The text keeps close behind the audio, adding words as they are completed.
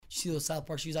See those South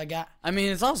Park shoes I got? I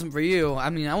mean, it's awesome for you. I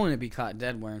mean, I wouldn't be caught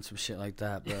dead wearing some shit like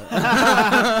that, but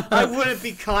I wouldn't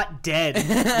be caught dead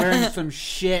wearing some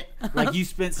shit like you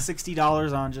spent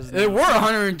 $60 on just. it were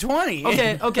 120.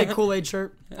 Okay, Kool-Aid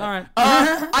shirt. All right.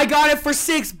 I got it for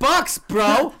 $6,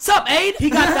 bro. Sup, Aid? He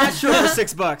got that shirt for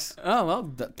 $6. Oh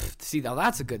well, see now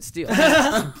that's a good steal.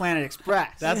 Planet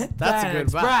Express. That's a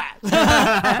good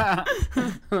buy.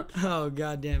 Oh,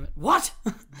 God damn it. What?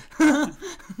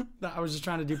 I was just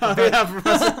trying to do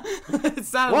It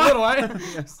sounded What? a little, right?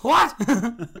 Yes. What?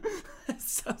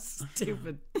 It's so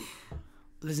stupid.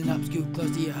 Listen up, scoop close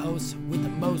to your host with the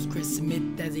most. Chris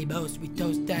Smith as he boasts. We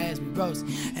toast as we roast.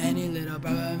 Any little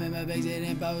problem in my fix it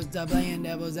and post. I'm playing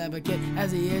devil's advocate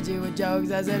as he hits you with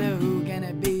jokes. I said, who can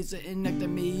it be? Sitting next to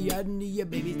me. I need your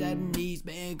babies that need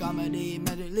spitting comedy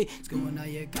immediately. Schooling all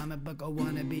your comic book or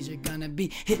wannabes. You're gonna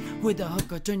be hit with a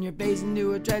hook or turn your face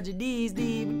into a tragedy.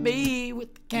 Leave me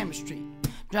with the chemistry.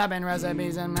 Dropping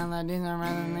recipes and melodies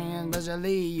around me,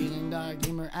 especially using dark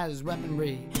humor as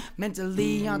weaponry.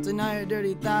 Mentally haunting all your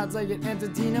dirty thoughts like an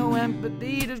entity, no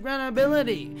empathy, just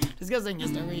credibility. Discussing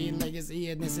history,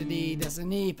 legacy, ethnicity,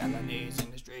 destiny, felonies,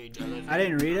 industry, jealousy. I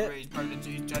didn't read it.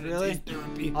 Really?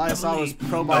 Therapy, All I saw was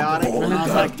probiotic, and I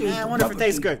was like, I wonder if it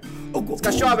tastes good. It's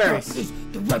got strawberries.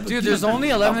 Dude, there's only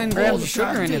 11 grams of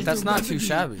sugar in it. That's not too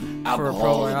shabby for a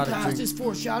probiotic drink. Is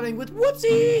foreshadowing with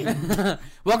whoopsie.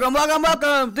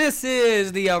 Welcome. This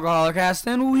is the Alcoholic Cast,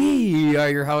 and we are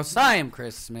your hosts. I am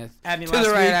Chris Smith. Add me to last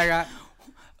the right, week. I got.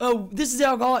 Oh, this is the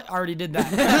alcoholic. I already did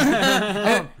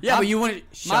that. Yeah, but you wouldn't.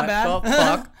 My bad. Shut the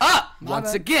fuck up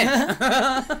once bad. again.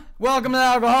 Welcome to the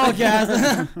Alcoholic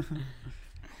Cast.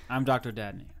 I'm Dr.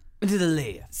 Dadney. To the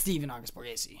left. Stephen August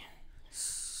Borghese.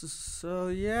 So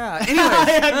yeah. I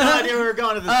Anyways, had no idea we were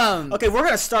going to this. Okay, we're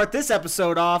going to start this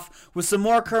episode off with some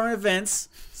more current events.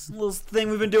 It's a little thing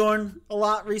we've been doing a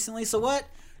lot recently. So what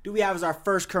do we have as our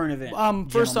first current event?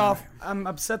 First gentlemen? off, I'm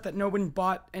upset that no one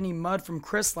bought any mud from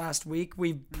Chris last week.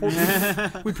 We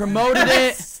promoted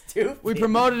it. Stupid. We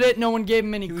promoted it. No one gave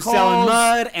him any He was calls. selling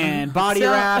mud and body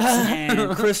Sell- wraps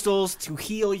and crystals to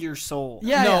heal your soul.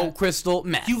 Yeah, no yeah. crystal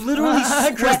meth. You literally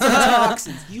sweat the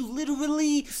toxins. You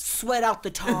literally sweat out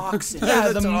the toxins.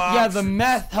 Yeah, the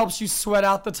meth helps you sweat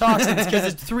out the toxins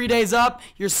because it's 3 days up.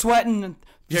 You're sweating.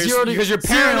 Because you're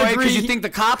paranoid because you think the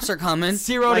cops are coming.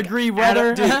 0 Like, degree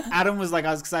weather. Adam was like,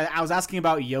 I was asking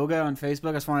about yoga on Facebook.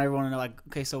 I just wanted everyone to know, like,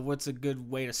 okay, so what's a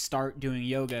good way to start doing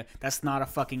yoga? That's not a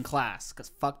fucking class,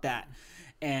 because fuck that.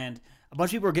 And a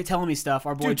bunch of people were telling me stuff.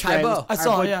 Our boy Dude, Trey, Tae Bo. I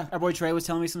saw, yeah. Our boy Trey was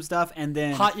telling me some stuff, and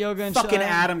then Hot yoga and shit fucking like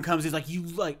that. Adam comes. He's like,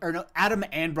 Adam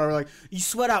and bro were like, you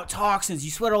sweat out toxins.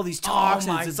 You sweat all these toxins.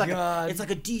 my it's like God. it's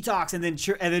like a detox. And then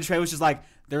Trey was just like,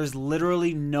 there's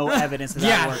literally no evidence that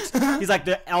Yeah. works. He's like,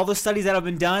 all the studies that have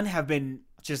been done have been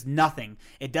just nothing.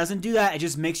 It doesn't do that. It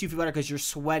just makes you feel better because you're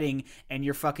sweating and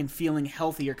you're fucking feeling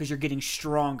healthier because you're getting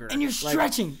stronger. And you're Like,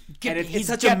 stretching. and it's He's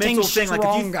such a getting mental thing.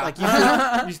 Like,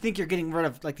 stronger. you think you're getting rid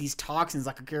of like these toxins,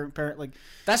 like a parent, like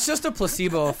That's just a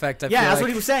placebo effect. I yeah, feel that's like. what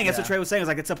he was saying. That's Yeah. what Trey was saying. It was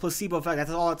like it's a placebo effect. That's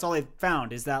all they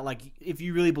found is that like if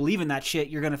you really believe in that shit,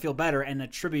 you're gonna feel better and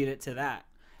attribute it to that.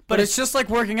 But it's just like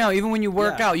working out. Even when you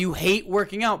work Yeah. out, you hate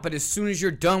working out. But as soon as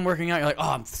you're done working out, you're like,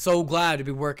 oh, I'm so glad to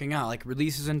be working out. Like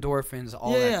releases endorphins,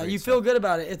 all that. Yeah, great you stuff. feel good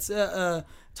about it. It's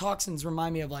toxins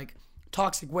remind me of like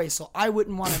toxic waste, so I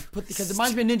wouldn't want to put because it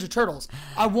reminds me of Ninja Turtles.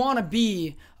 I want to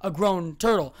be a grown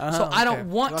turtle, so I don't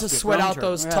want to Must be a sweat grown out turtle.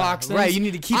 those Yeah, toxins. right, you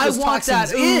need to keep I those want that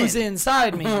toxins in. ooze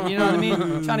inside me. You know what I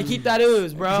mean? Trying to keep that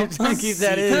ooze, bro. Keep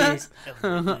that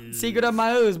ooze. Secret of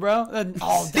my ooze, bro.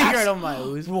 Oh, Secret of my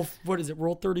ooze. Rule, what is it?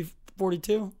 Rule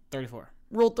 42? 34.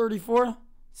 Rule 34?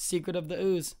 Secret of the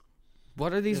ooze.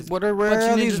 What are these? bunch Where of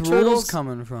are these Ninja rules Turtles.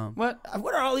 coming from? What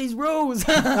are all these rules?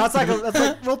 That's like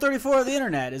rule 34 of the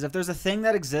internet is if there's a thing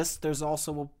that exists, there's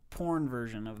also a porn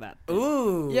version of that.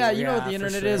 Ooh. Yeah, you know what the for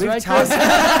internet sure. is, We've right, talked-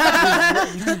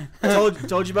 Chris?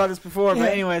 told you about this before, but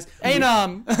anyways, Ain't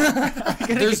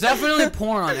There's definitely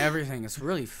porn on everything. It's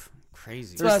really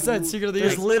crazy. That's what I said. Secret of the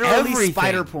there's ooze. literally Everything.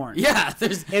 spider porn. Yeah,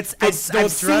 there's. I've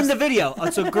seen the video.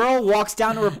 So a girl walks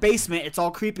down to her basement. It's all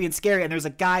creepy and scary, and there's a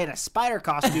guy in a spider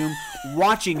costume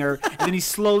watching her, and then he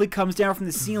slowly comes down from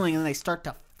the ceiling, and then they start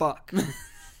to fuck.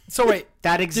 So wait,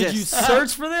 That exists. did you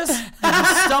search for this? Did you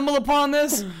stumble upon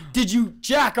this? Did you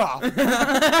jack off?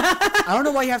 I don't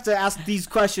know why you have to ask these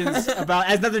questions about.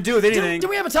 It has nothing to do with anything. Do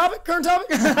we have a topic? Current topic?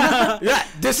 Yeah,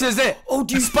 this is it. Oh,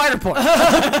 do you Spider porn.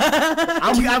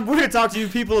 We're going to talk to you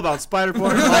people about spider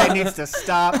porn. Why it needs to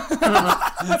stop.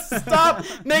 Stop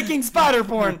making spider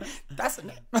porn. That's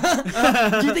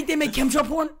do you think they make chemtrail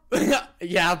porn?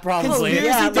 Yeah, probably. Conspiracy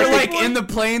Yeah, they're theory like porn? in the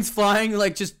planes flying,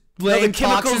 like just The laying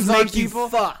chemicals toxins on make you people.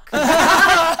 fuck.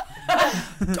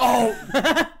 Oh,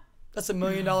 that's $1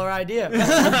 million idea.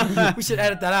 We should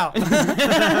edit that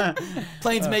out.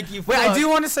 Planes make you. Wait, I fuck. do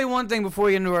want to say one thing before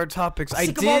we get into our topics.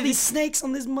 Sick of all these snakes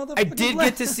on this motherfucker. I did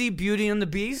get to see Beauty and the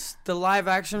Beast, the live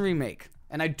action remake.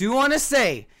 And I do want to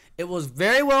say it was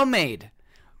very well made.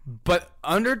 But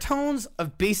undertones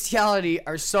of bestiality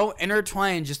are so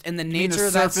intertwined just in the nature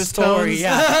of that story.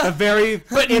 Yeah. A very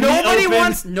But in the nobody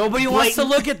open, wants to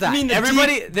look at that. You mean the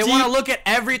Everybody deep, they want to look at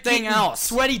everything else.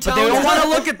 sweaty But they tones? don't want to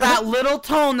look at that little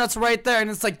tone that's right there,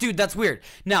 and it's like, dude, that's weird.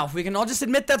 Now, if we can all just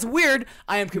admit that's weird,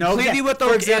 I am completely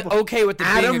for example, okay with it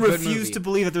Adam being a good refused movie. to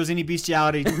believe that there was any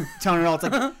bestiality tone at all. It's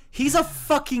like he's a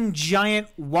fucking giant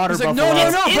water He's like, buffalo.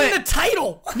 no, in but- the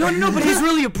title. No, but he's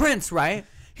really a prince, right?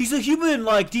 He's a human,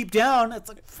 like deep down. It's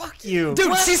like fuck you,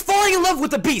 Dude, she's falling in love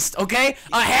with a beast, okay?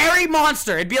 A hairy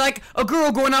monster. It'd be like a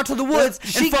girl going out to the woods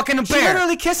and fucking a She bear.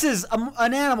 literally kisses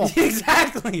an animal.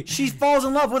 Exactly. She falls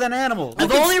in love with an animal.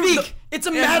 The only It's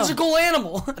a Yeah. magical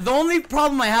animal. The only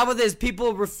problem I have with it is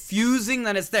people refusing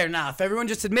that it's there. Now, if everyone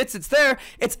just admits it's there,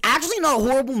 it's actually not a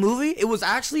horrible movie. It was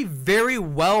actually very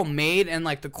well made, and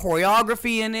like the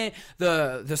choreography in it,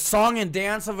 the song and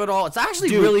dance of it all, it's actually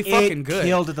Dude, really it fucking good.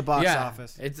 killed at the box Yeah.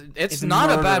 office. It's It's not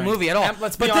a bad murdering. movie at all.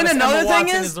 Let's be but honest, then another Emma thing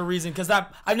Watson is the reason, because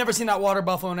that I've never seen that water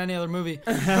buffalo in any other movie.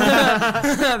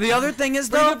 the other thing is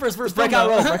Pretty though good for his first Breakout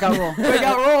film, roll, though. breakout roll.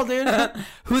 Breakout roll, dude.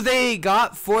 who they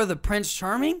got for the Prince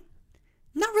Charming.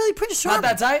 Not really Prince Charming.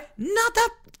 Not that tight. Not that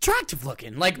attractive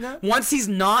looking. Like once he's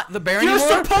not the bear You're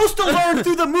anymore. supposed to learn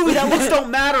through the movie that looks don't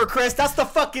matter, Chris. That's the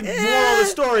fucking moral of the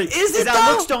story. Is it that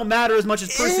though? looks don't matter as much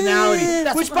as personality?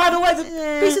 Which, by the way,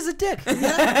 the beast is a dick.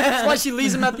 That's why she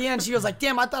leaves him at the end. She was like,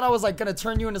 "Damn, I thought I was like gonna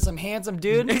turn you into some handsome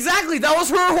dude." Exactly. That was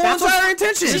her whole That's what- entire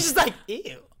intention. She's just like,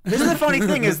 "Ew." This is the funny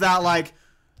thing is that like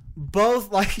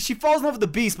both like she falls in love with the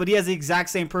beast, but he has the exact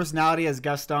same personality as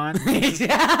Gaston. He's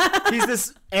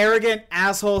this arrogant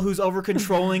asshole who's over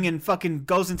controlling and fucking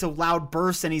goes into loud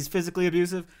bursts, and he's physically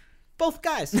abusive. Both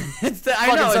guys. It's the, I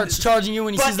Fucking know. starts charging you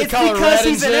when he But sees the it's color because red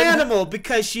he's and an shit. animal,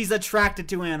 because she's attracted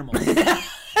to animals.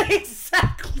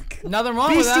 Exactly. Nothing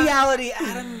wrong with that. Bestiality,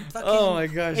 Adam. Fucking... Oh my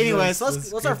gosh. Anyways,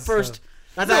 that's what's our good first? stuff.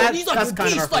 That's, No, he's like that's a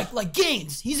kind of our beast, first. like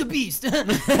Gaines. He's a beast.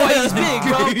 Why he's big,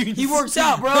 bro? He works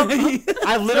out, bro.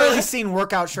 I've literally seen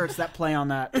workout shirts that play on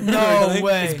that. No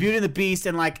way. It's Beauty and the Beast,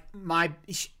 and like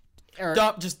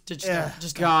Don't just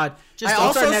God. Just I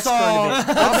What's our also next saw.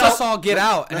 story? I also saw Get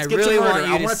Out, and I Let's get really to murder. want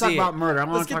you I to want to talk see about it. murder. I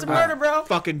want Let's to get talk to about murder, bro.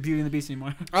 fucking Beauty and the Beast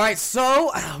anymore. All right,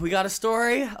 so we got a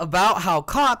story about how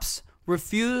cops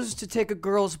refused to take a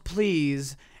girl's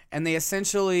pleas, and they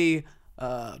essentially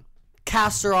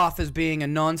cast her off as being a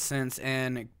nonsense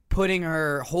and putting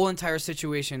her whole entire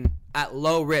situation at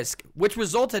low risk, which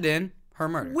resulted in her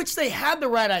murder. Which they had the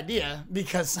right idea,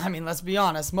 because I mean, let's be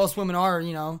honest, most women are,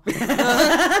 you know, they're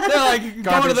like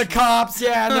going to the cops,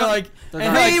 yeah, and they're like,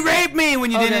 and He raped me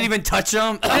when you Okay. didn't even touch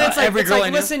him. and it's like, Every girl I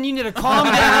knew. listen, you need to calm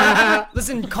down.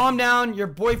 Listen, calm down. Your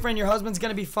boyfriend, your husband's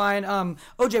gonna be fine.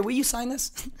 OJ, will you sign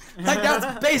this? Like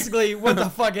that's basically what the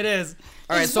fuck it is.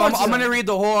 All right, so I'm gonna read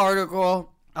the whole article.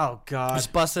 Oh God.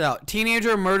 Just bust it out.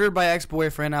 Teenager murdered by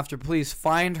ex-boyfriend after police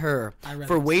find her read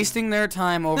for this. wasting their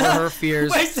time over her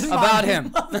fears Wasted my about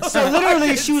him. So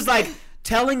literally, she was like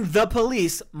telling the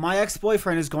police, "My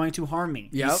ex-boyfriend is going to harm me.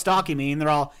 Yep. He's stalking me," and they're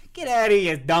all, "Get out of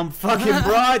here, you dumb fucking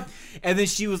broad." And then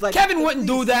she was like, Kevin wouldn't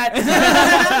do that.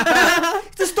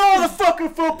 "Just stole the fucking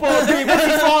football team. What's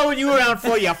he following you around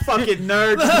for, you fucking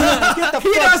nerd? Get the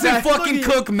He fuck doesn't back. fucking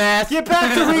cook meth. Get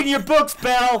back to reading your books,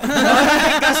 pal.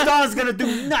 Gaston's gonna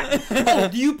do nothing." Oh,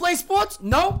 do you play sports?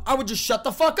 No, I would just shut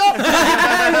the fuck up.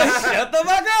 Shut the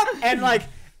fuck up.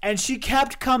 And she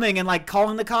kept coming and like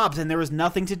calling the cops, and there was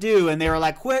nothing to do, and they were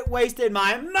like, "Quit wasting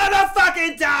my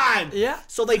motherfucking time." Yeah.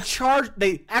 So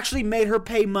they actually made her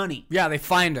pay money. Yeah, they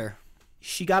find her.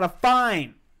 She got a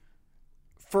fine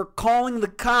for calling the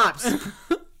cops.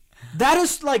 That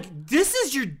is like, this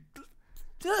is your.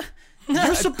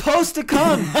 You're supposed to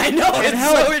come. I know, and it's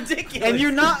help. so ridiculous. And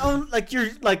you're not on, like, you're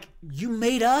like, you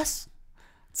made us.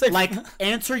 It's like,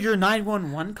 Answer your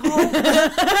 911 call? What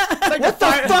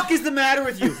the fuck is the matter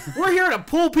with you? We're here to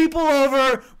pull people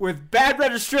over with bad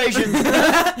registrations. And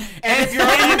if you're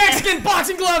and Mexican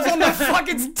boxing gloves on the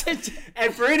fucking stitch.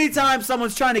 and for any time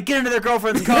someone's trying to get into their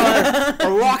girlfriend's car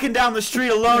or walking down the street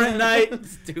alone at night,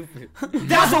 Stupid.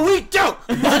 that's what we do.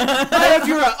 And if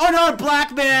you're an unarmed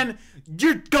black man,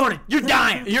 you're dying.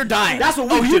 You're dying. That's what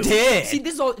we do. You did. See,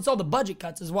 this is all, it's all the budget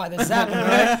cuts is why this is happening,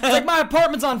 right? It's like, my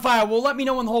apartment's on fire. Well, let me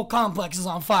know when the whole complex is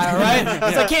on fire, right?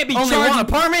 Because I can't be Only charging. one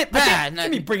apartment? I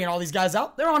can't be bringing all these guys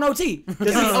out. They're on OT.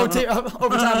 OT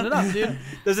overtiming it up, dude.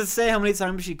 Does it say how many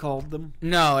times she called them?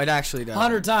 No, it actually does.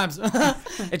 100 times. It's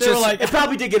They were just like, It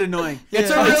probably did get annoying. it's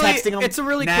a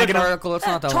really quick nagging 'em. article. It's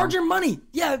not that charge long. your money.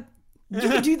 Yeah. You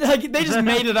could do that. Like, they just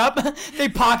made it up. They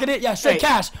pocket it. Yeah, straight Hey.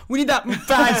 cash. We need that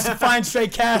fine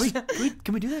straight cash.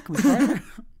 Can we do that? Can we try?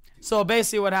 So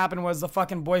basically what happened was the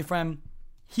fucking boyfriend,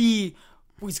 he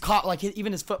was caught, like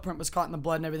even his footprint was caught in the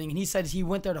blood and everything, and he said he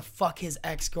went there to fuck his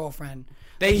ex-girlfriend.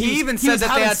 He even said was that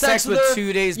they having had sex with her.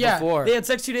 2 days Yeah, before. they had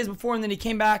sex 2 days before, and then he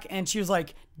came back and she was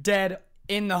like dead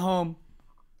in the home.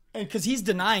 Because he's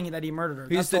denying that he murdered her.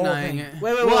 He's That's the whole denying thing. it.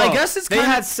 Wait, well, I whoa. guess it's they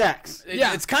kind had sex.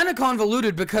 Yeah. It's kind of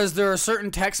convoluted because there are certain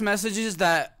text messages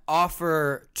that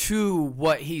offer to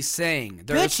what he's saying.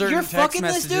 There are Bitch, certain you're text fucking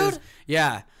this messages. dude?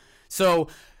 Yeah. So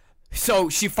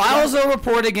she files a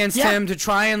report against Yeah. him to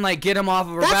try and like get him off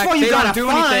of her That's back. why you they don't gotta do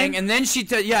find- anything, and then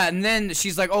and then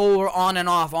she's like, "Oh, we're on and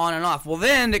off, on and off." Well,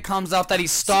 then it comes out that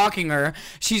he's stalking her.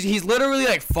 He's literally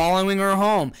like following her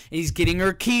home. He's getting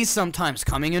her keys sometimes,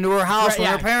 coming into her house Right, when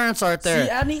yeah. her parents aren't there.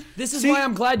 See, Adney, this is why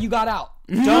I'm glad you got out.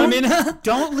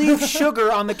 Don't leave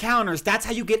sugar on the counters. That's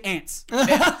how you get ants.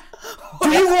 Do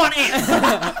you want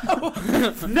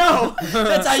ants? No.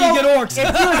 That's how you get orcs.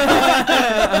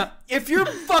 If your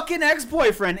fucking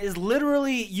ex-boyfriend is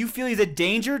literally, you feel he's a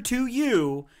danger to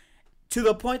you, to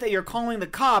the point that you're calling the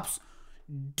cops,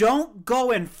 don't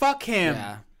go and fuck him.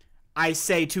 Yeah. I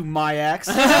say to my ex.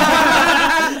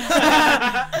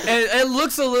 It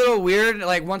looks a little weird.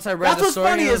 Like once I read That's the what's story,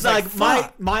 funny I was is like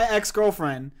fuck. my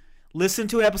ex-girlfriend listened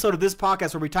to an episode of this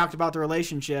podcast where we talked about the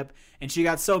relationship, and she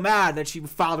got so mad that she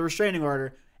filed a restraining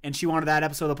order, and she wanted that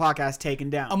episode of the podcast taken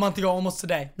down. A month ago, almost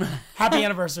today. Happy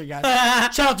anniversary, guys.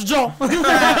 Shout out to Joel.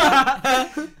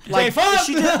 Like,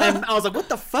 she did, and I was like, what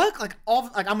the fuck? Like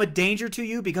I'm a danger to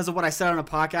you because of what I said on a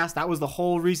podcast. That was the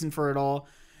whole reason for it all.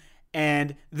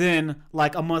 And then,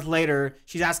 like a month later,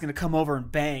 she's asking to come over and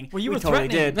bang. Well, you we were totally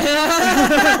threatening.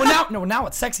 did. Well, now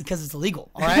it's sexy because it's illegal.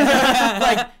 All right.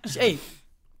 Like, hey,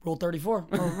 Rule 34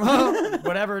 or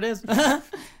whatever it is. So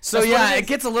That's yeah, what it it is.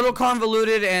 gets a little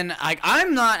convoluted, and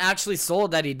I'm not actually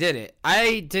sold that he did it.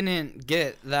 I didn't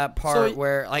get that part So,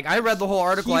 where like I read the whole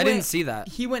article. I didn't went- see that.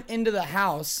 He went into the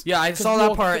house. Yeah, I 'cause saw that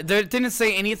well, part. There didn't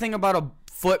say anything about a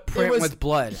footprint it was- with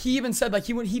blood. He even said like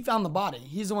he found the body.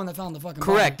 He's the one that found the fucking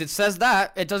Correct. body. It says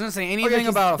that. It doesn't say Okay, anything 'cause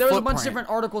about a there was a footprint. bunch of different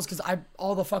articles because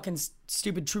all the fucking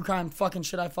stupid true crime fucking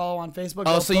shit I follow on Facebook.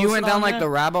 Oh, they'll so you post went it down on like there. the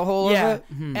rabbit hole Yeah, of it?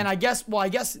 and I guess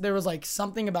there was like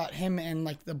something about him and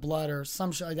like the blood or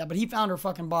some shit like that. But he found her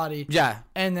fucking body. Yeah.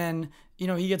 And then,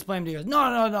 he gets blamed. He goes, no,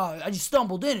 I just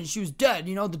stumbled in and she was dead.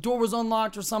 The door was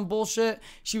unlocked or some bullshit.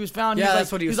 She was found. Yeah, He was that's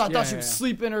like, what he was- I thought yeah, she was yeah.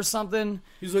 sleeping or something.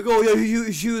 He's like, oh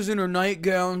yeah, she was in her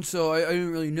nightgown, so I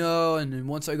didn't really know. And then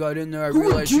once I got in there, I Who would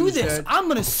realized she do was this? dead. I'm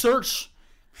gonna search.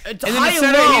 And then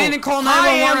he didn't call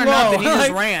 911 or nothing. He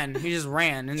just ran. He just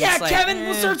ran. And Yeah, it's like, Kevin,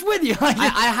 we'll search with you. I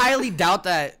highly doubt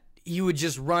that you would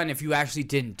just run if you actually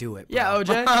didn't do it. Bro. Yeah,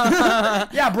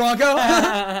 OJ. Yeah, Bronco.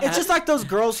 It's just like those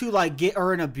girls who like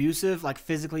are in abusive, like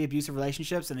physically abusive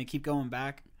relationships, and they keep going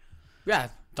back. Yeah,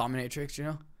 dominatrix,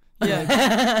 Yeah,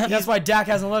 that's why Dak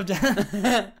hasn't lived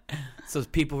it. It's those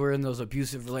people who are in those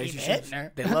abusive relationships. hitting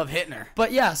her. They love hitting her.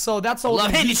 But yeah, so that's all.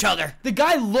 Love hitting each other. The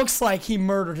guy looks like he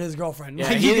murdered his girlfriend. Yeah,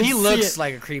 Like, you can he see looks it.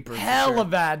 like a creeper. for Hella sure.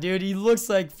 bad, dude. He looks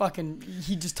like fucking.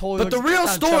 He just totally. But the looks real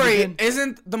kinda story chubby kid.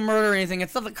 isn't the murder or anything.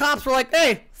 It's that the cops were like,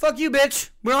 hey, fuck you, bitch.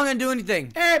 We're not going to do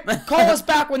anything. Hey, call us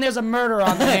back when there's a murder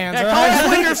on the hands. All Call us right?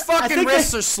 when your fucking think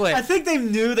wrists they- are slit. I think they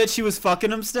knew that she was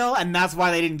fucking him still, and that's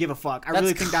why they didn't give a fuck. I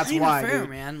really think that's kinda why, fair, dude.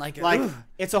 man. Like, Like,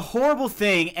 it's a horrible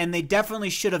thing, and they definitely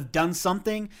should have done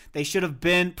something. They should have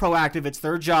been proactive. It's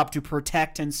their job to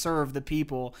protect and serve the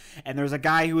people. And there's a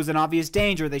guy who was in obvious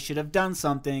danger. They should have done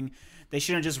something. They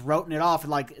shouldn't have just written it off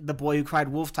like the boy who cried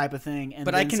wolf type of thing. And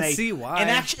But I then can say, see why. And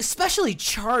actually, especially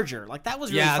Charger. Like, that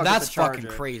was really yeah, fucked that's with the Charger.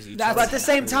 fucking crazy. That's- But at the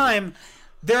same time,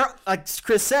 there, like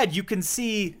Chris said, you can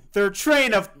see their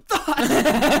train of thought.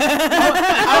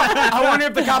 I wonder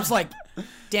if the cops like.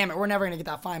 Damn it, we're never gonna get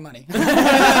that fine money. But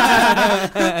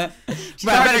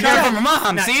I better get it from her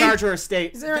mom, Not see? charge her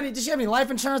estate. Is there any? Does she have any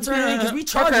life insurance or anything? Because we Her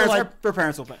charge her parents, like her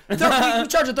parents will pay. we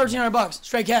charge her $1,300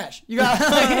 straight cash. You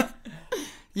got.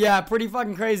 Yeah, pretty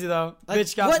fucking crazy though.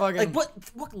 Bitch got fucking.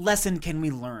 What lesson can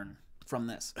we learn from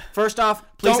this? First off,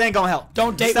 police Don't- ain't gonna help.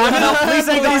 don't date It's not women. gonna help. Police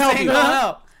ain't gonna help ain't you. gonna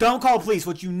help. Don't call police.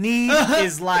 What you need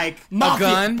is like Mafia,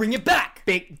 gun. Bring it back.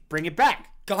 bring it back.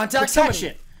 Contact Protection.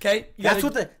 somebody. Okay,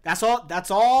 That's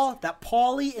all that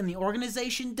Paulie and the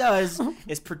organization does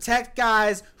is protect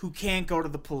guys who can't go to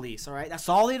the police. All right, that's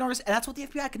all the organization, and that's what the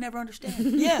FBI can never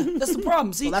understand. Yeah, that's the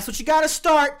problem. See, Well, that's what you got to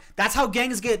start. That's how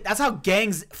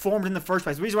gangs formed in the first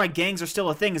place. The reason why gangs are still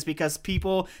a thing is because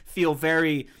people feel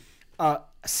very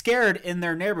scared in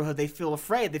their neighborhood. They feel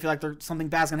afraid. They feel like something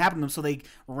bad's gonna happen to them, so they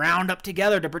round up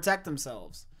together to protect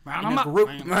themselves. Round in them a up. group.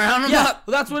 Round 'em Yeah, up.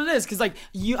 well, that's what it is. Because, like,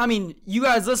 you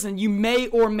guys listen, you may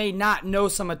or may not know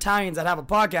some Italians that have a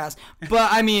podcast.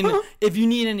 But, I mean, if you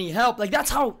need any help, like, that's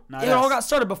how Not it us. all got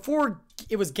started. Before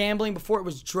it was gambling, before it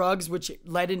was drugs, which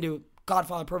led into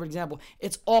Godfather, perfect example.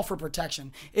 It's all for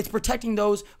protection. It's protecting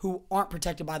those who aren't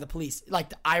protected by the police. Like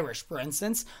the Irish, for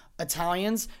instance,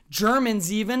 Italians,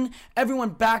 Germans even. Everyone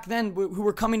back then who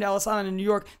were coming to Ellis Island in New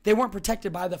York, they weren't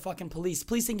protected by the fucking police.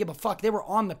 Police didn't give a fuck. They were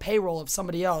on the payroll of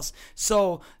somebody else.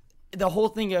 So the whole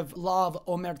thing of law of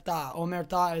omerta.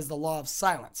 Omerta is the law of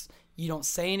silence. You don't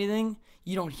say anything.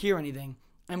 You don't hear anything.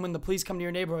 And when the police come to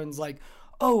your neighborhood and it's like,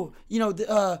 oh,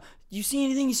 you see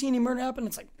anything? You see any murder happen?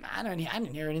 It's like, nah, I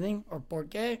didn't hear anything. Or por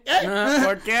qué?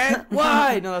 Por qué?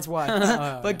 Why? No, that's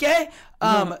why. But gay.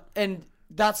 And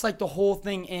that's like the whole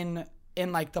thing in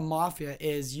like the mafia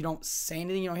is you don't say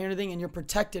anything, you don't hear anything, and you're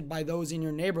protected by those in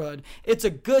your neighborhood. It's a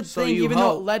good thing, you even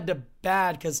though it hope. led to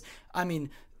bad. Because I mean,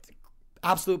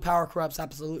 absolute power corrupts.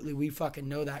 Absolutely, we fucking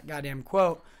know that goddamn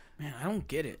quote. Man, I don't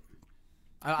get it.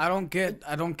 I don't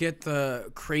get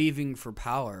the craving for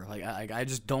power. Like I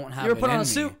just don't have. You ever it put on in a me.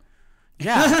 suit?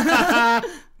 Yeah.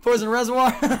 Poison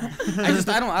Reservoir.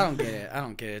 I don't get it. I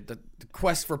don't get it. The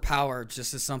quest for power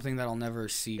just is something that I'll never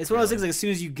see. It's one of those things. Like as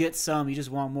soon as you get some, you just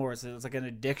want more. It's like an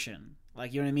addiction.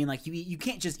 Like, you know what I mean? Like you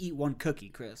can't just eat one cookie,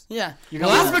 Chris. Yeah. You're Well,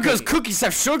 gonna that's want because cookie. cookies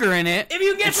have sugar in it. If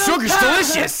you get It's some sugar's power-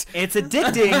 delicious. It's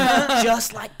addicting,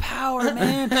 just like power,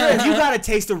 man. Chris, you got to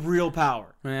taste of real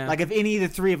power. Yeah. Like if any of the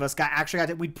three of us actually got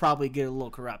it, we'd probably get a little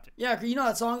corrupted. Yeah, you know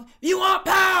that song? You want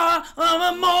power?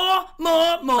 More.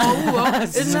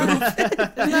 Isn't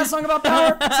that song about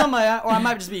power? Something like that. Or I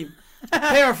might just be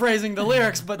paraphrasing the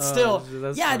lyrics, but still.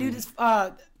 that's Yeah, funny. dude, it's,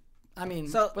 I mean,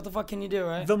 So- what the fuck can you do,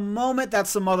 right? The moment that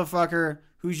some motherfucker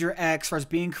who's your ex starts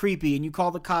being creepy and you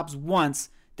call the cops once,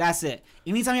 that's it.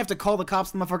 Anytime you have to call the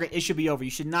cops, the motherfucker, it should be over. You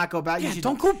should not go back. Yeah, You should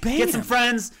don't go bang Get some him.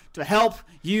 friends to help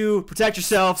you protect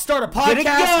yourself. Start a Get a podcast,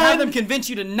 gun. have them convince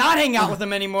you to not hang out with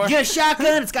them anymore. Get a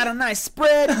shotgun. It's got a nice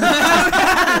spread. You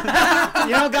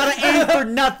don't gotta aim for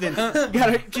nothing. You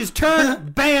gotta just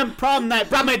turn, bam, problem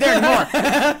ain't there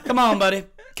anymore. Come on, buddy.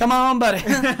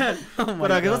 But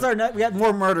let's start. We got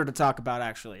more murder to talk about.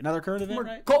 Actually, another current event,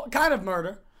 right? Kind of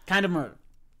murder. Kind of murder.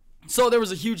 So there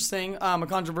was a huge thing, a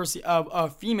controversy of a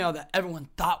female that everyone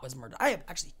thought was murdered. I have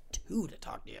actually two to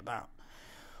talk to you about.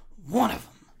 One of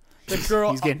them, the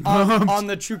girl He's getting on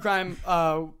the true crime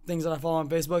things that I follow on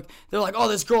Facebook. They're like, "Oh,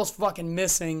 this girl's fucking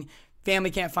missing.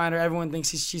 Family can't find her. Everyone thinks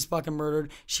she's fucking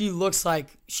murdered. She looks like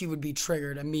she would be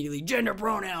triggered immediately. Gender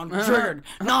pronoun triggered.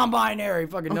 Non-binary.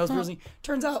 Fucking nose piercing.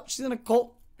 Turns out she's in a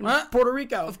cult in Puerto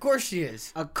Rico. Of course she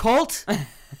is. A cult.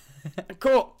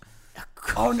 Cool.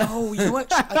 Oh no! You know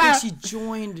what? I think she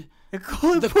joined A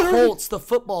cult. the Colts, the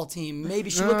football team. Maybe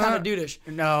she looked kind of dudeish.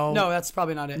 No. No, that's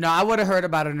probably not it. No, I would have heard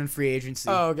about it in free agency.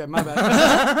 Oh, okay, my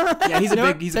bad. Yeah, he's a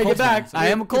No, big. He's a take Colts it back. fan. I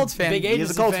am a Colts fan. Big He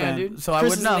agency is a Colts fan, fan. dude. So I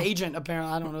Chris would is know. an agent,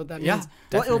 apparently. I don't know what that Yeah.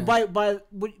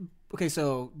 means. Okay,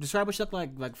 so describe what she looked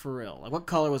like for real. Like, what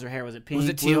color was her hair? Was it pink? Was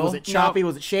it blue? teal? Was it choppy? No,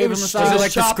 Was it shaved on the was side?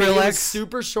 like the choppy. It was Skrillex?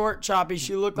 super short, choppy.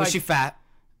 She looked Was like she fat?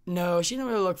 no, she didn't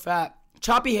really look fat.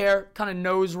 Choppy hair, kind of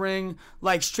nose ring,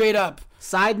 like straight up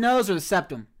Side nose or the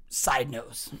septum? side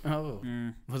nose. Oh.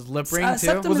 Was lip ring too?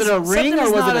 Septum Was it is- a ring septum or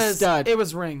is was it not a stud? It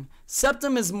was ring.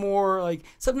 Septum is more like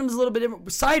septum's a little bit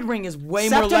different. Side ring is way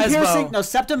more Septum lesbo. piercing. No,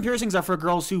 septum piercings are for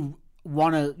girls who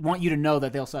want you to know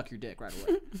that they'll suck your dick right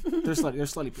away. They're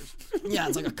slutty piercings. Yeah,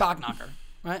 it's like a cock knocker,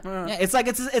 right? Yeah, it's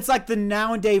like the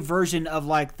nowadays version of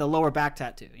like the lower back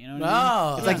tattoo. You know what I mean?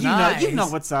 Oh, It's like nice. you know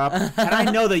what's up, and I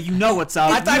know that you know what's up.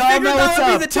 I We all figured know that what's would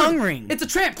up. be the tongue ring. It's a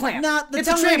tramp clamp. Not the it's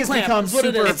tongue a ring tramp has clamp. become is what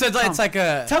it super- is. It's like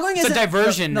a Tongue ring it's a isn't-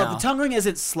 diversion no, now. the tongue ring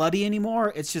isn't slutty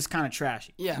anymore. It's just kind of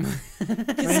trashy. Yeah.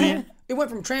 I mean? It went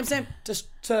from tramp stamp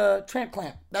to tramp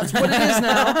clamp. That's what it is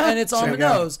now, and it's on the Check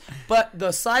out. nose. But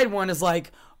the side one is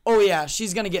like, oh yeah,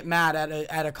 she's gonna get mad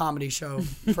at a comedy show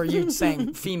for you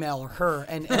saying female or her,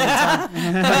 and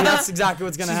that's exactly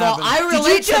what's gonna happen. I Did you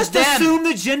relate just to them. assume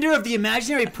the gender of the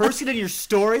imaginary person in your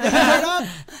story that you made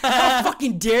up? How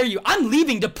fucking dare you? I'm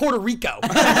leaving to Puerto Rico. All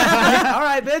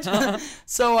right, bitch.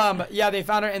 So yeah, they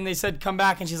found her and they said come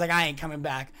back, and she's like, I ain't coming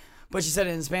back. But she said it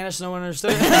in Spanish, no one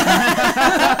understood it.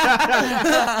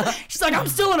 She's like, I'm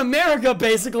still in America,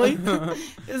 basically.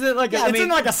 Is it like it's in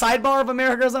like a sidebar of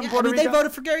America or something? Yeah, Puerto Rico? they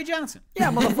voted for Gary Johnson.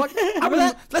 Yeah,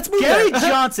 motherfucker. Let's move Gary there.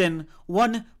 Johnson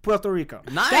won Puerto Rico.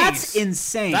 Nice. That's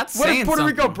insane. That's What if saying Puerto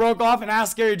Rico something. broke off and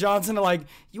asked Gary Johnson to like,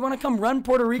 you want to come run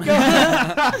Puerto Rico?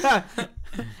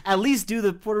 At least do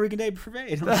the Puerto Rican Day Parade.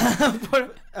 He's like,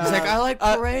 I like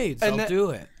parades. and I'll then- do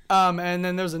it. And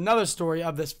then there's another story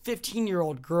of this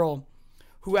 15-year-old girl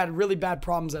who had really bad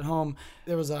problems at home.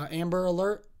 There was an Amber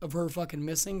Alert of her fucking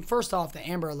missing. First off, the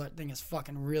Amber Alert thing is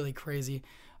fucking really crazy.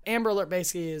 Amber Alert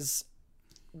basically is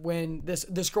when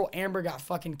this girl Amber got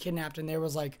fucking kidnapped, and there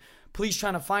was like police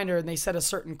trying to find her, and they said a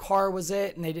certain car was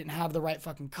it, and they didn't have the right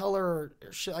fucking color or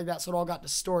shit like that, so it all got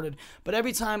distorted. But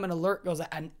every time an alert goes,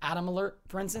 an Adam Alert,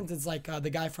 for instance, it's like the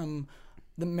guy from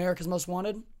the America's Most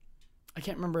Wanted. I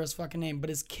can't remember his fucking name, but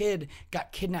his kid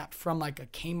got kidnapped from like a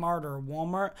Kmart or a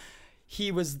Walmart. He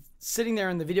was sitting there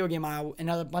in the video game aisle, and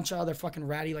a bunch of other fucking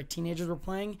ratty like teenagers were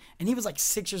playing, and he was like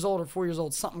 6 years old or 4 years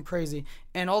old, something crazy.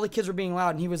 And all the kids were being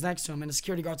loud, and he was next to him, and the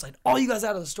security guard's like, "All you guys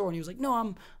out of the store?" And he was like, "No,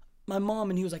 I'm my mom."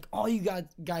 And he was like, "All you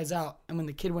guys out." And when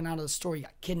the kid went out of the store, he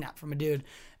got kidnapped from a dude,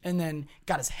 and then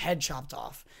got his head chopped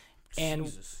off.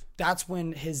 And that's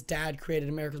when his dad created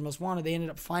America's Most Wanted. They ended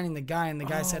up finding the guy, and the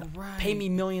guy said, "Pay me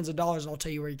millions of dollars, and I'll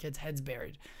tell you where your kid's head's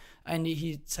buried." And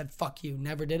he said, "Fuck you,"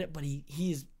 never did it, but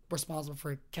he's responsible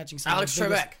for catching some Alex of the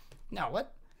biggest- Trebek. No,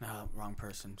 what? No, wrong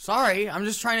person. Sorry, I'm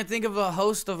just trying to think of a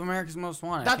host of America's Most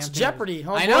Wanted. I That's can't think of Jeopardy, it.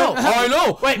 homeboy. I know. I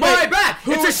know. Wait, My wait. bad.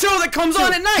 It's a show that comes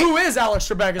on at night. Who is Alex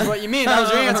Trebek is what you mean. That was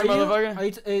your answer,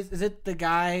 motherfucker. Is it the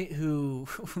guy who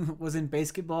was in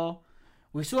basketball?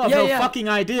 We still have Yeah, no yeah. fucking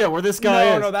idea where this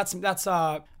guy is. No, that's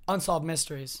Unsolved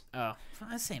Mysteries. Oh,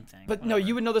 same thing. But no,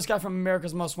 you would know this guy from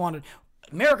America's Most Wanted.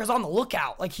 America's on the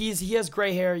lookout. Like he has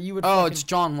gray hair. You would. Oh, fucking- it's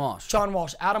John Walsh. John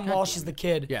Walsh. Adam Walsh is the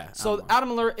kid. Yeah, So Adam Walsh.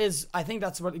 Adam Alert is, I think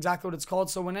that's exactly what it's called.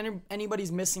 So when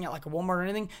anybody's missing at like a Walmart or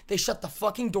anything, they shut the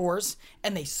fucking doors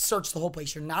and they search the whole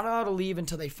place. You're not allowed to leave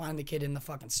until they find the kid in the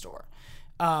fucking store.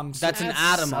 So That's an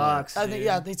Adam alert. sucks. I think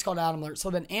it's called Adam Alert. So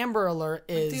then Amber Alert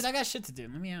is Dude, I got shit to do.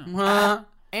 Let me out.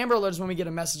 Amber Alert is when we get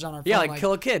a message on our phone. Yeah, like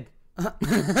kill a kid.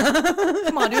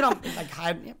 Come on, dude. I'm like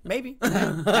hide. Yeah, maybe.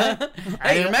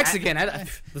 Hey, you're Mexican.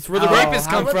 That's where the Oh, rapists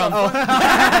come from.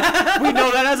 We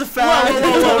know that as a fact.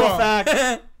 Whoa.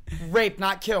 Fact. Rape,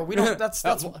 not kill. We don't. That's.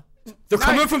 They're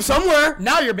coming from somewhere.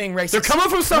 Now you're being racist. They're coming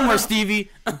from somewhere, Stevie.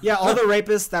 Yeah, all the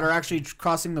rapists that are actually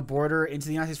crossing the border into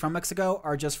the United States from Mexico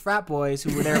are just frat boys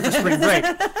who were there for spring break.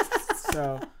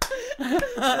 So,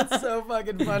 That's so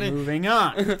fucking funny. moving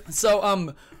on.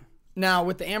 So now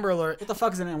with the Amber Alert, What the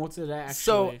fuck is it? What's it actually?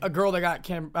 so a girl that got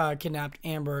kidnapped,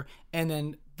 Amber, and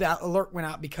then that alert went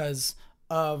out because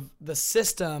of the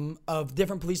system of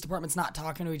different police departments not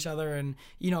talking to each other, and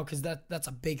because that's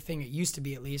a big thing. It used to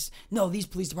be, at least. No, these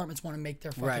police departments want to make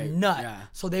their fucking Right, nut, yeah.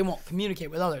 so they won't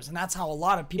communicate with others, and that's how a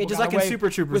lot of people. Yeah, just got like in away Super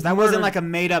Troopers. with That wasn't murder. like a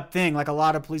made up thing. Like a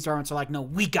lot of police departments are like, no,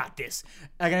 we got this.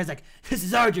 Like, and it's like, this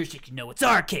is our jurisdiction. No, it's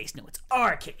our case. No, it's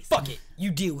our case. Fuck it,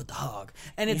 you deal with the hog.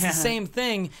 And it's Yeah. the same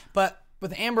thing, but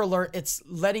with Amber Alert, it's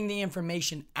letting the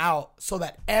information out so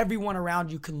that everyone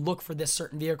around you can look for this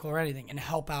certain vehicle or anything and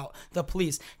help out the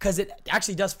police. Because it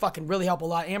actually does fucking really help a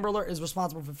lot. Amber Alert is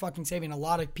responsible for fucking saving a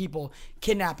lot of people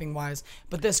kidnapping-wise.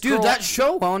 But this Dude, girl, that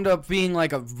show wound up being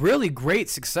like a really great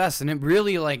success, and it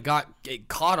really like it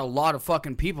caught a lot of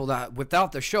fucking people that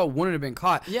without the show wouldn't have been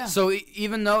caught. Yeah. So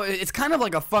even though it's kind of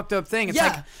like a fucked up thing, it's yeah,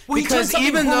 like well, he turned because something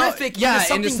even horrific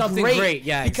though into something great.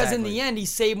 Yeah, because in exactly. the end, he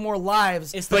saved more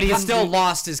lives. But he than- still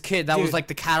lost his kid. That was Dude. like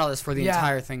the catalyst for the Yeah.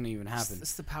 entire thing to even happen.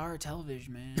 It's the power of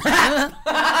television, man. That's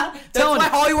why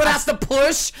Hollywood has to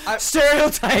push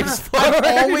stereotypes. I've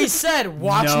always said,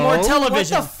 watch more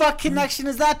television. What the fuck connection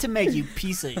is that to make, you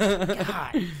piece of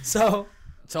God? So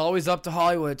It's always up to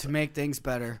Hollywood to make things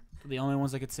better. The only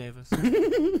ones that could save us.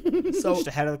 So Just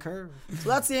ahead of the curve. So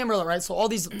that's the Amber Alert, right? So all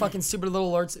these fucking stupid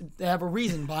little alerts, they have a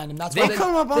reason behind them. That's They why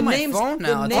come up on my phone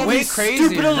now. It's way crazy.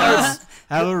 Stupid alerts.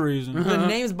 Have a reason. The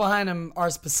names behind them are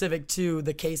specific to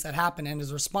the case that happened and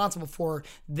is responsible for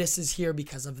this is here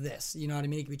because of this. You know what I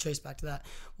mean? It can be traced back to that.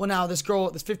 Well, now this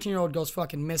 15-year-old girl's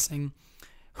fucking missing.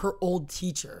 Her old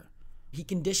teacher, he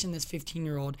conditioned this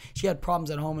 15-year-old. She had problems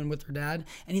at home and with her dad,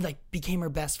 and he like became her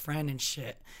best friend and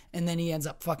shit. And then he ends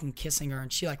up fucking kissing her,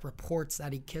 and she like reports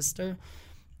that he kissed her.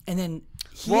 And then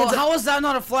he Well, ends up, how is that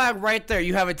not a flag right there?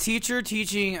 You have a teacher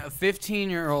teaching a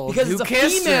 15-year-old because who it's a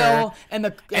kissed female,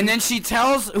 her, and then she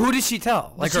tells. Who did she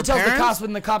tell? Like she her tells parents? the cops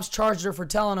when the cops charged her for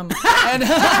telling him. And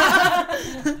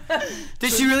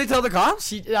Did she really tell the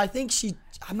cops? I think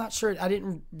I'm not sure. I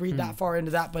didn't read that far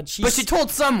into that, but she told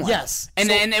someone. Yes. And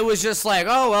So- then it was just like,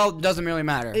 oh well, it doesn't really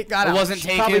matter. It got out. wasn't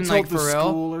She Probably taken told like the for real.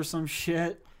 school or some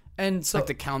shit. and so Like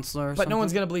the counselor. Or but no one's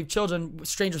something. gonna believe children.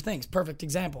 Stranger Things, perfect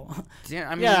example. Yeah,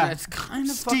 I mean, Yeah. it's kind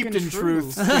of Steeped fucking in true.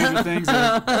 truth. Stranger Things.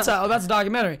 that's a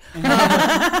documentary.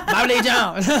 Bobby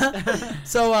Jones.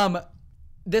 So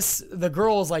the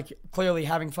girl is like clearly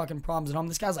having fucking problems at home.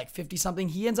 This guy's like 50 something.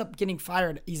 He ends up getting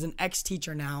fired. He's an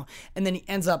ex-teacher now, and then he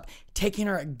ends up taking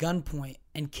her at gunpoint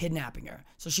and kidnapping her.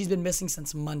 So she's been missing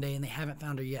since Monday, and they haven't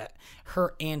found her yet.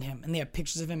 Her and him, and they have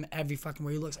pictures of him every fucking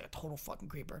where. He looks like a total fucking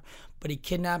creeper. But he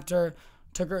kidnapped her,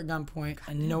 took her at gunpoint,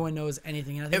 and no one knows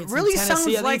anything. And I think It it's really in Tennessee. I sounds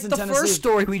think like it's in the Tennessee. first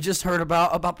story we just heard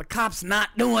about the cops not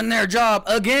doing their job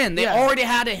again. They Yeah. already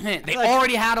had a hint. They Like,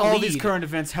 already had a all lead. these current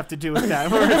events have to do with that.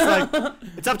 Where it's like,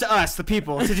 it's up to us, the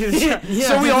people, to do this. Yeah.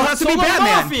 So we all have to be the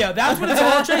Batman. Mafia. That's what it's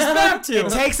all traced back to. It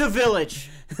takes a village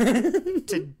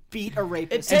to beat a It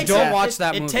rapist. takes don't a, watch it,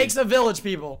 that It movie. takes a village,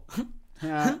 people.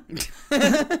 Yeah.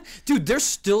 Dude, they're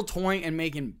still touring and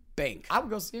making bank. I would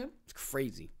go see him. It's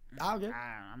crazy. I'll get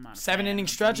I'm not a 7-inning fan.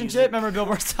 stretch and shit. Remember Bill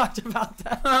Burr talked about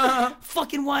that?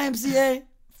 Fucking YMCA.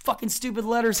 Fucking stupid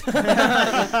letters.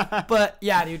 But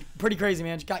yeah, dude, pretty crazy,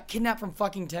 man. She got kidnapped from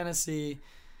fucking Tennessee.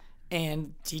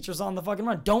 And teachers on the fucking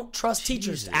run. Don't trust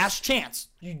teachers. Ask Chance.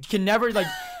 You can never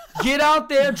get out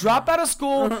there, drop out of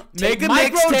school, take a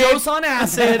micro mixtape. dose on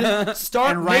acid,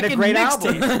 start And write a making great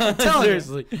mixtapes. album. I'm telling you.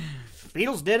 Seriously.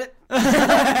 Beatles did it.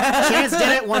 Chance did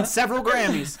it. Won several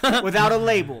Grammys without a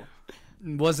label.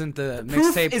 Wasn't the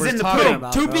Proof mixtape is we're in the talking pudding.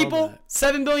 about. Two bro, people, but-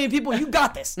 7 billion people. You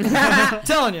got this. I'm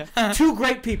telling you. Two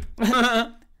great people.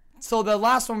 So the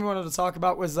last one we wanted to talk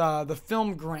about was the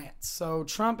film grants. So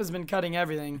Trump has been cutting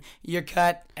everything. You're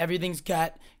cut. Everything's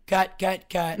cut. Cut.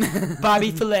 Bobby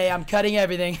Filet, I'm cutting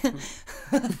everything.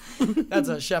 That's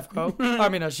a chef quote. I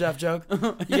mean a chef joke.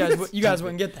 You guys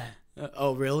wouldn't get that.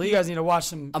 Oh, really? You guys need to watch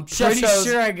some I'm chef pretty shows.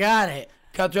 sure I got it.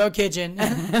 Cutthroat Kitchen.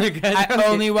 I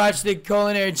only watch the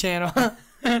culinary channel.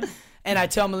 And I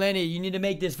tell Melania, you need to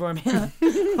make this for me.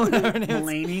 Whatever her name is.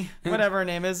 Mulaney. Whatever her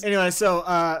name is. Anyway,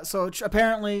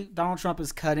 apparently Donald Trump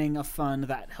is cutting a fund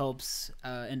that helps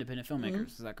independent filmmakers.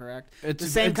 Is that correct? It's the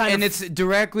same kind and of. it's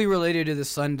directly related to the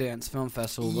Sundance Film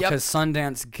Festival Yep. because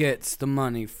Sundance gets the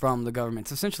money from the government.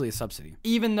 It's essentially a subsidy.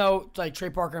 Even though like Trey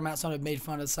Parker and Matt Stone have made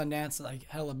fun of Sundance, like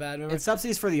hella bad. It's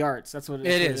subsidies for the arts. That's what It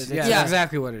is. Yeah, Yeah. that's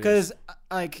exactly what it is.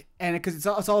 Because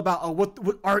it's all about what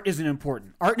art isn't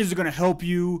important. Art is going to help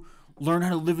you learn how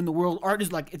to live in the world. Art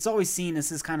is like it's always seen as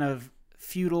this kind of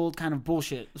feudal kind of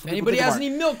bullshit. If anybody has any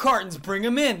milk cartons, bring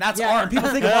them in. That's Yeah, art. and people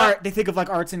think of art. They think of like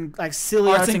arts and like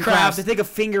silly arts, and crafts. They think of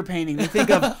finger painting. They think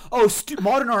of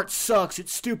modern art sucks.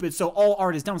 It's stupid. So all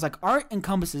art is dumb. It's like art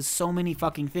encompasses so many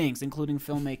fucking things, including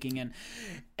filmmaking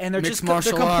and they're Mixed just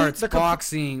martial they're complete- arts, they're com-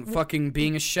 boxing, fucking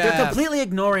being a chef. They're completely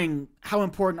ignoring how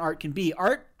important art can be.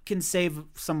 Art can save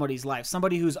somebody's life.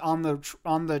 Somebody who's on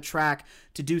the track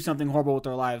to do something horrible with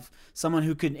their life. Someone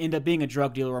who could end up being a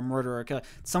drug dealer or a murderer.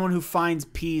 Someone who finds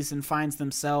peace and finds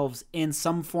themselves in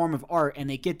some form of art, and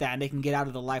they get that, and they can get out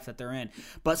of the life that they're in.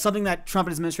 But something that Trump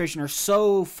and his administration are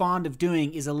so fond of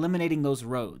doing is eliminating those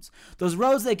roads. Those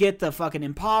roads that get the fucking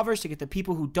impoverished, to get the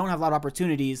people who don't have a lot of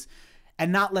opportunities,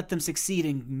 and not let them succeed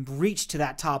and reach to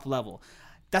that top level.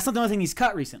 That's not the only thing he's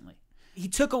cut recently.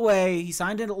 He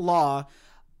signed into law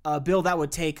a bill that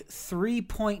would take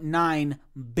 $3.9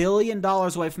 billion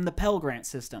away from the Pell Grant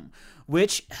system,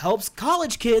 which helps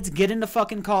college kids get into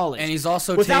fucking college. And he's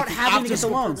also without taking having to get the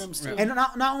after-school loans. programs, too. And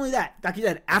not only that, like you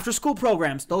said, after school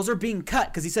programs, those are being cut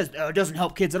because he says it doesn't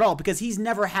help kids at all because he's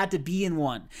never had to be in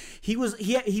one. He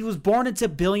was born into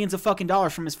billions of fucking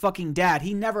dollars from his fucking dad.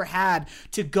 He never had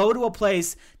to go to a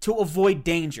place to avoid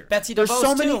danger. Betsy there's DeVos,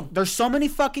 so many too. there's so many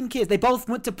fucking kids. They both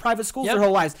went to private schools Yep. their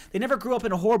whole lives. They never grew up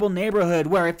in a horrible neighborhood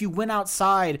where if you went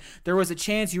outside, there was a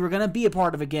chance you were going to be a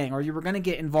part of a gang or you were going to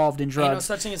get involved in drugs. no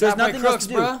such thing as There's halfway nothing else crooks,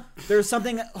 to do. bruh. There's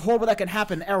something horrible that can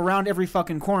happen around every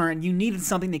fucking corner, and you needed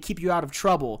something to keep you out of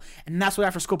trouble. And that's what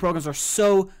after school programs are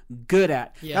so good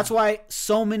at. Yeah. That's why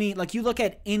so many, like you look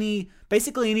at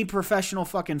basically any professional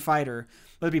fucking fighter,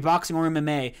 whether it be boxing or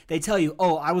MMA, they tell you,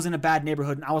 oh, I was in a bad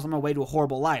neighborhood and I was on my way to a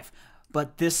horrible life.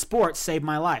 But this sport saved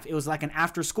my life. It was like an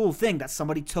after-school thing that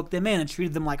somebody took them in and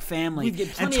treated them like family We've got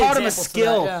and plenty taught of them a examples to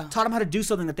skill, that, yeah. taught them how to do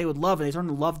something that they would love, and they learned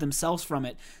to love themselves from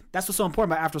it. That's what's so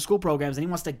important about after-school programs, and he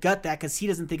wants to gut that because he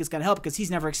doesn't think it's going to help because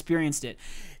he's never experienced it.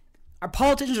 Our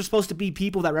politicians are supposed to be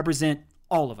people that represent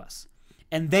all of us.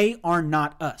 And they are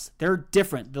not us. They're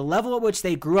different. The level at which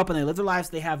they grew up and they live their lives,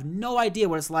 they have no idea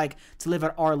what it's like to live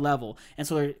at our level. And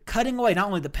so they're cutting away not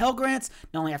only the Pell Grants,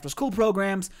 not only after school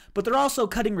programs, but they're also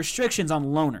cutting restrictions on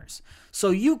loaners.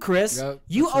 So you, Chris,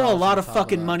 you owe a lot of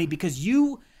fucking money because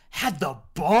you had the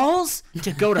balls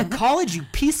to go to college, you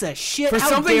piece of shit. For How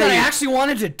something dare that I you? actually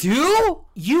wanted to do?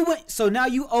 You went, so now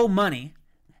you owe money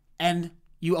and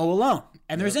you owe a loan.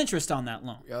 And there's interest on that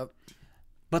loan. Yep.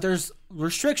 But there's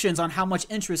restrictions on how much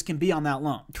interest can be on that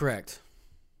loan. Correct.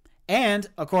 And,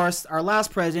 of course, our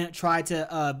last president tried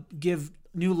to give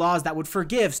new laws that would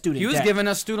forgive student He was debt. giving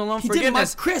us student loan He did.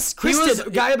 forgiveness. Chris was- did. A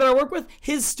guy that I work with,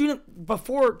 his student,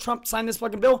 before Trump signed this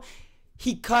fucking bill,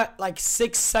 he cut like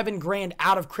 $6-7 grand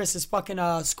out of Chris's fucking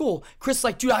school. Chris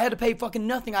like, dude, I had to pay fucking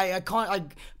nothing. I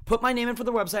put my name in for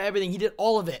the website, everything. He did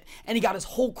all of it, and he got his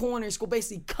whole culinary school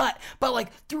basically cut by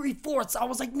like 3/4. I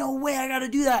was like, no way, I gotta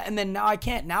do that. And then now I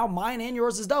can't. Now mine and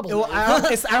yours is double. Well, I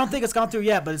don't think it's gone through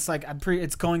yet, but it's like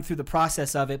it's going through the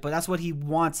process of it. But that's what he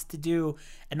wants to do,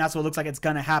 and that's what looks like it's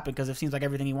gonna happen because it seems like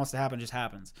everything he wants to happen just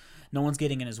happens. No one's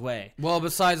getting in his way. Well,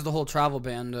 besides the whole travel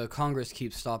ban, Congress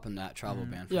keeps stopping that travel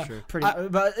ban for sure.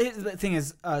 The thing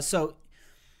is, so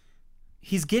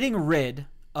he's getting rid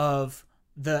of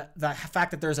the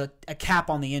fact that there's a cap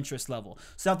on the interest level.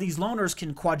 So now these loaners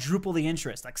can quadruple the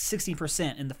interest, like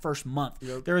 60% in the first month.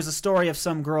 Yep. There was a story of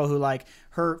some girl who like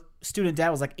her student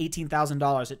debt was like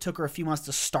 $18,000. It took her a few months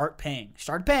to start paying.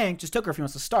 Started paying, just took her a few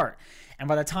months to start. And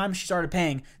by the time she started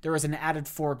paying, there was an added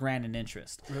 $4 grand in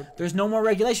interest. Yep. There's no more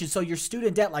regulation. So your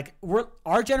student debt, like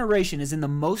our generation is in the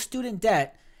most student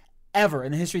debt ever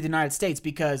in the history of the United States,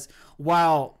 because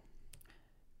while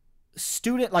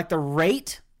the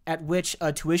rate at which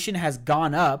tuition has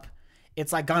gone up,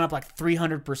 it's like gone up like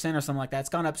 300% or something like that. It's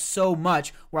gone up so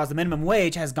much, whereas the minimum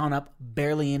wage has gone up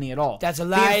barely any at all. That's a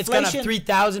lie. It's gone up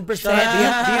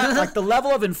 3,000%. Like the level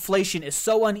of inflation is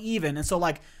so uneven, and so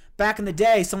like back in the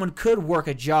day, someone could work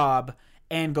a job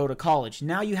and go to college.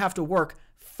 Now you have to work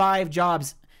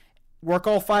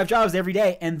all 5 jobs every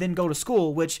day and then go to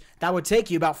school, which that would take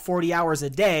you about 40 hours a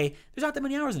day. There's not that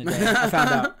many hours in a day, I found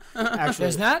out. Actually,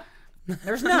 There's not?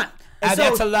 There's not. And so,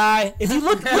 that's a lie. if you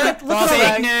look at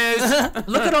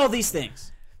all these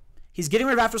things, he's getting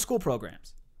rid of after-school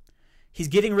programs. He's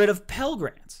getting rid of Pell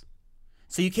Grants,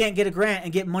 so you can't get a grant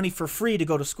and get money for free to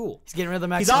go to school. He's getting rid of the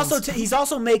maximums. He's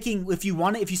also making, if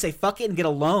you say fuck it and get a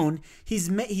loan, he's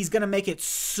gonna make it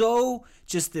so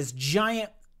just this giant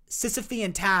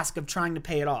Sisyphean task of trying to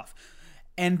pay it off.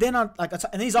 And then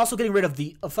he's also getting rid of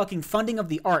the fucking funding of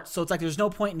the arts. So it's like there's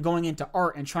no point in going into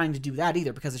art and trying to do that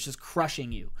either, because it's just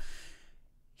crushing you.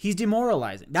 He's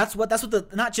demoralizing. It's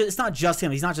not just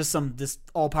him. He's not just this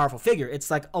all powerful figure.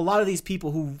 It's like a lot of these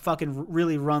people who fucking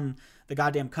really run the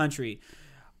goddamn country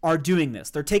are doing this.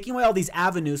 They're taking away all these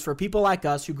avenues for people like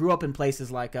us who grew up in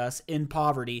places like us in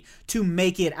poverty to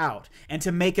make it out and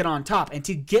to make it on top and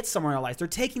to get somewhere in life. They're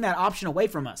taking that option away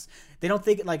from us. They don't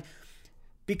think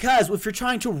because if you're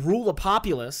trying to rule a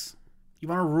populace, you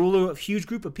want to rule a huge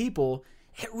group of people,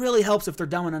 it really helps if they're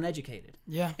dumb and uneducated.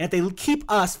 Yeah. And if they keep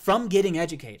us from getting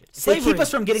educated. Slavery. They keep us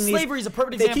from getting Slavery is a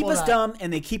perfect example. They keep us of that. dumb,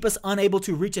 and they keep us unable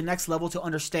to reach a next level to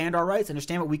understand our rights,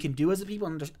 understand what we can do as a people,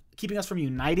 and keeping us from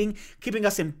uniting, keeping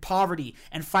us in poverty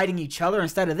and fighting each other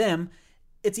instead of them.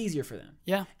 It's easier for them.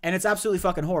 Yeah. And it's absolutely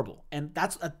fucking horrible. And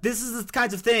this is the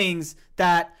kinds of things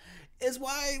that is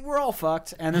why we're all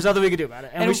fucked, and there's nothing we can do about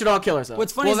it, and we should all kill ourselves.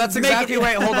 What's funny Well, is that's exactly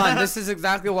right. Hold on. This is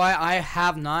exactly why I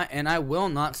have not and I will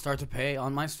not start to pay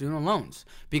on my student loans,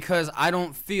 because I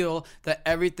don't feel that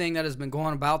everything that has been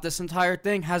going about this entire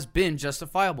thing has been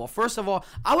justifiable. First of all,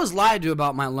 I was lied to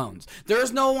about my loans.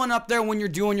 There's no one up there when you're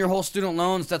doing your whole student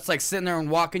loans that's like sitting there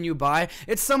and walking you by.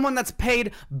 It's someone that's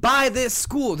paid by this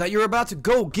school that you're about to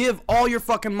go give all your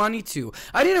fucking money to.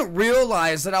 I didn't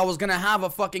realize that I was going to have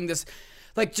a fucking this...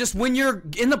 Like, just when you're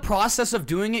in the process of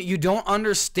doing it, you don't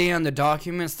understand the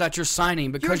documents that you're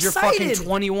signing because you're fucking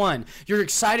 21. You're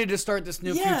excited to start this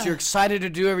new future. You're excited to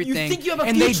do everything. You think you have a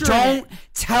and future they don't in it.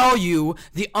 tell you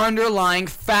the underlying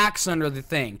facts under the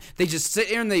thing. They just sit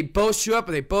here and they boast you up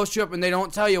and they boast you up and they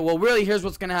don't tell you, well, really, here's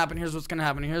what's going to happen, here's what's going to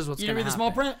happen, here's what's You going to didn't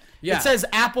happen. read the small print? Yeah. It says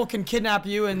Apple can kidnap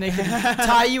you and they can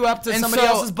tie you up to And somebody so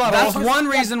else's butt. that's one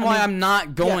reason why I'm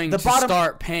not going to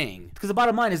start paying. Because the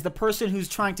bottom line is the person who's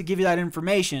trying to give you that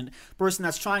information, the person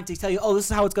that's trying to tell you, oh,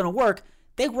 this is how it's going to work,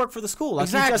 they work for the school, like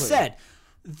you just said.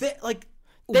 They make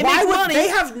money. They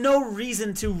have no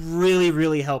reason to really,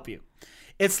 really help you.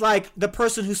 It's like the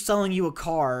person who's selling you a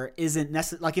car isn't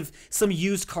necessarily like if some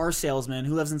used car salesman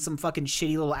who lives in some fucking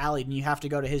shitty little alley and you have to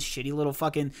go to his shitty little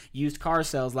fucking used car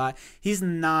sales lot, he's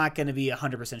not going to be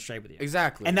 100% straight with you.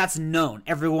 Exactly. And that's known.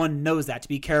 Everyone knows that, to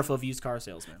be careful of used car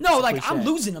salesmen. No, It's a like I'm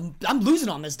cliche. losing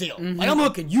on this deal. Like I'm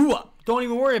hooking you up. Don't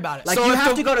even worry about it. Like So you if have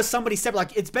the- to go to somebody separate.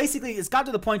 Like it's got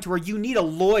to the point to where you need a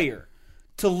lawyer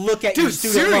to look at Dude, your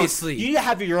student loans. seriously. You need to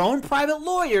have your own private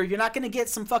lawyer. You're not going to get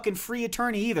some fucking free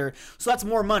attorney either. So that's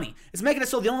more money. It's making it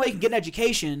so the only way you can get an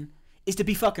education is to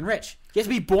be fucking rich. You have to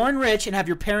be born rich and have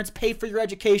your parents pay for your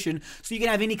education so you can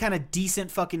have any kind of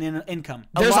decent fucking income.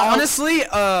 There's honestly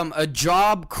a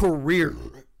job career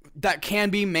that can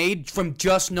be made from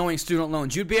just knowing student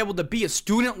loans. You'd be able to be a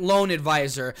student loan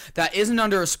advisor that isn't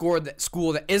under a school,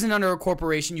 that isn't under a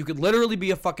corporation. You could literally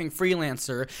be a fucking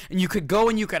freelancer, and you could go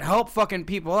and you could help fucking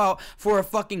people out for a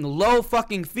fucking low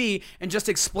fucking fee and just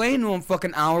explain to them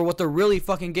fucking hour what they're really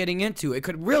fucking getting into. It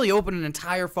could really open an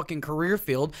entire fucking career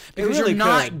field because really you're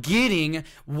not could. getting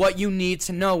what you need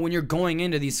to know when you're going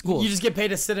into these schools. you just get paid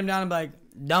to sit him down and be like,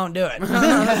 don't do it.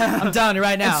 I'm telling you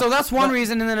right now. And so that's one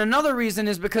reason, and then another reason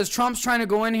is because Trump's trying to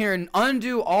go in here and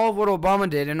undo all of what Obama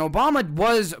did. And Obama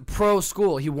was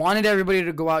pro-school. He wanted everybody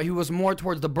to go out. He was more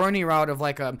towards the Bernie route of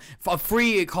like a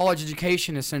free college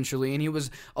education, essentially. And he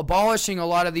was abolishing a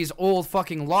lot of these old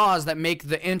fucking laws that make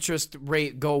the interest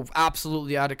rate go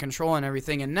absolutely out of control and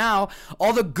everything. And now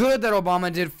all the good that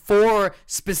Obama did for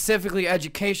specifically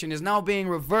education is now being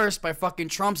reversed by fucking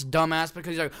Trump's dumbass because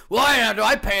he's like, well,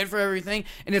 I paid for everything.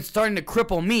 And it's starting to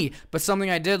cripple me. But something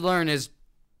I did learn is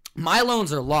my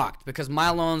loans are locked because my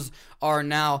loans are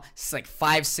now like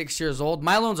 5-6 years old.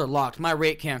 My loans are locked. My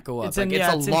rate can't go up. It's Like, in-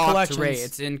 it's it's a in locked collections. rate.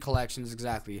 It's in collections,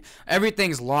 exactly.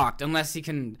 Everything's locked unless he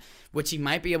can, which he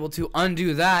might be able to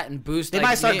undo that and boost. They like,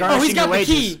 might start me- garnishing Oh, he's got your the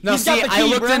wages. key. No, He's see, got the I key,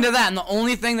 looked bro. into that, and the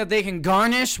only thing that they can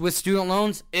garnish with student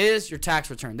loans is your tax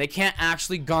return. They can't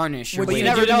actually garnish your But But you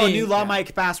Yeah, wages. never do to know. A me. new law Yeah.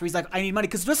 might pass where he's like, I need money.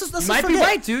 Because let's might be forget.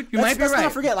 right, dude. You might be let's right.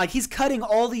 not forget. Like, he's cutting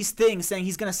all these things saying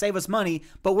he's going to save us money.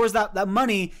 But where's that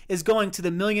money is going to the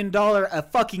 $1 million a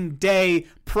fucking day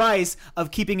price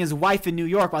of keeping his wife in New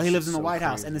York while he lives in the so White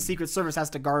House. crazy. And the Secret Service has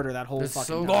to garter that whole That's fucking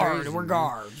so time. guard. crazy, We're dude.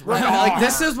 guards. Like,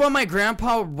 this is what my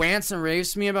grandpa rants and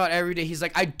raves to me about every day. He's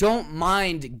like, I don't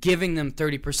mind giving them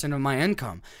 30% of my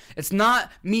income. It's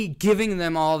not me giving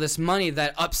them all this money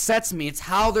that upsets me. It's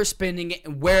how they're spending it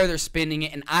and where they're spending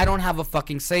it, and I don't have a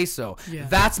fucking say-so. Yeah.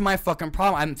 That's my fucking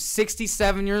problem. I'm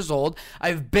 67 years old.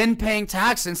 I've been paying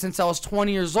taxes since I was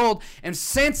 20 years old, and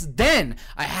since then,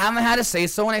 I haven't had a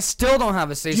say-so, and I still don't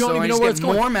have a say-so. don't even I know just where get it's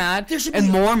going. more mad There should and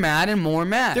be- more mad and more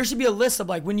mad. There should be a list of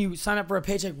like when you sign up for a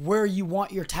paycheck where you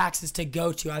want your taxes to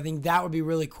go to. I think that would be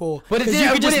really cool. But it 'Cause didn't- you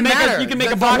could it just wouldn't make matter. you can make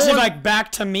The a box whole- and like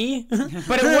back to me.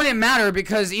 But it wouldn't matter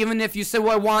because even if you said,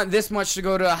 well, I want this much to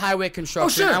go to highway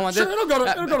construction. sure, I want sure, this, it'll go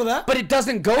to that. But it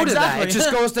doesn't go to that. Exactly. It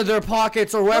just goes to their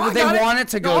pockets or wherever I they got it. want it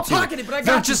to No, go I'll to. pocket it, but I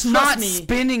They're got you. just Trust not me.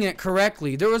 spending it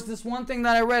correctly. There was this one thing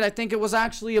that I read. I think it was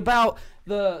actually about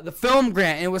the film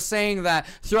grant. And it was saying that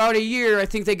throughout a year, I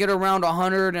think they get around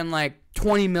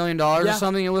 $120 million or Yeah.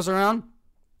 something. It was around.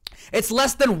 It's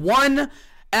less than one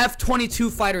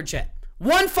F-22 fighter jet.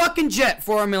 One fucking jet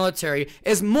for our military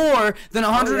is more than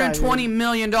 $120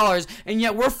 million, and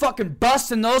yet we're fucking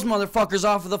busting those motherfuckers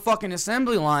off of the fucking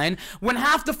assembly line when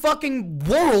half the fucking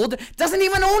world doesn't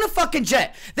even own a fucking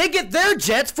jet. They get their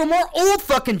jets from our old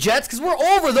fucking jets because we're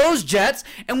over those jets,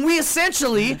 and we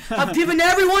essentially have given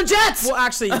everyone jets. Well,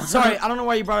 actually, sorry, I don't know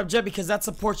why you brought up jet because that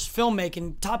supports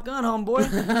filmmaking. Top Gun, homeboy.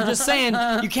 I'm just saying,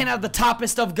 you can't have the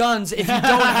toppest of guns if you don't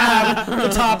have the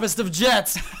toppest of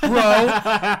jets, bro.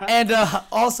 And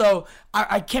also,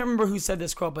 I can't remember who said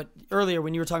this quote, but earlier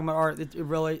when you were talking about art, it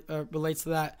relates to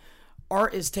that.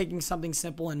 Art is taking something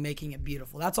simple and making it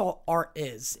beautiful. That's all art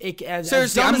is.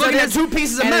 Seriously, I'm looking at two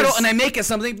pieces of metal and I make it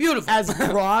something beautiful. As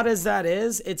broad as that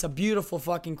is, it's a beautiful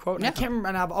fucking quote. And I can't remember,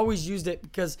 and I've always used it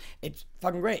because it's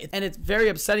fucking great. And it's very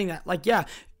upsetting that, like, yeah,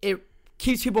 it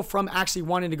keeps people from actually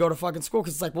wanting to go to fucking school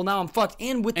because it's like, well, now I'm fucked.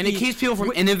 And it keeps people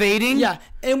from innovating. Yeah,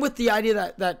 and with the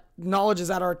idea that knowledge is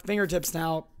at our fingertips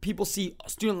now, people see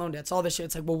student loan debts, all this shit.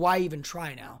 It's like, well, why even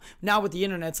try now? Now with the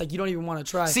internet, it's like you don't even want to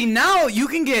try. See, now you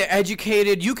can get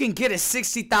educated. You can get a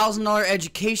 $60,000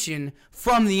 education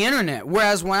from the internet.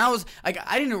 Whereas when I was like,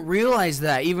 I didn't realize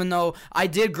that, even though I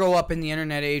did grow up in the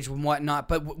internet age and whatnot.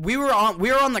 But we were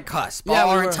on the cusp. Yeah,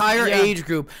 Our we were. entire Yeah. age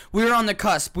group, we were on the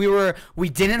cusp. We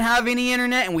didn't have any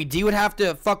internet, and we would have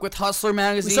to fuck with Hustler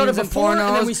magazines started and before, pornos.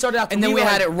 and then we started after. And then We we were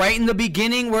had like- it right in the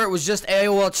beginning where it was just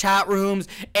AOL chat chat rooms,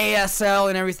 ASL,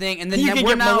 and everything. And then You can we're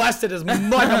get now molested as like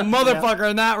a motherfucker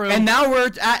in that room. and now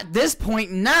we're at this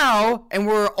point now, and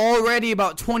we're already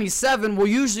about 27. Well,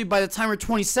 usually by the time we're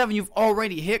 27, you've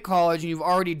already hit college and you've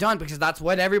already done, because that's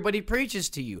what everybody preaches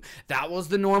to you. That was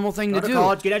the normal thing Go to to do.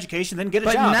 college, get education, then get a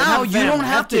But job. now then you have a don't family,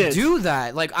 have to kids. do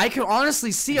that. Like, I can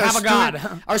honestly see Have a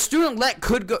God. our student let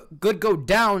could go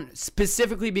down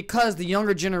specifically because the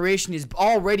younger generation is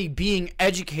already being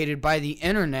educated by the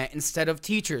internet instead of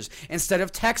teachers, instead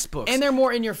of textbooks. And they're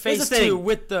more in your face the thing. too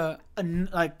with the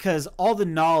Like, because all the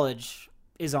knowledge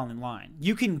is online.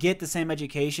 You can get the same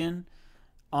education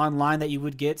online that you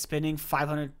would get spending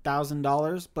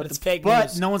 $500,000, but It's fake but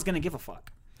news. no one's gonna give a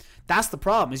fuck. That's the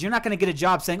problem. Is you're not gonna get a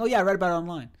job saying, "Oh yeah, I read about it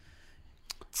online."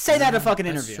 Say that in a fucking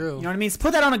that's interview. true. You know what I mean?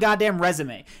 Put that on a goddamn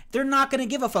resume. They're not gonna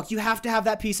give a fuck. You have to have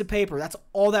that piece of paper. That's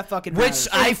all that fucking matters.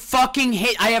 Which I fucking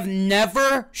hate. I have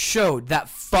never showed that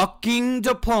fucking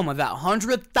diploma, that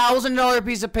 $100,000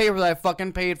 piece of paper that I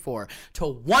fucking paid for, to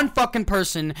one fucking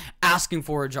person asking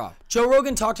for a job. Joe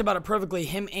Rogan talked about it perfectly,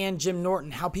 him and Jim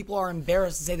Norton, how people are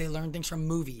embarrassed to say they learn things from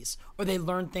movies or they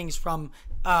learn things from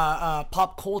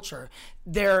pop culture.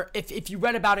 If you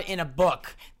read about it in a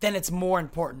book, then it's more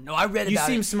important. No, I read You about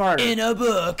seem it smarter. in a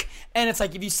book. And it's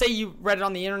like, if you say you read it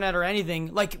on the internet or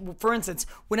anything, like, for instance,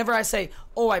 whenever I say,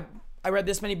 oh, I read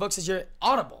this many books this year,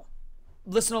 Audible.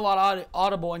 Listen to a lot of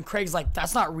Audible, and Craig's like,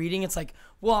 that's not reading. It's like,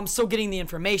 well, I'm still getting the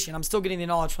information. I'm still getting the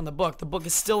knowledge from the book. The book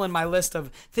is still in my list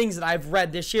of things that I've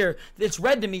read this year. It's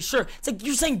read to me, sure. It's like,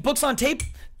 you're saying books on tape?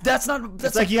 That's not. That's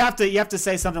It's like you have to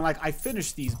say something like, "I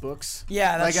finished these books."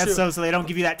 Yeah, that's like true. so they don't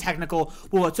give you that technical.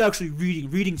 Well, it's actually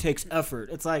reading. Reading takes effort.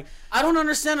 It's like I don't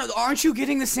understand. Aren't you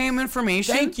getting the same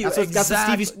information? Thank you. that's what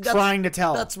Stevie's trying to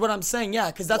tell. That's what I'm saying. Yeah,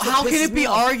 because that's How what can pisses it me be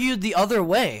off. argued the other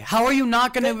way? How are you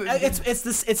not going to? It's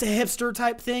a hipster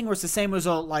type thing, or it's the same as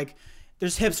like.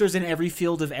 There's hipsters in every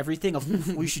field of everything.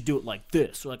 Of we should do it like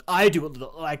this, or like I do it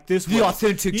like this. The way.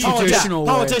 authentic, Yeah, traditional way.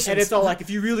 politicians. And it's all like,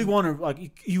 if you really want to,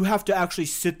 like, you have to actually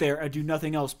sit there and do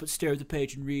nothing else but stare at the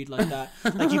page and read like that.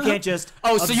 Like, you can't just.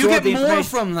 Oh, so you absorb get the more information.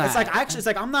 from that. It's like it's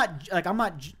like I'm not.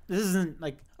 This isn't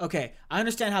like okay. I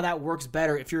understand how that works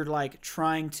better if you're like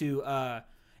trying to.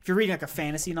 If you're reading like a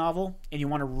fantasy novel and you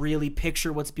want to really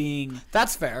picture what's being.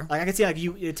 That's fair. Like I can see, like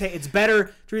it's better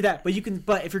to read that, but you can.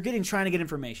 But if you're trying to get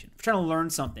information, if you're trying to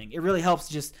learn something, it really helps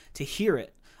just to hear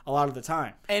it a lot of the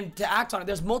time. And to act on it,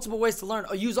 there's multiple ways to learn.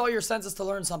 Use all your senses to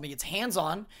learn something. It's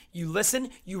hands-on. You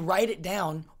listen, you write it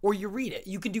down, or you read it.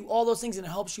 You can do all those things, and it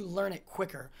helps you learn it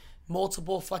quicker.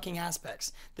 Multiple fucking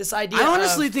aspects. This idea. I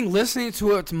honestly think listening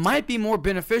to it might be more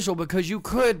beneficial because you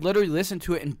could literally listen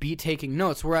to it and be taking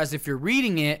notes. Whereas if you're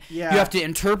reading it, Yeah. you have to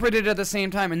interpret it at the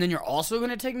same time, and then you're also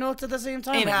going to take notes at the same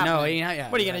time. Ain't Like, happening. no, ain't yeah.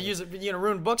 What are you gonna use it? You gonna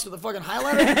ruin books with a fucking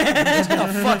highlighter? Get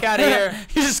the fuck out of here.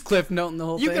 You just cliff noting the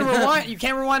whole You thing. can rewind. You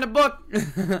can't rewind a book.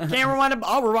 Can't rewind a.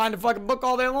 I'll rewind a fucking book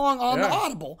all day long on the Yeah.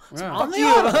 Audible. So Yeah. fuck On the you.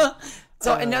 Audible.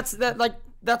 So and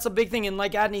that's a big thing. And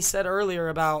like Adney said earlier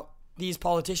about these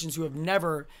politicians who have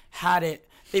never had it.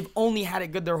 They've only had it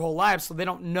good their whole lives, so they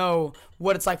don't know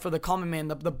what it's like for the common man,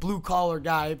 the blue collar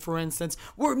guy, for instance.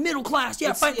 We're middle class,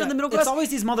 fight for the middle class. It's always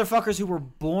these motherfuckers who were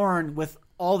born with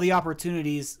all the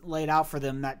opportunities laid out for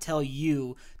them that tell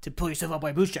you to pull yourself up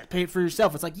by bootstraps, pay it for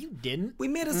yourself. It's like, you didn't. We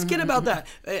made a skit about that.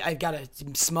 I got a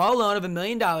small loan of $1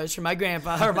 million from my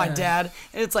grandfather or my dad,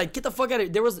 and it's like, get the fuck out of here.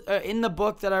 There was in the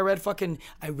book that I read,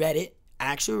 I read it.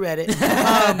 Actually read it.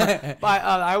 But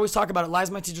I always talk about it.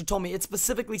 Liza, my teacher, told me it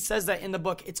specifically says that in the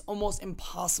book. It's almost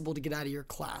impossible to get out of your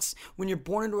class. When you're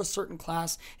born into a certain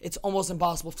class, it's almost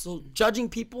impossible. So judging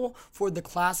people for the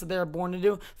class that they're born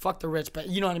into, fuck the rich, but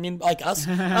you know what I mean, like us.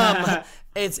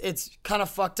 It's kind of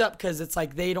fucked up because it's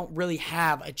like they don't really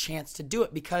have a chance to do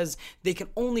it because they can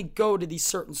only go to these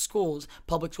certain schools,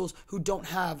 public schools, who don't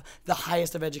have the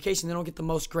highest of education. They don't get the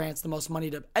most grants, the most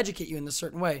money to educate you in a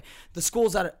certain way. The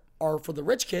schools that are for the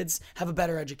rich kids have a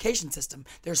better education system.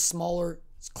 There's smaller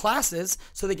classes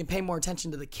so they can pay more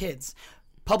attention to the kids.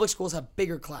 Public schools have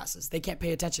bigger classes. They can't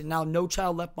pay attention. Now, No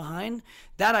Child Left Behind,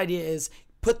 that idea is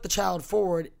put the child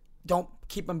forward, don't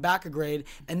keep them back a grade,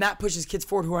 and that pushes kids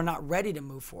forward who are not ready to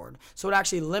move forward. So it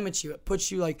actually limits you. It puts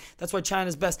you like, that's why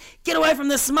China's best. Get away from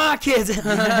the smart kids.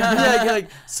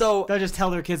 So They'll just tell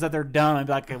their kids that they're dumb and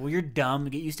be like, well, you're dumb.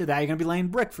 Get used to that. You're going to be laying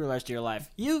brick for the rest of your life.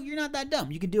 You're not that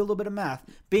dumb. You can do a little bit of math.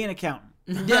 Be an accountant.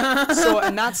 yeah. So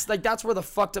and that's where the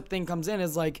fucked up thing comes in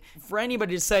is like for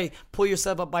anybody to say pull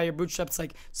yourself up by your bootstraps,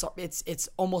 like so it's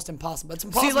almost impossible. It's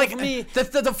impossible See, like for me.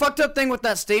 the fucked up thing with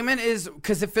that statement is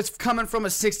because if it's coming from a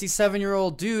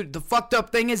 67-year-old dude, the fucked up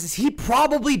thing is he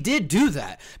probably did do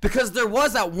that because there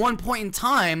was at one point in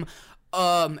time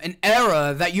an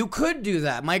era that you could do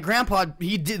that. My grandpa,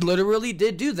 he literally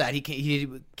did do that. He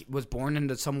was born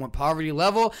into somewhat poverty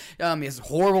level. He has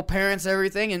horrible parents,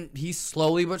 everything, and he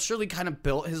slowly but surely kind of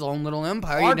built his own little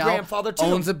empire. Our He now grandfather, too.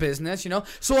 owns a business,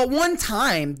 So at one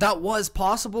time, that was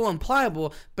possible and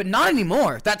pliable, but not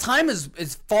anymore. That time is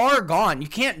far gone. You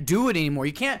can't do it anymore.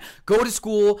 You can't go to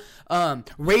school,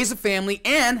 raise a family,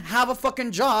 and have a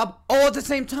fucking job all at the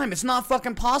same time. It's not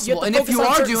fucking possible. to And if focus you on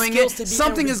are certain doing skills it, to be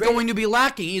something able is to going to be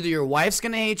lacking. Either your wife's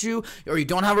going to hate you, or you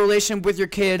don't have a relationship with your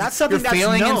kids. That's something you're that's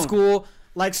failing in known. school.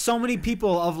 Like so many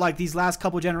people of like these last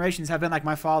couple generations have been like,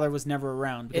 my father was never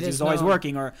around because It he is was always known.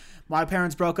 working, or my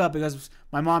parents broke up because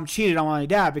my mom cheated on my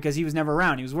dad because he was never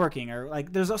around, he was working, or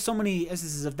like there's so many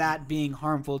instances of that being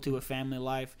harmful to a family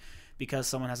life because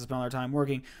someone has to spend all their time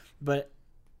working. But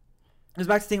it was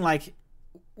back to the thing like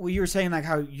what you were saying, like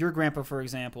how your grandpa, for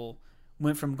example,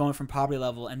 went from going from poverty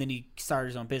level and then he started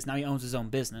his own business. Now he owns his own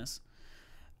business.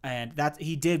 And that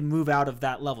he did move out of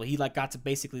that level. He like got to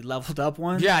basically leveled up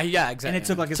one. Yeah, exactly. And it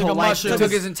took like his Took whole a life. mushroom. It took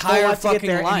his entire whole life to get fucking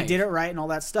there, and life. he did it right and all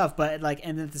that stuff. But like,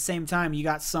 and at the same time, you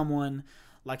got someone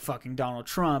like fucking Donald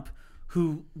Trump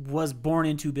who was born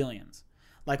into billions.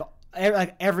 Like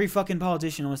every fucking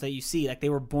politician almost that you see, like they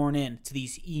were born into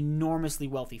these enormously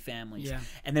wealthy families. Yeah.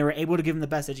 And they were able to give them the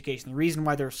best education. The reason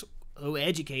why they're so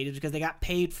educated is because they got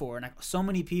paid for. And like, so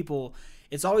many people,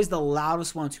 it's always the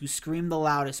loudest ones who scream the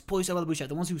loudest, pull yourself out of the bootstrap.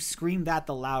 The ones who scream that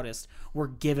the loudest were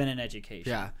given an education.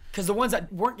 Yeah. Because the ones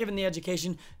that weren't given the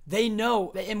education, they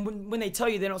know. And when they tell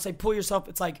you, they don't say, pull yourself.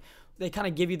 It's like they kind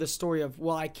of give you the story of,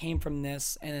 well, I came from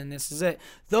this, and then this is it.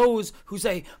 Those who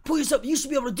say, pull yourself, you should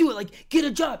be able to do it. Like, get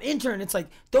a job, intern. It's like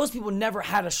those people never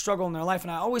had a struggle in their life. And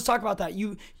I always talk about that.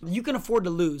 You can afford to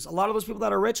lose. A lot of those people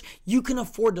that are rich, you can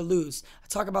afford to lose. I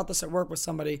talk about this at work with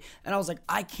somebody, and I was like,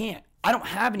 I can't. I don't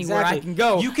have anywhere I can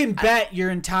go. You can bet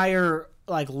your entire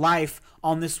like life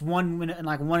on this 1 in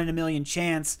like 1 in a million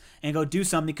chance and go do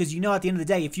something, because you know at the end of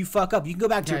the day, if you fuck up, you can go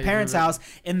back to your parents' house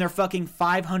in their fucking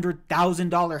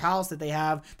 $500,000 house that they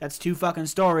have that's 2 fucking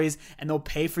stories, and they'll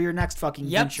pay for your next fucking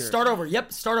venture. Start over.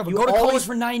 Start over. You Go to always- college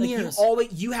for 9 like, years.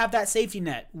 You have that safety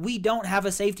net. We don't have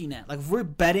a safety net. Like if we're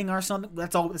betting or something,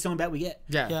 that's the only bet we get.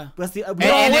 Yeah. That's the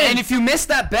And if you miss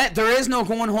that bet, there is no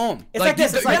going home. It's like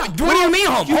this, it's like- what do you mean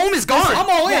home? Home is gone. I'm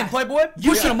all in, Yeah. Playboy.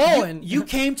 You should have all in. You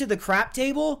came to the crap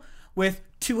table with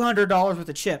 $200 worth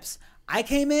of chips. I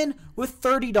came in with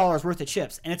 $30 worth of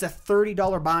chips, and it's a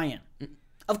 $30 buy-in.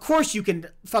 Of course you can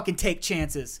fucking take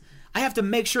chances. I have to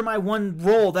make sure my one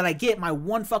roll that I get, my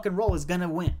one fucking roll, is gonna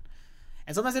win.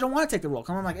 And sometimes I don't want to take the roll.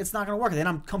 I'm like, it's not gonna work. And then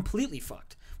I'm completely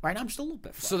fucked. Right now I'm just a little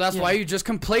bit fucked. So that's why you're just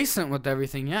complacent with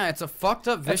everything. Yeah, it's a fucked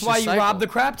up vicious That's why you cycle. robbed the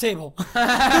crap table. See?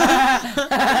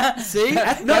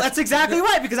 that's exactly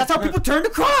right, because that's how people turn to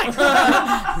crime.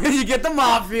 You get the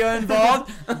mafia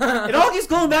involved. It all keeps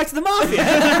going back to the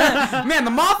mafia. Man,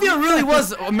 the mafia really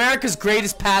was America's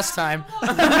greatest pastime.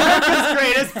 His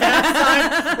greatest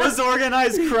pastime was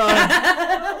organized crime.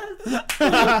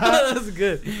 That's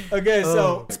good. Okay,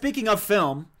 so speaking of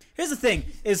film, here's the thing: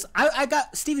 is I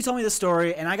got Stevie told me this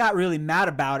story, and I got really mad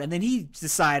about it, and then he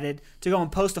decided to go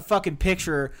and post a fucking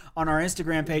picture on our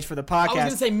Instagram page for the podcast. I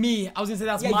was gonna say me. I was gonna say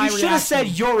that's yeah, my you should have reaction. said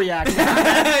your reaction.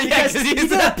 Because he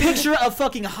did a picture of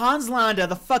fucking Hans Landa,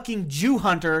 the fucking Jew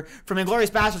hunter from Inglourious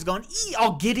Basterds, going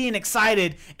all giddy and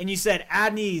excited, and you said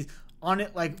Adney's on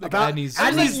it like about Adney's- I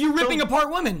was like, Adney's- you ripping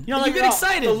apart women. You know, You like, get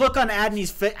excited. The look on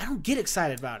Adney's face. I don't get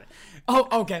excited about it. Oh,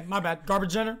 okay. My bad.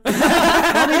 Garbage Jenner.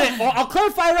 I'll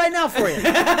clarify right now for you,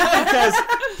 because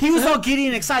he was all giddy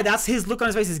and excited. That's his look on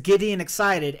his face, is giddy and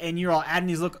excited, and you're all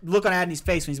Adney's look on Adney's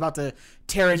face when he's about to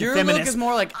tear into Your feminists. look is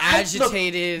more like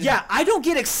agitated. Yeah, I don't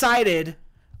get excited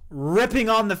ripping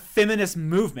on the feminist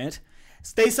movement.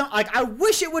 I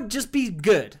wish it would just be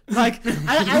good. Like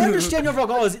I understand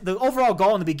the overall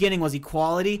goal in the beginning was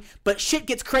equality, but shit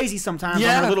gets crazy sometimes on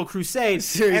Yeah. our little crusade.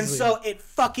 Seriously. And so it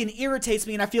fucking irritates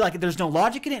me, and I feel like there's no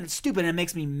logic in it, and it's stupid, and it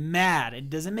makes me mad. It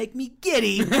doesn't make me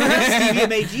giddy. Stevie, it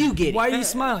made you giddy. Why are you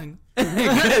smiling?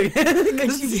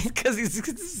 Because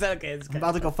he's okay. It's I'm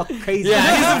about to go fucking crazy.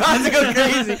 Yeah, he's about to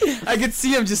go crazy. I could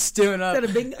see him just stewing up.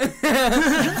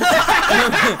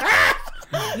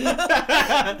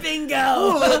 Bingo.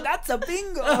 Ooh, that's a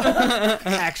bingo.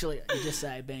 Actually, you just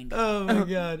say bingo. Oh my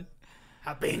god.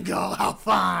 A bingo, how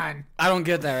fun. I don't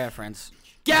get that reference.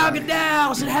 Gal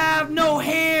Gadot should have no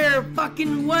hair.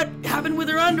 Fucking what happened with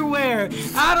her underwear?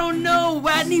 I don't know.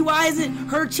 Wadney, why isn't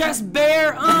her chest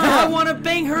bare? I want to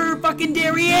bang her fucking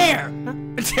derriere.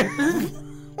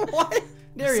 What?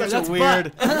 Derriere, Such that's a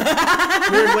weird,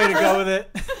 butt. weird way to go with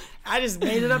it. I just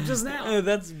made it up just now.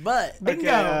 That's butt.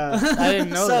 Bingo. I didn't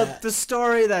know So that. the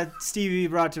story that Stevie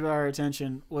brought to our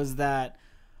attention was that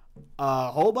a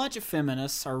whole bunch of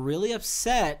feminists are really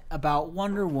upset about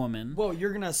Wonder Woman. Whoa,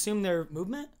 you're gonna assume their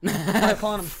movement by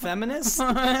calling them feminists?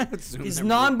 These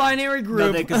non-binary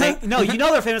group. No, you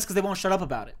know they're feminists because they won't shut up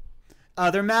about it.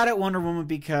 They're mad at Wonder Woman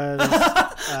because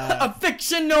a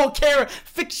fictional character.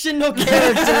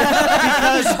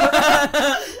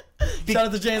 Shout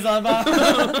out to James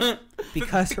on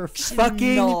because her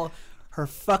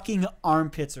fucking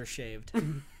armpits are shaved.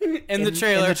 In the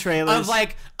trailer. In the trailers. I was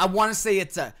like, I want to say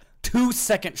it's a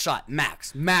 2-second shot,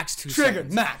 max 2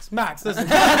 Triggered. seconds. Max. Listen.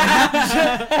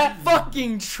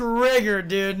 Fucking triggered,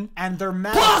 dude. And they're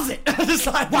mad. Pause it. Just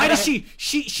like, Why does she's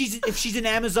if she's an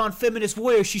Amazon feminist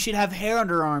warrior, she should have hair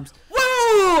under her arms.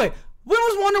 Wait. When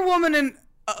was Wonder Woman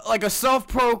like a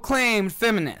self-proclaimed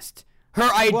feminist? Her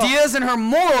ideas and her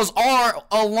morals are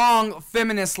along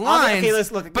feminist lines. Okay, let's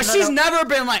look. But she's never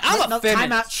been like, I'm a feminist.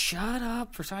 Time out. Shut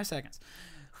up for 5 seconds.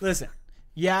 Listen.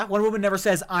 Yeah, Wonder Woman never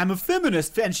says, I'm a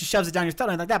feminist, and she shoves it down your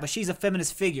throat like that, but she's a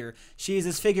feminist figure. She is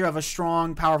this figure of a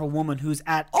strong, powerful woman who's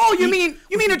at... Oh, you mean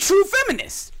a true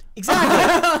feminist?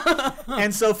 Exactly.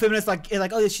 And so feminists like,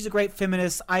 oh, she's a great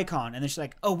feminist icon. And then she's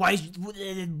like, oh, why is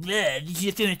she's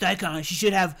a feminist icon? She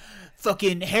should have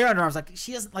fucking hair on her arms. Like,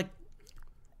 she doesn't, like...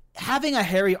 Having a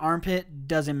hairy armpit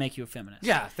doesn't make you a feminist.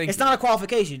 Yeah, it's not a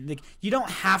qualification. Like, you don't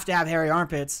have to have hairy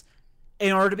armpits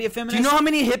in order to be a feminist. Do you know how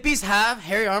many hippies have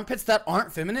hairy armpits that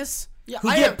aren't feminists? Yeah, who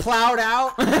get plowed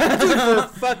out for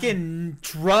fucking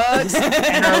drugs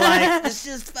and are like, it's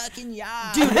just fucking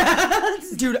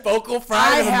dude, vocal fry.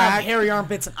 I have hairy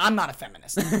armpits and I'm not a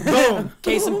feminist. Boom.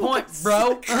 Case in point,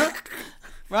 bro.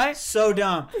 Right? So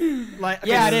dumb. Like,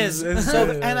 okay, Yeah, it is. So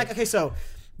and like, okay, so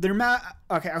they're mad.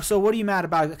 Okay, so what are you mad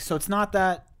about? So it's not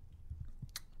that.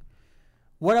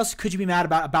 What else could you be mad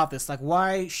about this? Like,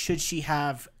 why should she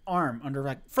have arm under?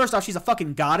 Like, first off, she's a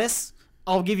fucking goddess.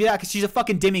 I'll give you that because she's a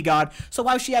fucking demigod. So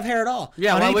why would she have hair at all?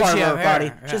 Yeah, on why any would part she of have her hair? body.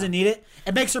 Yeah. She doesn't need it.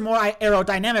 It makes her more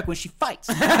aerodynamic when she fights.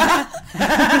 a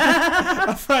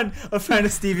friend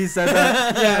of Stevie said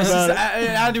that.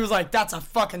 Yeah, Andy was like, "That's a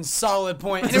fucking solid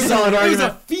point." And It's a solid It was a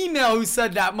argument. female who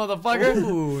said that, motherfucker.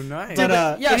 Ooh, nice.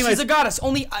 But, Yeah, anyways, she's a goddess.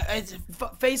 Only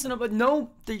facing up, but no,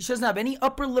 she doesn't have any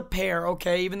upper lip hair.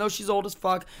 Okay, even though she's old as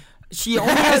fuck, she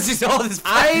only has She's old as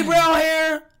fuck. eyebrow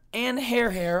hair and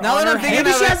hair. Now on that I'm her thinking head.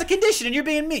 maybe she of it- has a condition and you're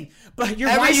being mean. But why Every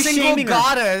are you single shaming her?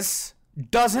 goddess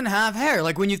doesn't have hair.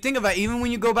 Like when you think about, even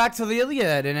when you go back to the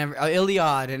Iliad and everything,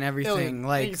 Iliad.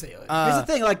 like You can say Iliad. Here's the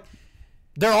thing, like,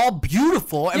 they're all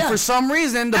beautiful, and Yeah. for some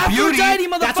reason, the beauty. Aphrodite,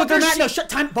 that's what they're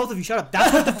motherfucker. mad. No, both of you, shut up.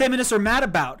 That's what the feminists are mad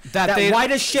about. That why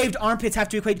does shaved armpits have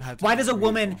to equate? Why does a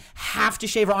woman have to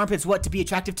shave her armpits? What, to be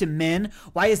attractive to men?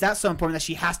 Why is that so important that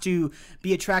she has to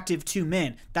be attractive to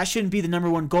men? That shouldn't be the number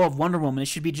one goal of Wonder Woman. It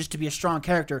should be just to be a strong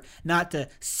character, not to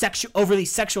overly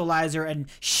sexualize her and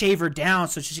shave her down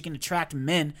so she can attract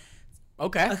men.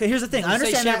 Okay. Okay, here's the thing. I Say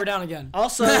understand shave that. her down again.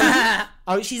 Also,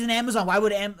 she's an Amazon. Why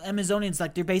would Amazonians,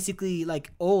 like, they're basically like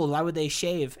old? Why would they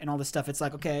shave and all this stuff? It's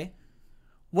like, okay,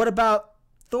 what about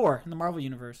Thor in the Marvel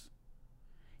universe?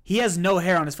 He has no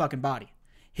hair on his fucking body.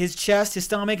 His chest, his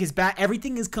stomach, his back,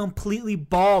 everything is completely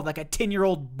bald, like a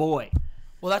 10-year-old boy.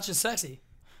 Well, that's just sexy.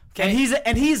 Okay.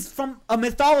 And he's from a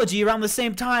mythology around the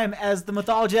same time as the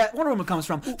mythology that Wonder Woman comes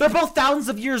from. They're both thousands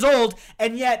of years old,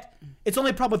 and yet it's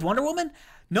only a problem with Wonder Woman.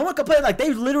 No one complained. Like,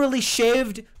 they literally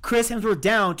shaved Chris Hemsworth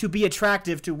down to be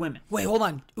attractive to women. Wait, hold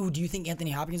on. Ooh, do you think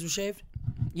Anthony Hopkins was shaved?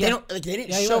 Yeah. They didn't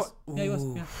Yeah, he show. was. Yeah, he was.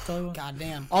 Yeah, totally was. God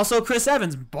damn. Also, Chris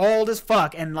Evans, bald as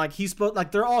fuck, and like he's supposed,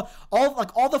 like they're all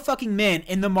the fucking men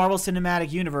in the Marvel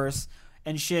Cinematic Universe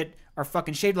and shit are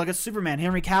fucking shaved like it's Superman,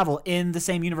 Henry Cavill in the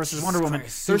same universe as Wonder Woman.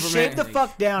 Christ, They're Superman- shaved the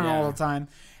fuck down Yeah. all the time,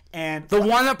 and The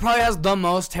one that probably has the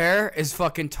most hair is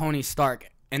fucking Tony Stark,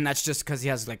 and that's just because he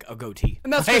has like a goatee.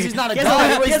 And that's because he's not a he has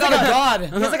god. like- he He's has not like a a- god. he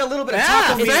has like a little bit of Yeah,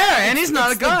 taco meat. fair, and he's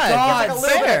not a god. He's like a little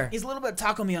Fair. bit. He's a little bit of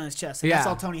taco meat on his chest. And Yeah. That's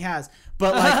all Tony has.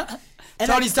 But like,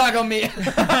 and Tony's talking me.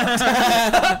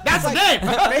 that's the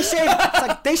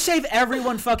name. They shave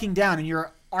everyone fucking down, and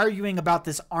you're arguing about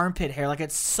this armpit hair like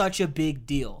it's such a big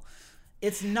deal.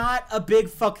 It's not a big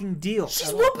fucking deal.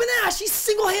 She's whooping ass. She's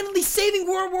single-handedly saving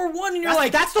World War I, and you're That's-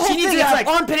 like, that's the whole she needs thing. to It's have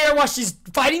like- armpit hair while she's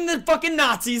fighting the fucking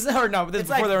Nazis. Or no, but this is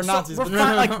before they were so Nazis. We're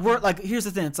but- fine, we're like, here's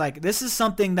the thing. It's like this is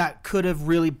something that could have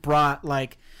really brought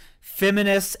like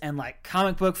feminists and like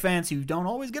comic book fans who don't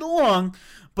always get along,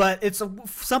 but it's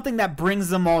something that brings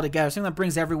them all together. Something that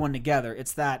brings everyone together.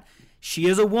 It's that she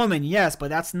is a woman, yes, but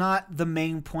that's not the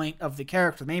main point of the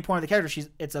character. The main point of the character,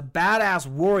 it's a badass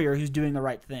warrior who's doing the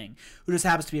right thing, who just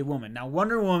happens to be a woman. Now,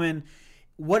 Wonder Woman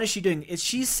what is she doing?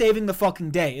 She's saving the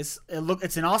fucking day. It's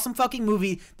an awesome fucking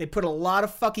movie. They put a lot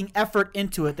of fucking effort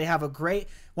into it. They have a great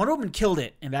Wonder Woman killed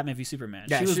it in Batman v Superman.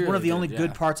 Yeah, she was she one of really the only did,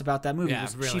 good parts about that movie. Yeah,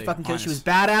 Was she really, fucking killed. She was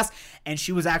honest. badass and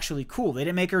she was actually cool. They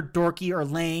didn't make her dorky or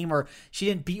lame or she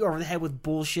didn't beat you over the head with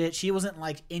bullshit. She wasn't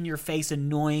like in your face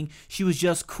annoying. She was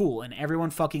just cool and everyone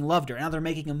fucking loved her. Now they're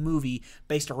making a movie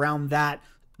based around that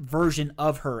version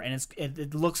of her and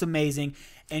it looks amazing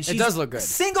and she does look good.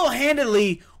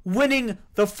 Single-handedly winning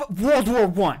the World War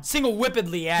One. Single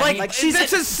whippedly at Like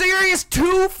it's a serious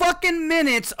 2 fucking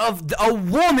minutes of a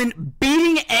woman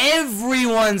beating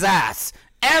everyone's ass.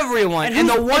 Everyone. And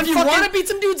the one if you fucking... want to beat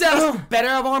some dude's ass, better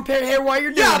have armpit hair while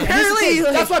you're doing Yeah, it. apparently,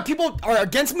 like- That's why people are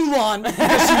against Mulan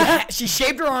because she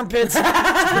shaved her armpits. She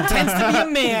pretends to be a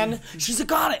man. She's a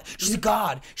god. She's a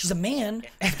god. She's a man.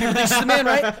 People think she's a man,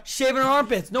 right? Shaving her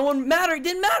armpits. No one mattered. It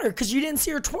didn't matter because you didn't see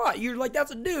her twat. You're like,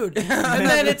 that's a dude. And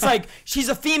then it's like she's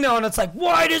a female, and it's like,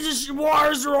 why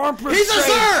is her armpit? He's a straight?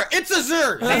 Zer! It's a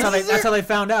Zer! That's how they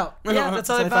found out. Yeah, that's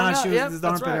how they found out. She Yeah, was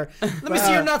that's armpit right. hair. Let me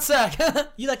see your nutsack.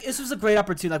 You like this was a great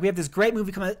opportunity. Like we have this great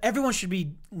movie coming out. Everyone should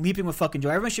be leaping with fucking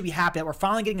joy. Everyone should be happy that we're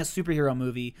finally getting a superhero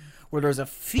movie where there's a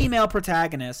female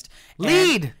protagonist.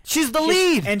 Lead! She's the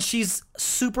lead! And she's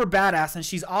super badass and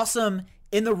she's awesome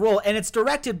in the role. And it's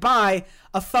directed by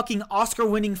a fucking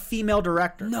Oscar-winning female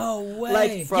director. No way.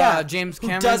 Like, For, yeah, James who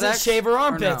Cameron's doesn't ex? shave her Or no?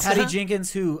 armpits? Patty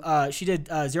Jenkins, who she did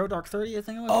Zero Dark 30, I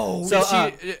think it was. Oh,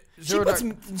 so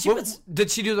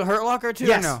Did she do the Hurt Locker too?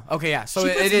 Yes. Or no. Okay, yeah. So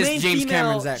She puts it is main James female-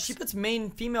 Cameron's ex. She puts main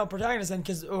female protagonist in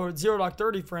because or Zero Dark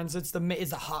 30, for instance, is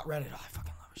the hot Reddit. Oh, I fucking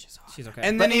love her. She's hot. she's okay.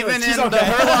 And But then anyways, even she's in the okay.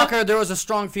 Hurt Locker, there was a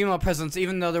strong female presence.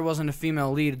 Even though there wasn't a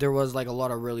female lead, there was like a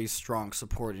lot of really strong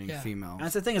supporting female.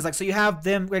 That's the thing is like so you have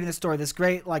them writing the story. This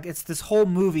great like it's this whole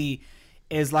movie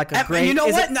is like a And great. you know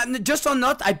is what? it- Just on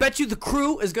that, I bet you the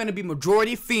crew is going to be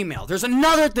majority female. There's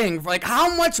another thing. Like,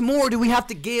 how much more do we have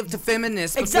to give to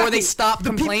feminists before they stop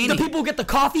complaining? The people who get the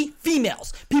coffee,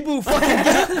 females. People who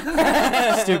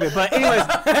fucking Stupid, but anyways,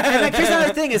 and like here's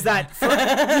another thing is that you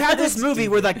have this movie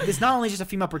where like it's not only just a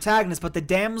female protagonist, but the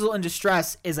damsel in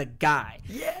distress is a guy.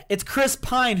 Yeah. It's Chris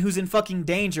Pine who's in fucking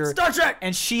danger. Star Trek.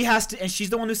 And she has to, and she's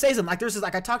the one who saves him. Like there's this,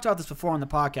 like I talked about this before on the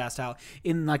podcast, how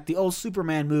in like the old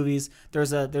Superman movies,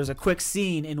 there's a quick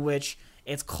scene in which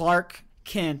it's Clark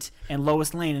Kent and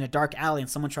Lois Lane in a dark alley, and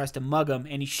someone tries to mug him,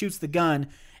 and he shoots the gun.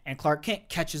 And Clark Kent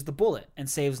catches the bullet and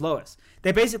saves Lois.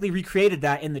 They basically recreated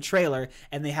that in the trailer,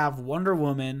 and they have Wonder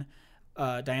Woman,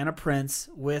 Diana Prince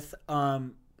with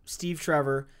Steve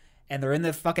Trevor, and they're in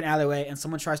the fucking alleyway, and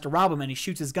someone tries to rob him, and he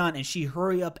shoots his gun, and she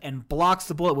hurry up and blocks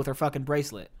the bullet with her fucking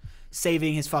bracelet,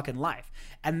 saving his fucking life.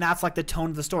 And that's like the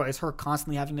tone of the story. It's her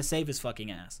constantly having to save his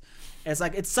fucking ass. It's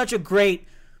like it's such a great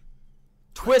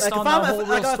twist like on if the I'm, whole if,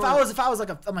 like, real if story. I was like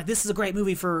I'm like this is a great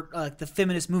movie for like the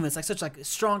feminist movement. It's like such like a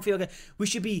strong feel. We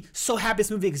should be so happy this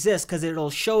movie exists because it'll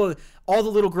show all the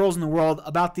little girls in the world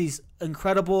about these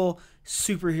incredible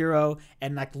superhero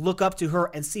and like look up to her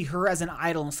and see her as an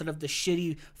idol instead of the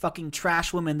shitty fucking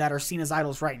trash women that are seen as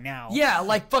idols right now. Yeah,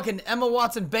 like fucking Emma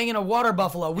Watson banging a water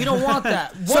buffalo. We don't want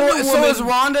that. So is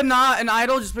Rhonda not an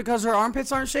idol just because her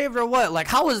armpits aren't shaved or what? Like,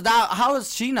 how is that? How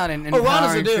is she not an Rhonda's a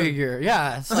empowering dude. figure?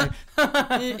 Yeah, it's like,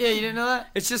 yeah, you didn't know that?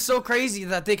 it's just so crazy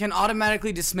that they can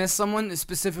automatically dismiss someone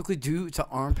specifically due to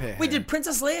armpit hair. Wait, did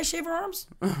Princess Leia shave her arms?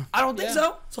 I don't think Yeah.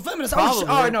 so. So feminist. Probably.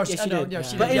 Oh, no, Yeah, she no, did. yeah,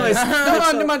 she But did. anyways,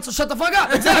 never mind. So shut the fuck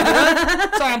up.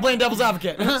 Exactly. Sorry, I'm playing devil's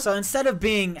advocate. So instead of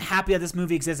being happy that this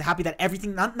movie exists, happy that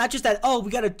everything, not just that, oh,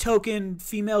 we got a token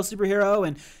female superhero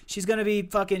and she's gonna be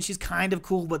fucking, she's kind of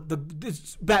cool, but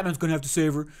Batman's gonna have to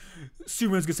save her.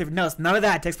 Superman's gonna save her. No, it's none of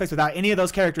that takes place without any of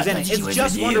those characters in it. thought you It's was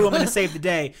just with Wonder you. Woman to save the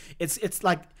day. It's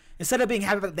like instead of being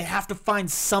happy about it, they have to find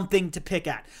something to pick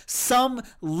at, some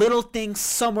little thing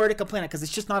somewhere to complain at, because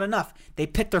it's just not enough. They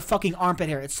picked their fucking armpit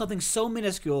hair. It's something so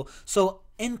minuscule, so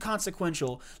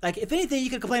inconsequential. Like, if anything,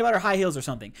 you could complain about her high heels or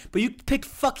something, but you picked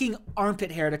fucking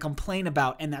armpit hair to complain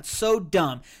about, and that's so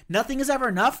dumb. Nothing is ever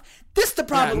enough. This is the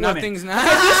problem with women. nothing's not.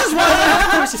 This is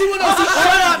why.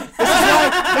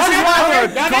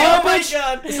 Shut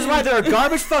up. This is why there are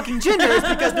garbage fucking genders,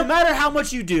 because no matter how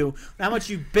much you do, how much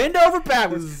you bend over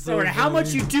backwards, no matter how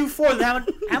much you do for them,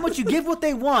 how much you give what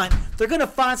they want, they're gonna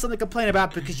find something to complain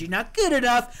about because you're not good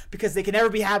enough, because they can never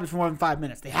be happy for more than 5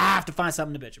 minutes. They have to find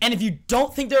something to bitch about. And if you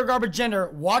don't think they're a garbage gender,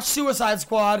 watch Suicide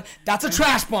Squad. That's a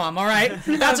trash bomb, all right?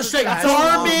 That's a straight Trash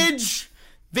bomb. garbage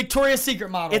Victoria's Secret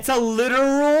model. It's a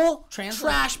literal Trans-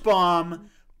 trash bomb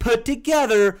put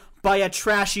together by a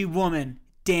trashy woman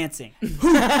dancing.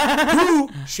 who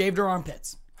shaved her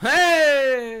armpits.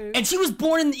 Hey! And she was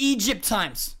born in the Egypt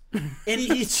times. In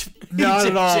each. Not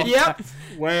at all. Yep.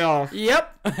 Way off.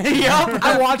 Yep. Yep.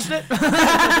 I watched it.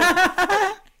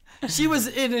 She was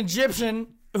an Egyptian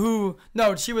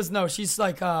she's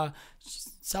like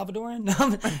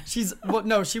Salvadoran. She was It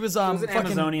was an fucking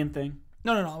Amazonian thing.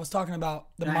 No, I was talking about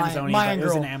the An Mayan Amazonian, girl. it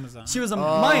was an Amazon. She was a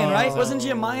Mayan, right? Wasn't she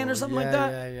a Mayan or something like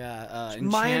that? Yeah.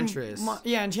 Mayan, Enchantress.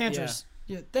 Enchantress.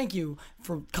 Yeah, thank you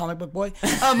for comic book boy.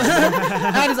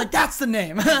 I was like, that's the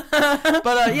name.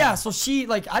 But yeah, so she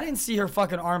I didn't see her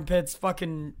fucking armpits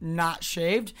fucking not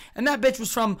shaved, and that bitch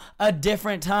was from a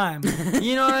different time.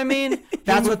 You know what I mean?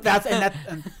 Where they That's didn't a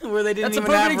even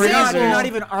perfect have razors. example. You're not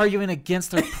even arguing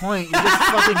against their point. You're just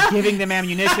fucking giving them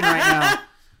ammunition right now.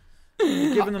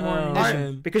 You're giving them more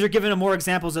ammunition because you're giving them more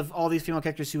examples of all these female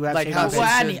characters who have shaved how armpits. Well,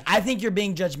 Adney, I think you're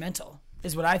being judgmental.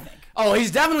 Is what I think. Oh,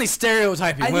 he's definitely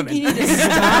stereotyping I think women. you need to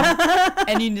stop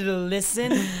and you need to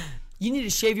listen. You need to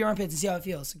shave your armpits and see how it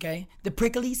feels, okay? The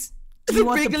pricklies. You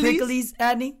want the pricklies,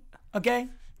 Adney? Okay?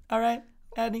 All right,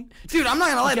 Adney? Dude, I'm not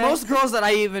gonna lie. Okay. Most girls that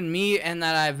I even meet and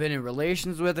that I've been in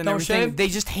relations with and Don't everything, shave? they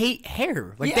just hate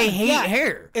hair. Like Yeah, they hate yeah.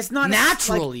 hair. It's not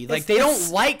naturally. like, They it's-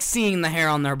 don't like seeing the hair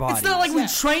on their body. It's not like we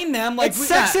train them. Like It's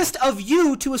sexist of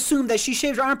you to assume that she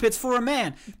shaved her armpits for a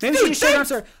man. Maybe she shaved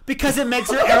her armpits because it makes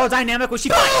her aerodynamic when she.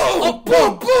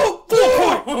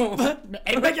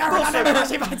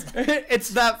 It's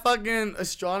that fucking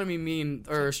astronomy meme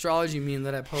or astrology meme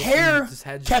that I posted. Hair This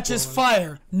head just catches blowing.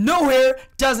 fire. No hair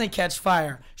doesn't catch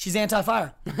fire. She's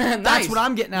anti-fire. That's Nice. what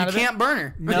I'm getting out You of it. can't burn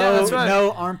her. No, Yeah, that's right.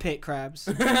 no armpit crabs.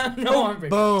 No armpit.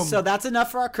 Boom. So that's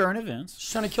enough for our current events.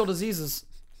 She's trying to kill diseases.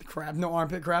 Crab, no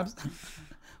armpit crabs.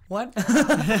 What?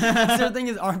 The thing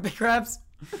is armpit crabs.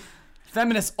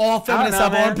 Feminists, all feminists know,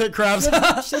 have man. armpit crabs.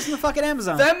 She's just in the fucking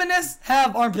Amazon. Feminists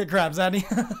have armpit crabs, Adney.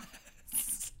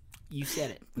 You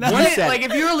said it. Wouldn't- like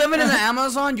if you were living in the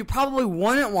Amazon, you probably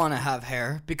wouldn't want to have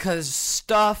hair because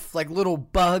stuff like little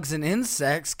bugs and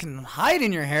insects can hide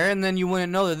in your hair, and then you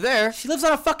wouldn't know they're there. She lives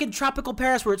on a fucking tropical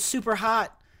Paris where it's super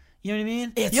hot. You know what I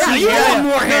mean? It's Yeah, super you hot. want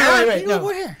more hair. Wait, You no. want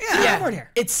more hair. Yeah, more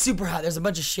hair. it's super hot. There's a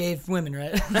bunch of shaved women,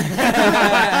 right? They're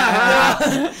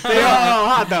all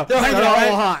hot though. They're hanging They're out, all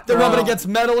right? hot. They're They're rubbing all- against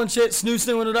metal and shit,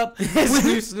 snoo-snooing it up.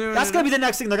 That's gonna be the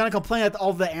next thing. They're gonna complain that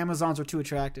all the Amazons are too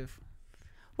attractive.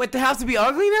 Wait, they have to be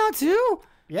ugly now too?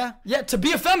 Yeah. Yeah, to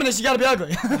be a feminist, you gotta be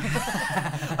ugly.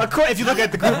 If you look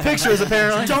at the group pictures,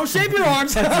 apparently. Don't shave your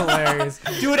arms. Hilarious.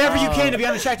 Do whatever you can to be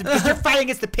unattractive because you're fighting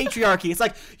against the patriarchy. It's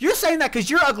like you're saying that because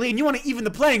you're ugly and you want to even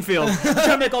the playing field. You're trying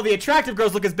to make all the attractive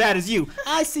girls look as bad as you.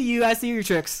 I see you. I see your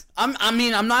tricks. I'm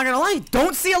not gonna lie.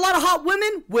 Don't see a lot of hot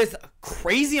women with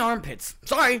crazy armpits.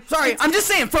 Sorry. I'm just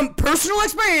saying from personal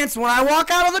experience. When I walk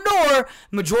out of the door,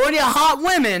 majority of hot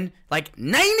women, like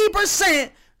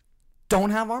 90%, don't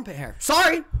have armpit hair.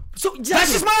 Sorry. So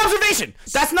that's just my observation.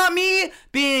 That's not me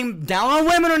being down on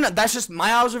women or not. That's just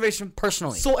my observation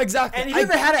personally. So exactly. And if you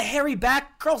ever had a hairy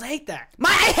back, girls hate that.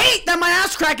 I hate that my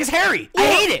ass crack is hairy. I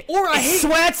hate it. It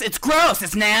sweats. It's gross.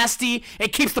 It's nasty.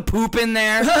 It keeps the poop in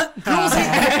there. Girls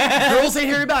hate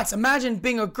hairy backs. Imagine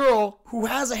being a girl who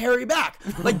has a hairy back.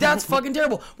 Like, that's fucking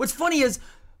terrible. What's funny is,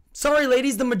 sorry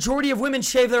ladies, the majority of women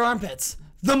shave their armpits.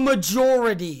 The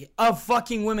majority of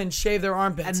fucking women shave their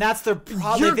armpits. And that's their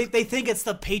problem. You're- They think it's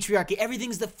the patriarchy.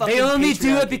 Everything's the fucking They only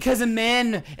do patriarchy. it because of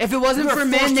men. If it wasn't We were for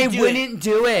men, forced they to do wouldn't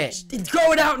do it.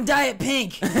 Grow it out and dye it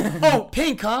pink. Oh,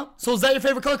 pink, huh? So is that your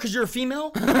favorite color because you're a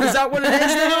female? Is that what it is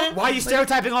now? Why are you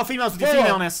stereotyping all females with your Whoa.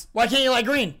 femaleness? Why can't you like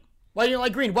green? Why don't you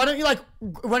like green? Why don't you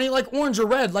like orange or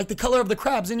red, like the color of the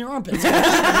crabs in your armpits?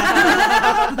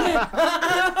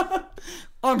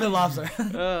 Armpit lobster.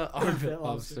 Armpit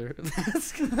lobster.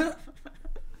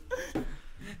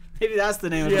 Maybe that's the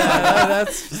name of it.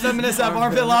 That's Feminists have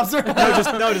armpit lobster.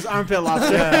 No, just armpit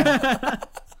lobster.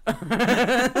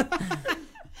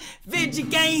 Video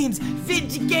games,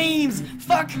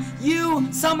 fuck you,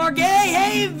 some are gay,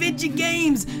 hey, video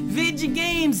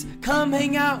games, come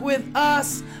hang out with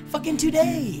us, fucking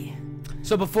today.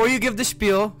 So before you give the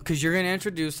spiel, because you're going to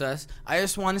introduce us, I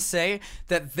just want to say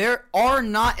that there are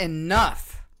not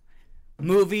enough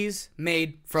movies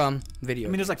made from video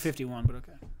I mean, there's like 51, but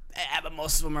okay. Yeah, but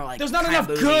most of them are like There's not kinda enough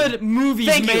booty. good movies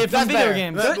Thank you, made from that's video better.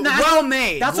 games. Well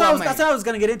made. That's well what made. I was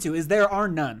gonna get into. Is there are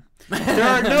none. There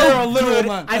are There are no literal good.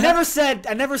 none. I never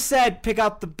said pick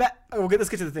out the best. Let's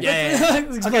get to the thing. Yeah.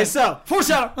 Okay, so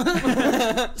Foreshadow.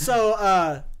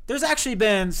 there's actually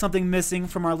been something missing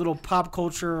from our little pop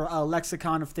culture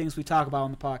lexicon of things we talk about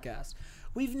on the podcast.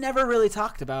 We've never really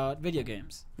talked about video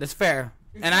games. That's fair.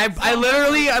 And I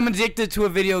literally I'm addicted to a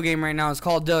video game right now. It's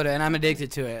called Dota, and I'm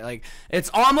addicted to it. Like, it's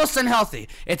almost unhealthy.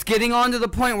 It's getting on to the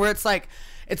point where it's like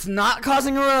It's not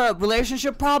causing a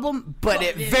relationship problem, but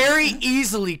it very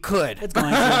easily could. It's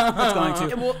going to. It's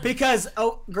going to. Because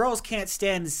girls can't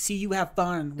stand to see you have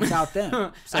fun without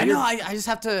them. So I know. I just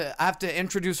have to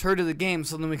introduce her to the game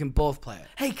so then we can both play it.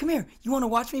 Hey, come here. You want to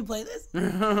watch me play this?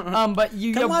 But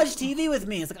you Come watch TV with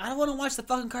me. It's like, I don't want to watch the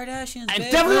fucking Kardashians. I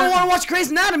babe. definitely don't want to watch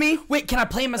Grey's Anatomy. Wait, can I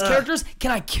play them as characters?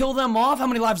 Can I kill them off? How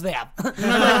many lives do they have?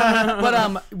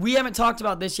 But we haven't talked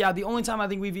about this yet. The only time I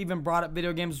think we've even brought up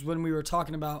video games was when we were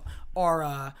talking about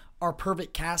our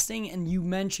perfect casting, and you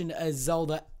mentioned a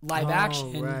Zelda live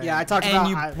action. right. Yeah, I talked And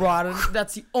about. you brought it.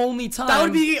 That's the only time. That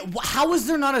would be. How is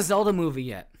there not a Zelda movie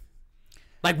yet?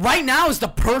 Like right now is the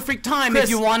perfect time if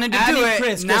you wanted to do it.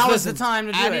 Chris, now is listen, the time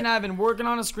to do Addy it. and I have been working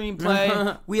on a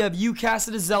screenplay. We have you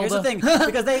casted as Zelda. Here's the thing,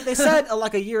 because they said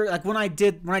like a year, like when I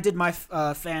did my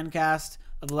fan cast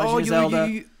of The Legend of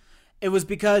Zelda, it was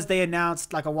because they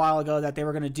announced like a while ago that they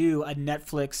were going to do a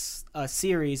Netflix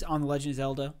series on The Legend of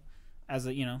Zelda, as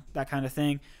a that kind of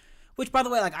thing. Which, by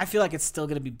the way, like I feel like it's still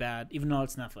going to be bad, even though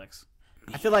it's Netflix.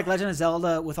 I feel like Legend of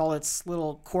Zelda, with all its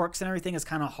little quirks and everything, is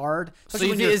kind of hard. So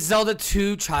is Zelda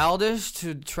too childish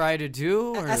to try to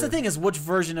do? Or? That's the thing, is which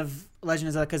version of Legend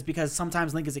of Zelda, because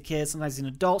sometimes Link is a kid, sometimes he's an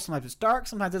adult, sometimes it's dark,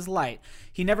 sometimes it's light.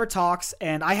 He never talks,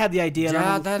 and I had the idea.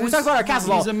 Yeah, when we talked about our cast,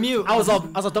 he's a mute. I was like,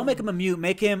 don't make him a mute,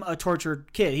 make him a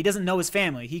tortured kid. He doesn't know his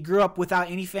family. He grew up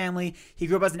without any family. He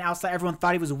grew up as an outsider. Everyone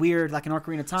thought he was weird, like in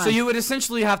Ocarina of Time. So you would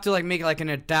essentially have to like make like an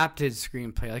adapted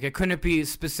screenplay. Like it couldn't be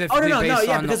specifically no, based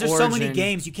on because the there's origin. so many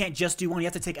games, you can't just do one. You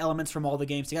have to take elements from all the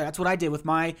games together. That's what I did with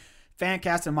my fan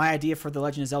cast, and my idea for the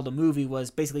Legend of Zelda movie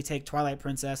was basically take Twilight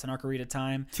Princess and Ocarina of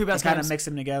Time, Two best and kind of games. mix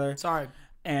them together. Sorry.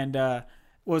 And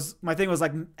my thing was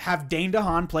like have Dane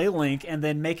DeHaan play Link, and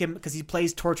then make him, because he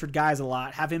plays tortured guys a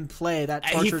lot, have him play that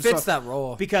tortured. He fits that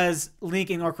role because Link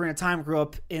in Ocarina of Time grew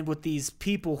up with these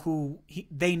people who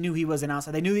they knew he was an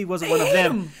outsider. They knew he wasn't one of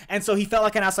them, and so he felt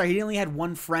like an outsider. He only had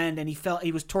one friend, and he felt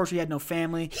he was tortured. He had no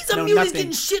family. He's a mute. He's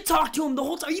getting shit talked to him the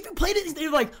whole time. You even played it.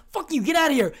 They're like, "Fuck you, get out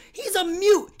of here." He's a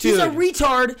mute. He's a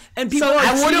retard, and people.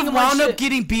 I would have wound up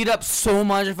getting beat up so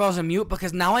much if I was a mute,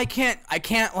 because now I can't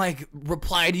like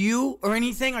reply to you or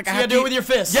anything. Like I have to do it with your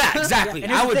fist. Yeah, exactly.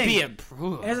 And I would thing. be a.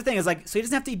 And here's the thing: is like, so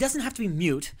he doesn't have to be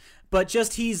mute, but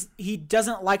just he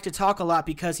doesn't like to talk a lot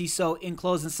because he's so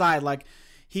enclosed inside. Like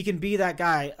he can be that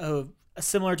guy,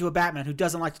 similar to a Batman, who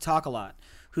doesn't like to talk a lot,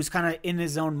 who's kind of in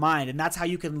his own mind, and that's how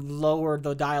you can lower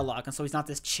the dialogue. And so he's not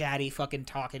this chatty, fucking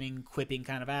talking and quipping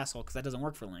kind of asshole, because that doesn't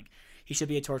work for Link. He should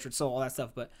be a tortured soul, all that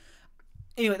stuff. But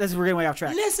anyway, we're getting way off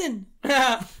track. Listen.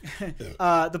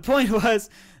 The point was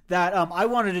that I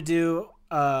wanted to do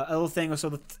a little thing.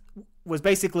 So was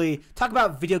basically talk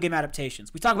about video game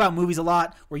adaptations. We talk about movies a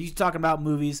lot. We're used to talking about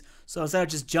movies. So instead of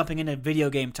just jumping into video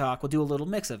game talk, we'll do a little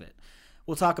mix of it.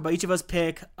 We'll talk about, each of us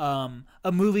pick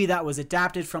a movie that was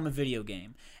adapted from a video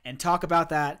game and talk about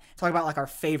that. Talk about like our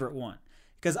favorite one.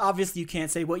 Because obviously you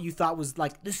can't say what you thought was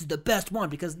like, this is the best one,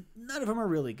 because none of them are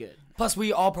really good. Plus,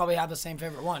 we all probably have the same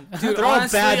favorite one. Dude, They're all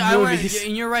honestly, bad movies.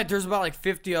 And you're right. There's about like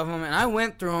 50 of them, and I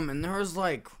went through them, and there was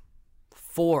like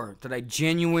 4 that I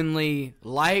genuinely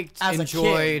liked, As a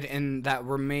enjoyed, kid. and that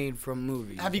were made from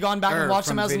movies. Have you gone back and watched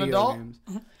them as an adult?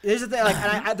 Here's the thing, like,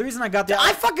 and the reason I got that,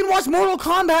 I fucking watched Mortal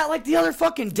Kombat like the other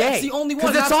fucking day. That's the only one.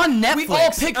 Because it's on Netflix. We all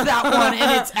picked that one,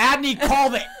 and it's Adney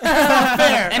called it.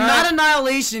 Fair. And not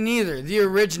Annihilation either. The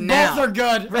original. Both are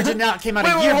good. Original came out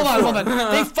Wait, a year hold before.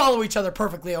 on. They follow each other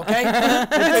perfectly, okay?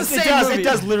 It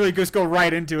does literally just go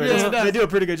right into it. Yeah, it does. They do a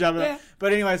pretty good job of Yeah. that.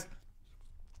 But anyways,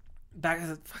 back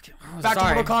to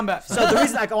Mortal Kombat. So the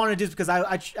reason I wanted to do is because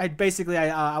I basically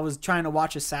was trying to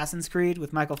watch Assassin's Creed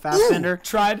with Michael Fassbender.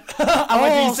 Tried. I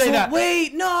like you say that.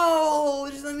 Wait, no.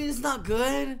 I mean, it's not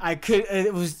good. I could.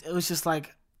 It was just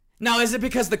like. Now, is it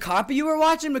because the copy you were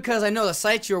watching? Because I know the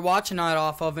site you were watching it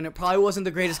off of, and it probably wasn't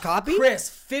the greatest copy. Chris,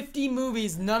 50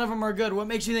 movies, none of them are good. What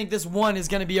makes you think this one is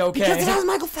going to be okay? Because it has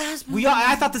Michael Fassbender.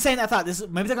 I thought the same. I thought this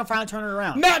maybe they're gonna finally turn it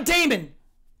around. Matt Damon.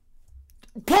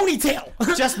 Ponytail.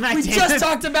 Just Matt We Damon. just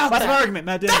talked about That's my that. argument,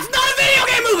 Matt Damon. That's not a video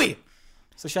game movie.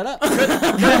 So shut up.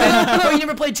 Oh, you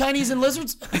never played Chinese and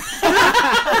lizards?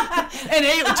 And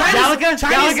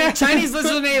Chinese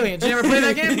lizards and aliens. You never played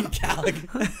that game?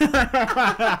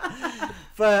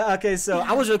 But okay, so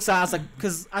I was really excited. I was like,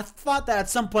 because I thought that at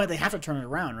some point they have to turn it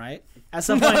around, right? At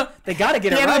some point they got to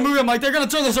get it Yeah, right. movie, I'm like, they're going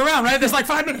to turn this around, right? There's like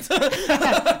 5 minutes. That's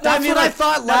what I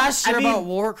thought last year I mean- about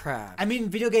Warcraft. I mean,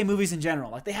 video game movies in general,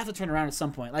 like they have to turn around at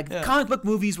some point. Like comic book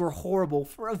movies were horrible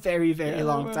for a very, very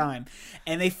long time,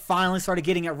 and they finally started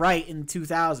getting it right in the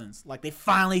 2000s. Like they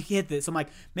finally hit this. I'm like,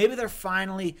 maybe they're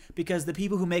finally, because the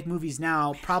people who make movies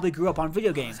now probably grew up on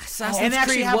video games. Assassin's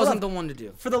Creed wasn't the one to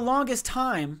do. For the longest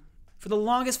time, For the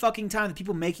longest fucking time, the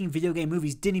people making video game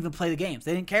movies didn't even play the games.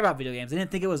 They didn't care about video games. They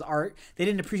didn't think it was art. They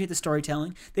didn't appreciate the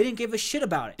storytelling. They didn't give a shit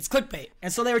about it. It's clickbait.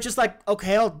 And so they were just like,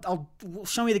 okay, I'll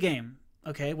show me the game.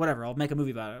 Okay, whatever. I'll make a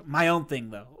movie about it. My own thing,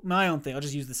 though. My own thing. I'll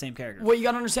just use the same character. What you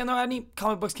gotta understand though, Adney,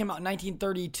 comic books came out in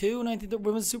 1932.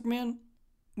 When was Superman?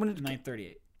 When did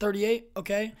 938. 38?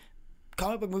 Okay.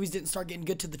 Comic book movies didn't start getting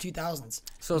good till the 2000s.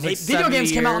 So it's like Video 70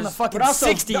 games came out in the years. fucking But also,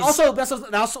 60s.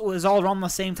 that also was all around the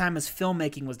same time as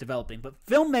filmmaking was developing. But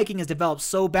filmmaking has developed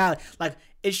so badly. Like,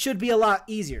 it should be a lot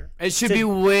easier. It should be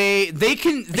way. They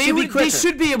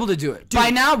should be able to do it. By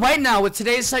now, right now, with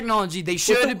today's technology, they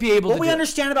should be able to. What we do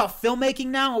understand about filmmaking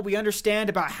now, what we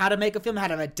understand about how to make a film, how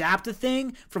to adapt a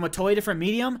thing from a totally different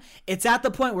medium, it's at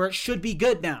the point where it should be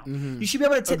good now. You should be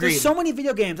able to. Agreed. There's so many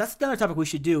video games. That's another topic we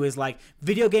should do. Is like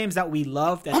video games that we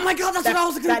love. That, Oh my God, that's what I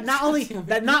was gonna-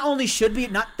 that not only should be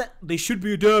not that they should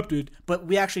be adapted, but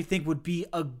we actually think would be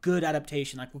a good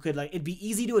adaptation. Like we could it'd be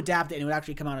easy to adapt it and it would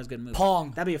actually come out as a good movie.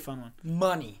 Pong. That'd be a fun one.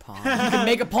 Money. You can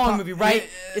make a Pong movie, right?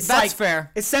 That's like,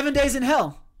 fair. It's 7 Days in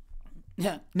Hell.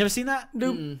 Yeah. Never seen that?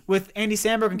 Nope. With Andy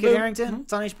Samberg and Kit Nope. Harington?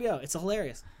 It's on HBO. It's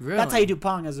hilarious. Really? That's how you do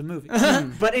Pong as a movie.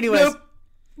 But anyways, Nope.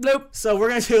 Nope. so we're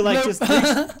going to do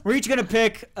Nope. we're each going to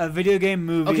pick a video game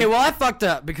movie. Okay, well, I fucked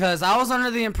up because I was under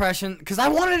the impression, because I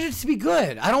wanted it to be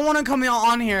good. I don't want to come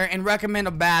on here and recommend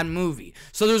a bad movie.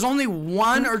 So there's only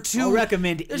one or two. I'll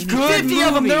recommend There's any 50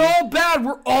 of them. movie. They're all bad.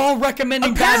 We're all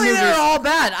recommending bad Apparently movies. they're all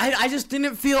bad. I just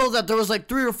didn't feel that there was like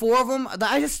 3 or 4 of them.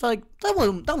 That I just like that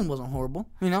one wasn't horrible.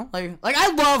 You know, like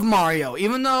I love Mario,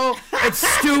 even though it's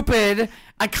stupid.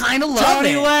 I kind of love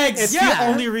Johnny it. Legs. It's Yeah.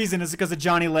 the only reason is because of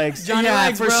Johnny Legs. Johnny yeah,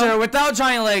 Legs, for bro. sure. Without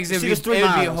Johnny Legs, See, it there's would three be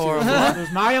Marios. horrible.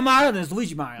 There's Mario and there's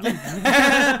Luigi Mario.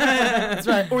 That's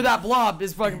right. Or that Blob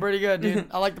is fucking pretty good, dude.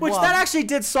 I like the Which Blob. that actually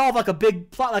did solve like a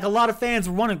big plot. Like a lot of fans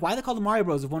were wondering why they called the Mario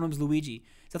Bros. If one of them's Luigi.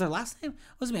 Is that their last name?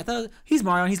 What was it? I thought he's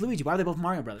Mario and he's Luigi. Why are they both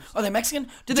Mario brothers? Are they Mexican?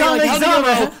 Did they John like, how they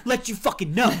Leguizamo let you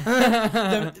fucking know.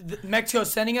 Mexico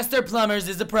sending us their plumbers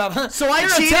is the problem. So I You're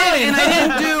cheated, Italian.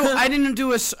 and I didn't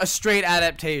do a straight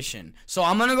adaptation. So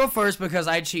I'm gonna go first because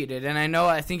I cheated, and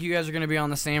I think you guys are gonna be on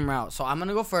the same route. So I'm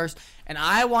gonna go first, and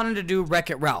I wanted to do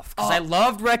Wreck-It Ralph because I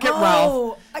loved Wreck-It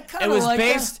Ralph. I kind It of was like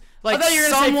based that. like I thought you were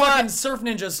gonna somewhat. say fucking Surf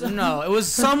Ninjas. No, it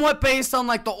was somewhat based on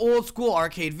like the old school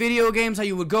arcade video games. How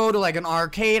you would go to like an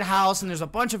arcade house and there's a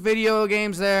bunch of video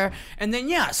games there, and then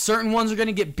yeah, certain ones are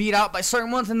gonna get beat out by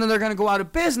certain ones, and then they're gonna go out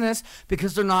of business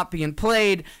because they're not being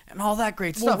played and all that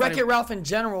great Well, stuff. Wreck-It Ralph in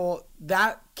general,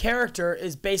 that character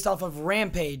is based off of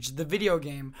Rampage, the video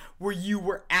game, where you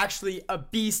were actually a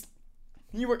beast.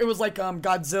 It was like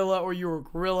Godzilla, or you were a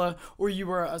gorilla, or you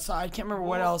were I can't remember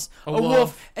what else. A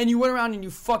wolf, and you went around and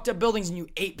you fucked up buildings and you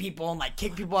ate people and like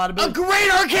kicked people out of A buildings. great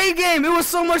arcade game. It was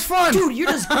so much fun. Dude, you're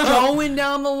just going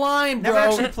down the line, bro. Never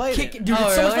actually played it. Dude, Oh,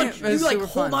 it's so really? much fun. It's You like super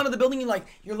hold fun. onto the building and like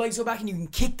your legs go back and you can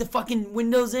kick the fucking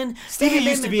windows in. Stevie Damn,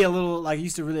 used to man. be a little like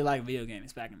used to really like video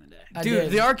games back in the day. I Dude,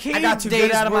 did. the arcade I got too days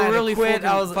good at them. I were had to really quit. fucking,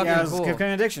 I was fucking Yeah, it was cool. kind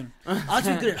of addiction. I was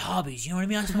too good at hobbies. You know what I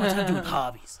mean? I just want to do with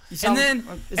hobbies. You sound- And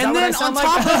then, is that and what I then on sound like?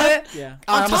 top of it, Yeah.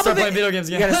 I'm on gonna top start of playing it, video games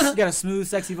You again. got a smooth,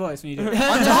 sexy voice when you do it.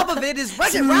 on top of it is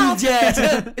Wreck-It Ralph.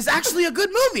 Yeah. It's actually a good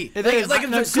movie. It like, is. like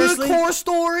No, it's a seriously? good core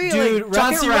story. Dude, like, John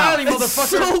Wreck-It C. Ralph. Reilly, it's motherfucker.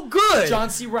 so good. John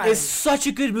C. Reilly. It's such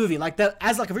a good movie. Like that,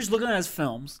 as like if we're just looking at it as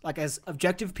films, like as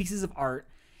objective pieces of art,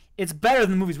 it's better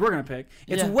than the movies we're gonna pick.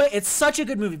 It's Yeah. it's such a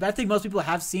good movie. But I think most people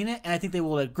have seen it, and I think they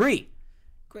will agree.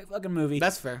 Great fucking movie.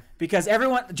 That's fair. Because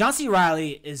John C.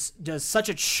 Reilly does such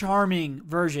a charming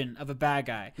version of a bad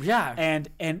guy. Yeah. And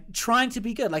trying to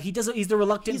be good. Like he's the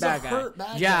reluctant He's bad a guy. hurt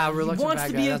bad Yeah, guy. reluctant He wants bad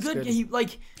to guy, be a that's good. good. He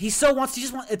like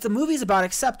It's a movie's about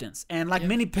acceptance. And like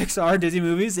many Pixar Disney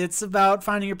movies, it's about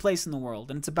finding your place in the world.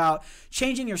 And it's about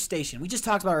changing your station. We just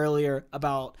talked about earlier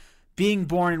about being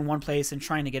born in one place and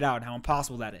trying to get out and how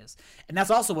impossible that is. And that's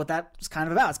also what that's kind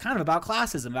of about. It's kind of about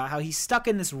classism, about how he's stuck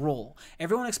in this role.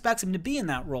 Everyone expects him to be in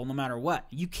that role no matter what.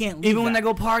 You can't leave Even when that. they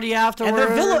go party And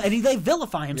afterwards. they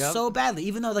vilify him Yep. so badly,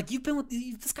 even though like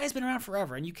this guy's been around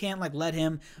forever, and you can't like let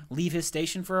him leave his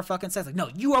station for a fucking second. Like, no,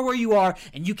 you are where you are,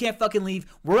 and you can't fucking leave.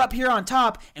 We're up here on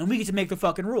top, and we get to make the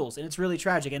fucking rules, and it's really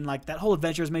tragic. And like that whole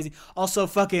adventure is amazing. Also,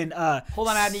 fucking hold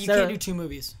on, Adney. You Sarah- can't do 2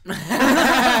 movies.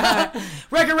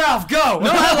 Wreck-It Ralph, go. No,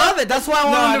 I love it. That's why I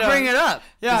wanted to bring it up.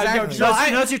 Yeah,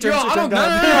 Exactly. no, it's your turn. I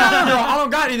don't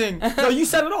got anything. No, you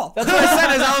said it all. That's what I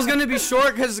said is I was gonna be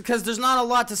short because there's not a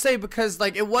lot to say because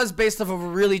like it was based off of a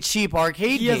really cheap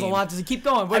arcade He game. has a lot to keep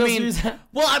going. What I else mean, do you say?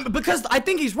 well, because I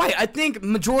think he's right. I think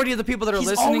majority of the people that are He's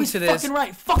listening always to this fucking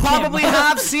right. Fuck probably him.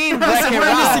 have seen We're Wreck-It in this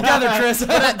Ralph. together, Chris.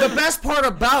 But the best part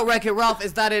about Wreck-It Ralph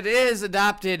is that it is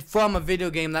adapted from a video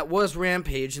game that was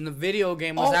Rampage, and the video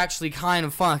game was All- actually kind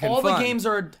of fucking All fun. the games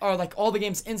are like all the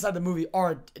games inside the movie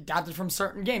are adapted from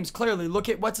certain games. Clearly, look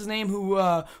at what's his name,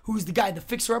 who's the guy, the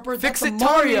fixer-upper. That's Fix-It a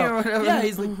Mario. Tommy or whatever. Yeah,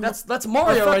 he's like that's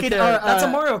Mario right there. That's a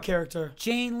Mario character.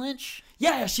 Jane Lynch.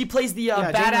 Yeah, she plays the Jane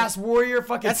badass warrior.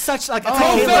 Fucking. That's such like Oh,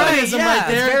 Halo. feminism yeah. right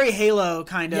there. It's very Halo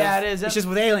kind of. Yeah, it is. It's just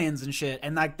with aliens and shit,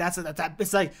 and like that's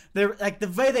it's like they're like the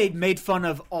way they made fun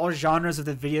of all genres of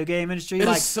the video game industry. It is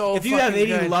Like so if you have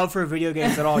fucking any good. love for video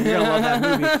games at all, you're gonna love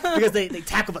that movie because they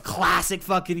tackle the classic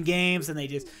fucking games and they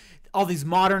just all these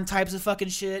modern types of fucking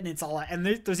shit, and it's all and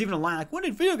there's even a line like, when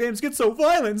did video games get so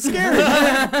violent and scary?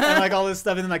 And like all this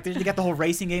stuff, and then like they got the whole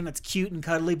racing game that's cute and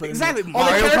cuddly, but Exactly. all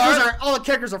the Mario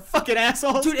characters Kart? are fucking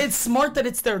assholes. Dude, it's smart that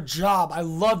it's their job. I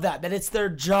love that it's their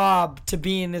job to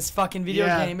be in this fucking video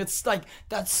Yeah. game. It's like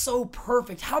that's so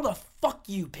perfect. How the fuck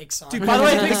you, Pixar? Dude, by the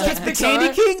way, the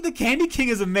Pixar, Candy King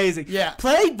is amazing. Yeah.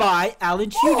 Played by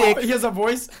Alan Oh, Tudyk. he has a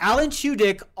voice. Alan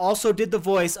Tudyk also did the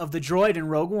voice of the droid in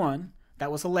Rogue One.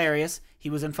 That was hilarious.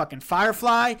 He was in fucking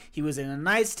Firefly. He was in A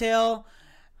Knight's Tale.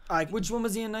 Like Which one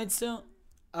was he in Knight's Tale?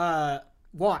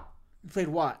 Watt. He played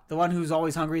Watt, the one who's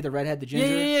always hungry, the redhead, the ginger,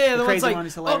 Yeah. the The crazy one's like, one.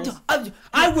 He's hilarious.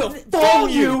 I will phone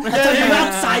you. Until your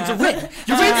outsides are written.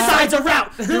 Your insides are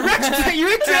out. Your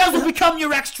extrails will become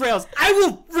your extrails. I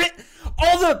will writ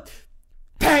all the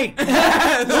pain.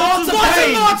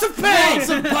 Lots of pain.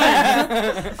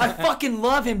 I fucking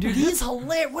love him, dude. He's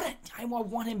hilarious. I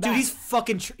want him back.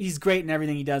 Dude, he's great in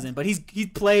everything he does in, but he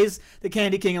plays the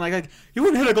Candy King and like you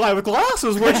wouldn't hit a guy with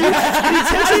glasses, would you? And he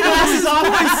takes his glasses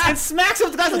off and smacks him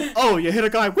with the glasses. Like, oh, you hit a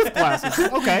guy with glasses.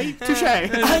 Okay, touche.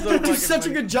 I could do such a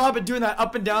good job at doing that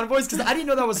up and down voice because I didn't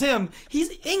know that was him.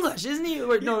 He's English, isn't he?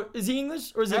 Wait, no, is he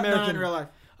English or is he American? Not in real life.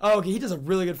 Oh, okay. He does a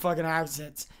really good fucking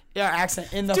accent. Yeah,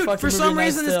 accent in the Dude, fucking for movie some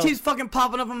Knight's reason, this Tale. keeps fucking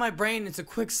popping up in my brain. It's a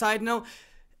quick side note.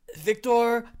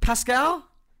 Victor Pascal?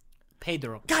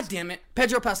 Pedro. God damn it.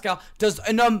 Pedro Pascal does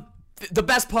the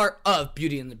best part of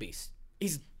Beauty and the Beast.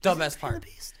 He's the best part.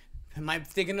 Am I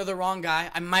thinking of the wrong guy?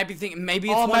 I might be thinking maybe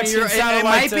it's All one of your. Mexican It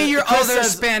might satellites, be your Chris other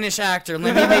says- Spanish actor.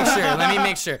 Let me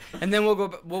make sure. And then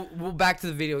we'll back to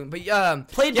the video game. But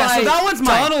Played yeah, by so that one's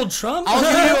mine. Donald Trump. I'll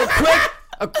give you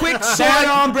a quick Bad short,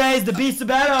 hombres, the beast of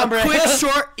bad hombres. quick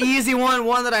short, easy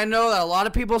one that I know that a lot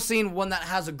of people have seen. One that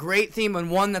has a great theme and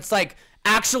one that's like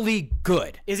actually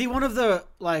good. Is he one of the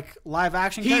like live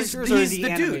action He's characters or is he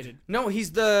the animated? dude. No,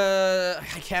 he's the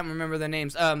I can't remember the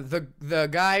names. The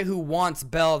guy who wants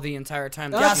Belle the entire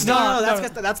time.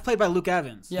 That's played by Luke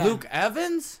Evans. Yeah. Luke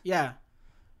Evans. Yeah.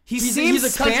 He He's seems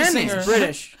a country Spanish. singer.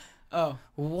 British. Oh,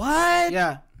 What?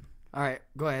 Yeah. All right,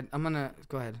 go ahead. I'm gonna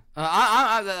go ahead.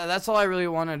 I that's all I really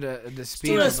wanted to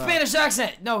speak dude, about. a Spanish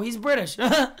accent. No, he's British.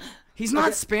 He's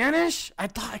not Spanish. I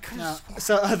thought I could. No.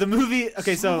 So the movie.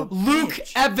 Okay, so Luke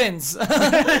Evans. I know.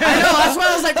 That's why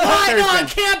I was like, why? No, it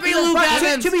can't be Luke But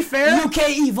Evans. to be fair, Luke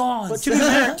Evans.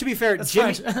 to be fair,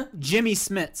 Jimmy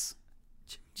Smits,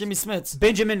 Jimmy Smits.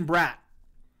 Benjamin Bratt.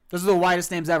 Those are the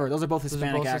whitest names ever. Those are both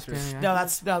Hispanic both actors. Hispanic, No,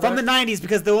 that's no, From the 90s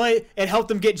because the way it helped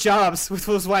them get jobs with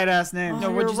those white ass names. No,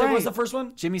 what'd you say You're was the right. first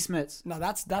one? Jimmy Smits. No,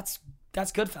 that's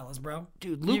Goodfellas, bro.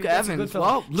 Dude, Luke That's a Evans. Goodfellas.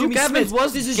 Well, Jimmy Luke Evans Smits.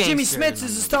 was. This is Jimmy gangster Smits. in This the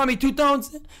is movie. Tommy Two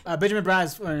Tones. Benjamin Bratt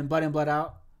is in Blood In, Blood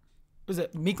Out. Was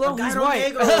it Miklo? He's Gallo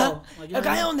white. Negro. Like, you A know?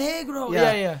 Gallo Negro.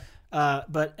 Yeah. Yeah.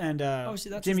 But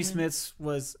shit, that's Jimmy his name. Smits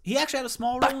was he actually had a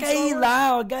small role in Star Wars?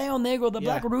 Bacalao, Gallo Negro, the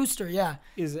Yeah. Black Rooster. Yeah.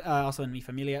 Is also in Mi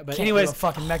Familia. But Can't anyways, do a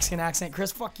fucking Mexican accent,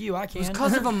 Chris. Fuck you. I It was can.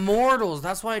 because of Immortals.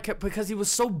 That's why I kept because he was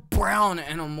so brown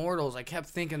in Immortals. I kept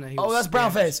thinking that he was. Oh, that's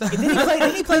Spanish. brown face.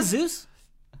 didn't he play Zeus?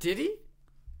 Did he?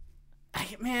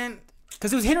 Man,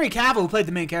 Because it was Henry Cavill who played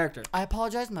the main character, I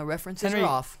apologize. My references Henry- are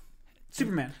off.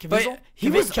 Superman. But he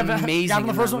was amazing Got him the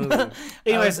in first that one. movie.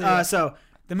 Anyways, yeah. so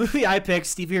the movie I picked,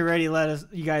 Stevie already let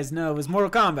you guys know, was Mortal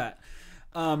Kombat.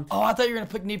 Oh, I thought you were gonna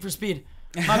pick Need for Speed.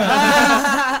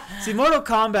 See, Mortal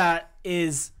Kombat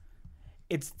is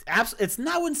it's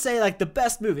not I wouldn't say like the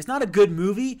best movie. It's not a good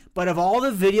movie, but of all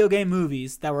the video game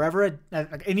movies that were ever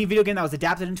like any video game that was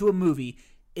adapted into a movie,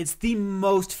 it's the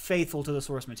most faithful to the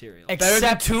source material.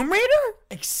 Except Tomb Raider?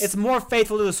 It's more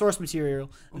faithful to the source material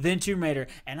than Tomb Raider.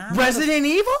 And I'm Resident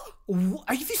Evil?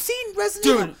 Have you seen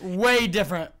Resident Evil? dude, way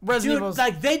different. Resident Dude, Evil's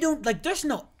like they don't like. There's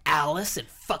no Alice and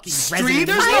fucking Street? Resident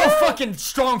There's Evil. no fucking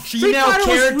strong Street female Fighter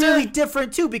character. was really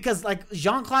different too because like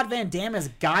Jean-Claude Van Damme as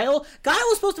Guile. Guile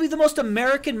was supposed to be the most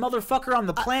American motherfucker on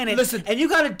the planet. listen. and you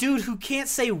got a dude who can't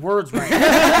say words right. He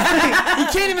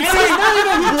can't even say.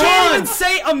 He can't even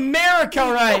say America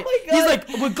right. He's like,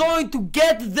 we're going to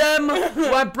get them.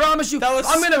 Well, I promise you.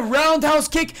 I'm gonna roundhouse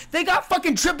kick. They got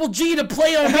fucking Triple G to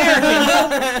play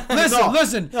American.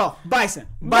 Listen. No, Bison.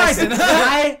 Bison.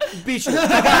 I beat you.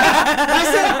 I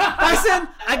got Bison.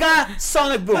 I got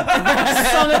Sonic Boom.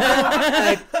 Sonic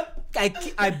Boom. Like,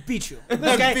 I beat you.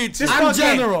 Okay? beat you. This I'm not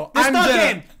game. general. This I'm not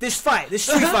general. game. This fight. This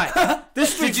street fight.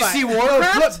 This street Did you fight. see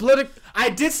Warcraft? I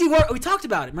did see War. We talked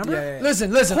about it. Remember? Yeah.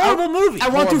 Listen. Horrible movie. I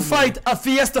want to Horrible fight a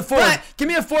Fiesta Ford. Give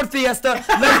me a Ford Fiesta.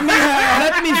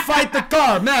 Let me fight the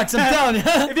car, Max. I'm telling you.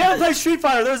 If you haven't played Street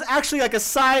Fighter, there's actually like a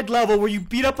side level where you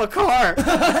beat up a car.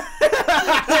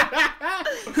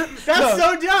 That's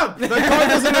so dumb. The car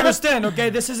doesn't understand. Okay,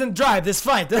 this isn't drive. This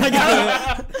fight.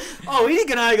 Oh, he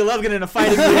didn't love getting in a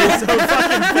fighting movie. So fucking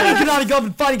I cannot go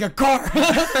and fighting a car.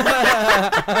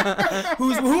 Who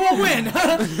will win?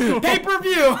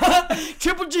 Pay-per-view.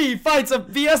 Triple G fights a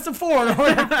Fiesta Ford or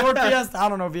Ford Fiesta. I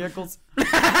don't know vehicles.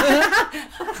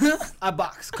 I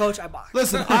box, coach. I box.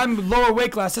 Listen, I'm lower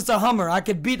weight class. It's a Hummer. I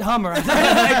could beat Hummer.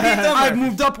 I've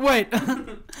moved up weight.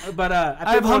 But I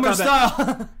have Hummer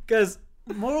style. because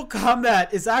Mortal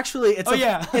Kombat is actually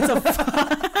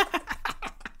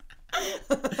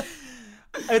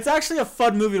it's actually a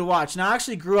fun movie to watch. And I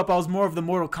actually grew up. I was more of the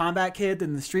Mortal Kombat kid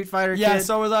than the Street Fighter Yeah, kid.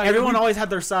 so was I. Everyone always had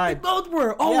their side. Both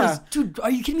were always, Yeah. dude.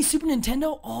 Are you kidding me? Super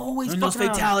Nintendo always And those fucking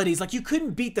around. fatalities, like you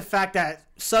couldn't beat the fact that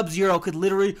Sub-Zero could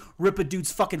literally rip a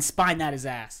dude's fucking spine out his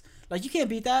ass. Like you can't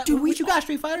beat that. Dude, What you got,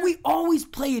 Street Fighter? We always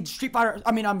played Street Fighter.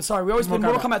 I mean, I'm sorry. We always played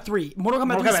Mortal Mortal Kombat 3. Mortal Kombat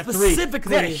Mortal 3 Kombat 3. specifically.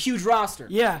 They had a huge roster.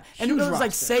 Yeah, and it Huge was like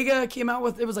roster. Sega came out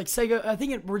with. It was like Sega. I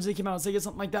think it originally came out on Sega,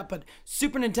 something like that. But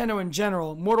Super Nintendo in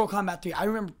general, Mortal Kombat 3. I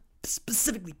remember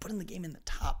specifically putting the game in the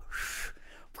top,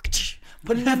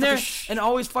 putting it in there, and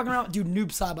always fucking around. Dude, Noob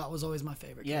Saibot was always my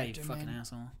favorite. Yeah, you character, fucking man.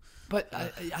 asshole. But I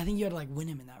think you had to like win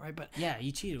him in that, right? But Yeah,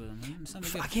 you cheated with him. Man. It's not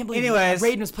good. I can't believe. Anyways,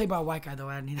 Raiden was played by a white guy though,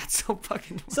 Adney. That's so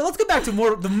fucking. so let's go back to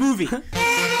the movie.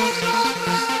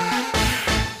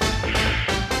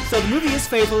 So the movie is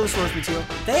faithful to the source material.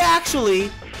 They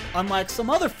actually, unlike some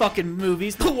other fucking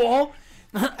movies, The Wall,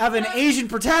 have an Asian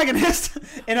protagonist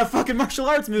in a fucking martial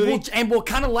arts movie. Well,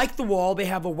 kind of like The Wall, they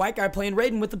have a white guy playing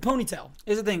Raiden with the ponytail.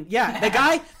 Is the thing. Yeah, the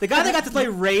guy that got to play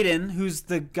Raiden, who's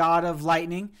the god of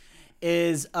lightning,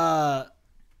 is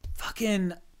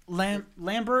fucking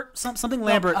Lambert, something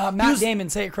Lambert. Matt Damon,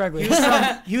 say it correctly. He was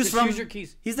Just from. use your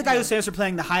keys. He's the guy who stands for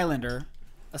playing the Highlander,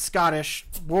 a Scottish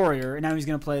warrior, and now he's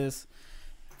gonna play this.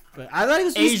 But I thought he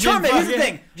was Asian charming. Here's the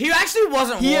fucking- thing. He actually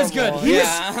wasn't. He is horrible. good. He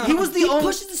is- He was the only.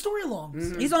 pushes the story along.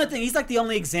 He's the only thing. He's like the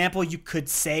only example you could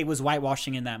say was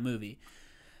whitewashing in that movie.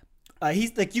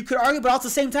 He's like you could argue, but also at the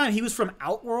same time, he was from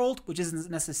Outworld, which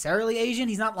isn't necessarily Asian.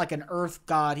 He's not like an Earth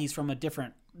god. He's from a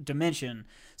different dimension,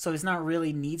 so it's not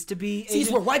really needs to be See, it's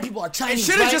Asian. where white people are It Chinese.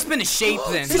 should have right? just been a shape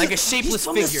then, See, like a he's shapeless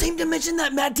from figure. the same dimension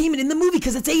that Matt Damon in the movie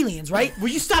because it's aliens, right? Will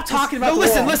you stop talking about? No, The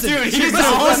Wall? listen. Dude, Listen, he's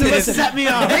awesome. listen. Set me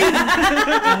up.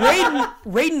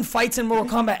 Raiden fights in Mortal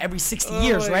Kombat every 60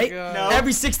 years, my right? God. No.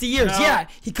 Every 60 years, No. yeah.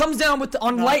 He comes down with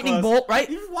on lightning close. bolt, right?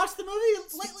 You've watched the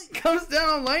movie lately? Comes down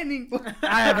on lightning.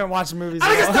 I haven't watched the movies.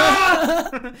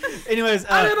 Anyways,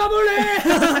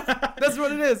 That's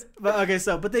what it is.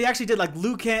 but they actually did like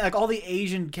Liu Kang, like all the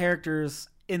Asian characters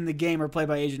in the game are played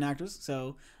by Asian actors.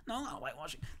 So no, not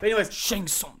whitewashing. But anyways, Shang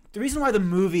Tsung. the reason why the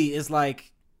movie is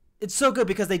like it's so good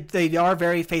because they are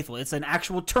very faithful. It's an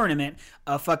actual tournament,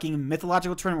 a fucking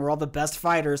mythological tournament where all the best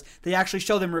fighters. They actually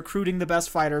show them recruiting the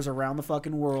best fighters around the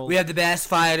fucking world. We have the best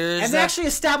fighters. And they actually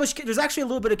establish. There's actually a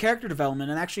little bit of character development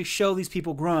and actually show these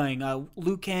people growing.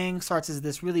 Liu Kang starts as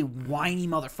this really whiny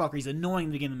motherfucker. He's annoying at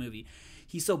the beginning of the movie.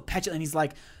 He's so petulant. And he's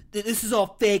like, "This is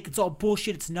all fake. It's all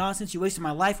bullshit. It's nonsense. You wasted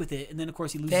my life with it." And then of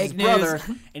course he loses Fake his brother news.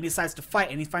 and he decides to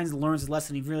fight. And he learns his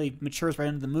lesson. He really matures right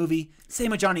into the movie.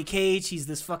 Same with Johnny Cage. He's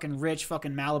this fucking rich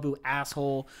fucking Malibu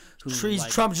asshole who Trees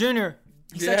like, Trump Jr.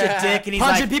 He's such a dick. And he's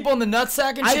Punching like, people in the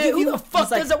nutsack and I shit. give Who you- the fuck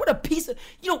he's like- does that? What a piece of...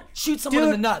 You don't shoot someone in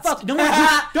the nuts. Fuck,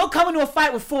 don't come into a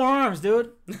fight with 4 arms,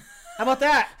 dude. How about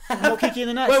that? We'll kick you in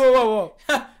the nuts. Whoa.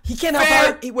 He can't help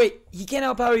Fair. how... He can't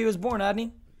help how he was born, hadn't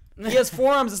he? He has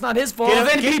 4 arms. It's not his fault. Get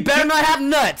Then he better not have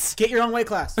nuts. Get your own weight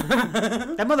class.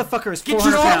 That motherfucker is 400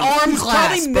 your own pounds. arm He's class,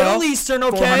 probably bro. Middle Eastern,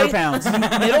 okay? 400 pounds.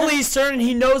 Middle Eastern, and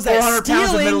he knows that 400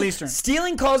 pounds of Middle Eastern.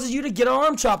 stealing causes you to get an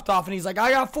arm chopped off, and he's like,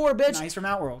 I got 4, bitch. Nah, he's from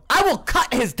Outworld. I will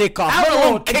cut his dick off. Let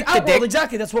alone kick the Outworld, dick.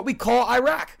 exactly. That's what we call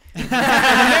Iraq. In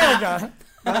America.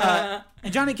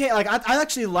 And Johnny Cage, like I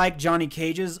actually like Johnny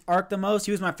Cage's arc the most.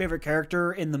 He was my favorite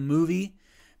character in the movie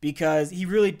because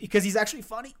he's actually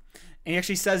funny. And he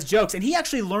actually says jokes. And he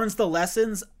actually learns the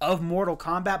lessons of Mortal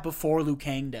Kombat before Liu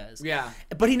Kang does. Yeah.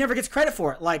 But he never gets credit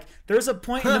for it. Like, there's a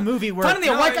point in the movie where... Finally,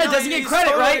 a white guy doesn't get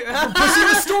credit, right? For pushing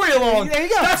the story along. There you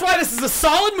go. That's why this is a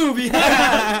solid movie.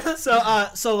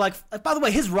 So like, by the way,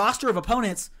 his roster of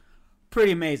opponents,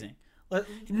 pretty amazing.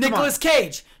 Nicolas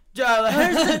Cage.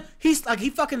 He's like, he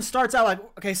fucking starts out like,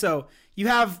 okay, so you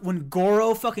have when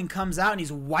Goro fucking comes out and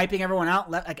he's wiping everyone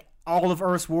out, like all of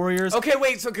Earth's warriors. Okay,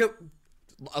 wait. So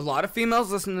a lot of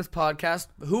females listen to this podcast.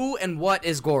 Who and what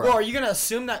is Goro? Bro, are you gonna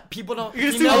assume that people don't?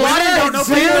 You're female gonna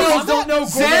assume listeners females don't know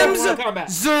Sims, Goro combat.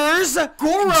 Zers,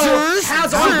 Goro Zers,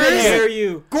 has How armpits. dare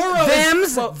you? Goro Thems,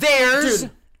 is, well, theirs,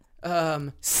 dude,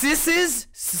 sisses,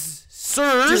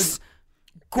 sirs.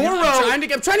 Goro. I'm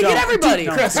trying to get everybody.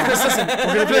 No. Chris, listen. We're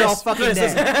gonna do it all fucking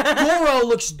day. Goro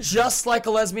looks just like a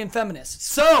lesbian feminist.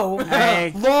 So,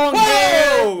 Hey. long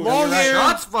hair, long You're right. hair.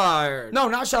 Shots fired. No,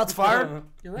 not shots fired.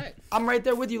 You're right. I'm right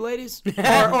there with you, ladies.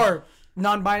 or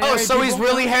non-binary. Oh, so he's people.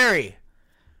 really hairy.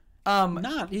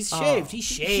 Not. He's shaved. He's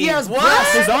shaved. He has What?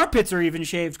 breasts. His armpits are even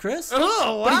shaved, Chris.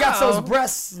 Oh, wow. But he got those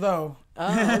breasts though.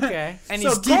 Oh, okay. And So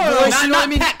he's deep Goro- voice, not- you know what I not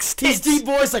mean? pecs, He's tits. deep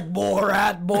voice like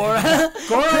Borat.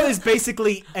 Goro is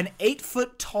basically an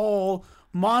 8-foot tall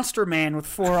monster man with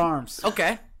 4 arms.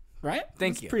 Okay. Right?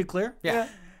 Thank That's you. pretty clear. Yeah.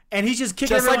 And he's just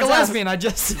kicking Just like a everyone's ass. lesbian. I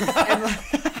just.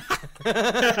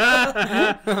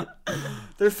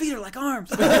 Their feet are like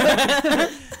arms.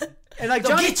 And like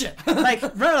They'll Johnny, get ya.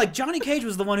 remember, like Johnny Cage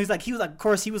was the one who's like, of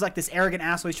course, he was like this arrogant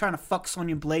asshole. He's trying to fuck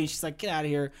Sonya Blade. She's like, get out of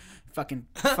here, fucking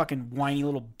whiny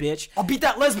little bitch. I'll beat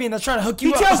that lesbian that's trying to hook He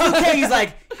you tells up. Luke Cage, he's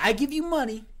like, I give you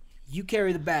money, you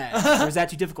carry the bag. Or is that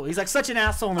too difficult? He's like such an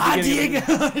asshole in the beginning.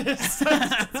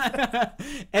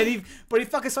 And he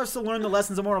fucking starts to learn the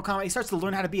lessons of Mortal Kombat. He starts to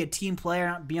learn how to be a team player,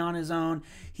 not be on his own.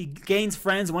 He gains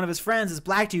friends. One of his friends, this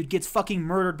black dude, gets fucking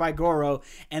murdered by Goro.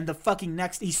 And the fucking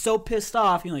he's so pissed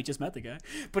off. He only just met the guy,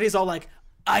 but he's all like,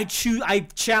 I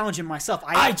challenge him myself.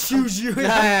 I choose you.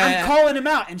 I'm calling him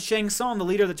out. And Shang Tsung, the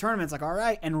leader of the tournament, is like, all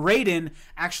right. And Raiden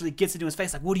actually gets into his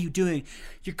face, like, what are you doing?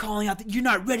 You're calling out you're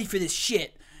not ready for this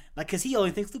shit. Like, because he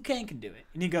only thinks Liu Kang can do it.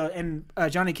 And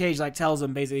Johnny Cage, like, tells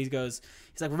him, basically, he's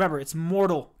like, remember, it's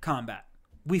Mortal Kombat.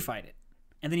 We fight it.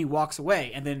 And then he walks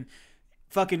away. And then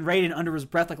fucking Raiden, under his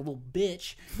breath, like a little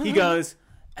bitch, he goes,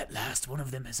 at last, one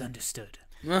of them has understood.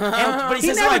 But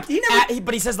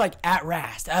he says like at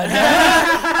rast. He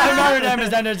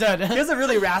He has a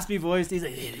really raspy voice. He's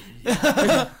like,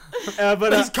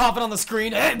 but he's coughing on the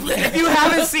screen. If you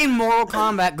haven't seen Mortal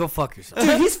Kombat, go fuck yourself.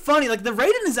 dude, he's funny. Like, the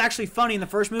Raiden is actually funny in the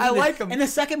first movie. I like him. In the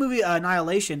second movie,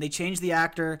 Annihilation, they changed the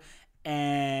actor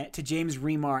to James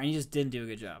Remar, and he just didn't do a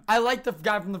good job. I like the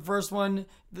guy from the first one.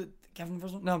 The guy from the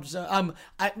first one? No, I'm just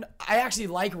I actually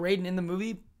like Raiden in the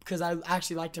movie because I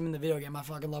actually liked him in the video game. I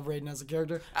fucking love Raiden as a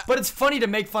character. But it's funny to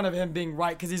make fun of him being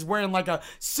white because he's wearing like a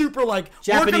super like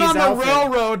Japanese working on the outfit.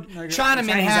 railroad Like, Chinaman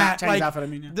Chinese hat. Chinese like outfit, I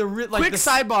mean, yeah. Quick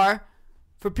sidebar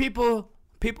for people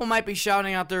might be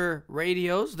shouting out their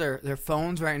radios, their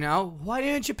phones right now. Why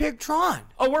didn't you pick Tron?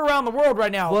 Oh, we're around the world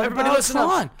right now. What Everybody about listen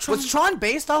Tron? up. Was Tron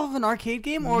based off of an arcade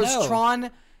game or No. was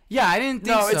Tron? Yeah, I didn't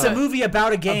think No, so. it's a movie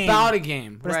about a game. About a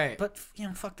game, But, right? But,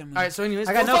 fuck that movie. All right, so anyways,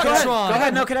 I got go no fuck connection. Tron. I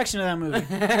got no connection to that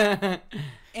movie.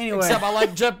 Anyway, Except I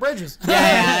like Jeff Bridges.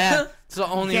 Yeah. It's the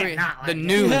only Can't not the like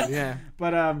new. it. Yeah.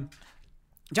 but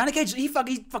Johnny Cage, he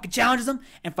fucking challenges him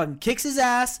and fucking kicks his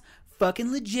ass,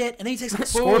 fucking legit, and then he takes a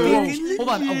Scorpion. Hold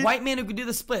on, a white man who could do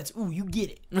the splits. Ooh, you get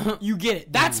it. You get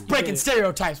it. That's breaking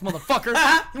stereotypes, motherfucker.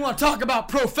 You want to talk about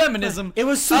pro-feminism? It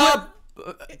was super.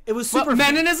 It was super.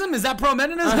 Meninism? Is that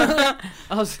pro-meninism?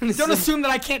 I was gonna Don't say- assume that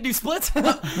I can't do splits. Woody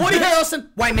Harrelson,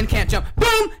 white men can't jump.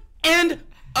 Boom. End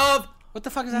of What the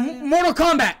fuck is that? Mortal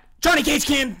Kombat. Johnny Cage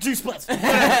can't do splits. Wait,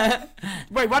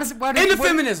 why does Into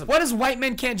feminism. What does white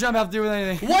men can't jump have to do with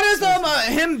anything? What is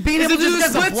him being able to do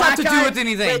because a splits have to black do guy- with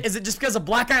anything? Wait, is it just because a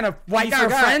black guy and a white You guy are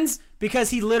forgot. friends?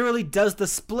 Because he literally does the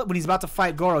split when he's about to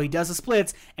fight Goro. He does the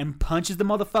splits and punches the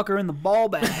motherfucker in the ball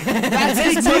bag. That's it.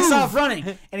 He takes off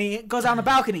running and he goes out on the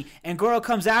balcony and Goro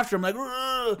comes after him like,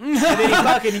 "Rrr." And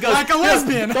then he goes Like a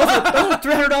lesbian. Those are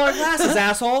 $300 glasses,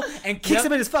 asshole, and kicks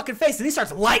him in his fucking face and he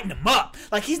starts lighting him up.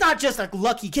 Like he's not just like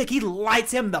lucky kick. He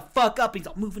lights him the fuck up. He's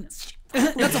all moving his shit.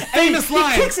 That's a famous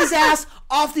line. He kicks his ass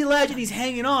off the ledge and he's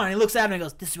hanging on. And he looks at him and he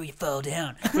goes, "This is where you fall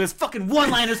down." With his fucking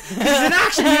one-liners. He's an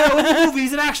action hero in the movie.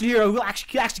 He's an action hero who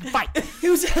actually fight.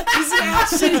 He's an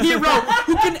action hero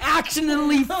who can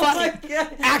actionally fight.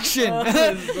 Action.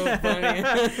 so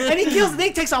funny. And he kills. Then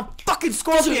he takes on fucking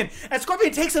Scorpion, and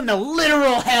Scorpion takes him to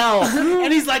literal hell.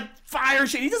 And he's like fire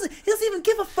shit. He doesn't even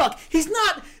give a fuck. He's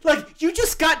not like you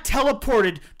just got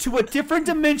teleported to a different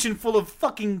dimension full of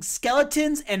fucking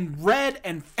skeletons and red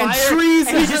and fire And trees.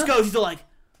 And he just goes. He's like,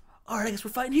 all right, I guess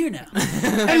we're fighting here now.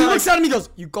 And he looks at him. He goes,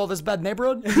 "You call this bad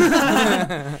neighborhood?" He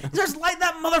starts lighting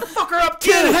that motherfucker up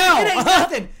too. In hell. It ain't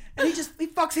nothing. And he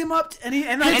fucks him up. And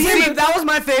And see, that was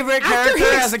my favorite After character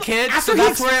he as a kid, after so he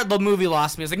that's where the movie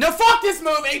lost me. I was like, no, fuck this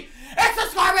movie! It's a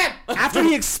Scorpion! After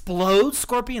he explodes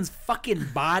Scorpion's fucking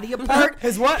body apart,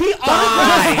 His what? He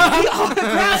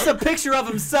autographs a picture of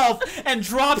himself and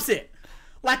drops it.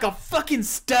 like a fucking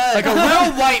stud. Like a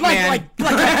real white man.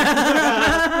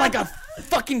 Like a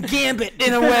fucking Gambit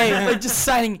in a way, like just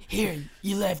signing here.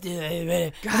 You left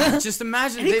it. God, just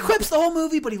imagine. And he quips the whole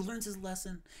movie, but he learns his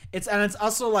lesson. It's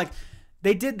also like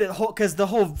they did the whole because the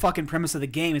whole fucking premise of the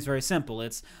game is very simple.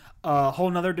 It's a whole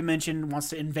nother dimension wants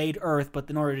to invade Earth, but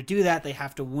in order to do that, they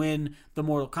have to win the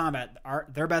Mortal Kombat.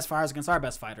 Their best fighters against our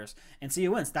best fighters, and see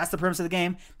who wins. That's the premise of the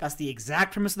game. That's the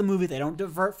exact premise of the movie. They don't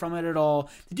divert from it at all.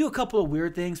 They do a couple of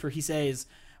weird things where he says,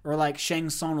 or like Shang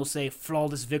Tsung will say,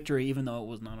 "flawless victory," even though it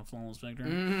was not a flawless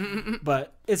victory.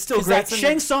 But it's still great.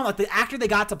 Shang Tsung, like the actor they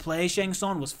got to play Shang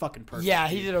Tsung, was fucking perfect. Yeah,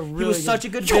 he did a really. He was such a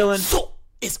good villain. Soul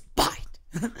is bite.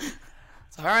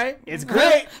 It's all right. It's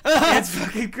great. It's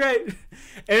fucking great.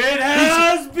 It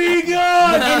has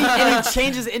begun. And he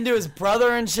changes into his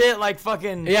brother and shit, like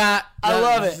fucking. Yeah, I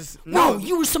love it. Just, No,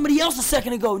 you were somebody else a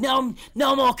second ago. Now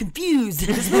I'm all confused.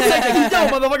 It's like, no,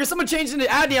 motherfucker, someone changed into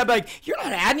Adney. I'd be like, you're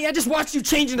not Adney. I just watched you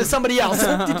change into somebody else.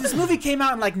 Dude, this movie came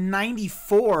out in like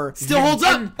 '94. Still holds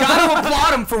up. Gotta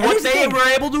applaud them for what here's the they thing. were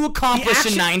able to accomplish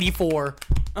action- in '94.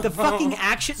 The fucking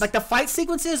action, like the fight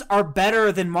sequences, are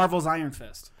better than Marvel's Iron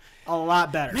Fist. A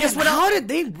lot better. Guess what? How did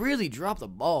they really drop the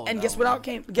ball? And though? guess what else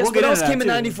came? Guess We'll what get else into that, came in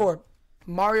too. '94?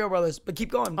 Mario Brothers. But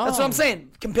keep going. That's what I'm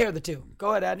saying. Compare the two.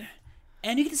 Go ahead, Adney.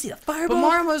 And you get to see the fireball. But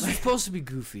Mario was supposed to be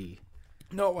goofy.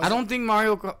 No, it I wasn't. don't think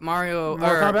Mortal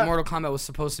Kombat was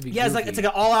supposed to be. Yeah, goofy. it's like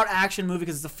an all-out action movie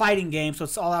because it's a fighting game, so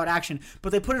it's all-out action.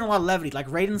 But they put in a lot of levity. Like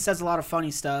Raiden says a lot of funny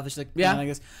stuff. It's like I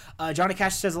guess Johnny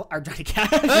Cash says or Johnny Cash.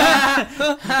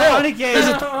 Johnny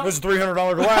Cash. This is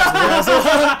 $300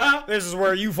 glass. This is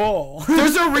where you fall.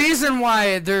 There's a reason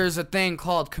why there's a thing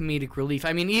called comedic relief.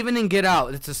 I mean, even in Get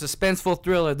Out, it's a suspenseful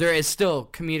thriller. There is still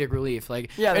comedic relief.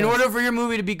 Like, Yeah, in there is. order for your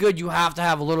movie to be good, you have to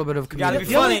have a little bit of gotta comedic be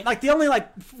The relief. only, the only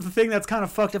thing that's kind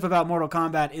of fucked up about Mortal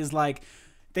Kombat is like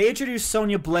they introduced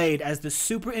Sonya Blade as the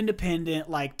super independent,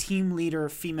 like team leader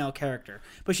female character,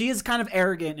 but she is kind of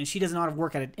arrogant and she doesn't know how to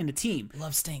work in a team.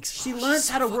 Love stinks. She learns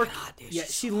how to work.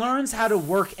 She learns how to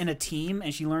work in a team,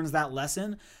 and she learns that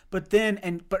lesson. But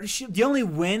the only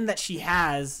win that she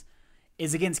has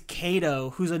is against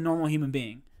Kato, who's a normal human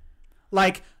being.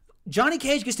 Like Johnny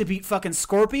Cage gets to beat fucking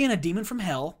Scorpion, a demon from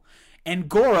hell, and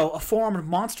Goro, a four-armed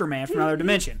monster man from another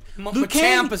dimension.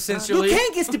 Machamp, essentially. Liu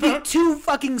Kang gets to beat two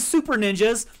fucking super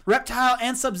ninjas, Reptile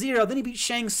and Sub-Zero. Then he beats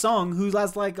Shang Tsung, who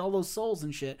has like all those souls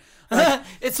and shit. Like,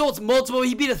 It's multiple.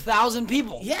 He beat 1,000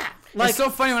 people. yeah, Like, like it's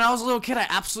so funny. When I was a little kid, I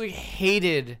absolutely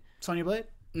hated. Sonya Blade,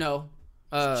 No.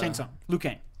 Shang Tsung, Liu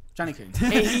Kang, Johnny Cage.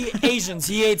 He Asians.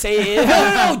 He hates Asians.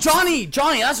 No, Johnny,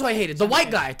 that's what I hated. The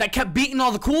white guy that kept beating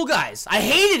all the cool guys. I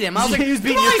hated him. I was like, He was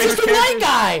beating "Come on, your he's just a favorite white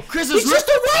guy. He's just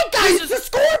a white guy. He's just a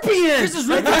scorpion. Chris is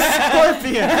rooting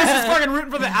Scorpion. fucking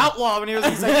rooting for the outlaw when he was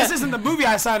like, this isn't the movie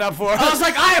I signed up for. I was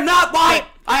like, I am not white.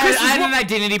 I Chris was had an whoop-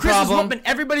 identity Chris was problem. whooping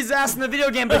everybody's ass in the video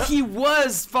game, but he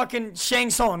was fucking Shang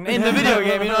Tsung in the video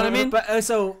game. You know what I mean? But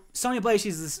so Sonya Blade,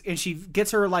 and she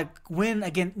gets her like win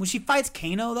again when she fights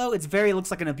Kano. Though it's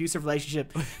looks like an abusive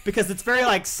relationship because it's very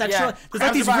like sexual. Yeah. There's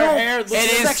like Grabs these her by her real hair, looks It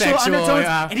is sexual sexual, undertones,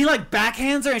 yeah. and he like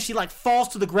backhands her, and she like falls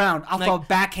to the ground off a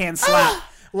backhand slap,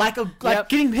 like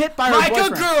getting hit by her like a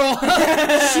boyfriend.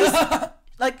 girl.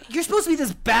 Like you're supposed to be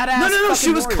this badass. No. fucking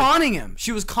She was warrior. conning him.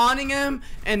 She was conning him,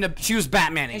 and she was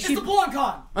Batmaning. It's the blonde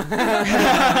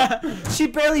con. She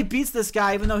barely beats this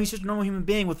guy, even though he's just a normal human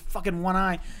being with fucking one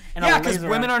eye. And Yeah, a because laser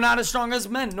women eye. are not as strong as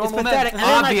men. It's Normal pathetic. men. And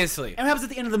then, like, Obviously. and what happens at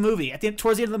the end of the movie?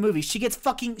 Towards the end of the movie,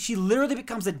 she literally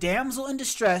becomes a damsel in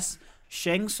distress.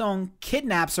 Shang Tsung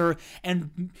kidnaps her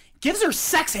and gives her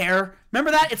sex hair.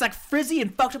 Remember that? It's like frizzy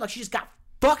and fucked up. Like she just got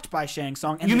fucked by Shang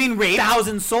Tsung. And You there's mean raped?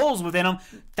 1,000 souls within him.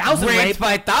 1,000 Raped raped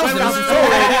by thousands. Wait, Whoa, souls.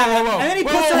 whoa. And then he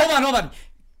puts her. Hold on.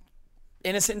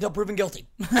 Innocent until proven guilty.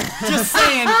 Just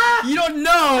saying. You don't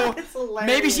know.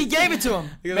 Maybe she gave it to him.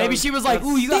 Maybe she was like,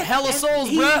 ooh, you got hella souls,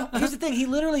 bruh. Here's the thing. He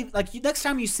literally, next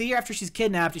time you see her after she's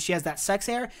kidnapped, she has that sex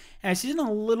hair, and she's in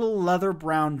a little leather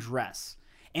brown dress.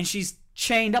 And she's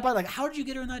chained up. I'm like, how did you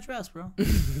get her in that dress, bro?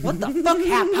 What the fuck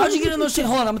happened? How'd you get in those shit?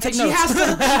 Hold on, I'm gonna take She notes. has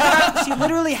to. She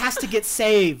literally has to get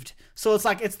saved. So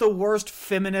it's the worst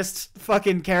feminist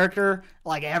fucking character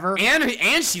like ever.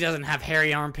 And she doesn't have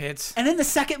hairy armpits. And in the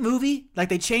second movie, like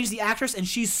they changed the actress, and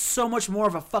she's so much more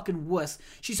of a fucking wuss.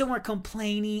 She's so more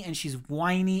complaining, and she's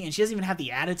whiny, and she doesn't even have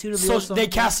the attitude of the So other they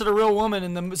casted a real woman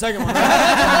in the second one.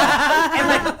 And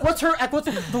like, what's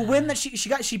the win that she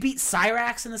got? She beat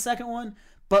Cyrax in the second one,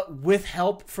 but with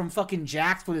help from fucking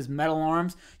Jax with his metal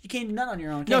arms. You can't do nothing on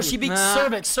your own. No, can she you? beat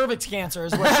cervix cancer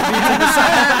is what she beat in the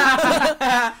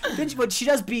second. But she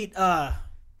does beat.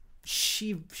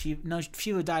 She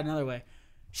died another way.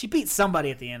 She beat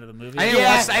somebody at the end of the movie. I didn't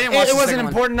watch it the wasn't second one.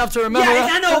 important enough to remember. Yeah,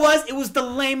 I know it was. It was the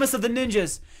lamest of the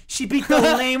ninjas. She beat the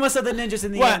lamest of the ninjas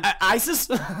in the What? end. ISIS?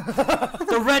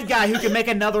 The red guy who can make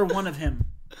another one of him.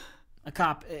 A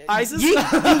cop. ISIS? You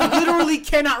literally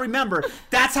cannot remember.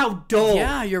 That's how dull.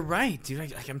 Yeah, you're right, dude.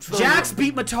 I'm trying. Jax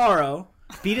beat Motaro.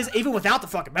 Beat his even without the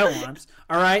fucking metal arms.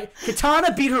 All right.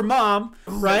 Katana beat her mom.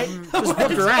 Right. Just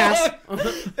whipped her ass.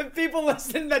 If people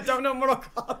listening that don't know Mortal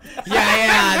Kombat,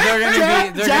 Yeah,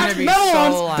 they're Jax gonna be Metal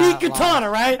so Arms beat Katana,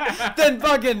 right? Then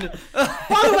fucking.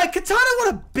 By the way, Katana,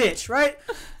 what a bitch, right?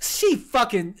 She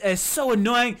fucking is so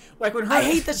annoying. Like when her, I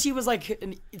hate that she was like,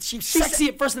 she's sexy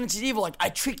at first and then she's evil. Like, I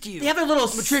tricked you. They have their little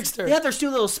I'm a trickster. They have their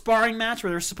stupid little sparring match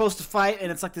where they're supposed to fight,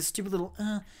 and it's like this stupid little.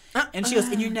 And she goes,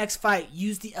 "In your next fight,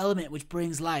 use the element which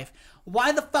brings life."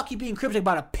 Why the fuck are you being cryptic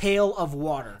about a pail of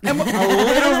water? A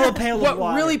literal pail What of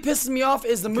water. really pisses me off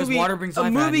is the movie. water brings a life, I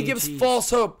movie need gives cheese. false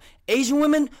hope. Asian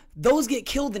women, those get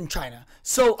killed in China.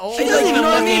 So She doesn't even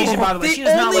look they Asian, by the way. They She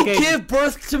does not only look Asian. give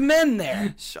birth to men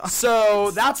there.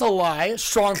 So that's a lie.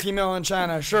 Strong female in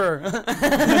China, sure.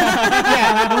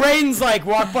 Yeah, Raiden's like,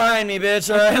 walk behind me, bitch.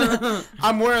 All right?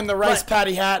 I'm wearing the rice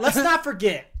patty hat. Let's not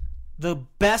forget the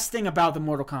best thing about the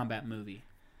Mortal Kombat movie: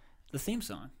 the theme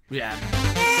song. Yeah.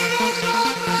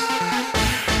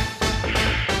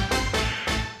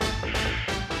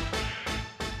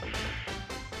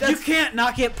 You can't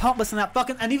not get pumped listening to that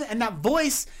fucking and that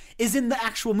voice is in the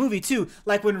actual movie too.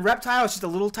 Like when Reptile is just a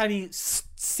little tiny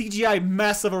CGI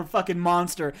mess of a fucking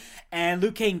monster, and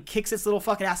Liu Kang kicks its little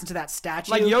fucking ass into that statue.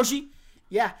 Like Yoshi?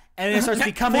 Yeah, and it starts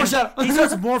becoming. Foreshadow. He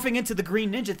starts morphing into the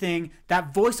Green Ninja thing.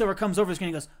 That voiceover comes over the screen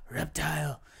and goes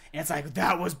Reptile, and it's like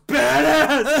that was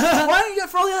badass. Why don't you get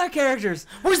for all the other characters?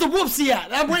 Where's the whoopsie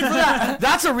at? I'm waiting for that.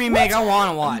 That's a remake I want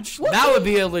to watch. That would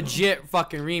be a legit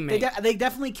fucking They, remake. they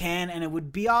definitely can, and it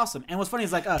would be awesome. And what's funny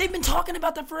is like They've been talking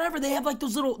about that forever. They have like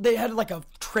those little. They had like a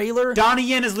trailer. Donnie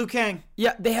Yen is Liu Kang.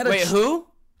 Yeah, they had a. Wait, who?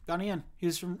 Donnie Yen. He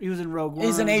was in Rogue One.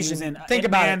 He's an He Asian. was in Think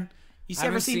Ip about Man. it. You I ever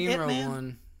haven't seen seen Ip Rogue Man?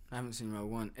 One. I haven't seen Rogue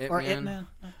One. Or Ip Man?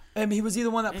 He was he the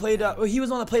one that played. He was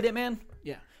the one that played Ip Man.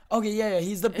 Yeah. Okay, yeah.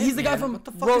 He's the guy Man? from. What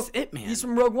the fuck is Ip Man? He's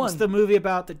from Rogue One. It's the movie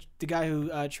about the guy who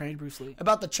trained Bruce Lee.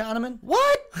 About the Chinaman.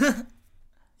 What? You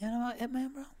know about Ip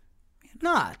Man, bro?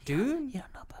 Nah, dude. You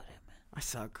don't know about Ip Man. I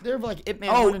suck. They're like Ip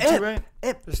Man Oh, 1 and 2, Ip. right?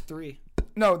 Ip. There's 3.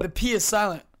 No, the P is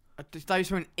silent. I thought you were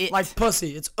saying it. Like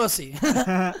pussy. It's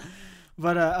ussy.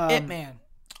 But Ip Man.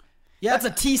 yeah, That's a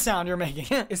T sound you're making.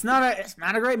 it's not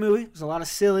a great movie. There's a lot of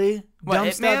silly What, dumb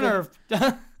Ip stuff. Man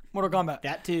or Mortal Kombat?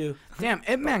 that too? Damn,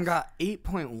 Ip Man got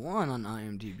 8.1 on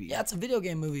IMDb. Yeah, it's a video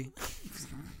game movie.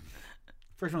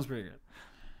 First one's pretty good.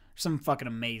 Some fucking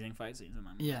amazing fight scenes in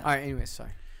that movie. Yeah. All right. Anyways,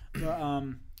 sorry. But,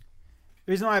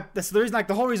 the reason why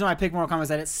the whole reason why I picked Mortal Kombat is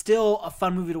that it's still a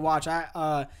fun movie to watch.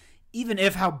 Even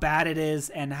if how bad it is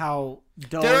and how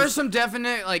dull. There are some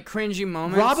definite like cringy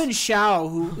moments. Robin Shao,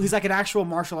 who's like an actual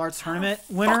martial arts tournament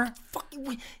winner.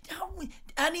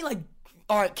 I need like.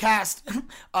 All right, cast.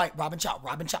 All right, Robin Chow.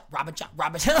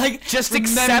 Like, Just accept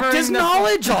his remembering the-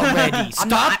 knowledge already.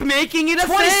 Stop making it a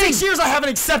 26 thing. years I haven't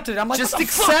accepted it. I'm like, Just what the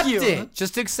fuck accept you? it.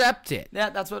 Just accept it.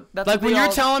 Yeah, that's what. That's Like what when they you're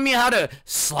all- telling me how to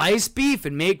slice beef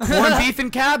and make corned beef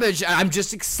and cabbage, I'm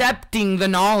just accepting the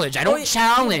knowledge. I don't yeah.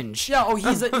 challenge. Yeah. Oh,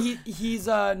 he's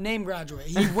a name graduate.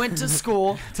 He went to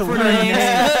school To for learn names,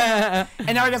 names.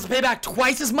 and now he has to pay back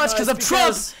twice as much No, because of it's Trump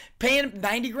because paying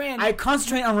 90 grand. I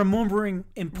concentrate on remembering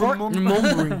important.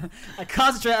 I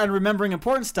concentrate on remembering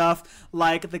important stuff,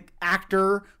 like the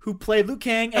actor who played Liu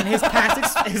Kang and his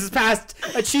past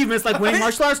achievements, like winning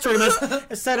martial arts tournaments,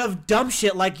 instead of dumb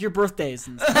shit like your birthdays.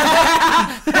 And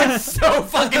stuff. So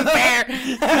fucking fair.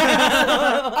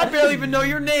 I barely even know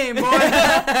your name, boy.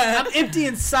 I'm empty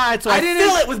inside, so I didn't-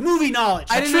 fill it with movie knowledge.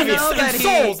 I didn't trivia. know that And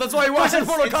he- Souls. That's why he watches Yes,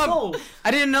 Mortal it's Kombat. Souls.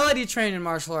 I didn't know that he trained in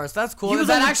martial arts. That's cool. He was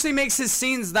That on the- actually makes his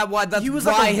scenes that's He was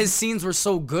why like a- his scenes were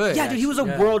so good. Yeah, dude, he was a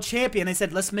actually. world champion. They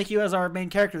said, let's make you as our main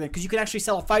character then, because you can actually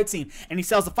sell a fight scene. And he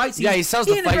sells the fight scene. Yeah, he sells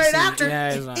the ain't fight a great scene. actor,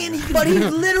 Yeah, he's not. but he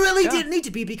literally didn't need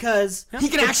to be because He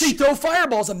can actually throw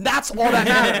fireballs, and that's all that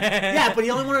matters. yeah, but he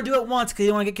only wanted to do it once because he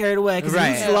didn't want to get carried away because Right.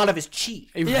 he uses a lot of his chi.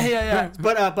 Yeah.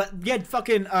 But yeah,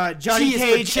 fucking Johnny Chi is for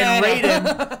Cage and China.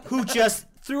 Raiden, who just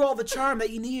threw all the charm that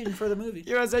you needed for the movie.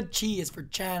 You know, I said chi is for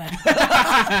China.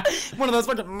 One of those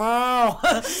fucking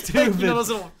stupid. You know those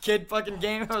little kid fucking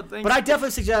game things. But I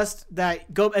definitely suggest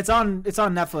that go. It's on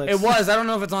Netflix. It was. I don't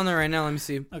know if it's on there right now. Let me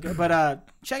see. Okay, but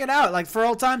check it out, like for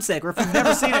old time's sake. Or if you've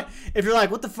never seen it, if you're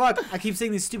like, what the fuck? I keep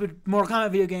seeing these stupid Mortal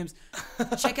Kombat video games.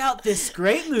 Check out this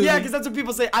great movie. Yeah, because that's what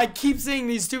people say. I keep seeing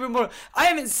these stupid I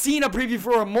haven't seen a preview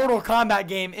for a Mortal Kombat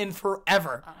game in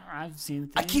forever. I've seen.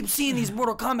 I keep seeing these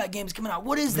Mortal Kombat games coming out.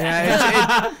 What is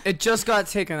that? Yeah, it just got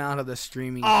taken out of the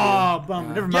streaming. Oh,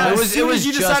 bum. Never mind. Yeah, It as was- soon it was as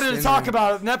you just decided to in talk there.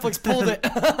 about it, Netflix pulled it.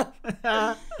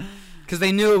 Because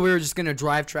they knew we were just gonna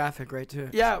drive traffic right to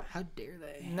it. Yeah, How dare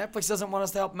they? Netflix doesn't want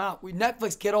us to help them out.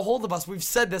 Netflix, get a hold of us. We've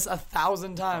said this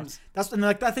 1,000 times. That's and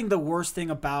like I think the worst thing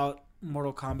about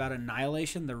Mortal Kombat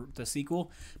Annihilation, the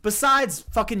sequel, besides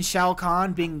fucking Shao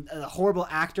Kahn being a horrible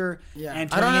actor, Yeah.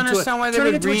 and I don't turning into understand why they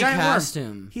turning would into a giant worm. recast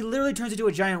him. He literally turns into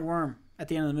a giant worm at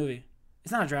the end of the movie.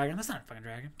 It's not a dragon. That's not a fucking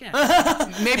dragon.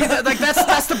 Yeah. Maybe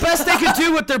that's the best they could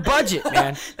do with their budget,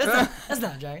 man. That's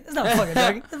not a dragon. That's not a fucking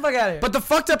dragon. Get the fuck out of here. But the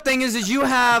fucked up thing is you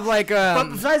have like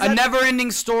besides a that-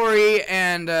 never-ending story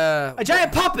and A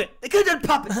giant puppet. They could have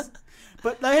done puppets.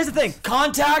 But here's the thing.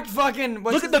 Contact fucking...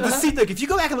 Look at the see. Look, if you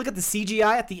go back and look at the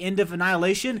CGI at the end of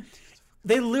Annihilation,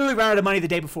 they literally ran out of money the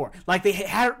day before. Like the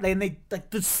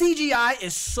CGI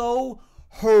is so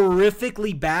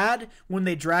horrifically bad when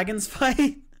they dragons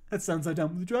fight. That sounds so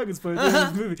dumb. The dragons fight in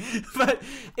this movie, but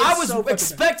I it's was so fucking bad.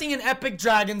 expecting an epic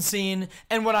dragon scene,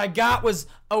 and what I got was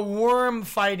a worm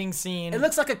fighting scene. It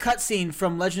looks like a cutscene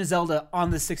from Legend of Zelda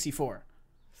on the 64.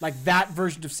 Like that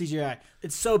version of CGI.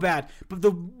 It's so bad.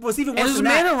 But what's even it worse was than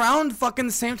made that, around fucking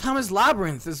the same time as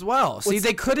Labyrinth as well. See,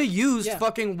 they could have used Yeah.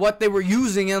 fucking what they were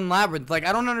using in Labyrinth. Like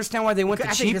I don't understand why they went I the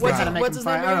think cheap it's like how to route. make What's them his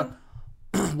name fight. I don't again?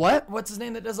 What? What's his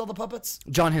name that does all the puppets?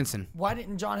 John Henson. Why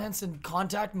didn't John Henson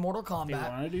contact Mortal Kombat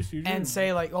wanna do CGI. and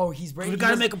say like, "Oh, he's We ready"?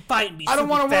 gotta make them fight and be I don't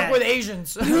want to work with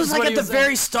Asians. He was like at the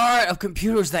very start of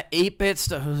computers, that 8-bit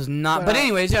stuff was not. But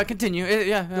anyways, yeah, continue.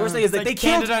 The worst thing is that like they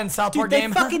Canada killed, and South dude, Park they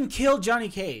game. fucking killed Johnny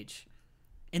Cage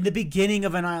in the beginning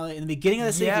of Annihilation. In the beginning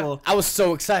of the Yeah. sequel, I was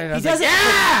so excited. I was He like, does it-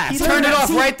 yeah! he Turned it does it- off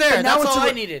see, right there. But now That's it's all a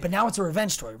I needed. But now it's a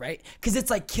revenge story, right? Because it's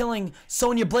like killing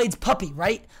Sonya Blade's puppy,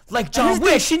 right? Like Here's John the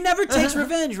thing, Wick. she never takes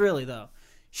revenge, really, though.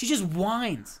 She just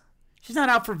whines. She's not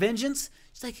out for vengeance.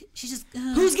 She's like, she's just.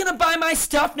 Who's gonna buy my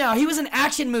stuff now? He was an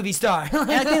action movie star. And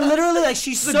like, they literally like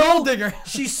she's a so gold digger.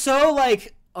 She's so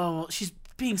like, oh, she's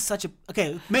being such a.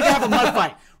 Okay, make her have a mud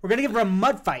fight. We're gonna give her a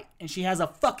mud fight, and she has a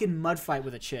fucking mud fight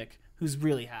with a chick who's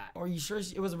really hot. Are you sure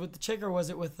it was with the chick or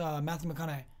was it with Matthew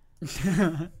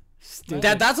McConaughey?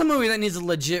 That's a movie that needs a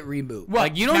legit reboot. What?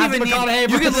 Like you don't Matthew even need. McConaughey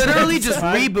You can versus- literally just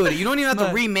reboot it. You don't even have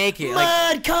to remake it.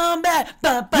 Like Mud combat.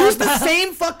 Ba, ba, use the ba.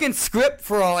 same fucking script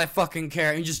for all I fucking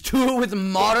care, and just do it with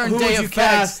modern Who day would you effects.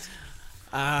 cast?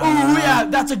 Ooh, yeah,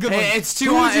 that's a good one. It's too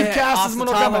Who would you on- cast off as the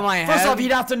Mortal top of Kombat? my First head. off,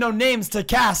 he'd have to know names to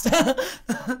cast.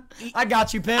 I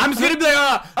got you, Pim. I'm just gonna be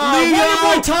like,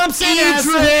 Wonderboy Thompson as-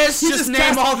 Idris, he just name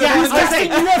cast- all the yeah, ones. I say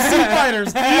UFC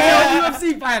fighters.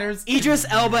 UFC fighters. Idris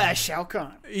Elba as Shao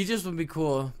Kahn. Idris would be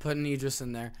cool putting Idris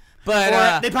in there, but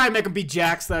Or they probably make him be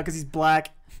Jax though, because he's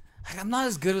black. I'm not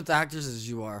as good with actors as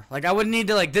you are. Like I would need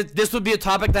to like this would be a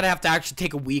topic that I have to actually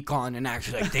take a week on and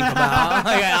actually like think about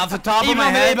like off the top of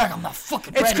my head. I'm not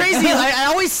fucking It's ready. crazy. I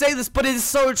always say this, but it is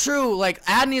so true. Like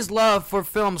Adney's love for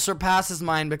film surpasses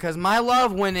mine because my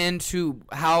love went into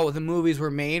how the movies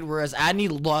were made, whereas Adney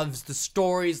loves the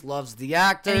stories, loves the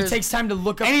actors, And he takes time to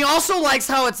look up. and he also likes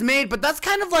how it's made. But that's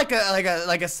kind of like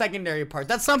a secondary part.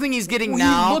 That's something he's getting He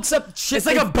now. looks up shit. It's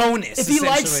like a bonus. If he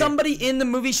likes essentially. somebody in the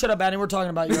movie, shut up, Adney. We're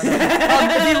talking about you. Right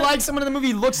now. If he likes someone in the movie,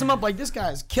 he looks him up like this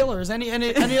guy's killer. Is any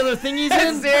other thing he's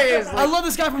in? Seriously. I love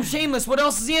this guy from Shameless. What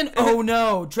else is he in? Oh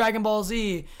no, Dragon Ball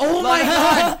Z. Oh my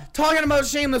god! Talking about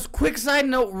Shameless, quick side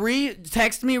note,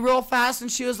 texted me real fast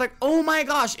and she was like, oh my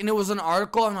gosh. And it was an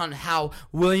article on how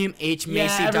William H. Yeah,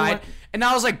 Macy everyone- died. And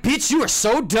I was like, bitch, you are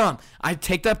so dumb. I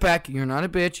take that back. You're not a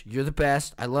bitch. You're the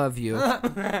best. I love you.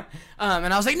 And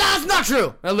I was like, no, it's not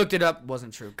true. I looked it up. It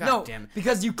wasn't true. God No, damn it.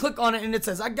 because you click on it and it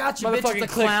says, "I got you, bitch." It's a Motherfucking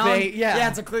clown. clickbait, yeah.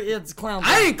 it's a clown.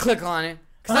 I didn't click on it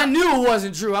because I knew it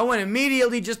wasn't true. I went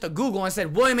immediately just to Google and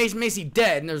said, William H. Macy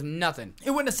dead. And there's nothing.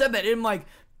 It wouldn't have said that. I'm like,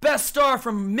 best star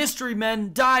from Mystery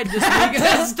Men died this week.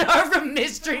 Best star from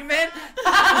Mystery Men.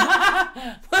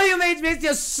 William H. Macy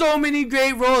has so many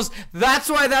great roles. That's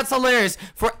why that's hilarious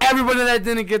for everybody that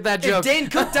didn't get that If joke. Dane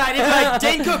Cook died, it'd be like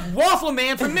Dane Cook, Waffle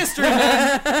Man from Mystery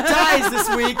Men, dies this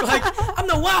week. Like, I'm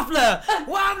the waffler.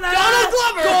 Waffler. Donald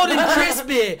Glover. Golden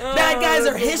crispy. Bad guys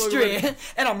are that's history.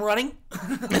 And I'm running.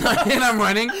 and I'm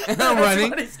running. And I'm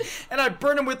running. And I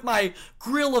burn him with my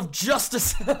grill of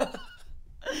justice.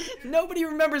 Nobody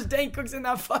remembers Dane Cook's in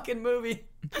that fucking movie.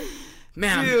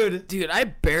 Man, dude, I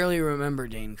barely remember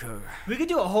Dane Cook. We could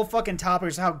do a whole fucking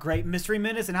topic of how great Mystery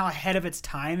Men is and how ahead of its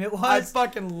time it I was.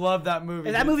 fucking love that movie.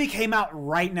 And that dude. movie came out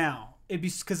right now. it'd be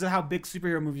because of how big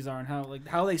superhero movies are and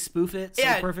how they spoof it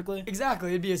so perfectly. Exactly,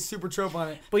 it'd be a super trope on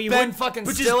it. But you Ben wouldn't fucking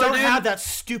but Stiller, just don't dude. have that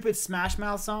stupid Smash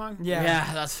Mouth song.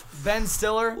 Yeah, that's. Ben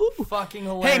Stiller, fucking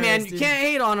hilarious. Hey man, you dude. can't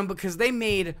hate on them because they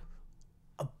made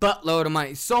a buttload of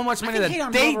money, so much money I that can hate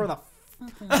on they whoever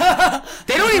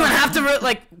they don't even have to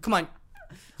like. Come on,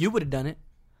 you would have done it.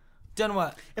 Done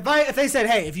what? if they said,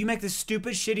 hey, if you make this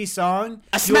stupid shitty song,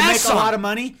 A you'll Smash make song. a lot of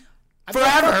money. I'd be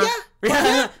Forever. like, fuck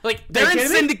yeah. Like they're in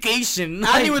kidding me? syndication.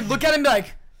 Adney would look at him and be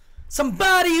like,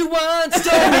 somebody once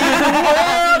told me the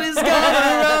world is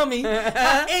gonna roll me.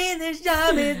 I ain't the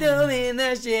shaman doing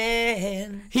the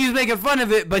shit. He's making fun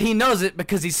of it, but he knows it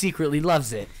because he secretly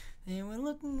loves it. They were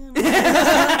looking at me.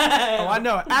 Oh, I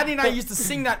know. Adney and I used to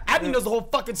sing that. Adney knows the whole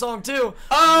fucking song too.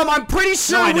 I'm pretty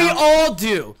sure I we don't. all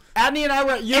do. Adney and I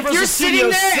were at If Universal you're sitting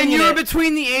Studios there and singing you're it.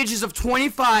 between the ages of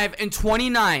 25 and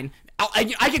 29,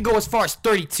 I could go as far as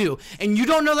 32, and you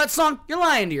don't know that song, you're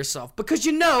lying to yourself because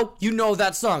you know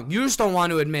that song. You just don't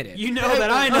want to admit it. You know that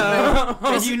I know.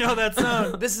 And you know that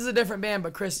song. This is a different band,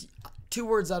 but Chris, 2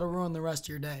 words that'll ruin the rest of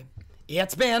your day.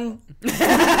 It's been.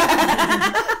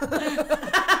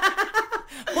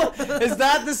 Is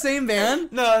that the same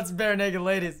band? No, it's Bare Naked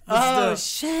Ladies. Oh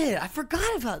shit! I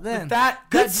forgot about them. That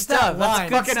Good that's stuff. That That's line.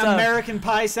 good Fucking stuff. American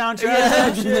Pie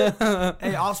soundtrack.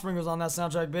 Hey, Offspring was on that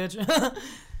soundtrack, bitch.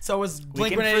 So was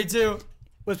Blink Weekend 182. It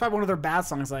was probably one of their bad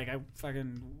songs. Like I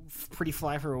fucking Pretty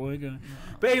Fly for a Wig.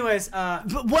 But anyways,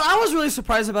 But what I was really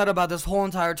surprised about this whole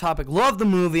entire topic, love the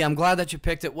movie, I'm glad that you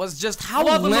picked it, was just how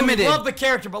Love the movie, limited. love the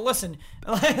character, but listen,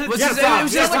 Was it was just- just, it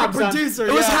was just like like a a producer.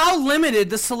 It was yeah. how limited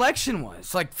the selection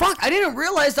was. Like, fuck, I didn't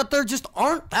realize that there just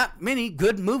aren't that many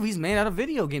good movies made out of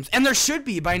video games. And there should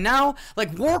be by now.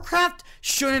 Like, Warcraft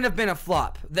shouldn't have been a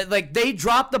flop. That like they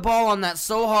dropped the ball on that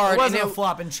so hard. It wasn't and a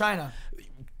flop in China.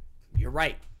 You're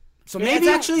right. So yeah, maybe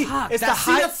it's actually fuck, it's the that's-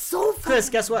 see, high. that's so Chris,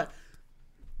 guess what?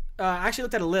 I actually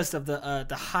looked at a list of the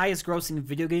highest grossing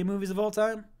video game movies of all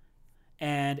time,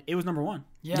 and it was number 1.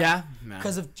 Yeah.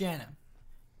 Because of China.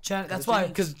 China. That's why.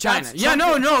 Because China. Trump, Yeah,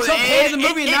 no. Trump hated the it-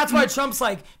 movie, and that's why Trump's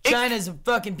like, China's a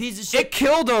fucking piece of shit. It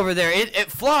killed over there.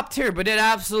 It flopped here, but it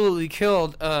absolutely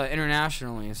killed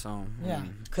internationally. So Yeah.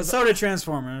 Because so did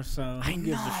Transformers. So I who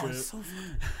gives know. a shit? It's so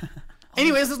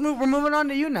Anyways, let's move. We're moving on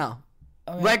to you now.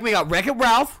 Okay. We got Wreck-It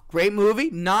Ralph, great movie,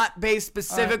 not based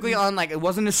specifically on like it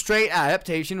wasn't a straight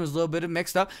adaptation. It was a little bit of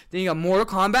mixed up. Then you got Mortal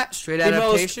Kombat, straight The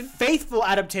adaptation, most faithful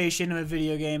adaptation of a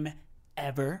video game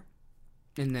ever.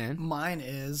 and then Mine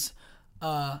is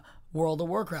World of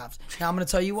Warcraft. Now I'm gonna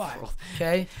tell you why.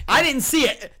 Okay, I didn't see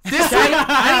it.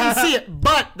 I didn't see it,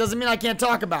 but doesn't mean I can't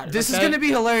talk about it. this is okay? gonna be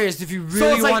hilarious if you So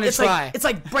really it's like, want to it's try. Like, it's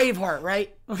like Braveheart,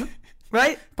 right?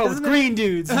 Right? But with green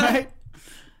dudes, right?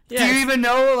 Do you even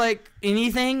know like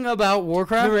anything about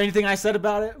Warcraft? Remember anything I said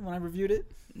about it when I reviewed it?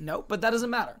 Nope, but that doesn't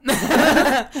matter.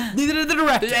 Neither did the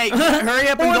director. Hey, hurry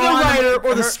up and Or go the on. writer,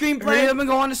 or the Hurry screenplay. up and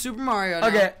go on to Super Mario. Now.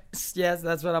 Okay, yes,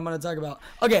 that's what I'm gonna talk about.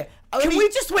 Okay, Can we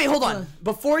just wait? Hold on.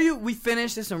 Before we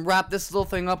finish this and wrap this little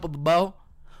thing up with a bow,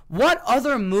 what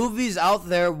other movies out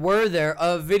there were there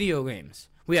of video games?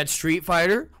 We had Street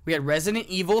Fighter. We had Resident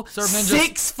Evil. Surf Ninjas.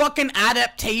 6 fucking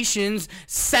adaptations,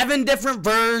 7 different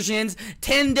versions,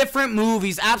 10 different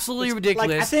movies. Absolutely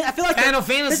ridiculous. Like I feel like Final This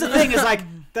is Fantasy. the thing is like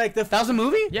the that was a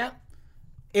movie? Yeah.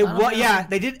 it Final was Fantasy. yeah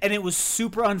they did and it was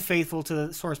super unfaithful to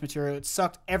the source material. It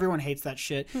sucked. Everyone hates that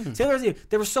shit. See,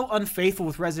 they were so unfaithful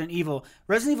with Resident Evil.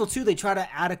 Resident Evil 2 they tried to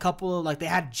add a couple of, like they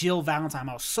had Jill Valentine.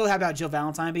 I was so happy about Jill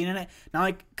Valentine being in it. Now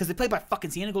like because they played by fucking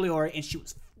Sienna Guglielmi and she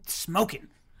was smoking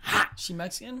hot. She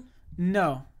Mexican?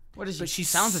 No, What is she? but she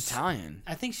Sounds Italian.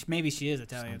 I think maybe she is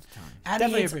Italian. Adney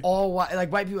definitely hates a- all white,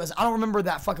 like white people. I don't remember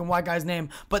that fucking white guy's name,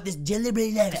 but this jelly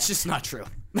belly. It's just not true.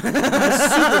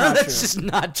 That's just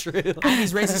not true.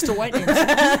 He's racist to white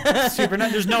names. Super.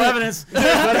 There's no evidence.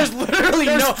 There's literally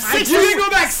no. You can go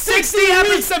back 60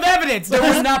 episodes of evidence. There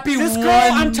would not be This one. girl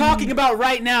I'm talking about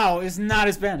right now is not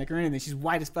Hispanic or anything. She's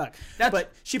white as fuck.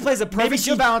 But she plays a perfect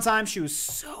Jill Valentine. She was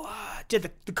so hot. Dude,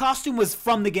 the costume was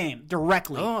from the game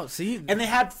directly. Oh, see. And they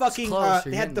had fucking close,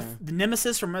 they you're had the, getting the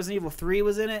Nemesis from Resident Evil 3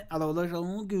 was in it, although it looked a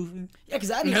little goofy. Yeah, because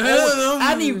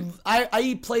Adney,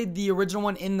 I played the original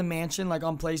one in the mansion, like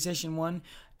on PlayStation 1.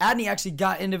 Adney actually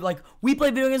got into, like, we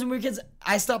played video games when we were kids.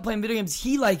 I stopped playing video games.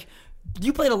 He, like,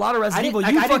 you played a lot of Resident Evil.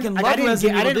 You fucking loved Resident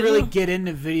Evil. I didn't didn't really you? get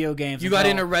into video games. You got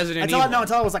into Resident Evil.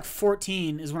 Until I was like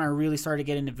 14 is when I really started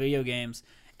getting into video games.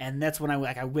 And that's when I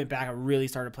went back. I really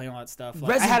started playing all that stuff.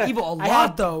 Like, Resident Evil a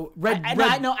lot though.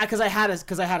 I know because I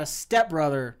had a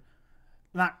stepbrother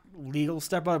not legal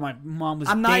stepbrother. My mom was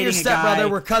I'm not dating your stepbrother, a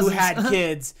guy we're cousins. who had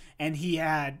kids, and he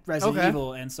had Resident Okay.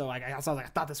 Evil, and so I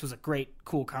thought this was a great,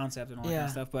 cool concept and all that kind Yeah.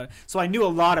 of stuff. But so I knew a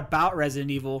lot about Resident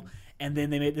Evil, and then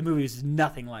they made the movie was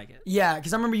nothing like it. Yeah,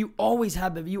 because I remember you always play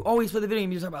the video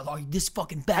game. You talk about, oh, this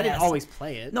fucking badass. I didn't always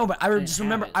play it. No, but I didn't just have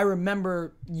remember. it. I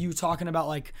remember you talking about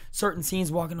like certain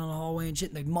scenes, walking on the hallway and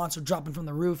shit, and the monster dropping from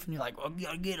the roof, and you're like, "Oh, you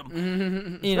gotta get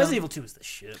him." You know? Resident Evil 2 is the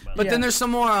shit. But then there's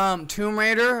some more Tomb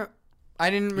Raider. I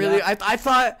didn't really. Yeah. I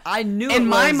thought I knew in it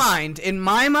my was- mind. In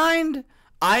my mind,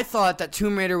 I thought that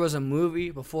Tomb Raider was a movie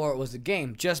before it was a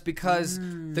game, just because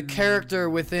the character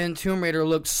within Tomb Raider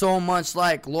looked so much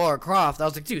like Lara Croft. I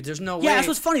was like, dude, there's no way. Yeah, that's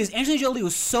what's funny is Angelina Jolie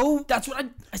was so. That's what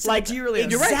I said Like to you earlier.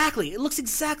 exactly, it looks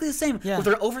exactly the same Yeah. with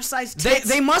their oversized They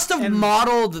tits. must have and-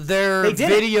 modeled their They didn't.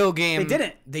 video game. They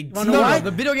didn't. They Wanna did. know No, why? no,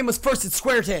 the video game was first. It's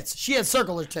square tits. She had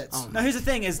circular tits. No, here's the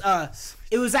thing: is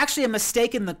it was actually a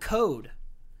mistake in the code.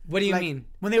 What do you Like, mean?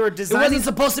 when they were It designing? wasn't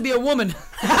supposed to be a woman.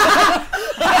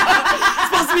 It's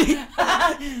supposed to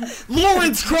be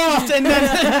Lawrence Croft, and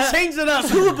then changed it up.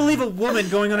 Who would believe a woman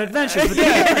going on adventures? But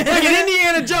Yeah, like an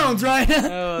Indiana Jones, right?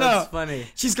 Oh, that's funny.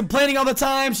 She's complaining all the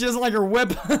time. She doesn't like her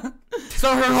whip.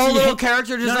 So her whole little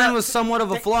character design no. was somewhat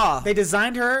of a flaw. They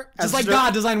designed her as Just like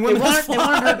God designed women as They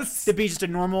wanted her flaws. to be just a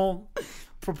normal,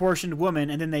 proportioned woman,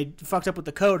 and then they fucked up with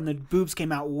the code, and the boobs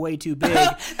came out way too big,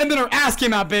 and And then her ass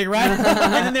came out big, right?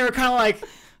 then they were kind of like,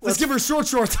 Let's give her short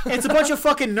shorts. it's a bunch of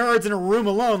fucking nerds in a room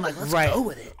alone. Like, let's Right. go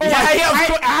with it. Oh,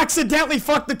 I accidentally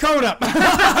fucked the code up.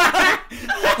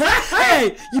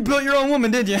 Hey, you built your own woman,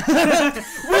 did you?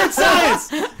 Weird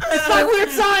science. It's like weird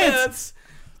science.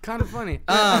 Kind of funny.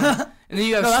 And then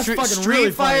you have No, that's fucking Street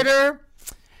really funny. Fighter.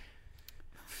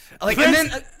 Like, and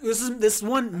Prince, then this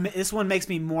one makes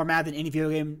me more mad than any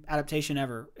video game adaptation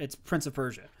ever. It's Prince of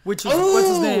Persia. Which is what's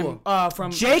his Ooh. name?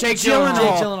 From Jake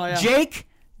Gyllenhaal. Gyllenhaal. Jake Gyllenhaal, yeah.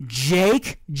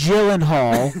 Jake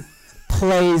Gyllenhaal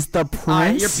plays the All right,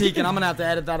 prince you're peeking. I'm gonna have to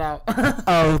edit that out.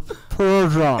 of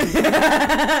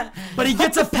Persia. But he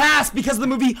gets a pass because of the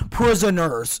movie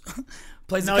Prisoners.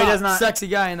 Plays No, a he cop, does not. sexy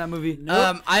guy in that movie. Him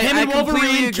I and completely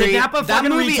Wolverine agree. kidnap a That that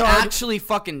movie retard. actually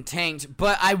fucking tanked.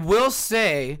 But I will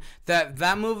say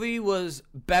that movie was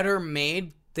better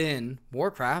made than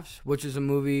Warcraft, which is a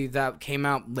movie that came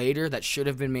out later that should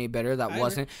have been made better. That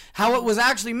wasn't. How it was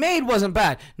actually made wasn't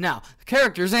bad. Now the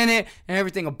characters in it and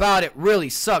everything about it really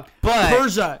sucked. But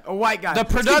Persia, a white guy. the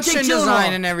production Jake Gyllenhaal.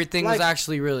 design and everything was Like-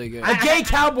 actually really good. A gay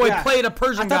cowboy Yeah. played a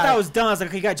Persian I thought guy. that was dumb. I was like,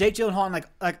 okay, you got Jake Gyllenhaal and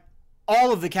like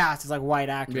all of the cast is like white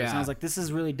actors. And Yeah. I was like, this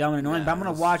is really dumb and annoying, but I'm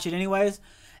gonna watch it anyways.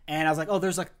 And I was like, oh,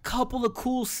 there's a couple of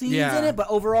cool scenes Yeah. in it, but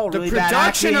overall, The really bad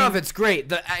production acting. of it's great.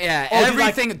 The dude,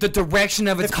 everything, the direction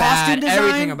of The it's costume bad. design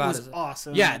Everything about was it.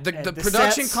 awesome. Yeah, the And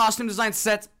production, sets, costume design,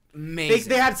 sets They, amazing.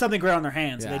 they had something great on their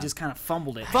hands, and Yeah. they just kind of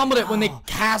fumbled it. Fumbled it when they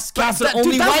casted that-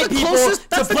 only dude, that's white the people closest- to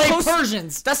that's the play closest-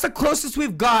 Persians. That's the closest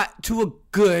we've got to a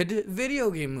good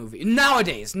video game movie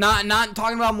nowadays. Not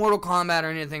talking about Mortal Kombat or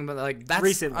anything, but like that's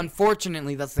Recently.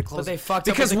 unfortunately that's the closest. they fucked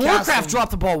up because with the Warcraft casting.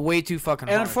 dropped the ball way too fucking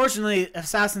And hard. unfortunately,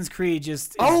 Assassin's Creed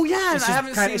just Oh yeah, it's I just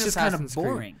haven't kinda, seen it's just kind of Assassin's Creed.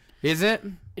 boring. Is it?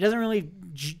 It doesn't really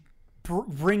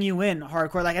bring you in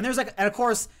hardcore. Like, and there's like, and of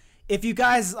course, if you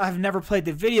guys have never played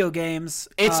the video games,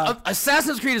 It's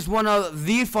Assassin's Creed is one of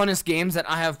the funnest games that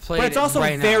I have played. but it's also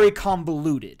right very now.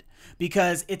 convoluted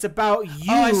because it's about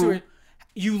you. I see what-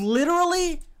 You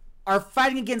literally are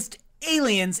fighting against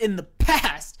aliens in the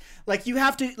past. Like you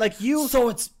have to, like you. So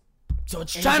it's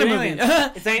China Ancient movie. aliens.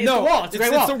 It's the wall. It's the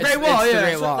Great Wall. It's the Great Wall. It's the Yeah.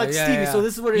 Great Wall. like yeah, Stevie, yeah. so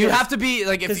this is what it you is. have to be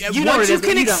like if 'Cause you know once what it you is, but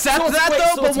can you don't. accept So it's- that wait,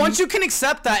 though, so but it's once you can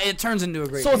accept that, it turns into a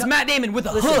great. So it's game. Matt Damon with a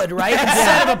hood, right?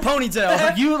 Instead of a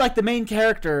ponytail. You, like the main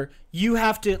character, you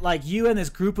have to, like, you and this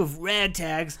group of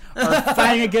ragtags are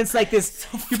fighting against, like, this.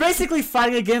 You're basically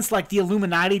fighting against, like, the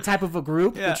Illuminati type of a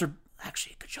group, Yeah. which are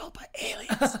actually controlled by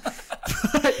aliens.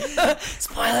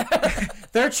 Spoiler.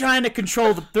 They're trying to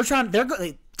control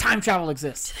the. Time travel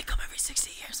exists. They come every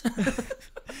 60 years.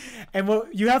 And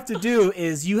what you have to do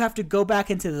is you have to go back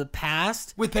into the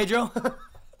past, With Pedro.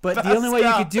 but the only way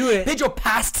you could do it, Pedro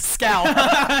passed Scowl.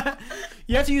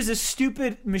 you have to use this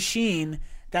stupid machine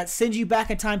that sends you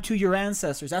back in time to your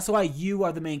ancestors. That's why you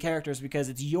are the main characters, because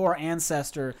it's your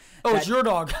ancestor. Oh, that- it's your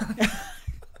dog.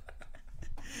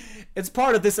 it's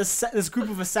part of this group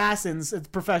of assassins, it's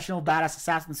professional badass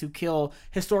assassins who kill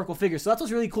historical figures. So that's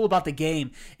what's really cool about the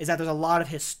game is that there's a lot of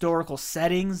historical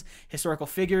settings, historical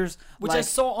figures. Which I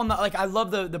saw on the I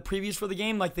love the previews for the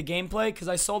game, like the gameplay, because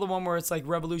I saw the one where it's like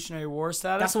Revolutionary War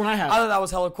status. That's the one I have. I thought that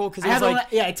was hella cool because it was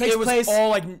it takes place. All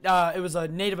like it was a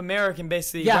Native American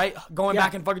basically, right? Going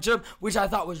back and fucking shit up, which I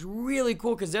thought was really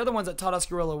cool because they're the ones that taught us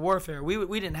guerrilla warfare. We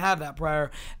didn't have that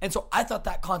prior, and so I thought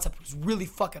that concept was really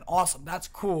fucking awesome. That's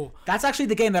cool. That's actually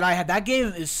the game that I had. That game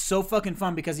is so fucking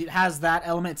fun because it has that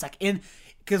element. It's like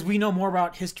because we know more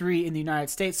about history in the United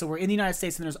States. So we're in the United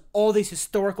States and there's all these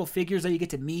historical figures that you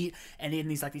get to meet and in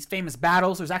these famous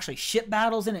battles. There's actually ship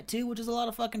battles in it too, which is a lot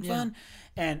of fucking fun.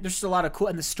 And there's just a lot of cool,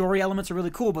 and the story elements are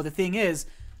really cool. But the thing is,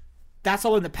 that's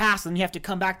all in the past, and you have to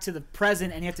come back to the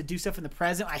present, and you have to do stuff in the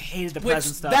present. I hated the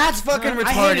present stuff. That's fucking retarded.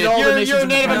 I hated all the You're a missions in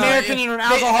the Native present. American, you're an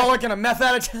alcoholic, and a meth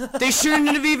addict. They shouldn't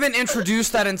have even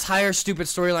introduced that entire stupid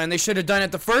storyline. They should have done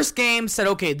it the first game, said,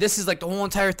 okay, this is like the whole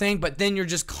entire thing, but then you're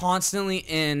just constantly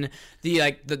in the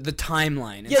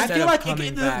timeline. Yeah, I instead feel of like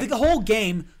coming back. the whole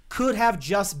game could have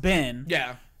just been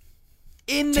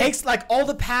takes like all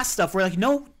the past stuff where like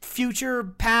no future,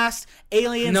 past,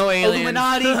 aliens, No aliens.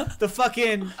 Illuminati, the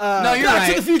fucking No, you're Back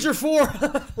right. to the Future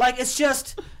 4. like it's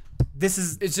just this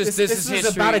is It's just this is is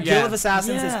history, about a guild of yeah.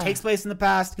 assassins. Yeah. This takes place in the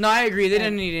past. No, I agree. They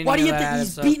didn't need any Why do of you that think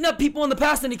he's stuff. beating up people in the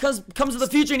past and he comes to the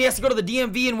future and he has to go to the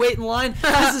DMV and wait in line?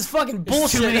 This is fucking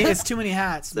bullshit. It's too many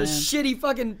hats, The man. shitty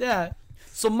fucking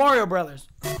So Mario Brothers,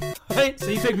 right? So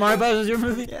you picked Mario Bros. As your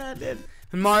movie? Yeah, I did.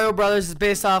 And Mario Brothers is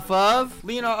based off of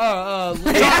John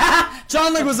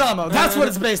Leguizamo. That's what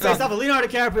it's based Based off. off of Leonardo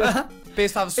DiCaprio.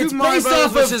 based off of It's Super Mario based Bros.,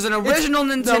 off which of- is an original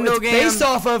Nintendo It's game. based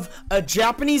off of a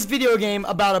Japanese video game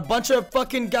about a bunch of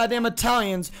fucking goddamn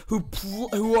Italians who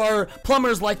are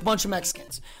plumbers like a bunch of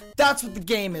Mexicans. That's what the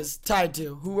game is tied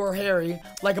to. Who are hairy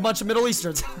like a bunch of Middle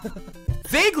Easterns.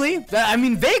 Vaguely,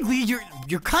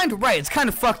 you're kind of right. It's kind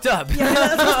of fucked up.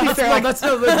 That's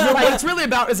what it's really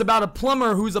about. Is about a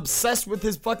plumber who's obsessed with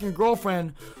his fucking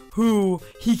girlfriend, who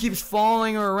he keeps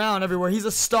following her around everywhere. He's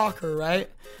a stalker, right?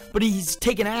 But he's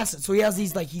taking acid, so he has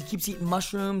these he keeps eating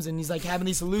mushrooms and he's having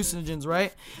these hallucinogens,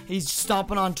 right? He's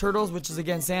stomping on turtles, which is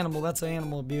against animal. That's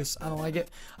animal abuse. I don't like it.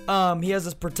 He has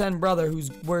this pretend brother who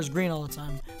wears green all the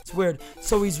time. It's weird.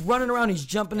 So he's running around. He's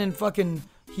jumping in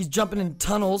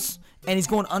tunnels. And he's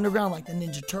going underground like the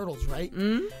Ninja Turtles, right?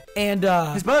 Mm-hmm. And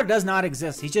His brother does not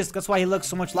exist. That's why he looks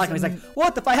so much like him. He's like,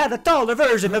 what if I had a taller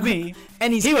version of me?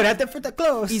 And he would have different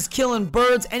clothes. He's killing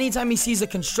birds. Anytime he sees a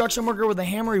construction worker with a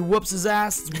hammer, he whoops his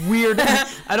ass. It's weird.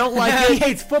 I don't like He it.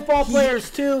 hates football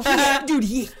players too. Dude,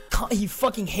 he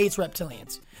fucking hates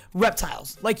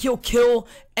reptiles. Like he'll kill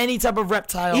any type of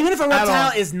reptile. Even if a at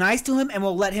reptile all. is nice to him and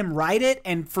will let him ride it,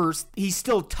 and first he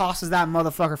still tosses that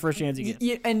motherfucker first chance he gets.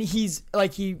 Yeah, and he's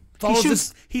he follows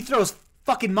this. He throws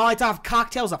fucking Molotov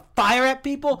cocktails of fire at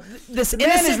people. This man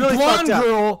is innocent really blonde fucked up.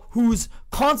 girl who's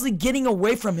constantly getting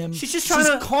away from him. She's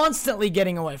constantly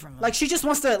getting away from him. Like she just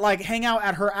wants to hang out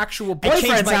at her actual I changed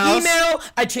boyfriend's my house. email.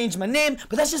 I changed my name,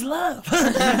 but that's just love.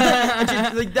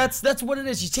 That's what it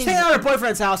is. She's She's changing. hanging out at her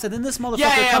boyfriend's house, and then this motherfucker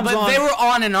Yeah, comes but on, they were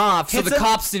on and off, so hits the him-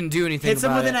 cops didn't do anything hits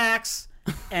him about with it. an axe,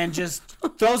 and just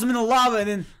throws him in the lava, and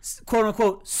then quote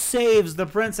unquote saves the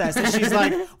princess. And she's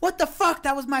like, "What the fuck?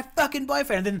 That was my fucking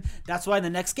boyfriend." And then that's why in the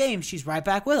next game she's right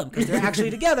back with him because they're actually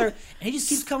together, and he just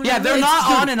keeps coming. Yeah, in they're late. not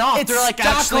Dude, on and off. it's They're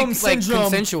Stockholm actually syndrome.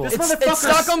 consensual. This It's motherfucker's-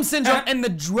 Stockholm syndrome, and the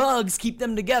drugs keep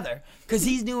them together because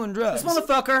he's doing drugs. This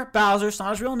motherfucker, Bowser, it's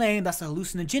not his real name. That's the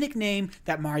hallucinogenic name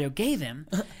that Mario gave him.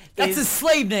 That's is- his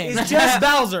slave name. is Just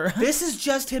Bowser. This is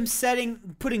just him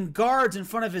putting guards in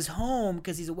front of his home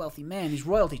because he's a wealthy man. He's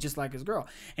royalty, just like his girl.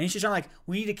 And he's just trying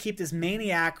we need to keep this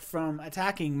maniac from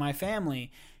attacking my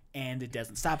family. And it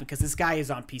doesn't stop because this guy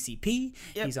is on PCP.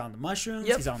 Yep. He's on the mushrooms.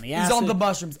 Yep. He's on the acid. He's on the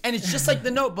mushrooms, and it's just like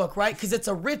The Notebook, right? Because it's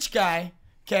a rich guy,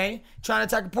 okay, trying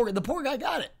to attack a poor guy. The poor guy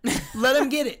got it. Let him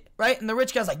get it, right? And the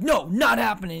rich guy's like, no, not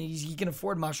happening. He can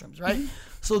afford mushrooms, right?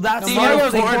 So that's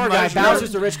Mario's the afford poor guy. mushrooms.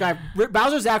 Bowser's the rich guy.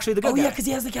 Bowser's actually the good Oh guy. yeah, because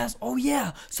he has the cast. Oh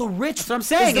yeah, so rich. That's what I'm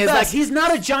saying is is the like best. he's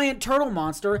not a giant turtle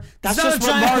monster. That's He's not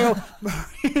just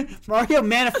a what Mario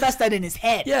manifests that in his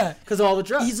head. Yeah. because of all the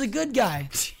drugs. He's a good guy.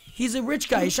 He's a rich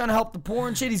guy. He's trying to help the poor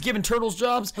and shit. He's giving turtles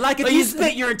jobs. Like if you he's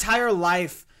spent your entire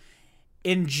life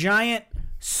in giant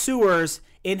sewers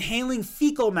inhaling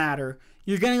fecal matter,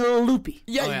 you're getting a little loopy.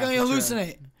 yeah, you're yeah, gonna for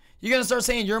hallucinate. You're gonna start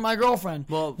saying you're my girlfriend.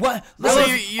 Well, what? All Listen,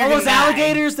 Listen, you're those gonna die.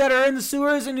 alligators that are in the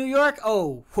sewers in New York,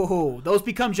 those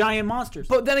become giant monsters.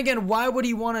 but then again, why would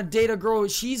he want to date a girl?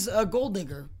 She's a gold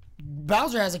digger.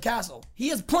 Bowser has a castle. He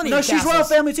has plenty No, of she's castles. royal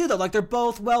family too, though. Like they're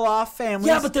both well-off families.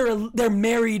 Yeah, but they're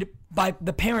married by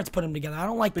the parents put them together. I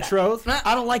don't like that. betrothed.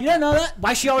 I don't like You don't know that?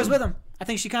 Why is she always with him? I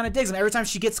think she kind of digs him. Every time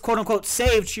she gets quote unquote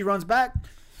saved, she runs back.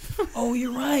 Oh,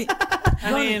 you're right.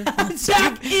 I mean,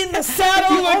 Back in the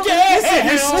saddle listen,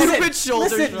 again. stupid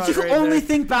shoulder Listen, shrug you right only there.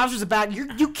 think Bowser's a bad.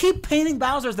 You keep painting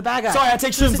Bowser as the bad guy. Sorry, I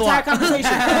take shrooms It's a an lot. conversation.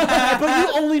 But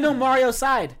you only know Mario's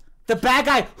side. The bad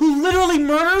guy who literally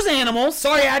murders animals.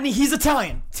 Sorry, Adney, he's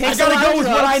Italian. Takes I a lot gotta of go with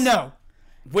what I drugs. know.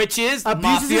 Which is Abuses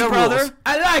mafia his brother. rules.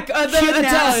 I like the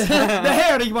Kidnaps. Italian, the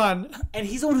hairy one. And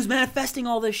he's the one who's manifesting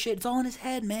all this shit. It's all in his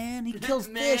head, man. He kills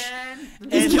fish.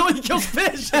 He kills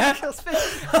fish.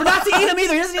 For not to eat him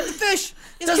either. He doesn't eat the fish.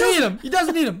 He doesn't eat him. He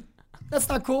doesn't eat him. That's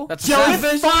not cool. That's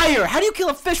With fire. How do you kill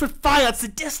a fish with fire? That's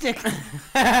sadistic.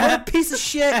 What a piece of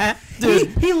shit.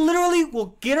 He literally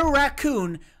will get a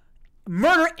raccoon,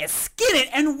 murder it, skin it,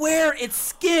 and wear its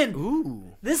skin. Ooh.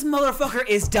 This motherfucker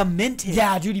is demented.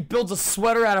 Yeah, dude, he builds a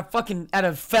sweater out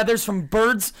of feathers from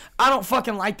birds. I don't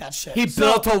fucking like that shit. He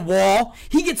built a wall.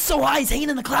 He gets so high, he's hanging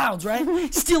in the clouds,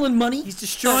 right? Stealing money. He's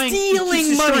destroying Stealing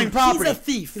destroying money. property. He's a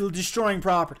thief. He's destroying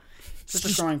property. Just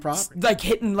destroying property. Like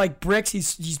hitting like bricks.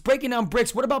 He's breaking down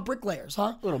bricks. What about bricklayers,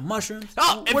 huh? Little mushrooms.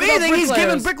 Oh, if What about anything, he's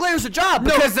giving bricklayers? bricklayers a job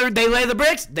because they lay the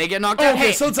bricks, they get knocked out. Okay,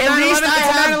 Hey, so it's a at 9/11, least I it's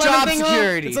a have 9/11 job thing, huh?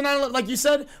 security. It's a 9/11, like you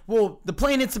said. Well, the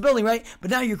plane hits the building, right?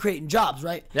 But now you're creating jobs,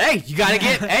 right? Hey, you gotta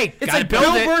get. Hey, It's gotta like build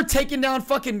Bill it. Burr taking down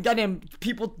fucking goddamn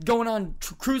people going on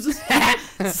cruises.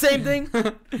 Same thing.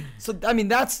 So I mean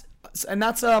that's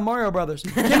Mario Brothers.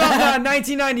 Came out in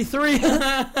 1993.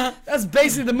 That's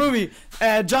basically the movie.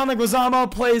 John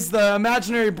Leguizamo plays the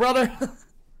imaginary brother.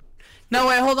 No,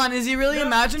 wait, hold on. Is he really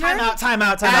imaginary? Time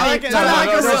out. Is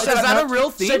that a real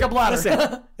theme? Jacob Ladder.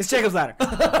 Listen, it's Jacob's Ladder.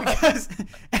 Because,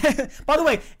 by the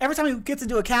way, every time he gets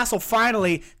into a castle,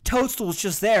 finally, Toadstool's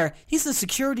just there. He's the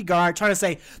security guard trying to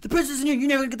say, the princess is in here, you're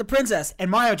never going to get the princess.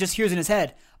 And Mario just hears in his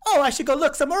head, oh, I should go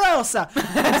look somewhere else.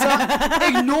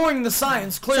 Ignoring the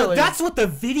science, So clearly. that's what the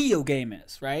video game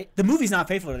is, right? The movie's not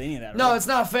faithful to any of that. No, right? it's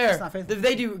not fair. not faithful.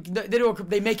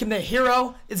 They make him the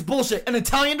hero. It's bullshit. An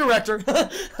Italian director.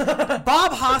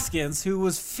 Bob Hoskins, who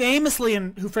was famously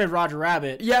in Who Framed Roger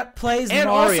Rabbit, Yep. plays and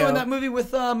Mario. also in that movie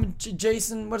with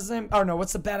Jason, what's his name? Oh no,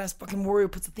 what's the badass fucking warrior who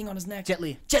puts the thing on his neck? Jet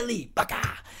Li. Jet Li. Baka.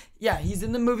 Yeah, he's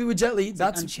in the movie with Jet Li.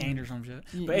 That's Unchained or some shit.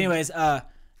 But anyways,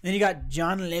 then you got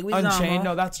John Leguizamo. Unchained.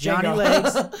 No, that's Johnny Django.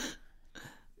 Legs,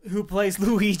 who plays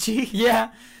Luigi.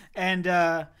 Yeah.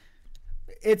 And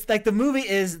it's like the movie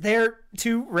is they're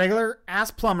two regular ass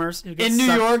plumbers who get In New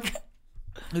sucked- York.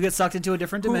 who get sucked into a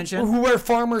different dimension. Who wear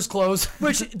farmers' clothes.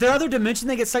 Which the other dimension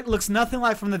they get sucked looks nothing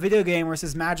like from the video game where it's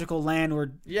this magical land where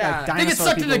like, They get dinosaur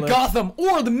sucked people into live. Gotham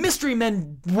or the Mystery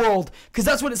Men world, because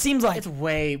that's what it seems like. It's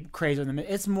way crazier than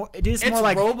it's more. It's more It's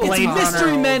like Robo- Blade it's Runner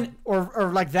Mystery Men,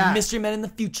 or like that. Mystery Men in the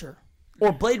future,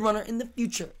 or Blade Runner in the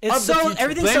future. It's Of the so future.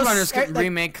 everything's Blade so Runner's like,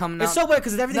 remake coming out. It's so weird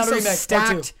because everything's Not a so remake,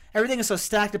 part two. stacked. Everything is so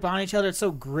stacked upon each other. It's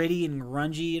so gritty and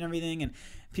grungy and everything. And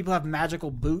people have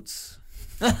magical boots.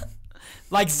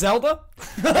 Like Zelda.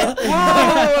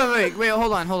 Wait,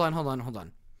 hold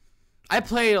on. I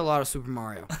played a lot of Super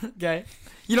Mario. Okay.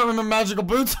 You don't remember magical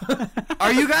boots?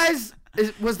 Are you guys?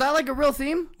 Was that like a real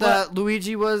theme? That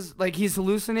Luigi was like he's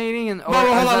hallucinating and or Whoa, is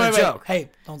hold on, that wait. a joke? Hey,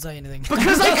 don't say anything.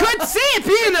 Because I could see it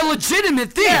being a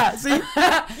legitimate thing. Yeah, see?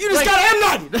 You just Like,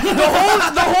 got M90.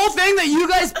 the whole thing that you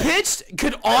guys pitched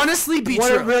could honestly be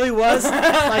What true. it really was,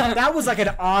 like that was like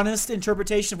an honest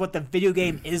interpretation of what the video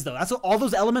game is, though. That's what all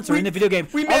those elements are in the video game.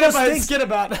 We all made those up a things, skit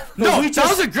about it. no, we that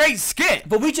just- was a great skit.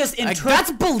 but we just Like,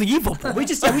 that's believable. we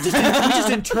just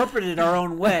interpreted it our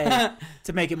own way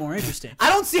to make it more interesting. I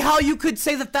don't see how you could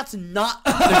say that that's not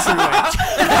the true way.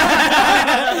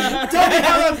 Tell me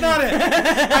how that's not it.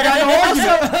 I got no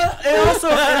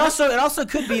argument. It also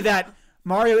could be that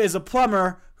Mario is a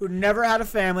plumber who never had a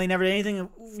family, never did anything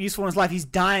useful in his life. He's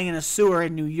dying in a sewer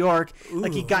in New York.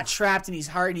 Like he got trapped and he's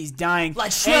hurt and he's dying.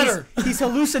 Like And Shredder. He's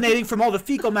hallucinating from all the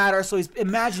fecal matter, so he's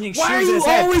imagining Why are shoes in you his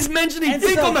head. always mentioning And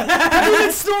fecal so- matter? Have you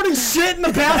been snorting shit in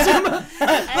the bathroom?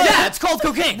 Yeah, it's called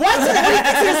cocaine. What? What do you think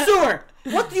is in a sewer?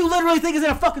 What do you literally think is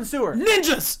in a fucking sewer?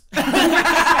 Ninjas!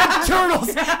 and turtles!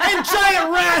 And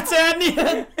giant rats, Andy!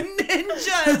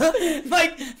 Ninjas.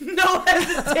 Like no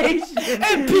hesitation.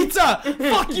 And pizza!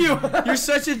 Fuck you! You're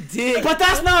such a dick. But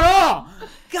that's not all.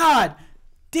 God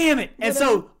damn it. And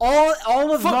so all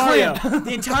of Foot Mario, clamp.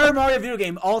 the entire Mario video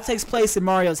game, all takes place in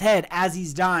Mario's head as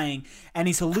he's dying and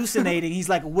he's hallucinating. He's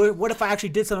like, what if I actually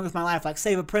did something with my life, like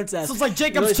save a princess? So it's like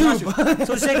Jacob's Really Tube. smash it.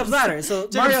 So it's Jacob's Ladder. So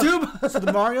Jacob's Mario, Tube? So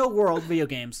the Mario World video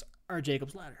games are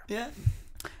Jacob's Ladder. Yeah.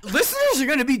 Listeners are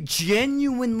gonna be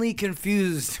genuinely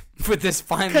confused with this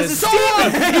final. Because it's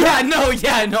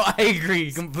yeah, no, I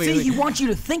agree completely. See, he wants you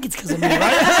to think it's because of me,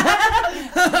 right?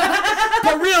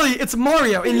 But really, it's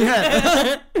Mario in your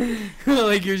head.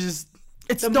 Like you're just.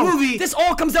 It's The movie- This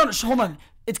all comes down to hold on.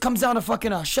 It comes down to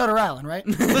fucking Shutter Island, right?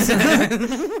 Listen,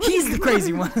 he's the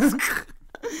crazy one.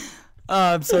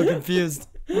 I'm so confused.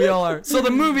 We all are. So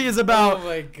the movie is about. Oh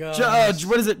my god.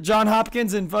 What is it? John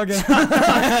Hopkins and fucking.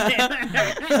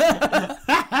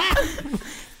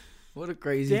 What a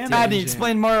crazy. Damn it. Adney, tangent.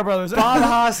 explain Mario Brothers. Bob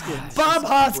Hoskins. Bob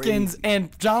Hoskins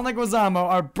and John Leguizamo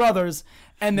are brothers,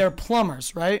 and they're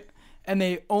plumbers, right? And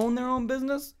they own their own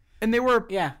business, and they were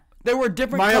Yeah.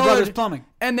 different. Mario colored, Brothers Plumbing.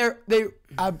 and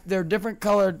they're different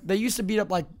colored. They used to beat up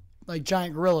like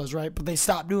giant gorillas, right? But they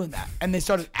stopped doing that, and they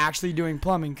started actually doing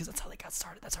plumbing because that's how they got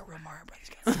started. That's how real Mario Brothers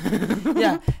got started.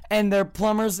 Yeah, and they're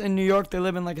plumbers in New York. They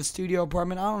live in like a studio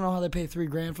apartment. I don't know how they pay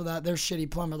 $3,000 for that. They're shitty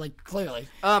plumber, like clearly.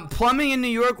 Plumbing in New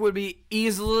York would be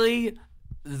easily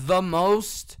the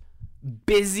most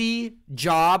busy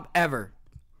job ever.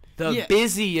 The Yeah.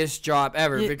 busiest job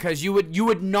ever Yeah. because you would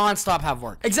nonstop have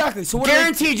work. Exactly. So what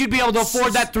Guaranteed you'd be able to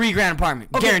afford that $3,000 apartment.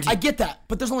 Okay, Guaranteed. I get that,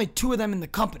 but there's only 2 of them in the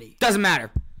company. Doesn't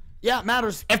matter. Yeah, it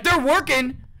matters. If they're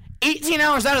working 18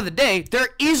 hours out of the day, they're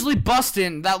easily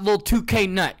busting that little 2K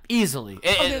nut. Easily.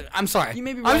 I'm sorry. You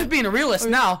may be I'm right. just being a realist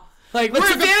now. Like, Let's we're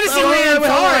look up- fantasy wait, land. wait,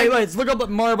 Sorry. let's look up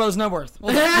what Mario Brothers net worth.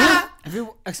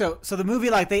 So the movie,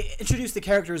 like, they introduce the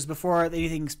characters before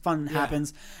anything fun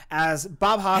happens. As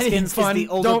Bob Hoskins fun. is the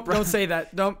older Don't brother. say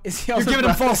that. Don't. Is the You're older giving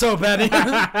him brother. false hope,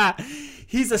 Eddie.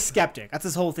 He's a skeptic. That's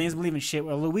his whole thing. He doesn't believe in shit.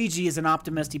 Well, Luigi is an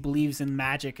optimist. He believes in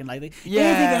magic and like anything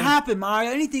can happen,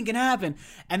 Mario. Anything can happen,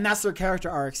 and that's their character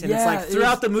arcs. And it's Yeah, like it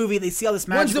throughout is. the movie, they see all this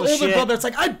One's the magical older shit. brother. It's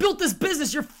like, I built this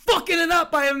business. You're fucking it up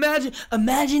by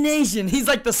imagination. He's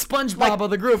like the SpongeBob of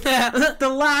the group. The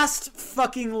last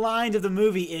fucking line of the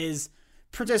movie is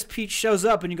Princess Peach shows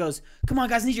up and he goes, "Come on,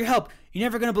 guys, I need your help. You're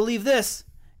never gonna believe this."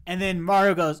 And then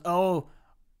Mario goes, "Oh,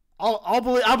 I'll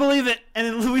believe it." And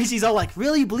then Luigi's all like,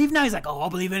 "Really? You believe now?" He's like, "Oh, I'll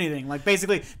believe anything." Like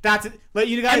basically, that's it. Let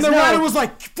you guys And the know. writer was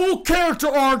like, full character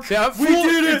arc. Yeah, we full-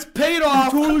 did it. It's paid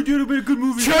off. totally did a good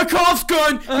movie. Chekhov's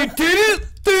gun. He didn't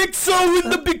think so in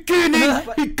the beginning.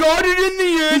 He got it in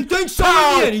the end. He thinks so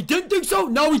in the end. He didn't think so.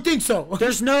 Now he thinks so.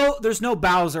 There's no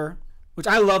Bowser, which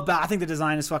I love. I think the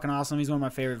design is fucking awesome. He's one of my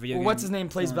favorite video games. What's his name?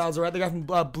 Plays Bowser, right? The guy from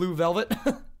Blue Velvet.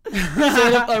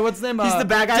 What's his name? He's the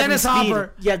bad guy. Dennis from Speed.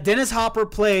 Hopper. Yeah, Dennis Hopper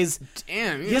plays.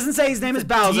 Damn. He doesn't say his name is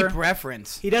Bowser. Deep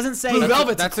reference. He doesn't say. Blue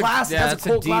Velvet's that's a a- classic. yeah, that's that's a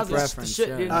a cult deep classic. reference, Shit,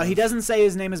 yeah. dude. He doesn't say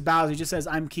his name is Bowser. He just says,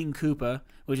 "I'm King Koopa,"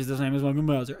 which is his name is fucking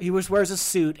Bowser. He wears a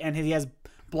suit and he has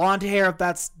blonde hair.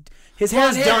 That's his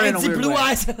hair's Blonde done hair in a and the weird blue way.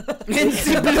 eyes.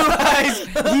 Into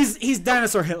blue eyes. He's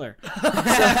dinosaur Hitler.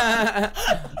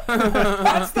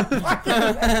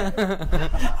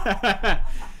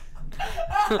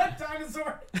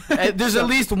 Dinosaur. There's at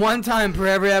least one time per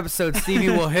every episode Stevie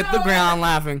will hit the ground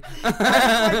laughing.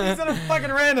 Instead of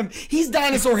fucking random, he's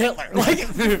Dinosaur Hitler. Like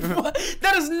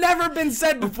that has never been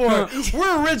said before.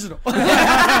 We're original.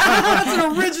 That's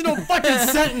an original fucking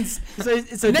sentence.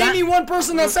 So Name me one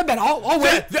person that said that. I'll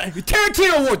wait.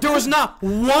 Tarantino award. There was not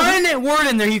one word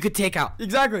in there you could take out.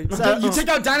 Exactly. You take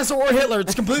out Dinosaur or Hitler,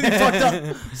 it's completely fucked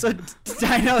up. So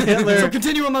Dino Hitler. So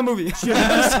continue with my movie.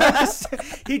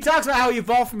 He talks about how he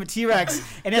evolved from a T-Rex,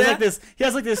 and he has like this. He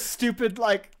has like this stupid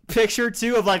like picture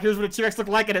too of like here's what a T-Rex looked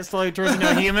like, and it slowly turns into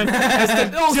a human. That's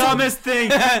the dumbest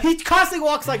thing. He constantly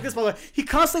walks like this. By the way, he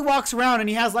constantly walks around, and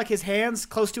he has like his hands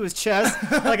close to his chest,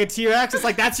 like a T-Rex. It's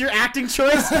like that's your acting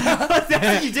choice. That's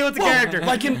what you do with the character.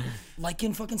 Like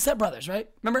in fucking Step Brothers, right?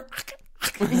 Remember?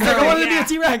 He's like, I wanted to be a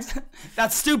T-Rex.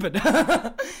 That's stupid.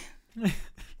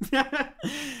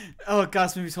 Oh god,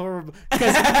 this movie's horrible.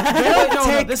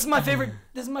 No, this is my favorite.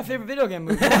 This is my favorite video game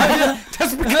movie.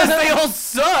 That's because they all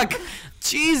suck.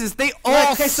 Jesus, they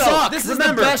all Okay, so suck. This is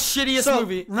Remember- the best, shittiest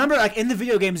movie. Remember, like in the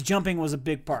video games, jumping was a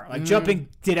big part. Like jumping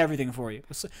did everything for you.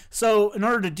 So in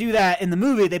order to do that in the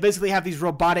movie, they basically have these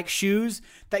robotic shoes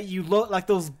that you load like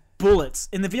those bullets.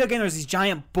 In the video game, there's these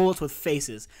giant bullets with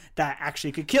faces that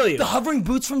actually could kill you. The hovering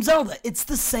boots from Zelda. It's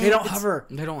the same. They don't it's- hover.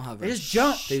 They don't hover. They just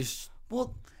jump.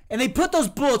 Well, And they put those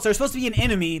bullets, they're supposed to be an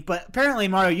enemy, but apparently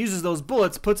Mario uses those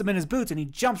bullets, puts them in his boots, and he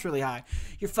jumps really high.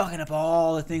 You're fucking up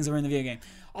all the things that were in the video game.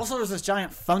 Also, there's this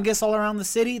giant fungus all around the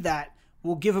city that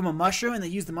will give him a mushroom, and they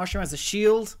use the mushroom as a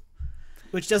shield,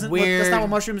 which doesn't. Weird. That's not what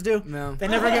mushrooms do. No. They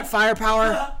never get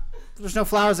firepower. There's no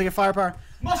flowers that get firepower.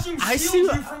 mushrooms I shield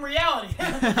see- you from reality.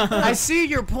 I see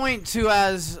your point too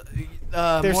as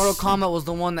Mortal Kombat was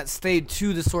the one that stayed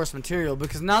to the source material,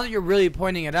 because now that you're really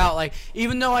pointing it out, like,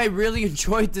 even though I really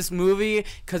enjoyed this movie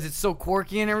because it's so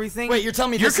quirky and everything. Wait, you're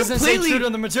telling me this isn't stay true to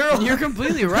the material? You're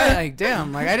completely right. Like,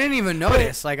 damn, like I didn't even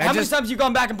notice. Like, how many times you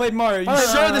gone back and played Mario? You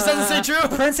sure this doesn't stay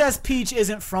true? Princess Peach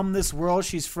isn't from this world.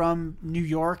 She's from New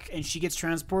York, and she gets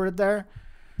transported there.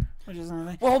 Which is another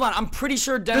thing. Well, hold on. I'm pretty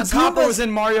sure Dennis Hopper was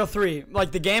in Mario 3,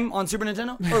 like the game on Super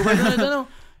Nintendo or regular Nintendo.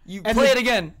 You play it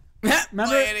again.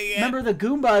 Remember the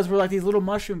Goombas were like these little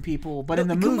mushroom people, but in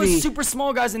the movie, Goombas super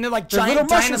small guys, and they're like they're giant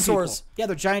little mushroom dinosaurs. people. Yeah,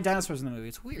 they're giant dinosaurs in the movie.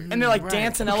 It's weird. And they're like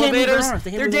dancing They can't move their elevators. arms.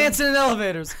 They can't They're move their dancing in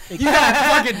elevators. You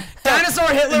got fucking dinosaur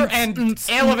Hitler and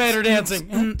elevator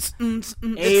dancing.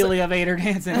 Elevator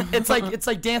dancing. It's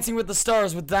like Dancing with the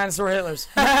Stars with dinosaur Hitlers.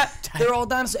 They're all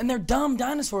dinosaurs, and they're dumb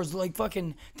dinosaurs. They're like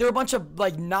fucking. They're a bunch of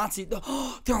like Nazi. They're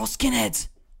all skinheads.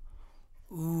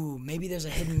 Ooh, maybe there's a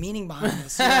hidden meaning behind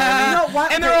this. You know what I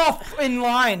mean? And they're all in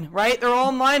line, right? They're all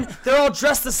in line. They're all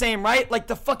dressed the same, right? Like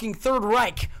the fucking Third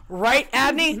Reich, right,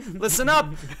 Adney? Listen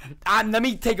up. Let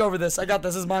me take over this. I got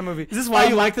this. This is my movie. Is this why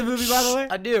you like the movie, by the way?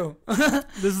 I do.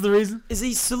 This is the reason? Is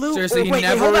he salute? Seriously, he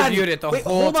never reviewed it the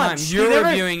whole time. You're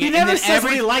reviewing it. He never says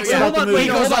what he likes about the movie. He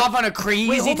goes off on a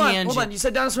crazy tangent. Hold on. You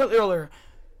said dinosaur earlier.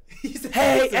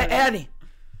 Hey, Adney.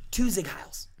 Two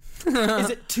Hiles. Is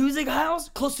it two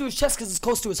Hiles? Close to his chest because it's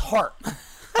close to his heart.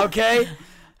 Okay?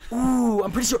 Ooh,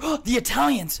 I'm pretty sure. The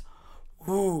Italians.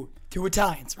 Ooh, two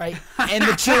Italians, right? And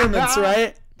the Germans,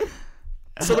 right?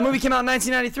 So the movie came out in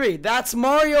 1993. That's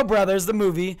Mario Brothers, the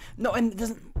movie. No, and it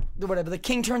doesn't. Whatever. The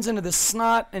king turns into this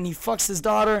snot and he fucks his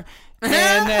daughter.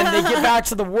 And then they get back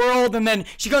to the world. And then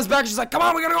she comes back and she's like, come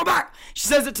on, we gotta go back. She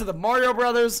says it to the Mario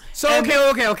Brothers. So,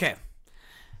 okay.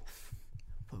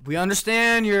 We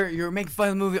understand you're making fun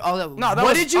of the movie. All that. No,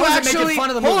 what did you actually making fun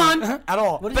of the movie? Hold on. At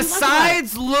all.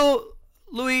 Besides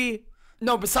Louis.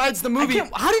 No, besides the movie. How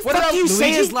the fuck do you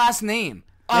say his last name?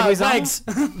 Legs.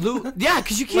 Yeah,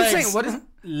 because you keep saying what is it?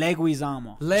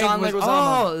 Leguizamo. John Leguizamo.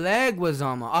 Oh,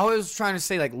 Leguizamo. I was trying to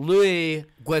say like Louis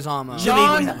Guizamo.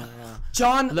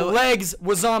 John Legs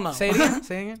Wazama. Say it again.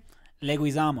 Say it again.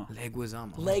 Leguizamo.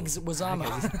 Legs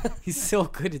Wazama. He's so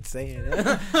good at saying it.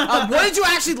 What did you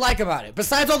actually like about it?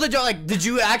 Besides all the did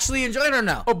you actually enjoy it or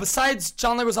no? Oh, besides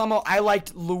John Leguizamo, I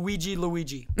liked Luigi. Who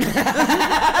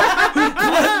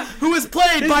was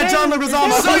played by John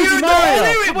Leguizamo. So you're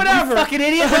Mario. Whatever. You fucking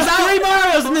idiot. There's 3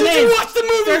 Marios in the name. Did you watch the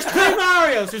movie? There's 3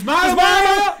 Marios. There's Mario.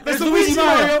 There's Luigi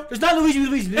Mario. There's not Luigi.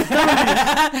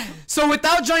 So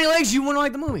without Johnny Legs, you wouldn't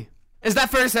like the movie. Is that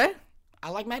fair to say? I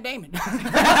like Matt Damon.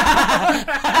 I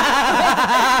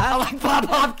like Bob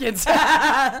Hopkins.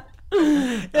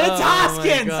 It's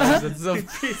Hoskins.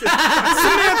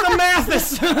 Samantha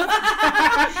Mathis.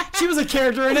 She was a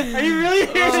character in it. Are you really?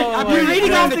 Are you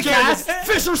reading off the cast?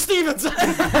 Fisher Stevens.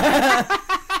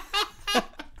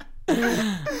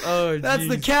 Oh, that's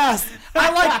the cast.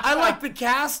 I like the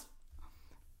cast.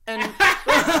 And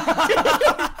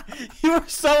you were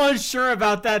so unsure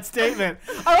about that statement.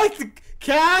 I like the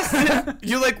cast.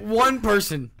 You're like one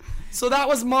person. So that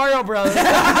was Mario Brothers.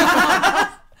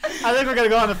 I think we're gonna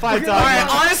go on the fight talk. All right,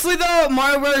 honestly though,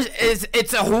 Mario Brothers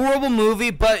it's a horrible movie,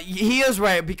 but he is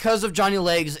right because of Johnny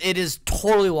Legs. It is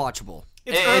totally watchable.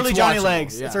 It's early Johnny watchable,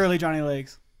 Legs. yeah. It's early Johnny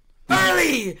Legs.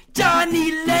 Early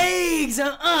Johnny Legs,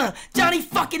 Johnny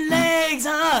fucking Legs,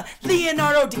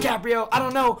 Leonardo DiCaprio. I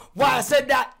don't know why I said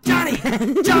that. Johnny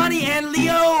and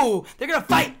Leo. They're gonna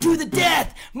fight to the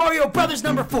death. Mario Brothers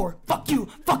number 4. Fuck you,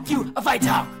 a fight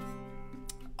talk.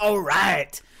 All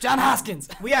right, John Hoskins.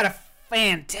 we had a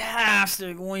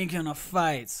fantastic weekend of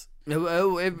fights.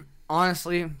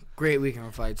 Honestly, great weekend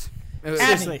of fights.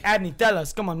 Adney, tell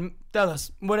us. Come on, tell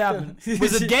us. What happened?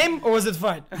 Was it game or was it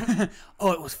fight?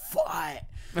 Oh, it was fight.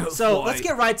 So let's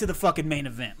get right to the fucking main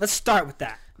event. Let's start with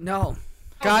that. No.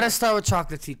 Gotta start with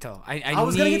Chocolatito. I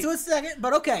was gonna get to it in a second,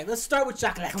 but okay, let's start with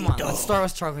Chocolatito. Come on, let's start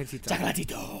with Chocolatito.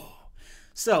 Chocolatito.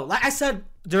 So, like I said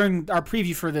during our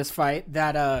preview for this fight,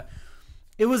 that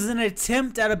it was an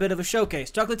attempt at a bit of a showcase.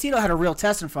 Chocolatito had a real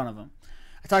test in front of him.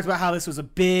 I talked about how this was a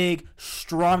big,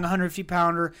 strong 150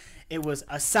 pounder. It was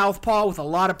a southpaw with a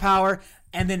lot of power.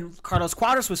 And then Carlos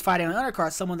Cuadras was fighting on the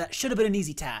undercard, someone that should have been an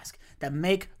easy task, that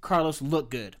make Carlos look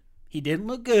good. He didn't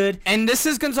look good. And this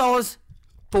is Gonzalez's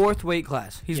 4th weight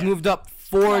class. He's moved up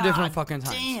 4 different fucking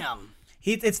times. Damn.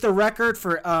 It's the record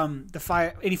for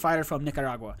any fighter from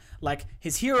Nicaragua. Like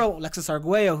his hero, Alexis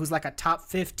Arguello, who's like a top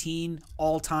 15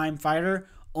 all-time fighter,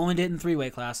 only did it in 3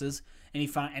 weight classes,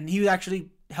 and he actually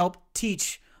helped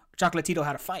teach Chocolatito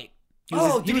how to fight.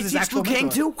 Did he teach Liu Kang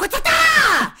too?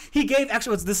 He gave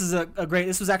actually. This is a great.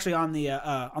 This was actually on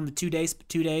the 2 days.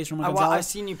 2 days. Roman I Gonzalez.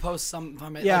 seen you post some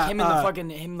from it. Yeah, Like him in the fucking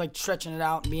him like stretching it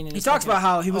out and being in. He his talks fucking- about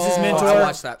how he was his Oh, mentor. I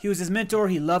watched that. He was his mentor.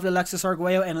 He loved Alexis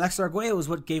Arguello, and Alexis Arguello is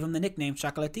what gave him the nickname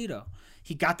Chocolatito.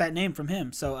 He got that name from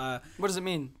him. So, What does it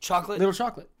mean? Chocolate. little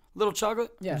chocolate. Little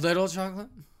chocolate. Yeah, Little chocolate.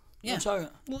 yeah. Little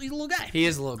chocolate. Well, he's a little guy. He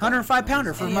is a little. 105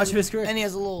 pounder for And he much has- of his career. And he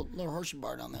has a little Hershey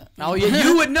bar down there. Oh yeah,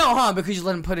 you would know, huh? Because you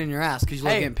let him put it in your ass because you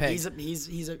love Hey, getting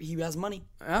paid. he has money.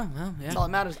 Oh, well, yeah. That's all that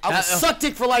matters. I will That- suck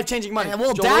dick for life changing money. Yeah,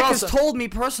 well, Joe Dak has LaRosa. told me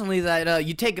personally that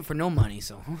you take it for no money.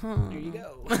 So There you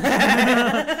go.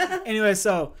 Anyway,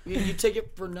 so You take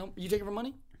it for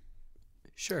money.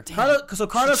 sure.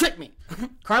 Carlos Trick me.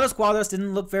 Carlos Cuadras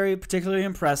didn't look very particularly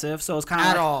impressive. So it was kind of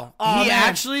At all. Oh, He man.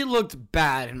 actually looked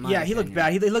bad in my Yeah, he looked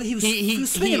opinion. bad. He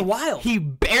was swinging wild. He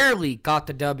barely got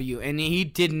the W, and he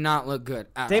did not look good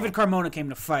at David all. Carmona came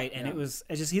to fight, and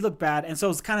he looked bad, and so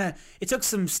it's kind of it took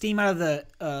some steam out of the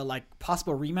like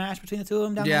possible rematch between the two of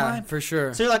them down the Yeah, line. for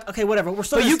sure. So you're like, okay, whatever. We're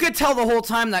still. But you could tell the whole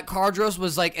time that Cardros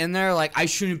was like in there, like I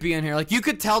shouldn't be in here. Like you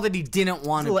could tell that he didn't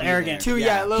want to a little be arrogant. there. Too,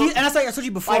 yeah, a little- and that's like I told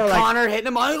you before, Like like Connor hitting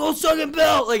him. I go second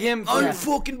belt like him. I'm Yeah.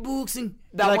 fucking boxing.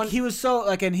 That like one. he was so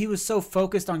and he was so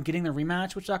focused on getting the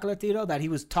rematch with Chocolatito that he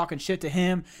was talking shit to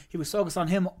him. He was focused on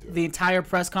him the entire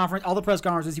press conference, all the press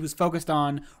conferences. He was focused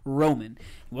on Roman.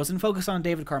 He wasn't focused on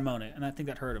David Carmona, and I think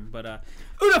that hurt him. But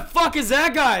Who the fuck is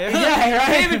that guy? Yeah, right.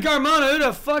 David Carmona. Who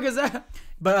the fuck is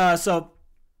that? so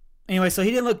anyway, so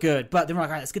he didn't look good. But then we're like,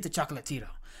 all right, let's get to Chocolatito.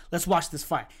 Let's watch this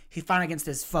fight. He's fighting against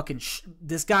this fucking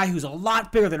this guy who's a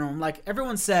lot bigger than him. Like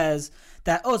everyone says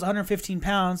that, it's 115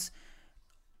 pounds.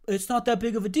 It's not that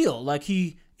big of a deal. Like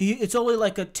it's only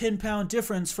like a 10-pound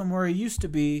difference from where he used to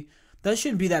be. That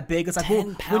shouldn't be that big. It's like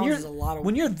 10 pounds is a lot of-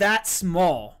 when you're that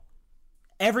small,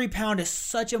 every pound is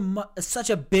such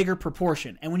a bigger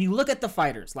proportion. And when you look at the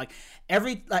fighters,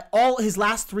 all his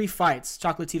last 3 fights,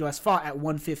 Chocolatito has fought at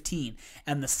 115,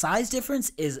 and the size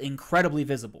difference is incredibly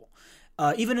visible.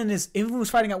 Even when he was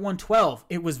fighting at 112,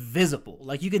 it was visible.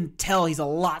 Like you can tell he's a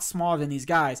lot smaller than these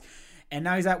guys. And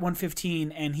now he's at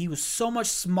 115, and he was so much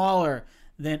smaller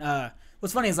than.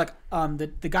 What's funny is like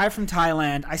the guy from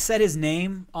Thailand. I said his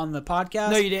name on the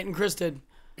podcast. No, you didn't. Chris did.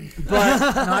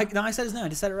 But no, I said his name. I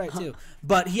just said it right too.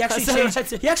 But he actually said it changed. right,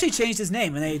 too. He actually changed his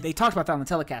name, and they talked about that on the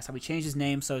telecast. How he changed his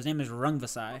name, so his name is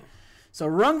Rungvisai. So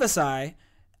Rungvisai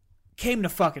came to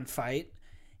fucking fight.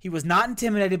 He was not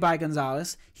intimidated by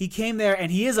Gonzalez. He came there, and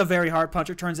he is a very hard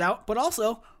puncher, turns out, but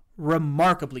also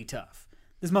remarkably tough.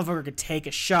 This motherfucker could take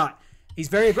a shot. He's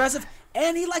very aggressive,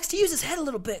 and he likes to use his head a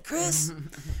little bit, Chris.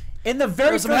 In the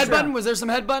very Was first there some head button? round, Was there some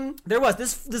head button? there was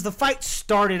the fight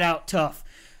started out tough.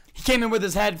 He came in with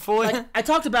his head fully. Like, I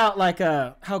talked about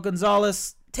how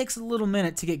Gonzalez takes a little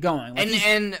minute to get going. Like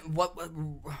And what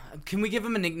can we give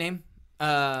him a nickname?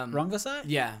 Rungvisai?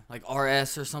 Yeah, like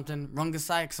RS or something.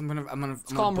 Rungasai. Because I'm gonna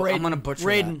call him Raiden. I'm gonna butcher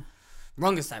Raiden.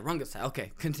 that. Rungasai.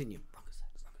 Okay, continue.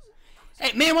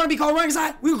 Hey, man, want to be called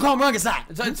Rungasai? We will call him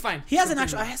Rungasai. It's fine. He has an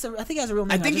actual. I think he has a real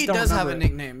name. I think just he don't does have remember a it.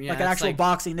 nickname. Yeah, like an it's actual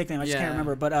boxing nickname. I just can't Yeah.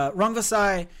 remember. But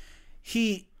Rungvisai,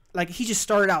 he just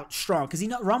started out strong because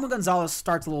Roman Gonzalez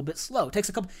starts a little bit slow. It takes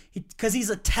a couple because he's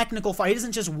a technical fighter. He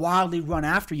doesn't just wildly run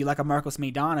after you like a Marcos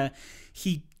Maidana.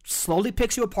 He slowly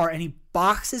picks you apart and he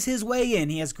boxes his way in.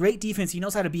 He has great defense. He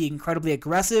knows how to be incredibly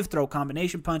aggressive, throw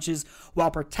combination punches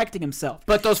while protecting himself.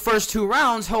 But those first 2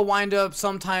 rounds, he'll wind up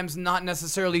sometimes not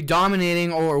necessarily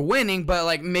dominating or winning, but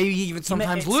like maybe even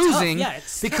sometimes it's losing tough. Yeah,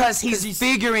 it's because tough. he's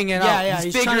figuring it Yeah, out. yeah,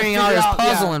 he's he's trying to figuring out figure his out,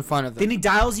 puzzle yeah. in front of him. Then he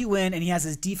dials you in, and he has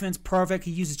his defense perfect.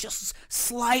 He uses just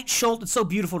slight shoulder. It's so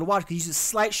beautiful to watch because he uses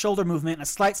slight shoulder movement and a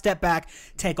slight step back,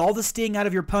 take all the sting out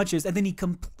of your punches, and then he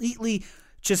completely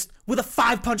just with a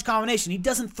 5-punch combination. He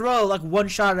doesn't throw like one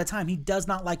shot at a time. He does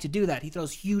not like to do that. He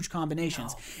throws huge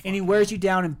combinations, and he wears you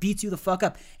down and beats you the fuck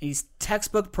up. And he's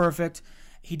textbook perfect.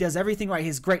 He does everything right. He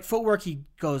has great footwork. He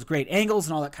goes great angles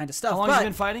and all that kind of stuff. How long but, has he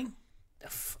been fighting?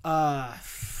 I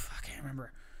can't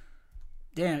remember.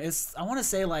 Damn, I want to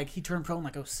say like he turned pro in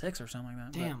like 06 or something like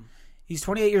that. but Damn. he's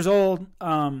 28 years old.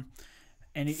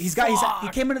 And he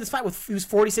came into this fight he was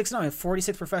 46 now. He had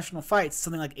 46 professional fights,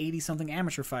 something like 80 something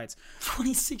amateur fights.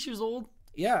 26 years old?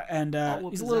 Yeah, and I'll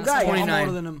whoop he's a his little ass. guy. I'm 29.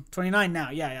 older than him. 29 now.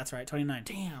 Yeah, that's right. 29.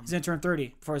 Damn. He's gonna turn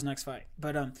 30 before his next fight.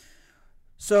 But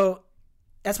so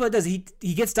that's what it does. He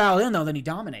gets dialed in though, then he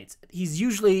dominates. He's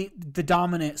usually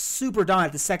super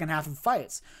dominant the second half of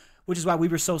fights, which is why we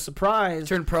were so surprised.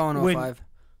 Turned pro in when-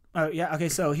 05. Yeah, okay,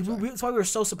 so that's why we were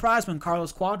so surprised when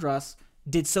Carlos Cuadras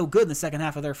did so good in the second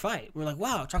half of their fight. We're like,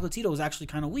 wow, Chocolatito was actually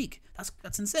kind of weak.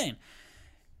 That's insane.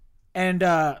 And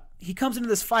he comes into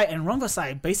this fight, and Rung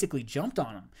Vasai basically jumped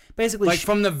on him. Basically, Like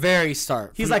from the very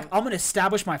start. he's like, I'm going to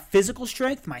establish my physical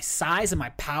strength, my size, and my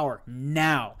power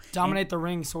now. Dominate the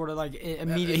ring, sort of like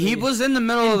immediately. he was in the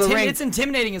middle of the ring. It's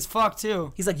intimidating as fuck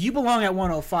too. He's like, you belong at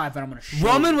 105, and I'm going to show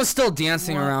Roman you. was still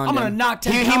dancing around I'm gonna him. knock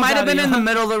 10 He pounds might out have been of in you. the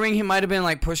middle of the ring. He might have been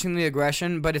like pushing the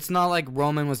aggression, but it's not like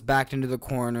Roman was backed into the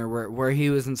corner where he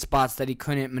was in spots that he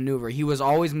couldn't maneuver. He was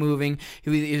always moving. He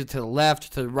was either to the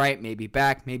left, to the right, maybe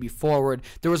back, maybe forward.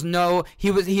 There was no.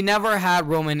 He never had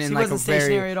Roman in He like a wasn't very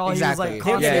stationary at all. He was, exactly. like, They,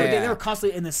 constantly- they were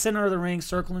constantly in the center of the ring,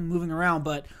 circling, moving around,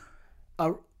 but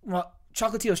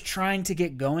Chocolatito's trying to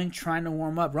get going, trying to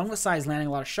warm up. Rung Vasai is landing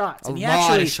a lot of shots. A And he lot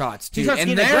actually, of shots, he dude, starts and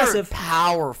getting they're aggressive.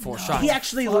 powerful shots. He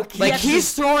actually looked Like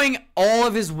he's throwing all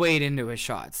of his weight into his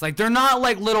shots. Like they're not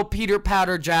like little Peter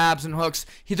Patter jabs and hooks.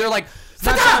 They're like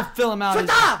Not trying to fill him out. like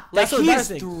That's what the he's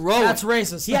thing. throwing. That's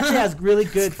racist. He actually has really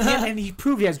good, and he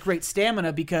proved he has great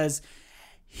stamina because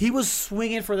he was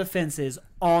swinging for the fences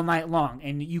all night long,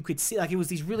 and you could see like it was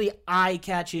these really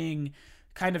eye-catching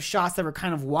kind of shots that were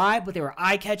kind of wide, but they were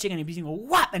eye-catching, and he'd be saying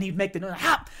whap, and he'd make the noise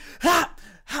hop, hop,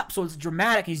 hop. So it's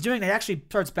dramatic. He's doing that. He actually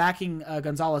starts backing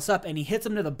Gonzalez up, and he hits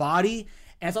him to the body.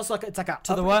 And it's also like it's like a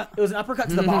To the what? It was an uppercut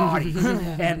to the body,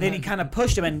 and then he kind of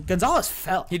pushed him, and Gonzalez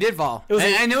fell. He did fall. It was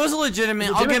and it was a legitimate.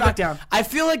 I'll legitimate give knockdown. it. I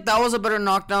feel like that was a better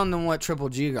knockdown than what Triple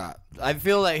G got. I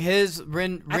feel like his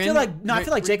Rin. I feel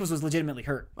like Jacobs was legitimately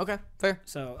hurt. Okay, fair.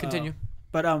 So Continue.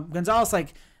 But Gonzalez,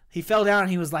 like, he fell down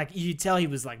and he was like, you could tell he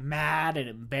was like mad and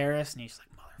embarrassed, and he's like,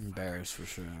 motherfucker. Embarrassed for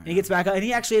sure. And he gets back up, and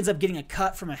he actually ends up getting a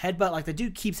cut from a headbutt. Like, the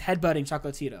dude keeps headbutting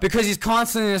Chocolatito. Because he's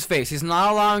constantly in his face. He's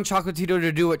not allowing Chocolatito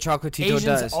to do what Chocolatito Asians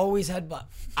does. always headbutt.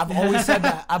 I've always said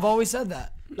that. I've always said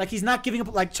that. Like, he's not giving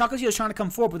up. Like, Chocolatito's trying to come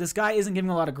forward, but this guy isn't giving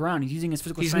a lot of ground. He's using his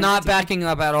physical He's strength. not to backing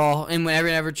up at all, and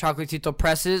whenever Chocolatito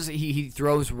presses, he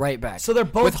throws right back. So they're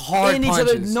both with hard in each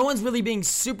punches. other. No one's really being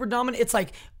super dominant. It's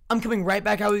like I'm coming right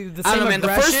back out with the I same don't know, man. The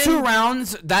aggression. first 2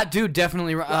 rounds, that dude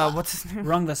definitely. What's his name?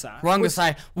 Rung Vasai.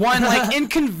 Rangasai won like in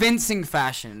convincing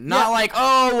fashion, not like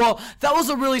well that was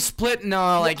a really split.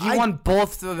 No, like he I- won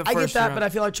both of the I first get that, round. but I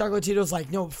feel like Chocolatito's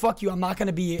like, no, fuck you. I'm not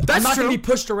gonna be. That's I'm not true. gonna be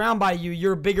pushed around by you.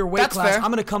 You're a bigger weight That's class. fair.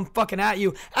 I'm gonna come fucking at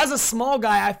you. As a small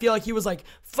guy, I feel like he was like,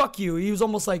 fuck you. He was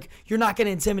almost like, you're not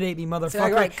gonna intimidate me,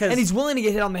 motherfucker. right, 'cause- and he's willing to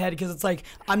get hit on the head because it's like,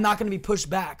 I'm not gonna be pushed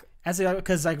back.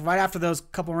 Because, like, right after those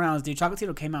couple rounds, dude,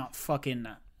 Chocolatito came out fucking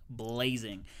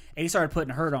blazing. And he started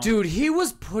putting hurt on him. Dude, he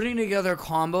was putting together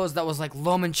combos that was like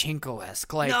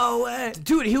Lomachenko-esque. Like, No way.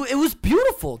 dude, it was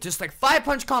beautiful. Just like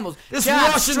 5-punch combos. This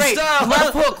Jab, Russian straight, style.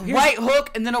 left hook, right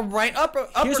hook, and then a right upper.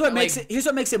 Here's what makes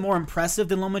it more impressive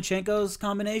than Lomachenko's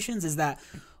combinations is that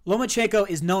Lomachenko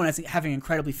is known as having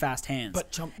incredibly fast hands.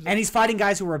 And he's fighting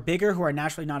guys who are bigger, who are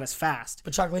naturally not as fast.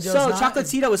 But Chocolatito's So not.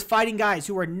 Chocolatito is fighting guys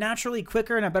who are naturally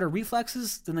quicker and have better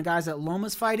reflexes than the guys that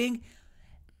Loma's fighting.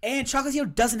 And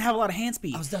Chocolatito doesn't have a lot of hand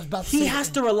speed. was about to He say has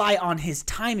that. to rely on his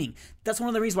timing. That's one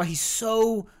of the reasons why he's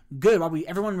so good. Why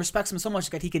everyone respects him so much.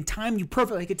 That he can time you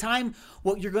perfectly. He can time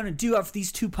what you're going to do after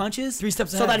these 2 punches. 3 steps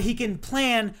so ahead. that he can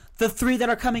plan the 3 that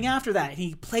are coming after that. And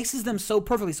he places them so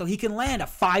perfectly so he can land a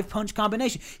 5-punch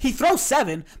combination. He throws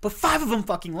 7, but 5 of them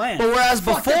fucking land. But whereas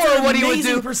Fuck, before, that's an what he would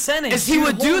amazing do percentage, is he dude.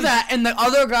 would do Holy that, and the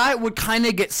other guy would kind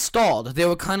of get stalled. They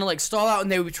would kind of like stall out,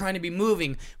 and they would be trying to be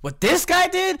moving. What this guy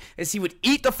did is he would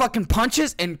eat the fucking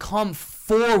punches and come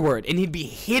forward, and he'd be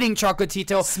hitting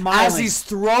Chocolatito Smiling. as he's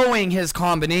throwing his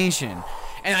combination.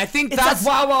 And I think It's that's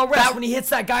like Wild Wild West that- when he hits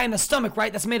that guy in the stomach,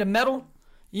 right? That's made of metal.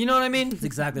 You know what I mean? It's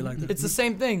exactly like that. It's the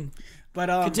same thing. But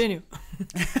Continue.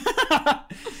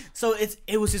 so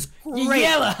it was this You great.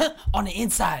 yellow on the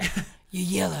inside. You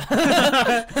yellow.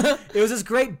 It was this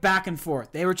great back and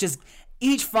forth. They were just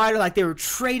each fighter like they were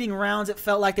trading rounds. It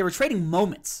felt like they were trading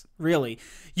moments. Really,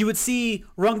 you would see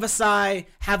Rung Vasai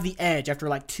have the edge after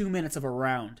like 2 minutes of a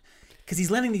round. Because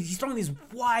he's throwing these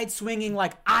wide swinging,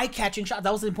 like eye-catching shots.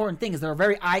 That was the important thing, is they're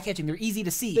very eye-catching. They're easy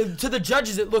to see. To the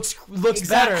judges, it looks Exactly.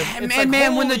 better. And It's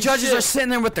man, like, when the holy judges shit. are sitting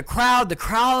there with the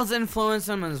crowd's influence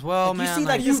them as well, Like, you man. see,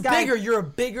 like, You this guy- bigger, you're a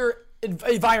bigger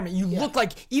environment. You look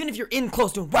like, even if you're in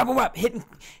close to him, whap, whap, whap, hitting,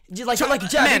 you're like a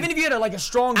jab. Man, Even if you had a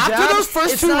strong after jab, those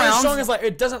first it's 2 not as rounds- strong as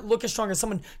it doesn't look as strong as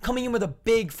someone coming in with a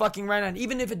big fucking right hand.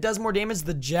 Even if it does more damage,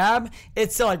 the jab,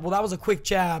 it's still like, well, that was a quick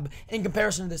jab in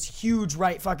comparison to this huge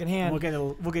right fucking hand.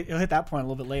 We'll hit that point a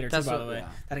little bit later too. That's By what- the way, yeah.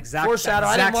 that exact Foreshadow.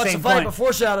 I that didn't watch same the fight, point. but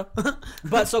foreshadow.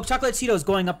 But so Chocolatito is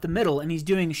going up the middle and he's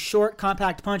doing short,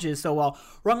 compact punches. So while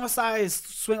Rung Vasai is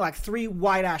swinging like 3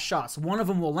 wide ass shots, one of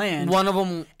them will land. One of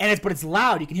them. and it's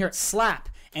loud. You can hear it slap.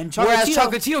 And Whereas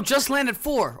Chocolatito, Chocolatito just landed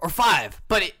 4 or 5,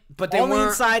 but they on the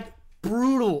weren't. inside,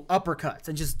 brutal uppercuts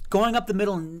and just going up the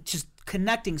middle and just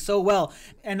connecting so well.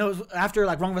 And it was after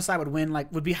like Rung Vasai would win,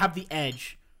 like have the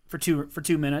edge for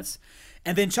 2 minutes,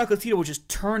 and then Chocolatito would just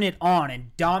turn it on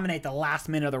and dominate the last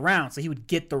minute of the round, so he would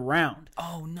get the round.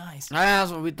 Oh, nice.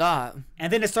 That's what we thought.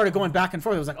 And then it started going back and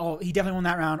forth. It was like, oh, he definitely won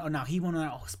that round. Oh, no, he won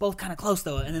that. Oh, it's both kind of close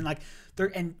though. And then like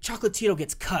and Chocolatito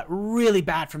gets cut really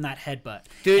bad from that headbutt.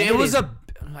 Dude, and it was a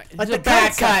the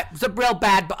bad cut cut. It's a real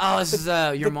bad. Oh, this is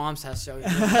your mom's house show.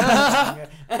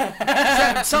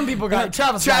 Some people got it.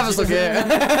 Travis look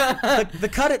good. the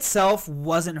cut itself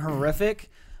wasn't horrific,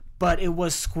 but it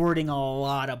was squirting a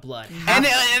lot of blood. And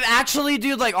it actually,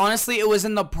 dude, like, honestly, it was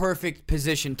in the perfect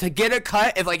position to get a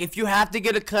cut. If you have to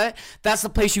get a cut, that's the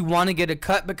place you want to get a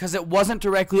cut, because it wasn't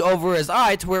directly over his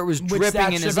eye to where it was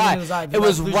dripping in his eye. It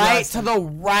was right to the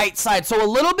right side. So a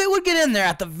little bit would get in there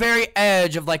at the very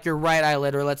edge of, like, your right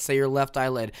eyelid, or let's say your left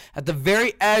eyelid. At the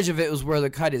very edge of it was where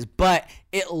the cut is. But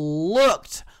it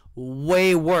looked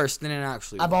way worse than it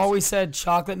actually was. I've always said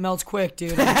chocolate melts quick,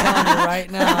 dude. I'm telling you right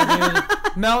now, dude.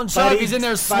 Melting chocolate, he's in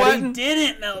there sweating. But he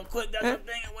didn't melt quick. That's the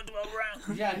thing. It went to a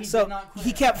round. Yeah, he so did not quit.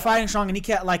 he kept fighting strong, and he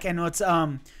kept and it's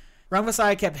Rung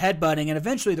Vasai kept headbutting, and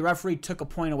eventually the referee took a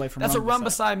point away from. That's Rung what Rung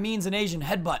Vasai. Vasai means in Asian,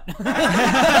 headbutt.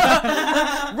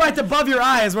 Right above your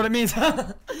eye is what it means.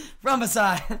 Rung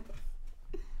Vasai.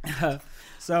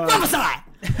 So Rung Vasai.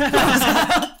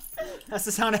 that's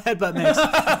the sound a headbutt makes.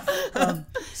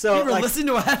 So You ever like, listen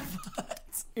to a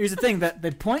headbutt? here's the thing: that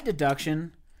the point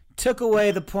deduction took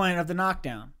away the point of the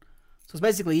knockdown, so it's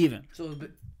basically even. So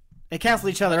They cancel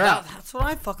each other out. that's what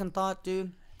I fucking thought,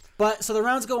 dude. But so the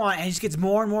rounds go on, and it just gets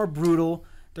more and more brutal.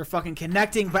 They're fucking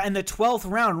connecting. But in the 12th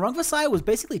round, Rung Vasai was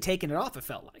basically taking it off, it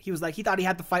felt like. He thought he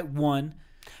had the fight won.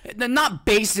 Not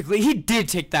basically. He did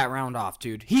take that round off,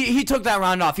 dude. He took that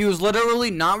round off. He was literally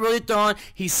not really throwing.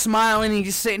 He's smiling. He's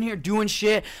just sitting here doing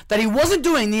shit that he wasn't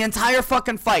doing the entire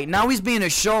fucking fight. Now he's being a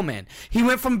showman. He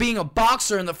went from being a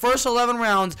boxer in the first 11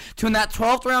 rounds to in that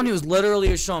 12th round, he was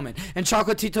literally a showman. And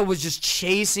Chocolatito was just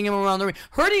chasing him around the ring.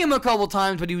 Hurting him a couple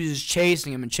times, but he was just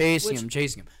chasing him and chasing him and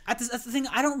chasing him. That's the thing.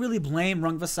 I don't really blame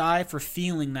Rung Vasai for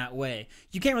feeling that way.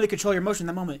 You can't really control your emotion in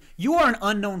that moment. You are an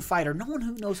unknown fighter. No one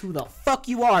who knows who the fuck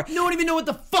you are. You don't even know what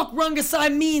the fuck Rung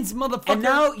Vasai means, motherfucker. And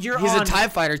now He's a Thai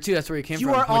fighter, too. That's where he came from.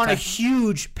 You are Muay on Thai. a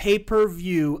huge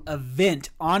pay-per-view event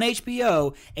on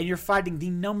HBO, and you're fighting the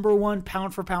 #1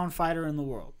 pound-for-pound fighter in the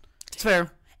world. It's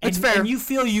fair. It's And- fair. And you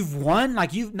feel you've won?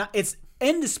 Like, you've not... It's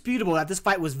indisputable that this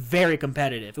fight was very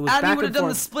competitive. It was Adney back would have and done the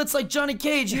forth. splits like Johnny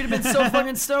Cage. You'd have been so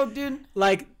fucking stoked, dude.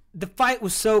 Like, the fight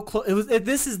was so close.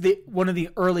 This is one of the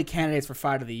early candidates for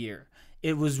fight of the year.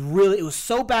 It was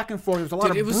so back and forth. There was a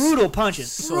lot of brutal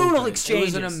punches, so brutal good.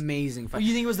 exchanges. It was an amazing fight.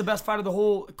 You think it was the best fight of the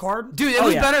whole card? Dude, it Oh,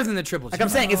 was yeah. better than the Triple G. Like I'm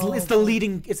saying, it's the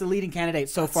leading candidate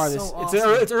so far. so It's awesome.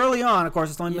 it's early on, of course.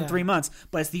 It's only been Yeah. 3 months,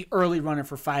 but it's the early runner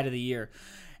for fight of the year,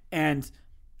 and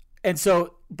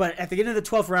so. But at the end of the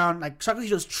 12th round, like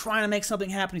Chocolatito's trying to make something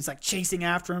happen. He's like chasing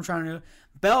after him, trying to.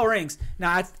 Bell rings.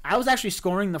 Now I was actually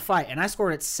scoring the fight, and I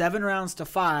scored it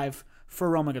 7-5 for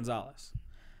Roman Gonzalez.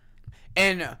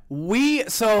 And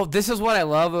so this is what I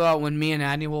love about when me and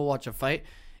Adney will watch a fight,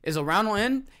 is a round will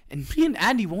end, and me and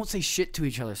Adney won't say shit to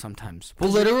each other sometimes. We'll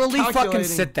literally fucking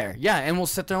calculating. sit there. Yeah, and we'll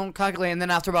sit there and calculate, and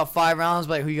then after about 5 rounds,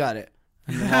 like, who you got it?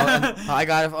 And then I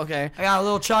got it, okay. I got a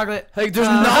little chocolate. Like, there's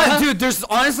there's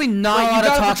honestly not a Oh, lot you of got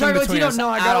it for talking chocolate? between You don't us know.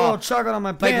 I at got a all. little chocolate on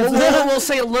my Like, pants. we'll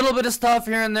say a little bit of stuff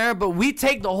here and there, but we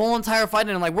take the whole entire fight,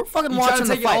 and like, we're fucking You try watching to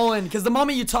the take it fight. all in, because the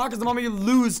moment you talk is the moment you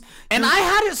lose. And I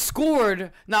had it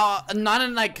scored now, not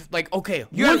in like okay,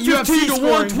 You had 115 to UFC scoring.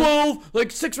 112,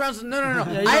 like 6 rounds. No. you I just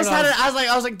don't had know. it.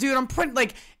 I was like, dude, I'm pretty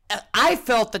like. I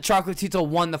felt that Chocolatito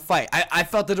won the fight. I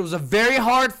felt that it was a very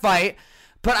hard fight,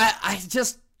 but I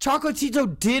just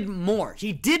Chocolatito did more.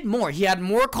 He did more. He had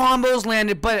more combos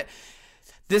landed, but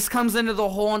this comes into the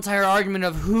whole entire argument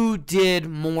of who did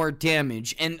more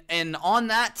damage. And on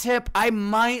that tip, I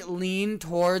might lean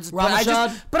towards but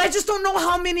Ramashad? I just don't know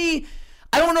how many.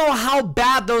 I don't know how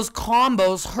bad those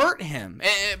combos hurt him.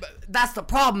 That's the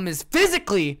problem. Is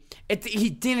physically,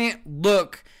 he didn't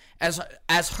look as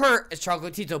hurt as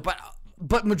Chocolatito,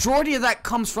 but majority of that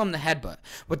comes from the headbutt.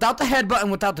 Without the headbutt and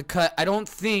without the cut,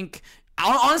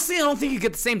 honestly, I don't think you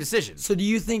get the same decision. So do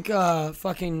you think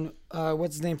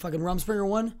what's his name, fucking Rumspringer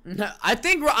won? I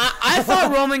think I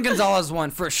thought Roman Gonzalez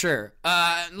won for sure.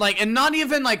 And not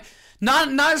even like. Not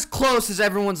as close as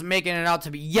everyone's making it out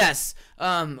to be. Yes,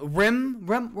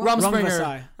 Rumspringer.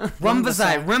 Rung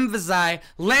Rim Vasai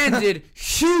landed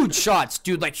huge shots,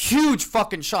 dude, like huge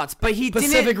fucking shots. But he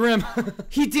Pacific Rim.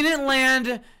 he didn't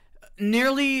land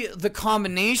nearly the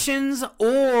combinations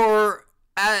or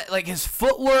like his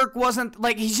footwork wasn't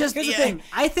like he's just. Here's the thing.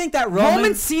 I think that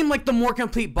Roman seemed like the more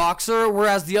complete boxer,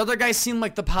 whereas the other guy seemed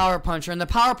like the power puncher, and the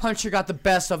power puncher got the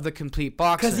best of the complete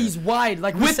boxer. Because he's wide,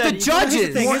 like we With said, the judges.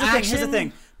 Here's the more thing. Here's the action.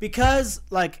 thing. Because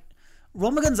like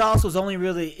Roman Gonzalez was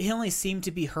he only seemed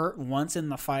to be hurt once in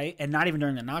the fight, and not even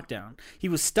during the knockdown. He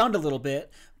was stunned a little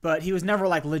bit, but he was never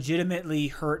like legitimately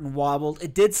hurt and wobbled.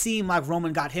 It did seem like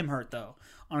Roman got him hurt though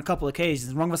on a couple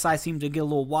occasions. Rungvisai seemed to get a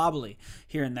little wobbly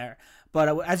here and there.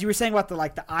 But as you were saying about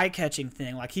the eye-catching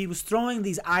thing, like he was throwing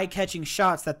these eye-catching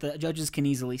shots that the judges can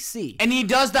easily see. And he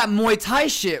does that Muay Thai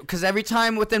shit, because every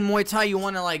time within Muay Thai you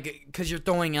want to because you're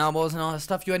throwing elbows and all that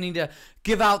stuff, you need to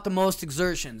give out the most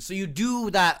exertion. So you do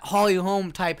that Holly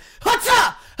Holm type,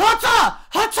 hata, hata,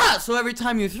 hata. So every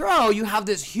time you throw, you have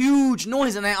this huge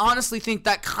noise, and I honestly think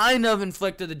that kind of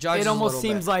inflicted the judges. It almost a little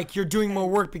seems bit. like you're doing more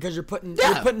work because you're putting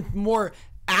more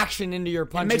action into your It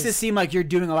punches. makes it seem like you're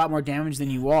doing a lot more damage than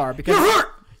you are because You're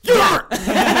hurt.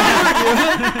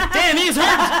 Damn, he's hurt.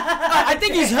 I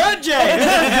think he's hurt, Jay.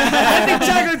 I think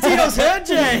Chocolatito's hurt,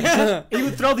 Jay. he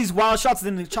would throw these wild shots,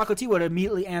 and then Chocolatito would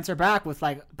immediately answer back with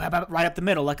right up the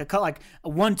middle, like a cut, like a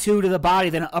 1-2 to the body,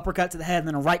 then an uppercut to the head, and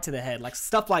then a right to the head, like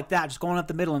stuff like that, just going up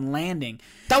the middle and landing.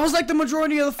 That was like the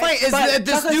majority of the fight. But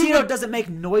This Chocolatito dude doesn't make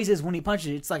noises when he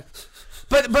punches. It's like.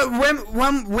 But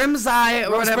Rimzai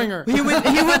or whatever, Springer. he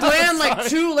would land like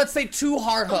two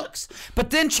hard hooks. But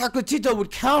then Chocolatito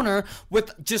would counter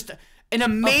with just an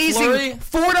amazing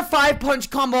 4 to 5 punch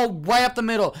combo right up the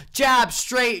middle. Jab,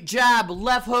 straight, jab,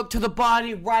 left hook to the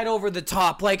body, right over the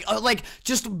top. Like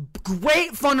just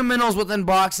great fundamentals within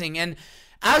boxing. And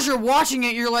as you're watching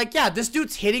it, you're like, yeah, this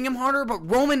dude's hitting him harder, but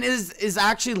Roman is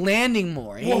actually landing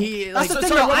more. That's the thing. sorry,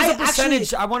 Though, what is I the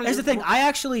percentage? actually, here's the thing. I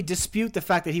actually dispute the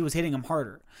fact that he was hitting him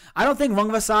harder. I don't think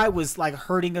Rungvisai was like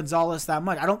hurting Gonzalez that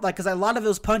much. I don't because a lot of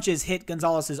those punches hit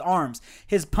Gonzalez's arms.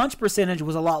 His punch percentage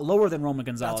was a lot lower than Roman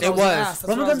Gonzalez. It was.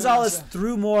 Roman Gonzalez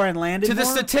threw more and landed To the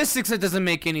more. statistics, it doesn't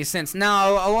make any sense.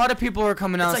 Now, a lot of people are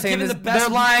coming out like saying giving this, the best they're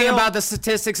lying film. about the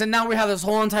statistics, and now we have this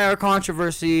whole entire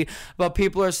controversy about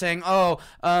people are saying,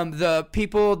 the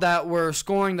people that were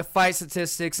scoring the fight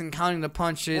statistics and counting the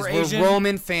punches were Asian?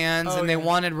 Roman fans, and they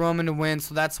wanted Roman to win,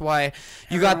 so that's why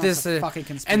you got Everyone's this. a fucking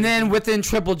conspiracy. And then within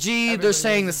Triple G, they're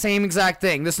saying the same exact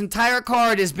thing. This entire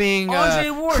card is being Andre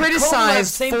Ward, Kovalev,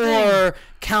 criticized same for thing.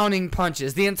 counting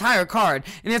punches, the entire card,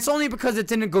 and it's only because it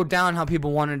didn't go down how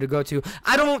people wanted to go to.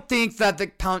 I don't think that the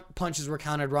punches were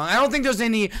counted wrong. I don't think there's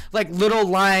any little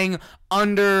lying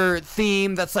under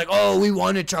theme that's like, oh, we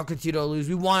wanted Chocolatito to lose,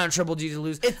 we wanted Triple G to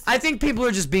lose. I think people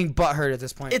are just being butthurt at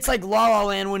this point. It's like La La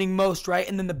Land winning most, right?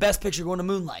 And then the Best Picture going to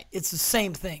Moonlight. It's the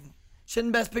same thing.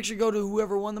 Shouldn't Best Picture go to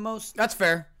whoever won the most? That's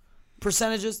fair.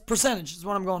 Percentage is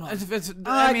what I'm going on. here's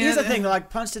the thing: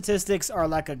 punch statistics are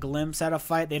like a glimpse at a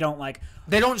fight. They don't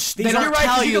They don't You're right, 'cause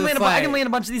tell you you can land the I fight. can land a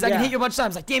bunch of these. I Yeah. can hit you a bunch of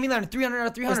times. Like, damn, he landed 300 out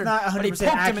of 300. It's not but he 100%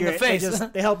 poked accurate. him in the face.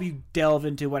 They help you delve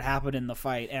into what happened in the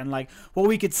fight. And what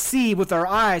we could see with our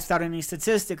eyes without any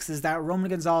statistics is that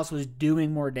Roman Gonzalez was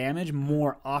doing more damage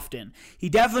more often. He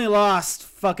definitely lost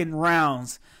fucking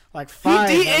rounds. Like 5.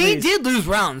 He did lose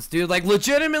rounds, dude.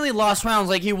 Legitimately lost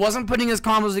rounds. He wasn't putting his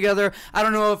combos together. I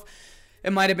don't know if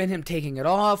it might have been him taking it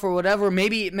off or whatever.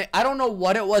 Maybe, I don't know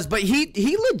what it was, but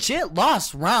he legit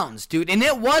lost rounds, dude. And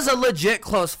it was a legit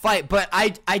close fight, but I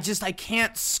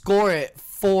can't score it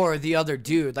for the other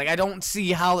dude. I don't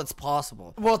see how it's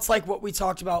possible. Well, it's like what we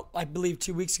talked about, I believe,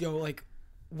 2 weeks ago.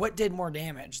 What did more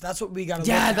damage? That's what we got to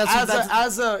Yeah, look at.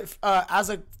 that's as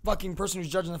a fucking person who's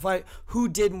judging the fight, who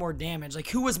did more damage?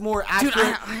 Who was more Dude,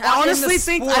 accurate? I honestly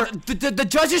think sport? the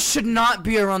judges should not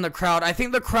be around the crowd. I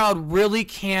think the crowd really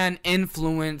can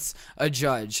influence a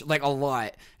judge, a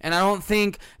lot. And I don't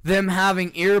think them having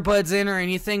earbuds in or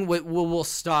anything will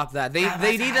stop that. They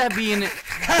need to be in.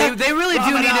 They really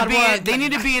do need to be. They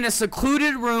need to be in a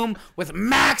secluded room with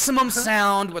maximum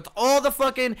sound, with all the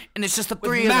fucking, and it's just the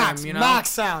three of them. You know, max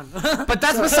sound. But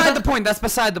that's beside the point. That's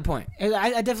beside the point.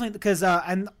 I definitely because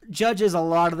and judges a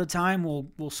lot of the time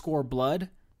will score blood,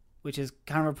 which is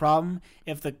kind of a problem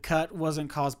if the cut wasn't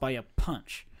caused by a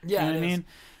punch. Yeah, you know it what I is. mean.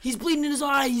 He's bleeding in his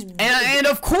eye. And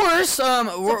of course,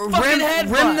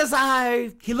 rim his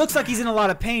eye. He looks like he's in a lot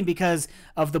of pain because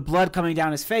of the blood coming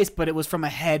down his face, but it was from a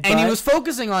headbutt. And he was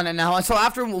focusing on it now. And so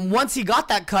once he got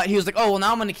that cut, he was like, oh, well,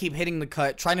 now I'm going to keep hitting the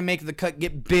cut, trying to make the cut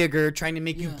get bigger, trying to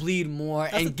make you bleed more,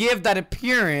 and give that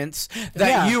appearance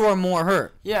that you are more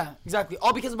hurt. Yeah, exactly.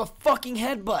 All because of a fucking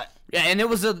headbutt. Yeah, and it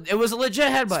was a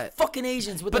legit headbutt. Fucking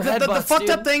Asians with But their the headbutts, fucked dude.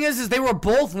 up thing is they were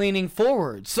both leaning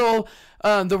forward. So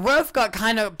the ref got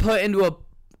kind of put into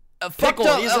pickle.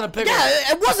 He's in a pickle.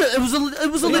 Yeah, it wasn't. It was a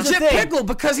here's the legit thing. pickle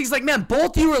because he's like, man,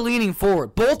 both of you are leaning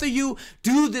forward. Both of you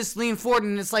do this lean forward,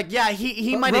 and it's like, yeah,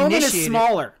 he might Roman initiate is it.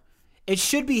 smaller. It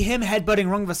should be him headbutting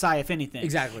Rungvisai, if anything.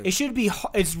 Exactly. It should be.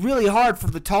 It's really hard for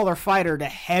the taller fighter to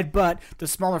headbutt the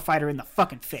smaller fighter in the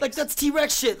fucking face. Like that's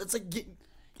T-Rex shit. That's like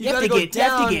you have gotta to go get.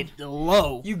 down. You have to get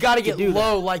low. You gotta get do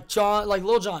low, like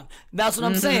Lil Jon. That's what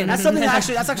I'm saying. That's something that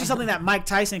that's actually something that Mike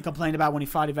Tyson complained about when he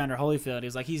fought Evander Holyfield. He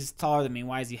was like, he's taller than me.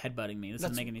 Why is he headbutting me? This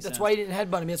doesn't make any sense. That's why he didn't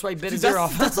headbutt me. That's why he bit his That's, ear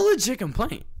off. that's a legit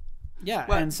complaint. Yeah,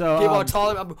 What? and so People are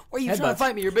taller. Why are you trying to headbutts.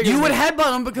 fight me? You're bigger. You than would me.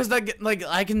 headbutt him because like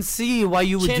I can see why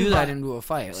you would Chin do that butt. into a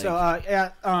fight. Like,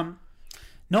 so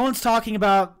no one's talking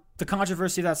about the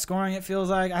controversy of that scoring. It feels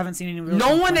like I haven't seen any. Real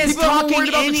no one is People are talking worried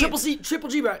about any. the Triple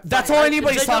G. That's all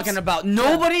anybody's talking about.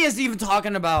 Nobody is even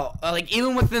talking about, like,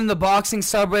 even within the boxing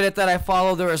subreddit that I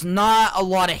follow, there is not a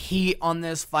lot of heat on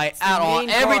this fight at the all. main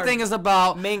card. Everything is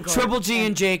about Main card. Triple G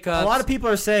and Jacobs. A lot of people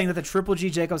are saying that the Triple G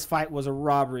Jacobs fight was a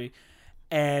robbery,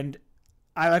 and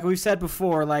like we've said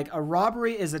before, like a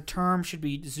robbery is a term should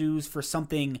be used for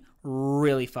something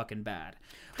really fucking bad.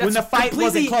 When the fight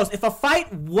wasn't close, if a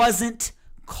fight wasn't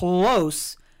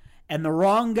close and the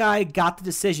wrong guy got the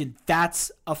decision,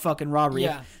 that's a fucking robbery.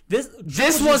 Yeah.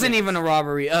 This wasn't even a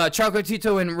robbery.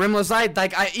 Chocolatito and Rimlazai,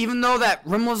 like, even though that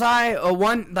Rimlazai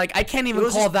won, like, I can't even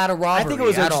call that a robbery. I think it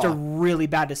was at just all. a really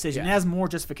bad decision. Yeah. It has more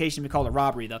justification to be called a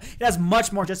robbery, though. It has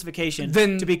much more justification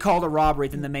Then- to be called a robbery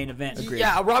than the main event.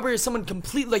 Yeah, a robbery is someone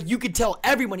completely, like, you could tell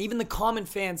everyone, even the common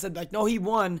fans said, like, no, he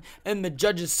won, and the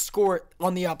judges score it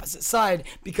on the opposite side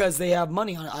because they have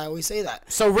money on it. I always say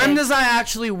that. So Rimlazai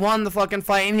actually won the fucking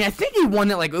fight, and I think he won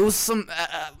it like it was some.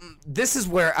 This is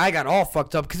where I got all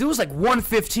fucked up because it was like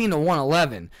 115 to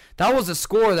 111. That was the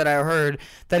score that I heard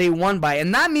that he won by,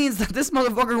 and that means that this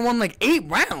motherfucker won like 8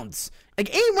 rounds.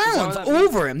 Like 8 rounds what that means?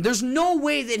 over him. There's no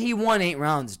way that he won 8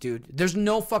 rounds, dude. There's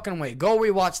no fucking way. Go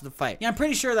rewatch the fight. Yeah, I'm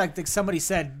pretty sure like somebody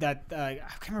said that I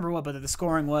can't remember what, but the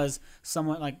scoring was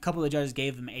someone like a couple of the judges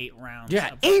gave them 8 rounds.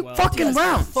 Yeah, of 8 12, fucking That's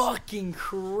rounds. fucking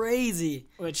crazy.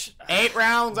 which 8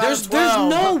 rounds. There's There's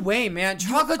no way, man.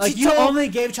 Chocolatito. like you only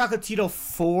gave Chocolatito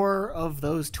 4 of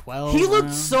those 12. He looked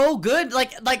rounds. so good.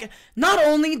 Like not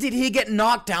only did he get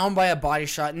knocked down by a body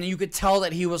shot and you could tell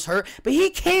that he was hurt, but he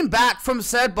came back from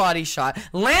said body shot,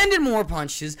 landed more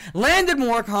punches, landed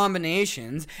more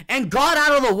combinations, and got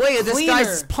out of the way of this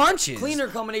guy's punches. Cleaner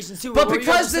combinations, too. But what you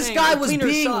because guys were this saying, guy like, was cleaner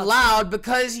being shots. loud,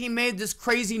 because he made this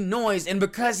crazy noise, and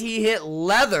because he hit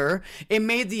leather, it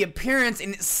made the appearance,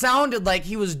 and it sounded like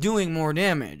he was doing more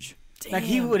damage. Like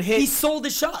he would hit. He sold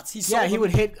his shots. He sold Yeah, he them.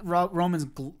 would hit Roman's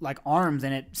like arms,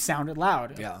 and it sounded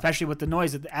loud. Yeah. Especially with the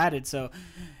noise it added. So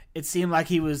it seemed like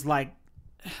he was like,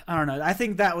 I don't know. I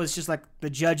think that was just like the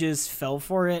judges fell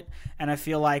for it, and I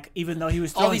feel like even though he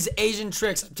was all throwing, these Asian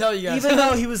tricks. I'm telling you guys. even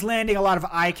though he was landing a lot of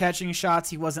eye-catching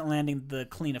shots, he wasn't landing the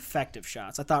clean, effective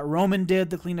shots. I thought Roman did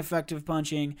the clean, effective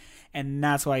punching, and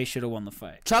that's why he should have won the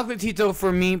fight. Chocolatito,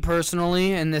 for me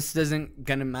personally, and this isn't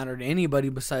gonna matter to anybody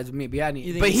besides maybe You Adney,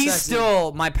 think but he's he's sexy?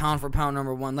 still my pound for pound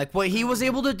number 1. Like what he was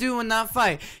able to do in that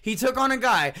fight, he took on a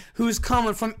guy who's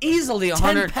coming from easily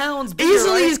 100 pounds bigger,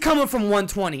 Easily, right? he's coming from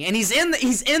 120, and he's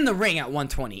in the ring at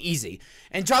 120, easy.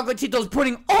 And Chocolatito's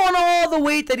putting on all the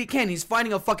weight that he can. He's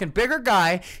fighting a fucking bigger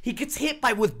guy. He gets hit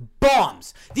by with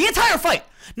bombs the entire fight.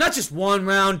 Not just 1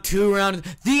 round, 2 rounds.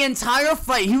 The entire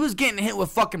fight, he was getting hit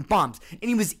with fucking bombs, and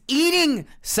he was eating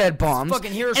said bombs,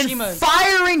 fucking Hiroshima. and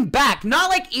firing back. Not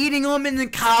like eating them and then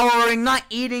cowering, not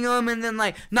eating them and then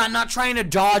like not trying to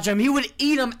dodge them. He would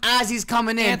eat them as he's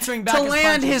coming in Answering back to his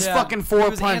land punches, his yeah. fucking He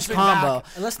 4-punch was answering combo. back.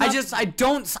 Let's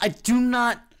not- I do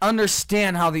not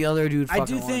understand how the other dude fucking I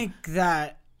do won. think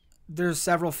that there's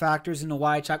several factors into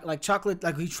why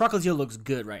Chocolatito looks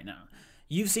good right now.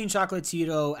 You've seen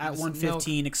Chocolatito at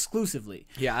 115 exclusively,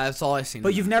 Yeah, that's all I've seen.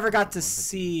 but you've never got to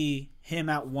see him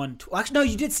at 112. Actually, no,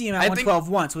 you did see him at I think- 112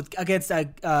 once against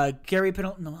Gary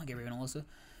Pinal. No, not Gary Pinalosa.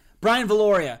 Brian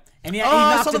Valoria, and he I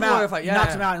saw knocked the him Valoria out. fight. He Yeah, knocked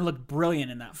yeah. him out and looked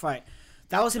brilliant in that fight.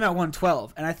 That was him at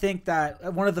 112, and I think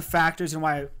that one of the factors in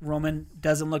why Roman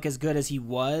doesn't look as good as he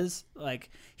was, like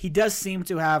he does seem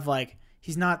to have like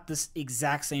he's not this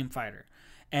exact same fighter,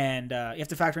 and you have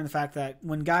to factor in the fact that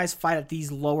when guys fight at these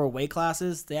lower weight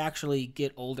classes, they actually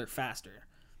get older faster.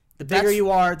 The bigger That's- you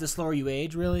are, the slower you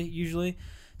age, really, usually.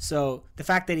 So the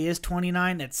fact that he is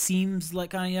 29, it seems like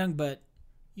kind of young, but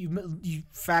you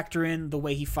factor in the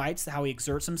way he fights, how he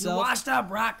exerts himself, Washed up,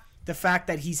 Brock. the fact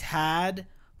that he's had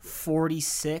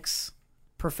 46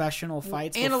 professional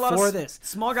fights And a before lot of this.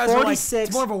 small guys are like, 46.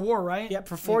 it's more of a war, right? Yep,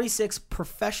 for 46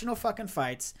 professional fucking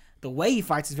fights. The way he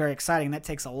fights is very exciting, and that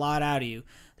takes a lot out of you.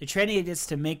 The training he gets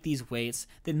to make these weights,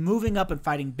 then moving up and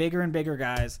fighting bigger and bigger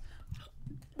guys.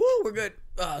 Woo, we're good.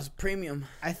 It's premium.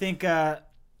 I think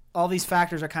all these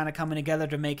factors are kind of coming together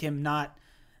to make him not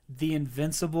the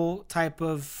invincible type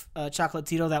of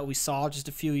Chocolatito that we saw just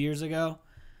a few years ago.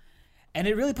 And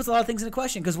it really puts a lot of things into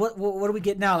question because what do we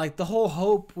get now? Like the whole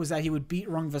hope was that he would beat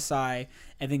Rung Vasai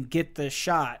and then get the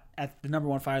shot at the number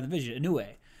one fighter in the division, Inoue,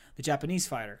 the Japanese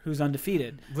fighter who's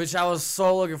undefeated. Which I was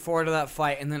so looking forward to that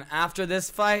fight, and then after this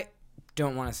fight,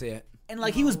 don't want to see it. And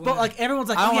like he was like everyone's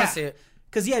like, I don't oh, want yeah. to see it.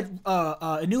 Because he had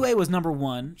Inoue was number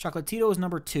 1, Chocolatito was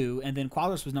number 2, and then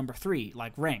Quadros was number 3,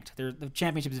 like ranked. The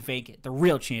championship is vacant. The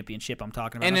real championship I'm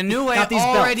talking about. And Not Inoue these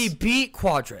already belts. beat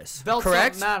Quadras. Belts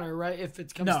correct? don't matter, right? If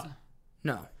it comes No. to...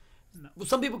 No. Well,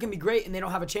 some people can be great and they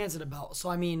don't have a chance at a belt. So,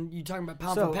 I mean, you're talking about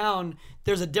pound So- for pound.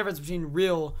 There's a difference between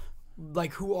real,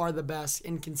 like, who are the best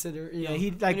in consider. You know, he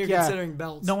when you're considering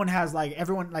belts. No one has like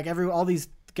everyone like all these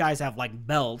guys have like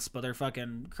belts, but they're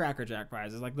fucking Cracker Jack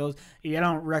prizes. Like those, you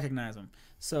don't recognize them.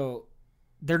 So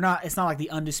they're not. It's not like the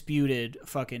undisputed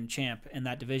fucking champ in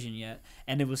that division yet.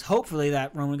 And it was hopefully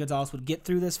that Roman Gonzalez would get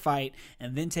through this fight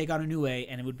and then take on Inoue,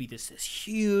 and it would be this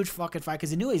huge fucking fight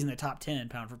because Inoue's in the top 10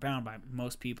 pound for pound by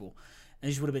most people. And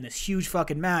it just would have been this huge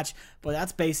fucking match. But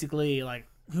that's basically like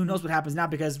who knows what happens now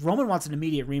because Roman wants an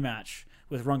immediate rematch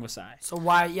with Rung Vasai. So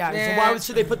why, So why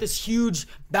should they put this huge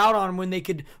bout on when they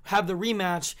could have the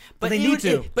rematch? But they it need would-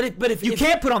 to. it- but if You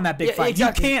can't put on that big Yeah, fight.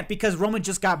 exactly. You can't because Roman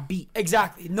just got beat.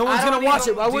 Exactly. No one's I don't gonna watch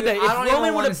even- it. Why would dude, they? I If don't even Roman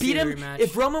would wanna have see beat the him, rematch.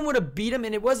 if Roman would have beat him,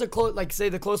 and it was a close, like say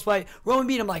the close fight, Roman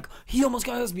beat him. Like he almost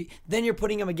got us beat. Then you're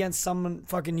putting him against someone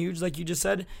fucking huge, like you just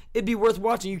said. It'd be worth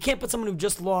watching. You can't put someone who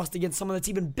just lost against someone that's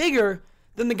even bigger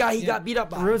than the guy he got beat up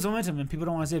by. It ruins momentum, and people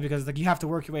don't want to see it because like you have to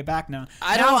work your way back now.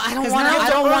 I don't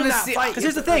want to see. Because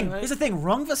here's the Right. thing. Here's the thing.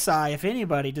 Rung Vasai, if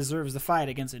anybody, deserves the fight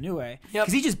against Inoue,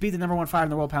 because he just beat the number 1 fighter in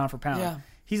the world pound for pound. Yeah.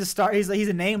 He's a star. He's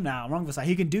a name now. Rung Vasai.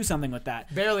 He can do something with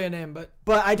that. Barely a name, but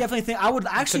But I definitely think I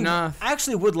enough.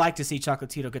 actually would like to see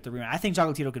Chocolatito get the rematch. I think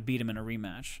Chocolatito could beat him in a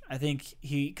rematch. I think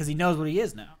because he knows what he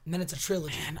is now. and then it's a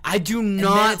trilogy. I do then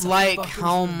not it's a like fucking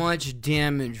how thing. much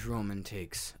damage Roman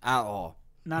takes at all.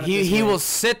 Not at He this he rate. will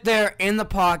sit there in the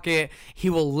pocket. He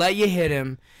will let you hit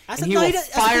him, and he No, will that's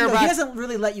the fire thing, though. back. He doesn't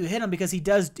really let you hit him because he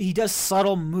does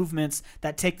subtle movements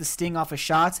that take the sting off of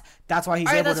shots. That's why he's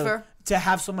All right, able that's fair. to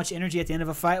have so much energy at the end of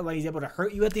a fight. Why he's able to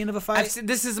hurt you at the end of a fight.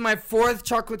 This is my 4th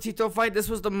Chocolatito fight. This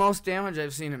was the most damage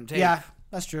I've seen him take. Yeah,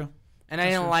 that's true. And I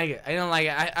didn't like it.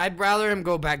 I'd rather him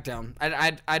go back down.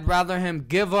 I'd rather him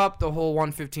give up the whole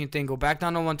 115 thing, go back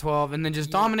down to 112, and then just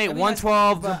dominate I mean,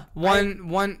 112, but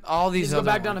all these He's other go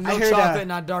back down to ones. I milk heard, chocolate,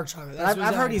 not dark chocolate. That's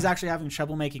I've heard he's actually having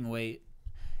trouble making weight,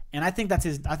 and I think that's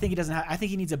his. I think he doesn't. I think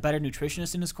he needs a better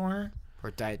nutritionist in his corner.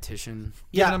 Or dietitian.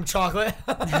 giving him chocolate.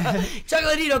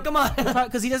 Chocolatito, come on.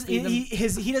 Because he doesn't.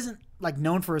 He doesn't like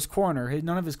known for his corner.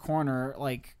 None of his corner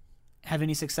like have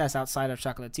any success outside of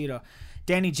Chocolatito.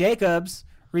 Danny Jacobs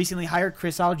recently hired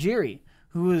Chris Algieri,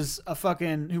 who was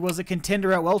a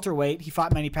contender at welterweight. He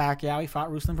fought Manny Pacquiao. He fought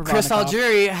Ruslan Provodnikov. Chris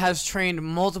Algieri has trained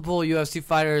multiple UFC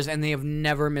fighters, and they have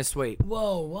never missed weight.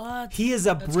 Whoa, what? He is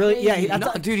a brilliant. Yeah,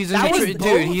 crazy. Dude, he's a that was nutri- both-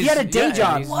 dude. he had a day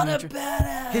job. he's What a nutri-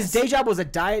 badass. His day job was a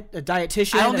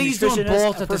dietitian. I don't a think he's doing nutritionist,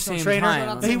 both a at the personal same trainer.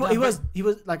 time.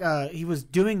 He was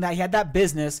doing that. He had that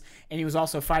business, and he was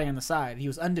also fighting on the side. He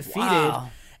was undefeated.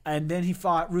 Wow. And then he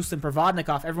fought Ruslan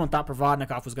Provodnikov. Everyone thought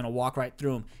Provodnikov was going to walk right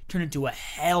through him. Turned into a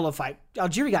hell of a fight.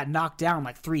 Algieri got knocked down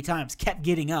like 3 times. Kept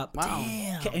getting up.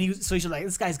 Damn. And he's like,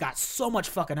 this guy's got so much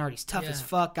fucking heart. He's tough Yeah. as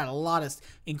fuck. Got a lot of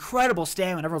incredible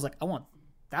stamina. Everyone's like, I want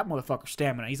that motherfucker's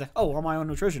stamina. He's like, oh, I'm my own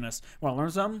nutritionist. Want to learn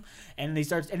something? And he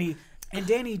starts Danny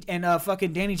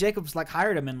Jacobs like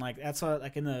hired him, and like that's what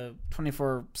like in the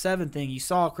 24/7 thing you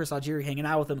saw Chris Algieri hanging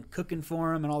out with him, cooking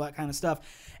for him, and all that kind of stuff.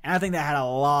 And I think that had a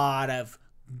lot of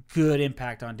good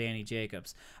impact on Danny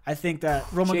Jacobs. I think that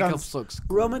Roman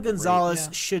Gonzalez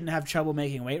Yeah. shouldn't have trouble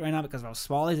making weight right now because of how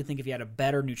small he is. I think if he had a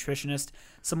better nutritionist,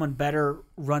 someone better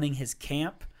running his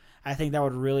camp, I think that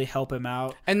would really help him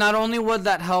out. And not only would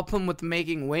that help him with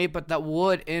making weight, but that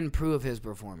would improve his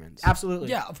performance. Absolutely.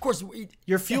 Yeah, of course.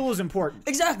 Your fuel is important.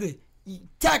 Exactly.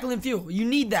 Tackling fuel. You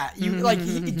need that.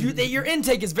 Your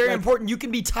intake is very important. You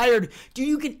can be tired.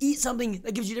 You can eat something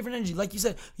that gives you different energy. Like you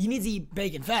said, you need to eat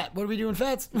bacon, fat. What are we doing,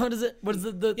 fats? What is it? What is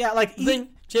the Yeah, like thing?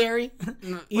 Jerry?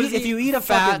 If you eat a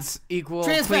Fats equal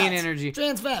trans clean fats. energy.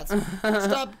 Trans fats.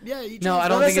 Stop. Yeah. Eat No, trans I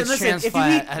don't fats. think it's trans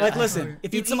fat.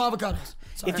 Eat some avocados.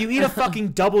 If you eat a fucking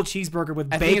double cheeseburger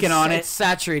with I think bacon on it's it,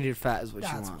 saturated fat is what you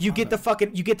That's want. you get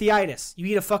the itis. You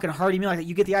eat a fucking hearty meal like that,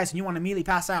 you get the itis, and you want to immediately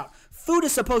pass out. Food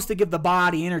is supposed to give the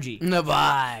body energy. The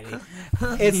body.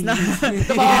 It's not.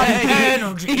 The body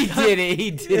energy. He did it.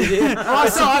 He did it. Oh, I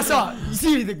saw it. You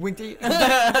see anything, Winky?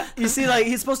 You see, like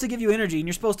he's supposed to give you energy, and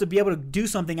you're supposed to be able to do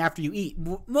something something after you eat.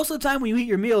 Most of the time when you eat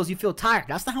your meals, you feel tired.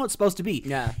 That's not how it's supposed to be.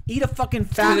 Yeah. Eat a fucking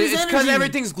fat. It's because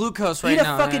everything's glucose right Eat a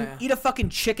now. fucking yeah. eat a fucking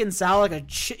chicken salad.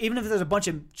 Even if there's a bunch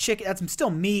of chicken, that's still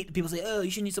meat. People say, oh,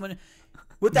 you shouldn't eat someone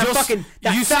with that fucking.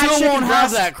 That you fat still chicken won't breast,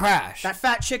 have that crash. That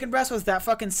fat chicken breast with that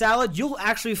fucking salad, you'll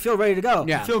actually feel ready to go.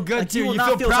 Yeah. You feel good Like, too. will You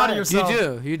not feel proud of tired.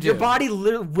 yourself. You do. Your body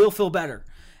will feel better.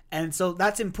 And so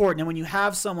that's important. And when you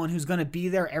have someone who's going to be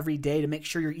there every day to make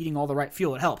sure you're eating all the right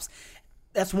fuel, it helps.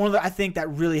 That's one of the, I think that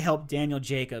really helped Daniel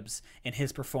Jacobs in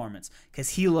his performance because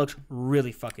he looked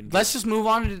really fucking good. Let's just move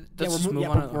on.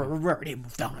 We're already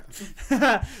moved on.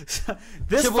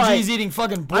 This Triple fight, G's eating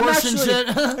fucking I'm borscht and actually, shit.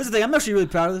 Here's the thing. I'm actually really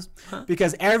proud of this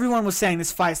because everyone was saying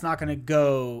this fight's not going to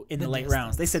go in the late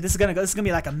rounds. They said this is going to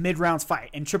be like a mid-rounds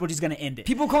fight, and Triple G's going to end it.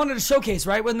 People calling it a showcase,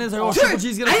 right? When there's like, oh, Dude, Triple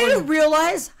G's gonna. I fucking- didn't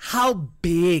realize how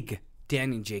big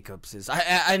Daniel Jacobs is.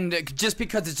 And just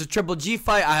because it's a Triple G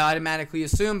fight, I automatically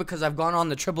assume because I've gone on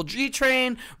the Triple G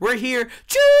train. We're here.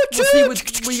 Well, see,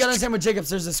 what you gotta understand with Jacobs,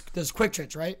 there's quick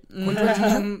twitch, right? Quick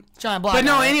twitch, giant block. But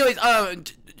no, guy, right? anyways,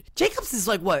 Jacobs is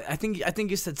like what? I think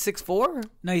you said 6'4".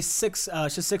 No, he's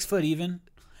just 6 foot even,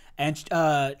 and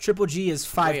Triple G is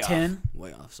 5'10".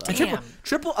 Way off. Sorry. Damn.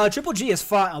 Triple G has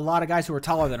fought a lot of guys who were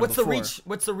taller than him What's the before. reach?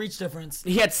 What's the reach difference?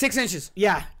 He had 6 inches.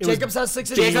 Yeah, it was- Jacobs has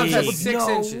 6 inches. Jacobs has big. 6 no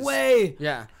inches. way.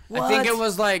 Yeah. What? I think it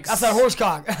was like That's that horse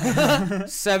cock.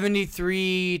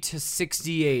 73 to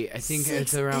 68. I think 6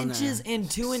 it's around inches there. and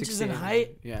 2 inches in 68.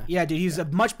 height. Yeah. Yeah, dude, he's a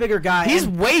much bigger guy. He's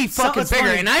and way fucking it's bigger,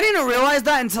 funny. and I didn't realize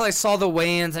that until I saw the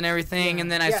weigh-ins and everything,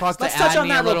 and then I Yeah, talked let's to touch on Adney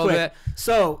that a little real bit. quick.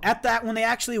 So at that, when they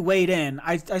actually weighed in,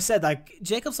 I said like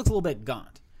Jacobs looks a little bit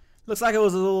gaunt. Looks like it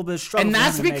was a little bit struggle. And for him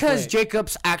that's to make because weight.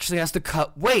 Jacobs actually has to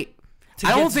cut weight. I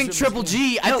get don't to think Triple Triple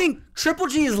G. I No, think Triple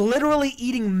G is literally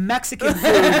eating Mexican food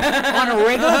on a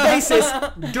regular basis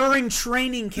during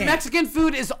training camp. Mexican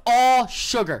food is all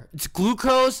sugar. It's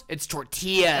glucose. It's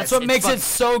tortillas. That's what it's makes fuck- it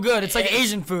so good. It's like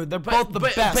Asian food. They're both the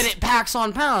best. But it packs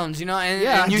on pounds, you know, and,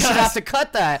 Yeah, and you it should does. have to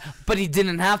cut that. But he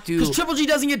didn't have to. Because Triple G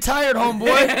doesn't get tired,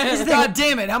 homeboy. God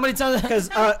damn it! How many times?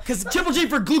 Because Triple G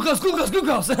for glucose.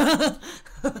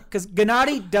 Because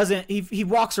Gennady doesn't, he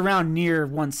walks around near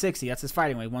 160. That's his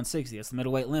fighting weight, 160. That's the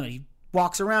middleweight limit. He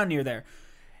walks around near there.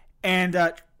 And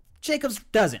Jacobs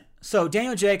doesn't. So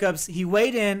Daniel Jacobs, he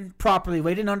weighed in properly,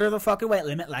 weighed in under the fucking weight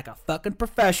limit like a fucking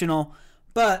professional.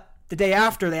 But the day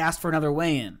after, they asked for another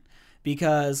weigh-in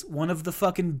because one of the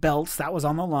fucking belts that was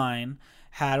on the line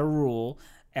had a rule.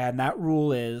 And that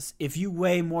rule is if you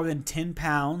weigh more than 10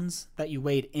 pounds that you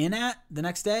weighed in at the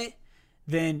next day,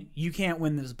 then you can't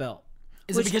win this belt.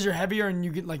 Is it because you're heavier and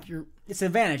you get like your? It's an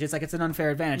advantage. It's like it's an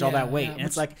unfair advantage, all Yeah, that weight. yeah, And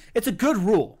it's like, it's a good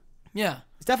rule. Yeah.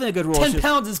 It's definitely a good rule. 10 It's just-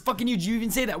 pounds is fucking huge. You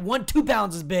even say that 2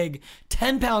 pounds is big.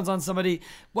 10 pounds on somebody.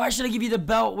 Why should I give you the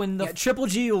belt when the Yeah, Triple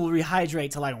G will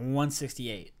rehydrate to like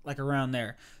 168, like around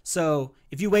there. So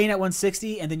if you weigh in at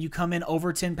 160 and then you come in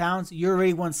over 10 pounds, you're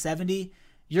already 170.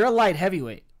 You're a light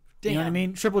heavyweight. You know what I Damn.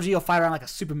 mean? Triple G will fight around like a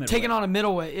super middleweight. taking on a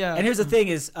middleweight? Yeah. And here's the thing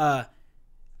is,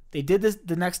 they did this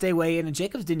the next day weigh in, and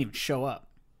Jacobs didn't even show up.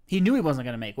 He knew he wasn't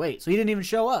going to make weight, so he didn't even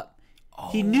show up.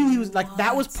 He knew he was like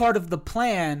that was part of the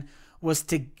plan was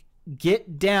to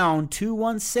get down to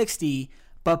 160,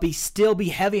 but still be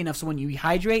heavy enough so when you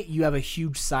rehydrate, you have a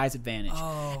huge size advantage.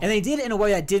 And they did it in a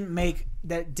way that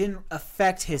didn't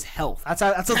affect his health. I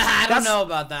don't know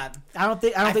about that. I don't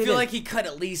think. I they feel did. like he cut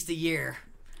at least a year.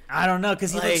 I don't know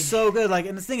because he like- looked so good. Like,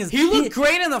 and the thing is, He looked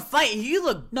great in the fight. He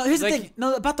looked. No, here's like, the thing.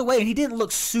 No, about the weight, he didn't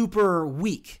look super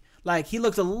weak. Like he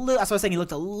looked a little. That's what I was saying. He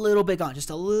looked a little bit gone, just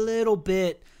a little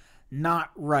bit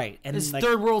not right. And His like,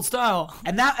 third world style.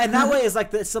 and that way is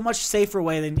like it's a much safer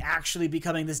way than actually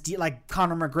becoming this like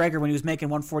Conor McGregor when he was making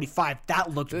 145.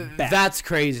 That looked bad. That's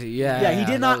crazy. Yeah. Yeah, he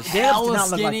did not. that was- Jacobs did Hella not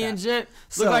look skinny like and that. shit.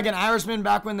 So- Looked like an Irishman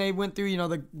back when they went through,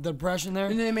 the depression there.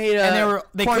 And they made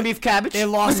they corned could- beef cabbage. They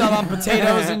lost out on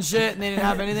potatoes and shit, and they didn't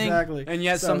have anything. Exactly. and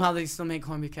yet So- somehow they still make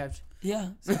corned beef cabbage. Yeah.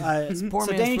 So Poor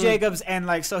man's Danny food. Jacobs and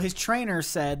like so his trainer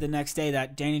said the next day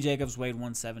that Danny Jacobs weighed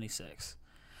 176.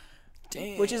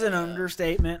 Which is an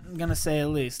understatement, I'm gonna say at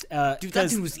least. Dude, that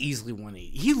 'cause- dude was easily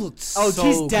 180. He looked Oh, so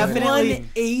he's good. definitely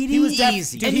 180. He was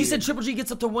easy. And he you said Triple G gets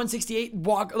up to 168,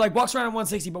 walks around at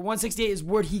 160, but 168 is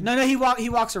where he. No, he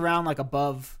walks around like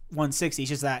above 160. It's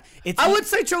just that it's. I would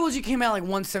say Triple G came out like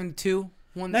 172.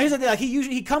 No, here's the thing. Like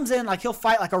he comes in like he'll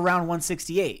fight like around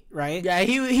 168, right? Yeah,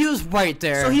 he was right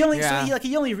there. So he only yeah.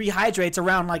 he only rehydrates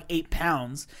around like 8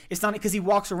 pounds. It's not because he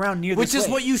walks around near Which this is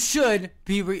weight. what you should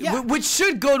be, Yeah. which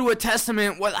should go to a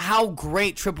testament with how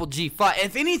great Triple G fought.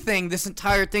 If anything, this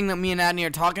entire thing that me and Adney are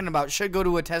talking about should go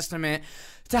to a testament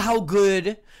to how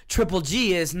good Triple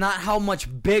G is, not how much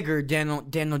bigger Daniel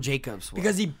Jacobs was.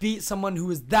 Because he beat someone who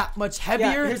was that much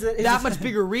heavier, here's that much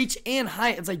bigger reach and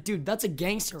height. It's like, dude, that's a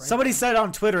gangster right Somebody there. said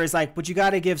on Twitter, it's like, but you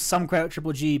got to give some credit to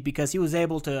Triple G because he was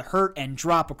able to hurt and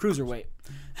drop a cruiserweight.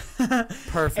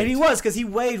 Perfect. And he was, because he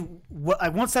weighed, like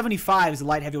 175 is the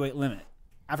light heavyweight limit.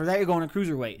 After that, you're going to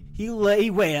cruiserweight. He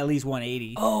weighed at least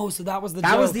 180. Oh, so that was the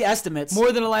That was joke. the estimates.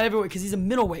 More than a light heavyweight because he's a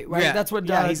middleweight, right? Yeah. That's what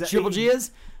Yeah, he's a- Triple G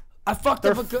is. I fucked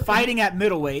They're up a fighting at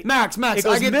middleweight. Max. It goes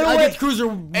I get middleweight. cruiser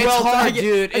It's belt. hard, I get,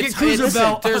 dude. I get cruiser listen,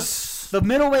 belt. There's The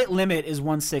middleweight limit is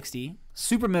 160.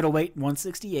 Super middleweight,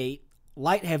 168.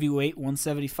 Light heavyweight,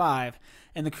 175.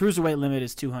 And the cruiserweight limit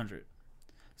is 200.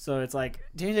 So it's like,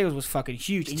 Daniel Jacobs was fucking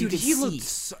huge. And dude. you could He see looked.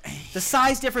 So, the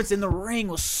size difference in the ring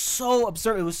was so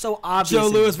absurd. It was so obvious. Joe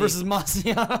and Lewis big. versus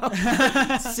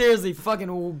Marciano. Seriously,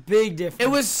 fucking big difference.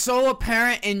 it was so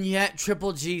apparent, and yet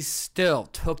Triple G still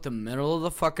took the middle of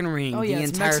the fucking ring Oh, yeah, the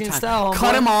it's entire Mexican time. style,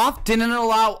 Cut homeboy. him off. Didn't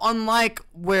allow, unlike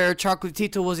where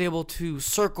Chocolatito was able to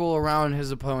circle around his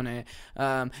opponent.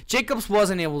 Jacobs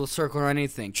wasn't able to circle or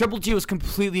anything. Triple G was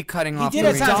completely cutting He off did the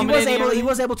at ring. times. He was Dominating able. He everything.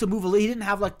 was able to move a little. He didn't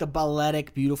have like the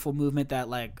balletic, beautiful movement that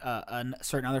like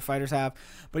certain other fighters have,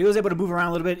 but he was able to move around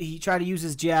a little bit. He tried to use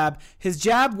his jab. His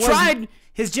jab was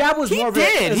His jab was He more of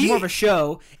did. a, it was He- more of a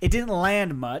show. It didn't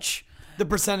land much. the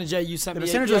percentage that you sent The me.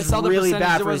 percentage Yeah, I was saw the really percentage.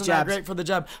 bad It for his wasn't that jabs. great for the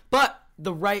jab, but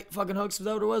the right fucking hooks, was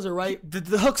that what it was, or right?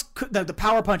 The hooks, the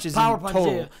power punches, Power in punch,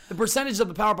 total. yeah. The percentage of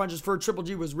the power punches for Triple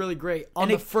G was really great on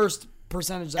And the it- first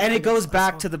percentage. And it goes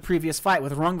back to to the previous fight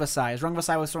with Rungvisai.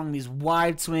 Rungvisai was throwing these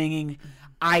wide swinging,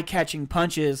 eye catching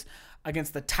punches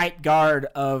against the tight guard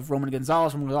of Roman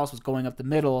Gonzalez. Roman Gonzalez was going up the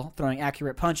middle, throwing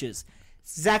accurate punches.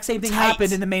 Exact same thing Tight.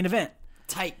 happened in the main event.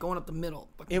 tight going up the middle.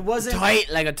 It wasn't tight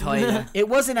like a tiger. It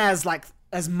wasn't as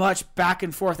much back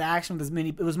and forth action with as many.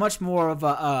 It was much more of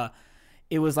a.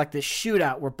 It was like this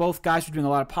shootout where both guys were doing a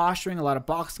lot of posturing, a lot of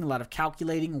boxing, a lot of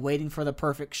calculating, waiting for the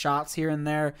perfect shots here and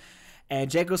there. And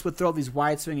Jacobs would throw these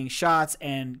wide swinging shots,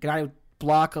 and Gennady would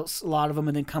block a lot of them,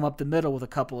 and then come up the middle with a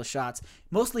couple of shots.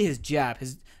 Mostly his jab.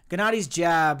 Gennady's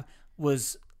jab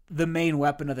was the main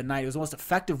weapon of the night. It was the most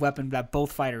effective weapon that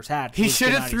both fighters had. He was should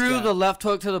have Gennady's threw jab. the left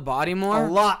hook to the body more.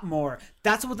 a lot more.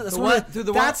 That's what. That's The what. what? Through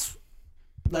the what? That's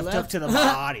left hook left? to the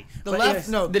body. The But left, anyways,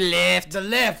 no, The left. the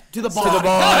left to the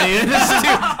body. To the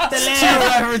body. Two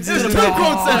references. The in two one.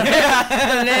 quotes there.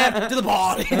 The left to the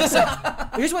body.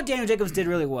 Here's what Daniel Jacobs did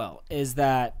really well: is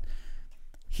that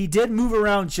he did move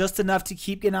around just enough to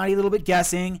keep Gennady a little bit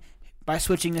guessing by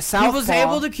switching to southpaw. He was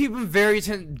able to keep him very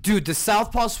dude, the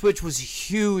southpaw switch was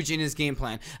huge in his game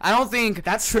plan. I don't think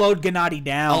That slowed Gennady a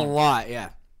down. lot, yeah.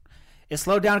 It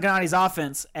slowed down Gennady's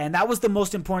offense, and that was the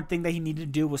most important thing that he needed to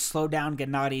do was slow down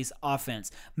Gennady's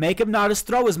offense. Make him not as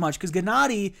throw as much, because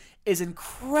Gennady is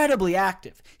incredibly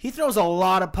active. He throws a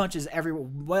lot of punches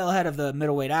well ahead of the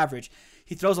middleweight average.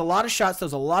 He throws a lot of shots,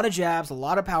 throws a lot of jabs, a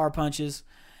lot of power punches,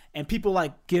 and people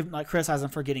criticize him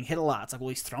for getting hit a lot. It's like, well,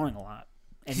 he's throwing a lot.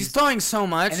 And He's throwing so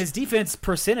much. and his defense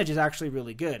percentage is actually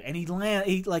really good. And he landed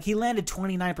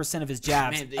 29% of his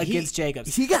jabs Man, against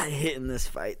Jacobs. He got hit in this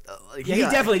fight though. Like, Yeah, he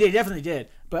definitely did.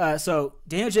 But so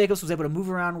Daniel Jacobs was able to move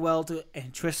around well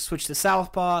and switch to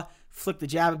southpaw, flick the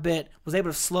jab a bit, was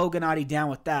able to slow Gennady down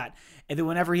with that. And then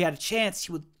whenever he had a chance,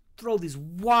 he would throw these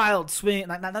wild swing,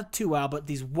 not too wild, but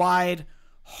these wide,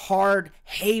 hard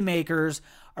haymakers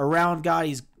around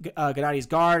Gennady's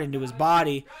guard into his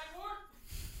body.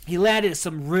 He landed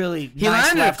some really nice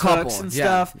landed a left couple, hooks and yeah,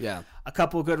 stuff. yeah. A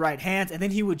couple of good right hands, and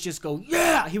then he would just go,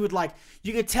 yeah. He would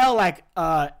you could tell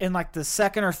in the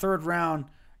second or third round.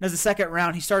 The second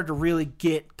round, he started to really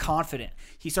get confident.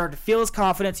 He started to feel his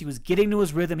confidence. He was getting to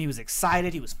his rhythm. He was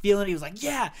excited. He was feeling it. He was like,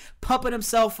 yeah, pumping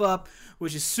himself up,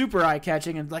 which is super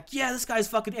eye-catching. And yeah, this guy's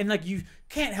fucking... And you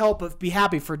can't help but be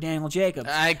happy for Daniel Jacobs.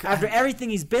 After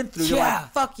everything he's been through, you're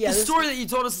like, fuck yeah. The story that you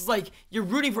told us is like, you're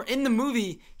rooting for, in the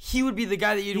movie, he would be the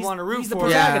guy that you'd want to root he's the for.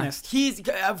 protagonist. He's,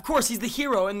 of course, he's the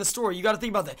hero in the story. You got to think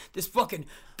about that. This fucking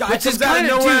guy Which is comes out of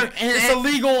kinda- nowhere, dude, and- this and-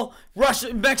 illegal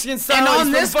Russian, Mexican style. And on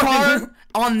he's this from fucking-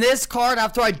 card,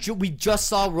 after we just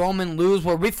saw Roman lose,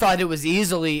 where we thought it was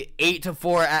easily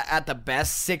 8-4 at the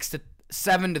best,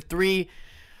 7-3,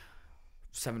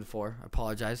 7-4. I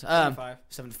apologize.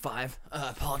 7-5.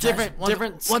 Apologize.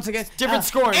 Once again. different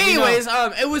scoring, you Anyways,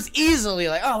 it was easily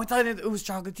we thought it was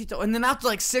Chocolatito, and then after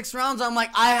 6 rounds, I'm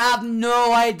like, I have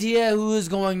no idea who is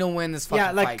going to win this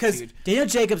fucking fight, because dude. Daniel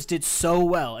Jacobs did so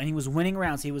well, and he was winning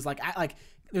rounds. He was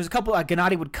there's a couple.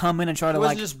 Gennady would come in and try to It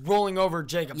wasn't just rolling over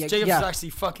Jacobs. Yeah, Jacobs yeah. was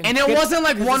actually fucking... And it wasn't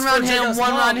like Because one it's round for here, Jacob's one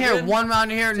mom, round here, dude. one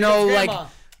round here. Jacob's No, grandma,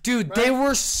 dude, they right?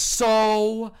 were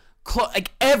so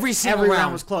like every single Every round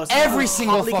round was close. Every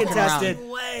single Hotly fucking contested.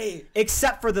 round. Way.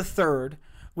 Except for the third,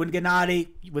 when Gennady,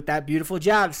 with that beautiful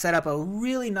jab, set up a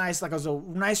really nice, like it was a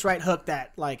nice right hook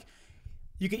that, like,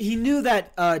 he knew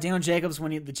that Daniel Jacobs,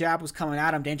 when the jab was coming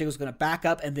at him, Daniel Jacobs was going to back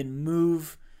up and then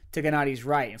move to Gennady's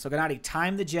right. And so Gennady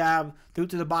timed the jab, threw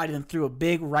it to the body, then threw a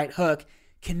big right hook,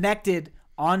 connected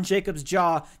on Jacobs'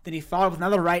 jaw. Then he followed with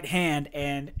another right hand,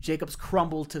 and Jacobs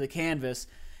crumbled to the canvas.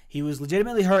 He was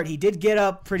legitimately hurt. He did get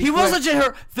up pretty quick. He was legit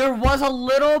hurt. There was a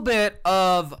little bit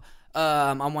of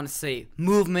I want to say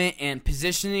movement and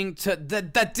positioning to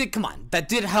that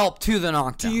did help to the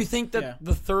knockdown. Do you think that Yeah.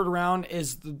 the third round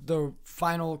is the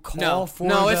final call No. for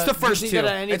No, the, it's the do you first think two.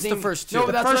 that anything- It's the first two. No,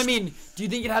 The that's what I first- mean. Do you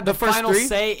think it had the the, first final three?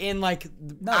 say in like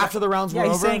No, after the rounds were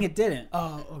he's over? saying it didn't.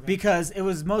 Oh, okay. Because it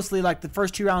was mostly like the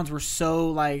first 2 rounds were so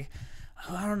like,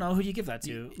 I don't know who do you give that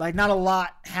to. Like not a lot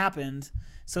happened,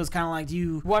 so it's kind of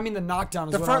like Well, I mean the knockdown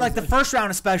is what I was the first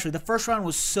round especially. The first round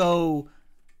was so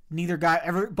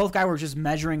both guys were just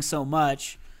measuring so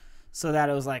much, so that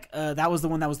it was like that was the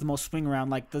one that was the most swing around.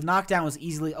 Like the knockdown was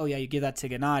easily, oh yeah, you give that to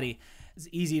Gennady. It's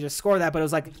easy to score that, but it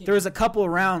was like there was a couple of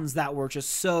rounds that were just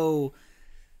so.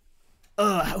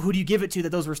 Who do you give it to?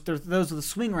 That those were the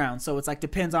swing rounds. So it's like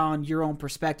depends on your own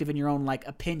perspective and your own like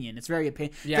opinion. It's very very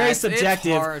it's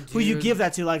subjective. hard, who you dude. give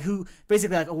that to? Like who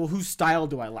basically like well whose style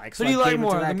do I like? So do you I like gave it to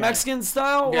more that the guy. Mexican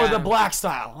style or Yeah. the black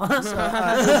style?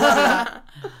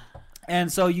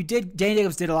 And so Daniel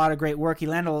Jacobs did a lot of great work. He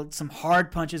landed some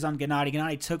hard punches on Gennady.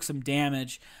 Gennady took some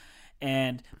damage, but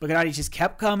Gennady just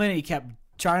kept coming. He kept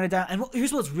trying to down. And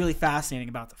here's what's really fascinating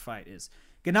about the fight is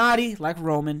Gennady, like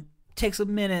Roman, takes a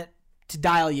minute to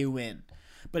dial you in.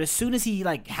 But as soon as he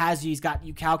like has you, he's got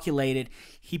you calculated,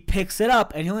 he picks it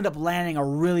up and he'll end up landing a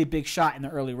really big shot in the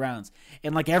early rounds.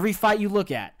 And like every fight you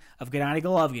look at of Gennady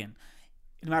Golovkin,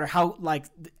 no matter how like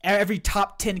every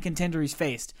top 10 contender he's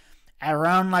faced, at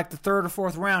around like the third or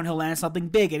fourth round, he'll land something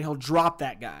big and he'll drop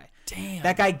that guy. Damn.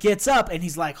 That guy gets up and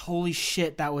he's like, holy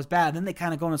shit, that was bad. Then they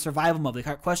kind of go into survival mode. They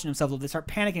start questioning themselves. They start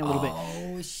panicking a little bit.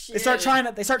 Oh shit. They start trying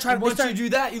to. Once you do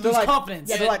that, you they're lose like- confidence.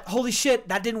 Yeah, they're like, holy shit,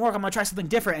 that didn't work. I'm gonna try something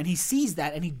different. And he sees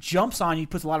that and he jumps on you,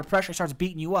 puts a lot of pressure, starts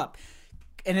beating you up.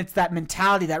 And it's that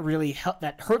mentality that really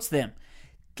that hurts them.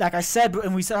 Like I said,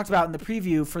 and we talked about in the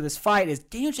preview for this fight, is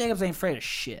Daniel Jacobs ain't afraid of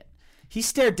shit. He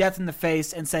stared death in the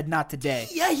face and said, "Not today."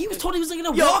 Yeah, he was told he was like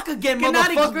gonna walk again,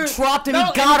 Gennady motherfucker. dropped and he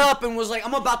got up and was like,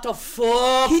 I'm about to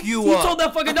fuck you He up. told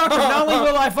that fucking doctor, not only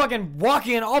will I fucking walk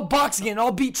in, I'll box again,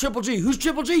 I'll beat Triple G. Who's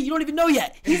Triple G? You don't even know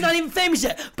yet. He's not even famous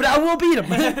yet, but I will beat him.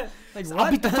 Like, what?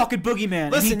 I'll beat the fucking boogeyman.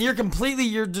 And Listen,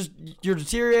 you're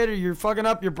deteriorated. You're fucking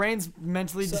up. Your brain's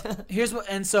mentally. here's what,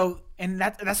 and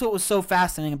that's what was so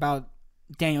fascinating about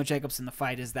Daniel Jacobs in the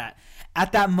fight is that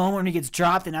at that moment when he gets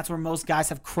dropped, and that's where most guys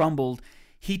have crumbled,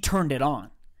 he turned it on,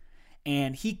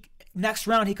 and next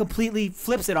round he completely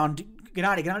flips it on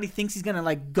Gennady. Gennady thinks he's gonna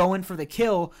like go in for the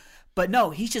kill, but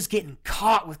no, he's just getting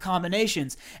caught with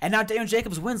combinations, and now Daniel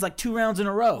Jacobs wins like 2 rounds in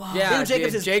a row. Yeah,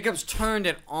 Daniel Jacobs turned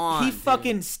it on. He dude.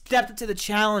 fucking stepped up to the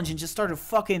challenge and just started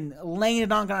fucking laying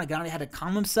it on Gennady. Gennady had to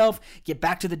calm himself, get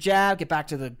back to the jab, get back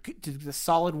to the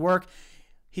solid work.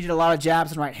 He did a lot of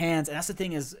jabs and right hands, and that's the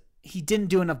thing is he didn't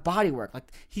do enough body work. Like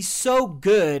he's so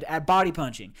good at body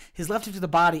punching. His left hook to the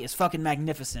body is fucking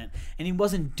magnificent, and he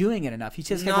wasn't doing it enough. He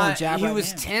just kept going jab. He right was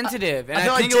hand. tentative, and I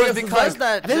feel I like think it was Jacobs was because like-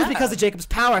 that. I think it was because of Jacobs'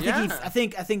 power. Yeah. I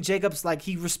think Jacobs like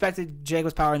he respected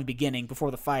Jacobs' power in the beginning before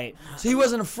the fight. So he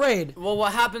wasn't afraid. Well,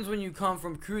 what happens when you come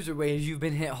from cruiserweight is you've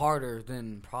been hit harder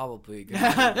than probably.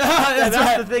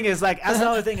 That's the thing is like that's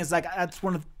another thing is like that's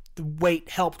one of the weight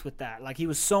helped with that. Like he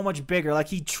was so much bigger. Like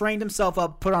he trained himself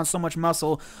up, put on so much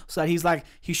muscle, so that he's like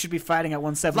he should be fighting at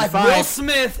 175. Like Will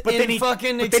Smith, But in then he-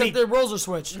 fucking but then except he- their roles are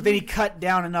switched. But then he cut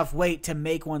down enough weight to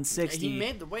make 160. He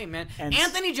made the weight, man. And-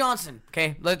 Anthony Johnson.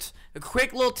 Okay, a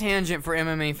quick little tangent for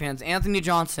MMA fans. Anthony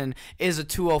Johnson is a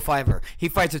 205er. He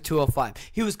fights at 205.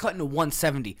 He was cutting to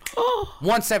 170.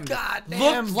 170. God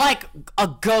damn. Looked like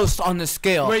a ghost on the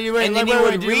scale. Wait, and then wait, he wait,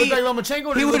 would did he look like Lomachenko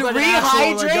or did he he would look like an actual,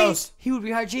 like, rehydrate. ghost? He would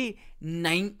rehydrate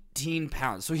 19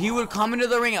 pounds. So he would come into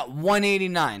the ring at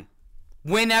 189.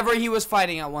 Whenever he was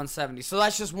fighting at 170. So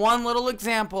that's just one little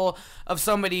example of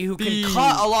somebody who can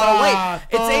cut a lot of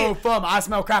weight. I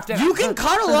smell craft dinner. You can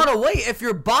cut a lot of weight if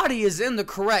your body is in the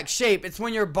correct shape. It's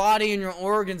when your body and your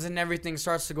organs and everything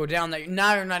starts to go down that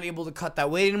now you're not able to cut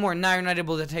that weight anymore. Now you're not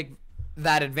able to take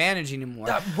that advantage anymore.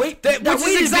 weight Which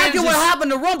is exactly what advantage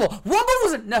happened to Rumble. Rumble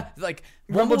wasn't like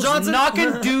Rumble was Johnson?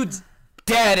 knocking dudes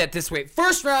dead at this weight.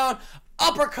 First round,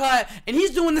 uppercut, and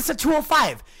he's doing this at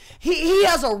 205. He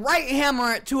has a right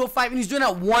hammer at 205, and he's doing it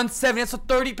at 170. That's a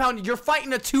 30-pound. You're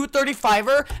fighting a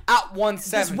 235er at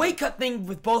 170. This weight cut thing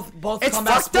with both It's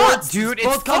combat fucked up, sports, dude. It's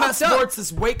Both combat fucked up. sports,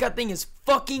 this weight cut thing is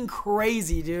fucking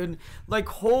crazy, dude. Like,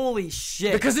 holy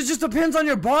shit. Because it just depends on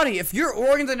your body. If your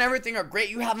organs and everything are great,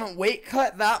 you haven't weight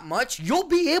cut that much, you'll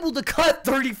be able to cut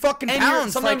 30 fucking and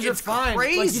pounds. sometimes like, you're it's fine.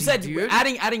 Crazy, like you said, dude.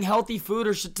 adding healthy food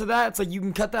or shit to that, it's like you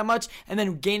can cut that much and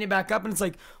then gain it back up, and it's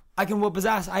like I can whoop his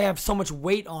ass. I have so much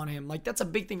weight on him. Like, that's a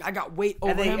big thing. I got weight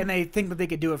over him. And they think that they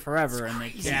could do it forever. And they,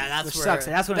 Yeah, that's which where, sucks.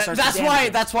 That's when it starts to damage you.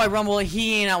 That's why Rumble,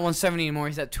 he ain't at 170 anymore.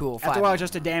 He's at 205. After a while,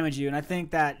 just to damage you. And I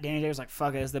think that Danny J was like,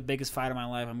 fuck it, it's the biggest fight of my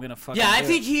life. I'm going to fucking Yeah, I do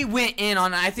think it. he went in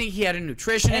on it. I think he had a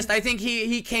nutritionist. I think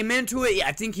he came into it.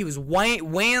 I think he was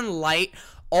weighing light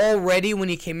already when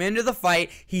he came into the fight.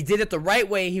 He did it the right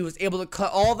way. He was able to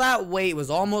cut all that weight. It was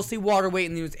all mostly water weight,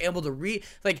 and he was able to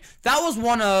that was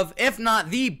one of, if not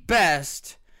the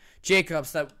best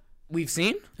Jacobs that we've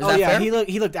seen. Is that yeah, fair?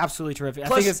 he looked absolutely terrific.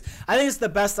 Plus- I think it's the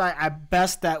best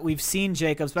best that we've seen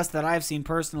Jacobs, best that I've seen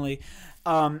personally.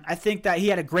 I think that he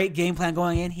had a great game plan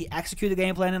going in. He executed the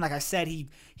game plan, and like I said, he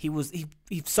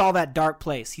saw that dark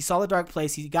place. He saw the dark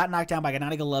place. He got knocked down by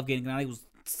Gennady Golovkin. Gennady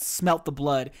smelt the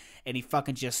blood, and he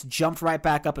fucking just jumped right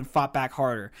back up and fought back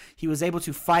harder. He was able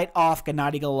to fight off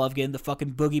Gennady Golovkin, the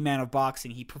fucking boogeyman of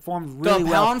boxing. He performed really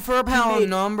well. Pound for pound,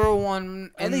 number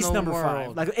one at in least the number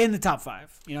world. 5, like in the top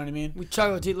 5. You know what I mean? We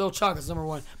chocolate, little chocolate's number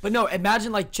one. But no,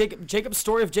 imagine like Jacob's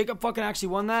story. If Jacob fucking actually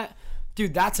won that,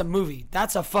 dude, that's a movie.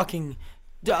 That's a fucking.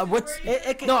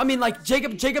 No, I mean like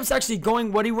Jacob's actually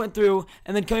going what he went through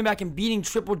and then coming back and beating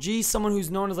Triple G, someone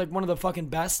who's known as like one of the fucking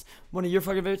best, one of your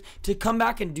fucking favorites, to come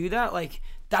back and do that, like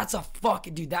that's a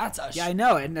fucking dude. That's a Yeah, I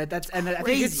know, and I think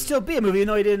it'd still be a movie, even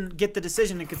though he didn't get the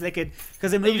decision because in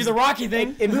They movies do the Rocky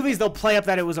thing. in movies they'll play up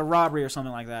that it was a robbery or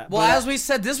something like that. Well, But- as we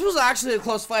said, this was actually a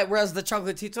close fight, whereas the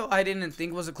Chocolatito I didn't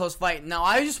think was a close fight. Now,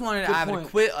 I just wanted to Good have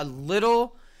point. a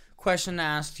little question to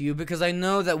ask you, because I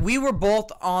know that we were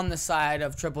both on the side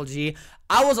of Triple G.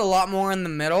 I was a lot more in the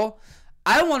middle.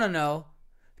 I want to know,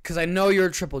 because I know you're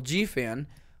a Triple G fan,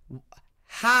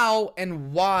 how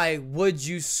and why would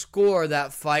you score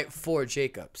that fight for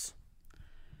Jacobs?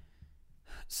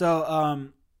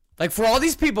 so Like, for all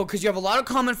these people, because you have a lot of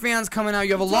common fans coming out,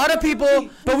 you have a lot of people,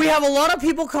 but we have a lot of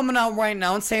people coming out right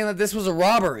now and saying that this was a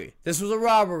robbery. This was a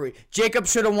robbery. Jacob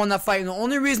should have won that fight, and the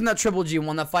only reason that Triple G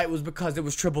won that fight was because it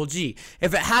was Triple G.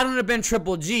 If it hadn't have been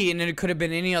Triple G and it could have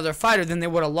been any other fighter, then they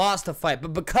would have lost the fight.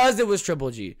 But because it was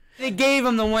Triple G, they gave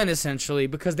him the win, essentially,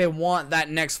 because they want that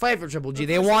next fight for Triple G.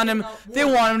 They want him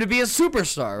to be a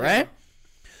superstar, right?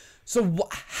 So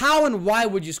how and why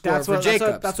would you score for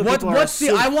Jacobs? that's what people are what's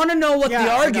the? I assuming. want to know what Yeah,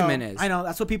 the argument I know, is. I know.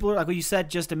 That's what people are like. What you said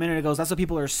just a minute ago. That's what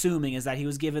people are assuming is that he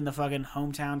was given the fucking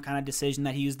hometown kind of decision.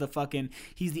 That he's the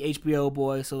HBO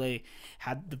boy. So they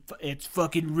had it's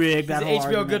fucking rigged. He's That an whole HBO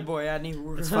argument. good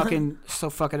boy. It's fucking so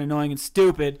fucking annoying and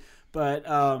stupid. But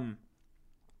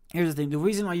here's the thing: the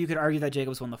reason why you could argue that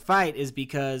Jacobs won the fight is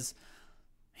because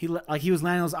he was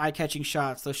landing those eye-catching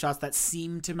shots, those shots that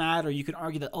seemed to matter. You could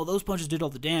argue that those punches did all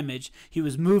the damage. He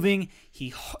was moving.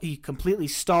 He completely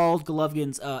stalled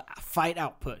Golovkin's fight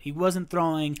output. He wasn't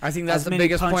throwing. I think that's as the many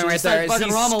biggest punches. point right It's there. like Is fucking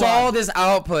he Romulan. stalled his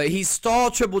output. He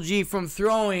stalled Triple G from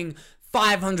throwing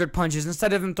 500 punches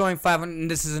instead of him throwing 500.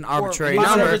 And this is an arbitrary a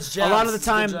lot number. of A lot of the Jabs,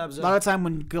 time, good jabs, a lot of the time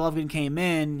when Golovkin came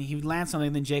in, he would land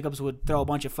something, then Jacobs would throw a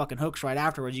bunch of fucking hooks right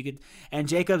afterwards. And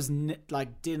Jacobs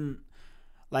didn't.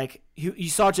 Like, you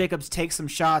saw Jacobs take some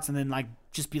shots and then, like,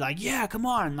 just be like, yeah, come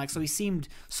on. Like, so he seemed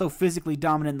so physically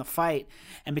dominant in the fight.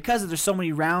 And because there's so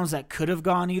many rounds that could have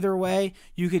gone either way,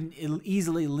 you can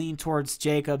easily lean towards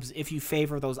Jacobs if you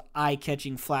favor those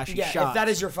eye-catching, flashy Yeah, shots. if that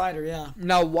is your fighter, yeah.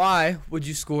 Now, why would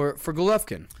you score for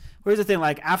Golovkin? Here's the thing,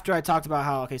 like, after I talked about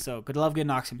how, so Golovkin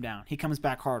knocks him down. He comes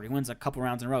back hard. He wins a couple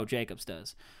rounds in a row, Jacobs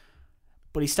does.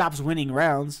 But he stops winning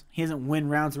rounds. He doesn't win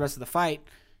rounds the rest of the fight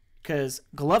because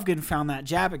Golovkin found that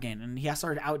jab again, and he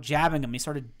started out-jabbing him. He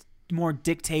started more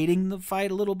dictating the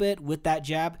fight a little bit with that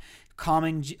jab,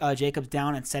 calming Jacobs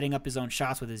down and setting up his own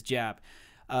shots with his jab.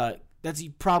 That's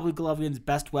probably Golovkin's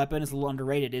best weapon. It's a little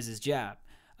underrated, is his jab.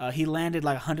 He landed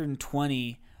like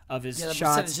 120 of his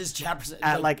shots His jab percent,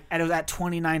 at it was at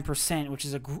 29%, which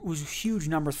is was huge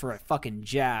numbers for a fucking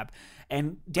jab.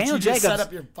 And Daniel You just Jacobs set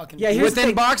up your fucking. Yeah, here's the Within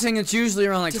thing. boxing, it's usually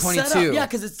around like to 22. set up. Yeah,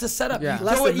 because it's to set up. Yeah. You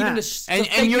Less throw it than even that. to and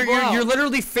fake you're people out. you're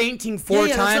literally feinting 4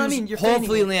 Yeah, that's what I times, mean. You're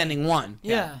hopefully feinting. landing 1.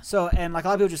 Yeah. So, and like a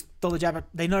lot of people just throw the jab.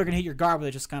 They know they're gonna hit your guard, but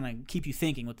they just kind of keep you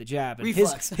thinking with the jab. And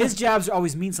Reflex. His jabs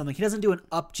always mean something. He doesn't do an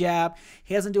up jab.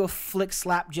 He doesn't do a flick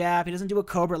slap jab. He doesn't do a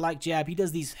Cobra-like jab. He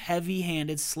does these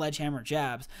heavy-handed sledgehammer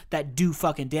jabs that do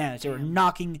fucking damage. They were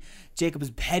knocking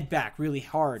Jacobs' head back really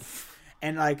hard,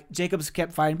 and like Jacobs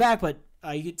kept fighting back, but.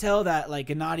 You could tell that like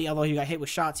Gennady, although he got hit with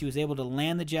shots, he was able to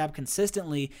land the jab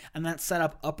consistently, and that set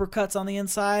up uppercuts on the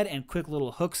inside and quick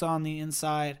little hooks on the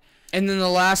inside. And then the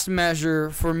last measure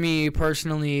for me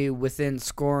personally within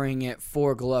scoring it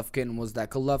for Golovkin was that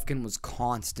Golovkin was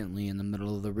constantly in the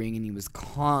middle of the ring and he was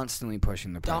constantly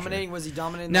pushing the pressure. Dominating. Was he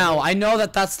dominating? Now, I know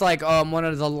that that's like one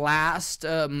of the last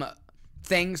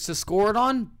things to score it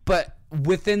on, but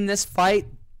within this fight,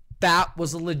 that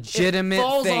was a legitimate it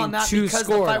falls thing on that to because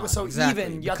score the fight on. was so Exactly.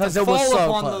 even. You have because to it was fall so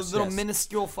upon close, those little yes.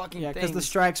 minuscule fucking Yeah, things. because the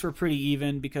strikes were pretty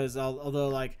even. Because although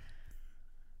like,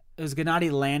 it was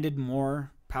Gennady landed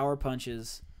more power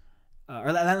punches,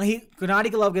 Gennady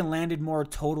Golovkin landed more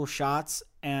total shots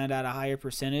and at a higher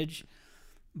percentage.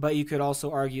 But you could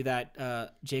also argue that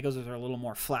Jacobs are a little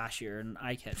more flashier and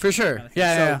eye-catching. For sure. kind of thing.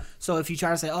 Yeah. So if you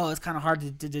try to say, oh, it's kind of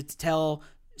hard to tell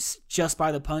just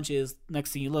by the punches,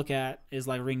 next thing you look at is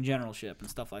like ring generalship and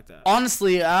stuff like that.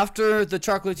 Honestly, after the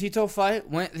Chocolatito fight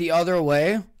went the other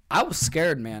way, I was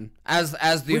scared, man. As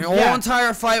the whole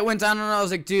entire fight went down, and I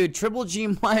was like, dude, Triple G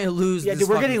might lose. Yeah, this dude,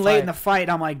 we're fucking getting late fight. in the fight.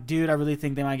 And I'm like, dude, I really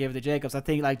think they might give it to Jacobs. I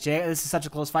think like this is such a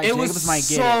close fight. It Jacobs was might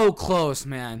get it. so close,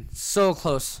 man. So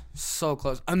close. So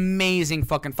close. Amazing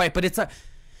fucking fight. But it's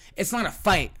not a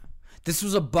fight. This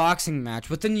was a boxing match.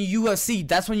 Within the UFC,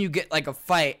 that's when you get like a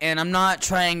fight. And I'm not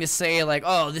trying to say like,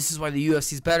 oh, this is why the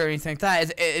UFC is better or anything like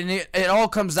that. It all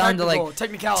comes down to like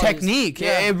technicalities. technique.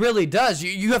 Yeah. It really does.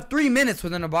 You have 3 minutes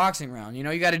within a boxing round. You know,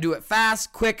 you got to do it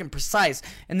fast, quick, and precise.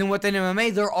 And then within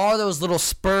MMA, there are those little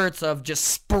spurts of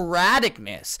just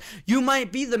sporadicness. You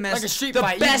might be the Like a street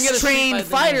fight. You can best get a street trained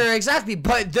fight fighter, exactly.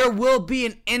 But there will be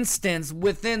an instance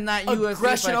within that UFC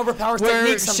Aggression fight overpowers where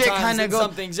technique shit sometimes kinda in go-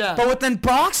 some things, yeah. But within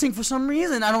boxing, for some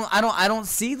reason, I don't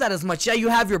see that as much. Yeah, you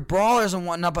have your brawlers and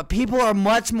whatnot, but people are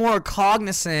much more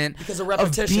cognizant Because of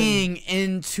repetition. being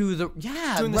into the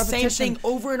doing the same repetition. thing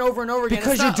over and over and over again.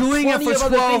 Because It's not you're doing it plenty for of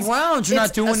other 12 things. rounds. You're not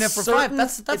It's doing a it for 5. certain-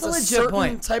 That's it's a legit certain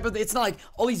point. type of. It's not like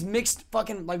all these mixed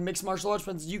fucking like mixed martial arts.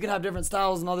 You can have different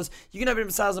styles and all this. You can have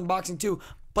different styles in boxing too.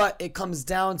 But it comes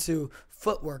down to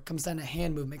footwork. Comes down to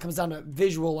hand movement. Comes down to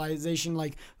visualization.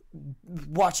 Like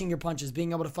watching your punches,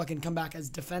 being able to fucking come back as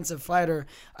a defensive fighter.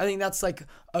 I think that's like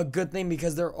a good thing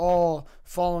because they're all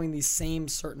following these same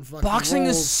certain fucking Boxing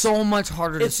rules. is so much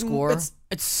harder to It's- score. it's-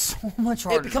 It's so much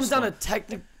harder. It comes to down score.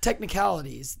 to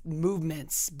technicalities,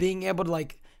 movements, being able to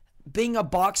like. Being a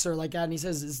boxer, like Adney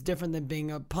says, is different than being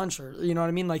a puncher. You know what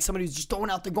I mean? Like somebody who's just throwing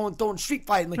out there, throwing street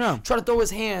fight, and like Yeah. trying to throw his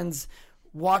hands,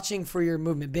 watching for your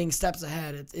movement, being steps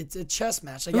ahead. It's a chess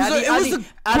match. Like It was Adney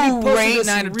a posted great this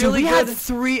night. Dude, really we had good-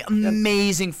 3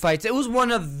 amazing fights. It was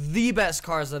one of the best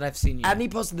cards that I've seen yet.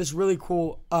 Adney posted this really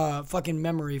cool fucking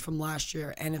memory from last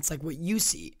year, and it's like what you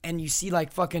see, and you see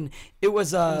like fucking it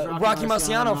was a Rocky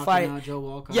Marciano fight. Joe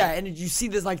Walcott. Yeah, and you see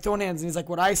this like throwing hands, and he's like,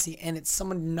 "What I see," and it's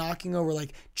someone knocking over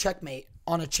like checkmate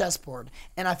on a chessboard,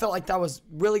 and I felt like that was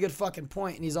really good fucking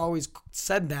point, and he's always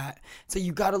said that. So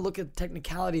you got to look at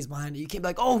technicalities behind it. You can't be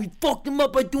like, "Oh, he fucked him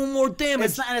up by doing more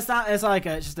damage."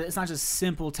 It's not just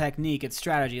simple technique. It's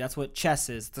strategy. That's what chess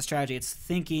is. It's a strategy. It's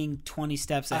thinking 20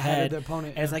 steps Ahead ahead. of the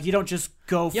opponent, And it's yeah. like you don't just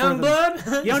go for Young the,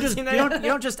 blood. You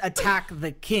don't just attack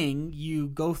the king. You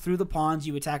go through the pawns.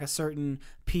 You attack a certain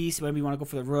piece. Whether you want to go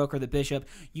for the rook or the bishop,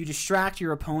 you distract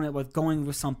your opponent with going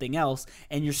with something else,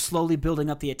 and you're slowly building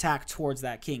up the attack towards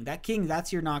that king. That king,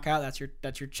 that's your knockout. That's your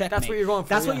checkmate. That's what you're going for,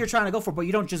 That's what yeah. you're trying to go for. But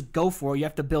you don't just go for it. You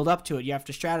have to build up to it. You have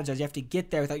to strategize. You have to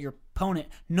get there without your opponent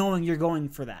knowing you're going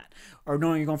for that or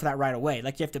knowing you're going for that right away.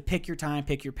 Like you have to pick your time,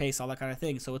 pick your pace, all that kind of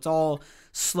thing. So it's all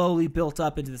slowly built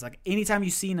up into this. Like anytime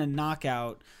you've seen a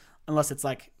knockout, unless it's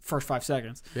like first 5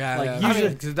 seconds. Yeah, like yeah. usually. I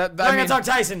mean, 'cause that, I'm I gonna mean, talk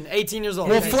Tyson, 18 years old.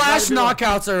 well, Okay, flash gotta do it.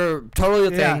 knockouts are totally a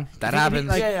thing. Yeah. That If you- happens.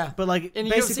 like- Yeah. But like In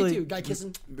the basically, UFC too, guy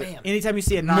kissing, bam. anytime you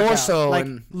see a knockout, so like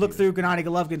in look through Gennady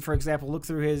Golovkin, for example, look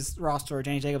through his roster, or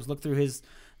Danny Jacobs, look through his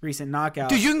recent knockout.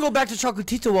 Dude, you can go back to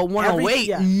Chocolatito at 108,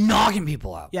 yeah. knocking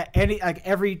people out. Yeah,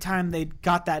 every time they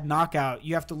got that knockout,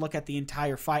 you have to look at the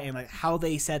entire fight and like how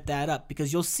they set that up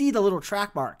because you'll see the little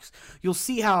track marks. You'll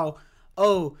see how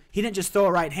oh, he didn't just throw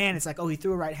a right hand. It's like, oh, he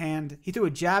threw a right hand. He threw a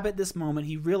jab at this moment.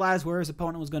 He realized where his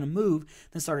opponent was going to move,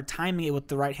 then started timing it with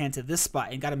the right hand to this spot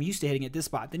and got him used to hitting it this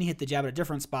spot. Then he hit the jab at a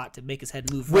different spot to make his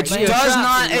head move. Which right.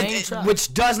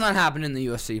 which does not happen in the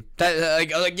UFC.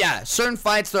 That yeah, certain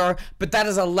fights there are, but that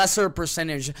is a lesser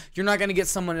percentage. You're not gonna get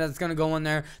someone that's gonna go in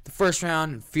there the first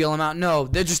round and feel them out. No,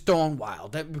 they're just throwing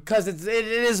wild because it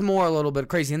is more a little bit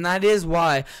crazy, and that is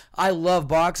why I love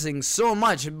boxing so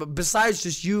much. Besides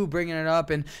just you bringing it up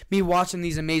and me watching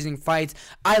these amazing fights,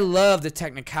 I love the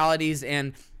technicalities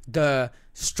and the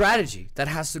strategy that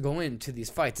has to go into these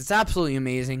fights. It's absolutely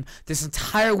amazing. This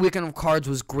entire weekend of cards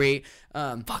was great.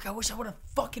 Fuck, I wish I would have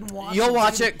fucking watched You'll it.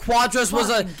 watch dude. it.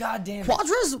 Quadras Goddamn.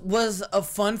 was a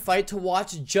fun fight to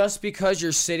watch just because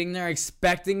you're sitting there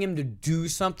expecting him to do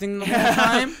something the whole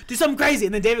time. Do something crazy.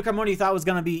 And then David Carmona you thought was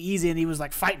going to be easy, and he was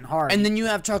like fighting hard. And then you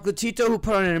have Chocolatito who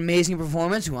put on an amazing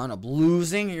performance who wound up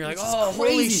losing, and you're like, oh,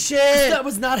 holy Crazy. shit. That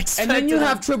was not And expected. then you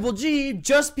have Triple G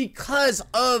just because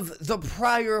of the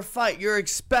prior fight. You're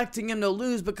expecting him to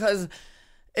lose because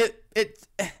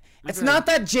it's not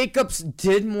that Jacobs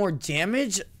did more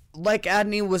damage. Like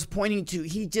Adney was pointing to,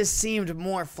 he just seemed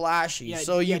more flashy.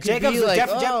 So you could Jacobs be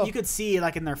like, you could see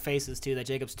like in their faces too that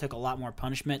Jacobs took a lot more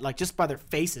punishment, like just by their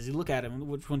faces. You look at him,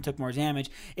 which one took more damage.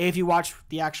 If you watch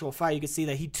the actual fight, you could see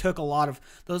that he took a lot of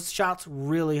those shots.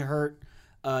 Really hurt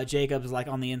Jacobs, like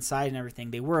on the inside and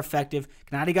everything. They were effective.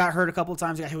 Gennady got hurt a couple of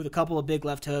times. He got hit with a couple of big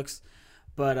left hooks,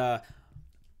 but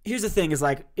here's the thing: is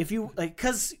like if you like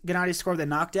because Gennady scored the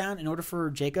knockdown. In order for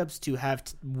Jacobs to have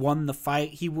won the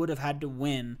fight, he would have had to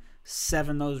win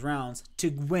 7 of those rounds to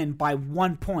win by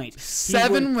 1 point.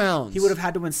 7 rounds. He would have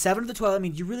had to win 7 of the 12. I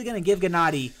mean, you're really going to give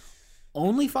Gennady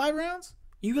only 5 rounds?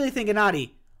 You really think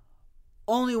Gennady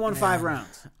only won 5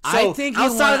 rounds? I think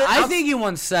he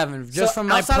won 7 just from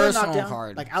my personal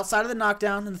card. Like outside of the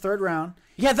knockdown in the 3rd round.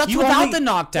 Yeah, that's without the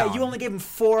knockdown. Yeah, you only gave him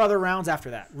 4 other rounds after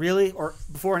that. Really? Or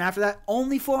before and after that?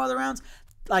 Only 4 other rounds?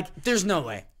 Like, there's no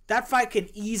way. That fight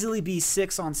could easily be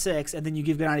 6-on-6, and then you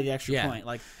give Gennady the extra point.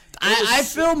 Like, I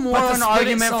feel more of an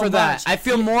argument for that. I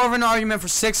feel more of an argument for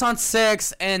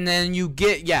 6-on-6, and then you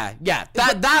get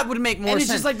that would make more and it's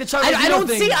sense. just like the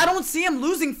Chocolatito I don't see him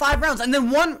losing 5 rounds, and then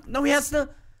one. No, he has to.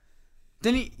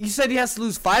 Then you said he has to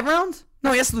lose 5 rounds.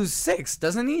 No, he has to lose 6,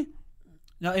 doesn't he?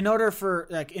 No, in order for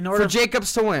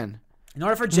Jacobs to win. In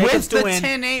order for Jacobs to win, with the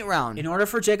 10-8 round. In order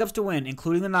for Jacobs to win,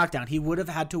 including the knockdown, he would have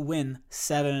had to win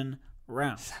 7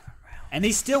 rounds. And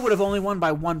he still would have only won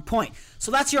by 1 point.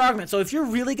 So that's your argument. So if you're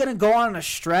really going to go on a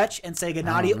stretch and say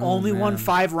Gennady only won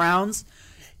 5 rounds,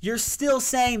 you're still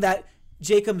saying that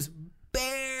Jacobs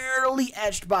barely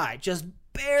edged by, just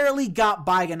barely got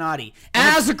by Gennady.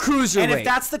 As a cruiserweight.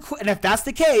 And if that's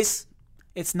the case,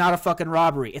 it's not a fucking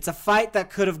robbery. It's a fight that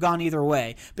could have gone either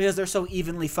way because they're so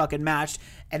evenly fucking matched.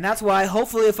 And that's why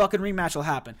hopefully a fucking rematch will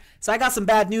happen. So I got some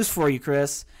bad news for you,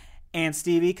 Chris and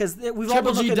Stevie, because we've all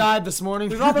been looking. died this morning.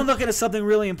 We've all been looking at something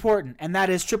really important, and that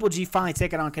is Triple G finally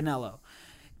taking on Canelo.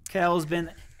 Canelo's been.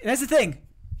 And that's the thing.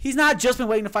 He's not just been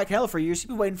waiting to fight Canelo for years. He's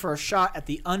been waiting for a shot at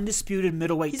the undisputed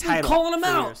middleweight title. He's been calling him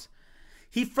out. Years.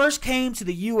 He first came to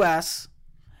the U.S.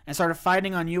 and started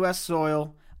fighting on U.S.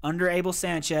 soil under Abel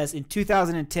Sanchez in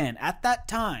 2010. At that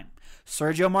time,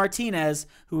 Sergio Martinez,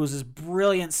 who was this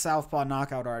brilliant southpaw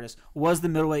knockout artist, was the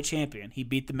middleweight champion. He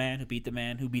beat the man who beat the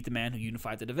man who beat the man who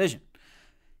unified the division.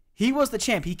 He was the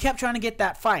champ. He kept trying to get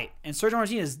that fight. And Sergio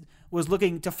Martinez was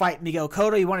looking to fight Miguel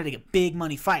Cotto. He wanted to get a big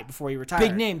money fight before he retired.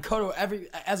 Big name, Cotto.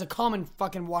 As a common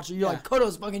fucking watcher, you're like,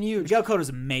 Cotto's fucking huge. Miguel Cotto's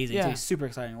amazing, too. He's super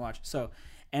exciting to watch. So,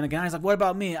 and the guy's like, what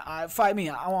about me? Fight me.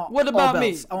 I want all the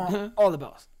belts. I want all the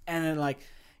belts. And then, like,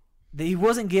 he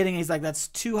wasn't getting. He's like, that's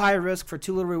too high risk for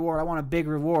too little reward. I want a big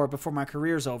reward before my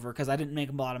career's over because I didn't make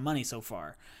a lot of money so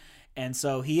far. And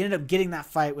so he ended up getting that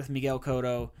fight with Miguel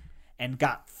Cotto and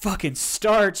got fucking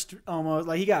starched almost.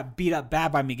 Like, he got beat up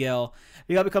bad by Miguel.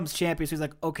 Miguel becomes champion, so he's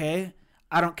like, okay,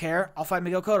 I don't care. I'll fight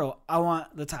Miguel Cotto. I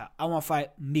want the title. I want to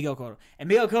fight Miguel Cotto. And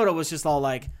Miguel Cotto was just all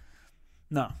like,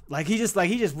 no. Like, he just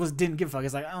didn't give a fuck.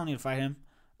 He's like, I don't need to fight him.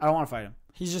 I don't want to fight him.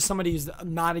 He's just somebody who's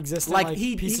not existent, Like,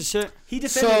 piece of shit. He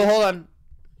defended. So, hold on.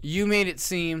 You made it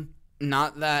seem,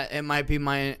 not that it might be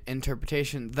my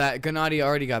interpretation, that Gennady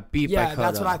already got beat by Cotto. Yeah,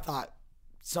 that's what I thought.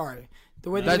 Sorry. The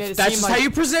way they made it that's seem just like, how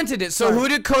you presented it. So Sorry. who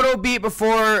did Cotto beat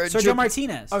before? Sergio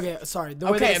Martinez. Okay, sorry. The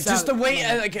way Okay, they just the sounded-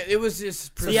 way like it was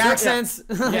just the accents.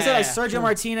 He said like Sergio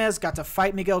Martinez got to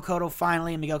fight Miguel Cotto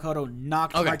finally, and Miguel Cotto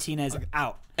knocked Martinez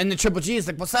out. And the Triple G is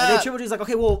like, what's And then up? Triple G's like,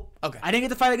 okay, well, Okay. I didn't get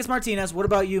to fight against Martinez. What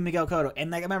about you, Miguel Cotto? And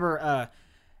like I remember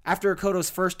after Cotto's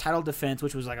first title defense,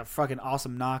 which was like a fucking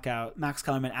awesome knockout, Max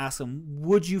Kellerman asked him,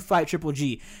 would you fight Triple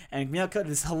G? And Miguel Cotto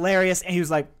is hilarious, and he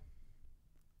was like,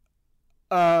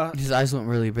 His eyes went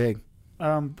really big. I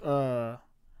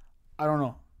don't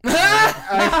know.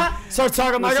 Start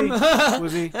talking like him.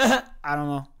 Was he? I don't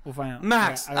know. We'll find out.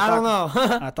 Max, I I don't know.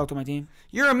 I talk to my team.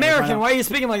 You're American. Why are you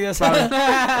speaking like this?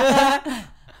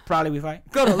 Probably we fight.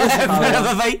 Go to listen.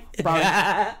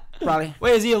 Probably.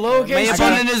 Wait, is he a lowercase? My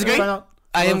opponent is great.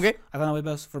 I am great. I found out what's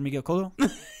best for Miguel Cotto.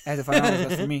 I had to find out what's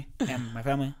best for me and my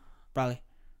family. Probably.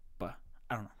 But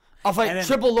I don't know. I'll fight And then-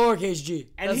 triple lowercase G.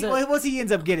 And That's it. what's he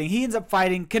ends up getting? He ends up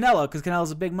fighting Canelo because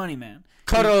Canelo's a big money man.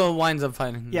 Cotto winds up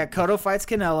fighting. Yeah, Cotto fights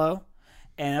Canelo,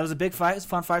 and it was a big fight. It was a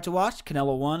fun fight to watch.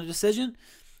 Canelo won a decision,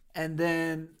 and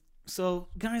then so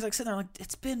Gennadi's like sitting there like,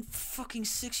 it's been fucking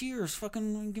 6 years.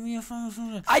 Fucking give me a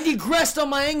phone. I digressed on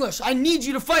my English. I need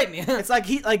you to fight me. It's like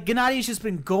Gennadi's just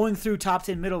been going through top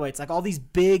 10 middleweights, like all these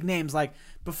big names. Like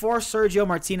before Sergio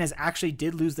Martinez actually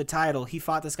did lose the title, he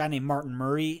fought this guy named Martin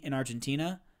Murray in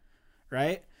Argentina,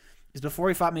 right? Is before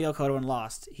he fought Miguel Cotto and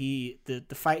lost. The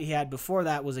fight he had before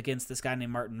that was against this guy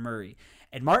named Martin Murray.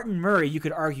 And Martin Murray, you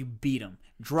could argue, beat him.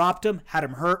 Dropped him, had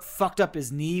him hurt, fucked up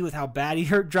his knee with how bad he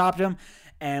dropped him.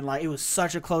 And like it was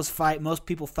such a close fight. Most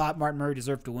people thought Martin Murray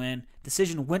deserved to win.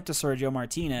 Decision went to Sergio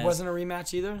Martinez. Wasn't a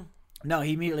rematch either. No,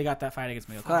 he immediately got that fight against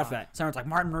Miguel Cotto after that. Someone's like,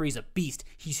 Martin Murray's a beast.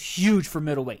 He's huge for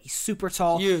middleweight. He's super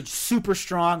tall. Huge. Super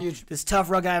strong. Huge. This tough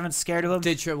rug guy, everyone's scared of him.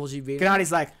 Did Triple G beat him?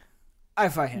 Gennadi's like, I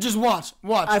fight him. Just watch.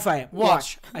 I fight him.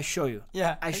 Watch. I show you.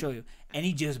 Yeah. I show you. And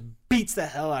he just beats the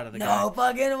hell out of the guy. No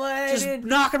fucking way, Just dude.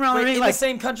 knock him around Wait, the ring in like the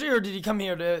same country, or did he come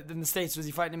here in the States? Was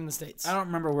he fighting him in the States? I don't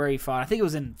remember where he fought. I think it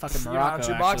was in fucking You're Morocco. not a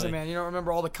true actually. boxer, man. You don't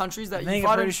remember all the countries that I you think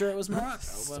fought I'm pretty in? sure it was Morocco.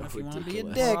 But if you want to be a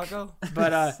ridiculous. dick, Morocco?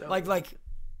 but like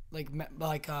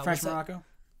French what's that? Morocco.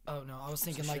 Oh no, I was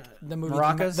thinking like the movie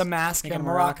Maracas? The Mask. Yeah, Thinking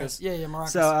Maracas. Maracas. Yeah, Maracas.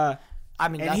 So I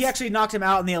mean, and he actually knocked him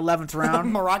out in the 11th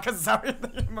round. Maracas. Sorry,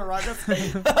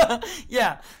 Maracas.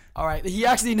 Yeah. All right. He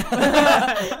actually.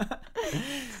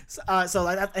 So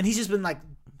like that, and he's just been like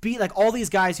beat like all these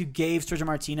guys who gave Sergio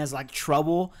Martinez like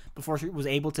trouble before he was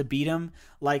able to beat him.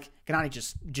 Like Gennady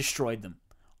just destroyed them,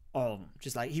 all of them.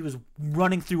 Just like he was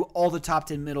running through all the top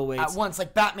 10 middleweights. At once,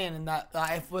 like Batman in that.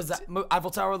 Was that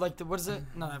Eiffel Tower? Like what is it?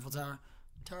 Not Eiffel Tower.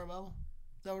 Tower of Babel.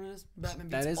 Is that what it is? Batman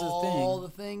beats That is a all thing. the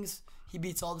things. He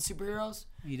beats all the superheroes.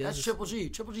 He does. That's Triple G.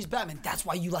 Triple G's Batman. That's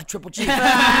why you like Triple G.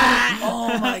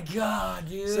 Oh my god,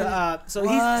 dude. So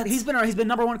What? he's been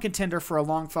number one contender for a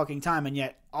long fucking time, and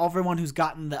yet everyone who's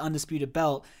gotten the undisputed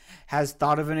belt has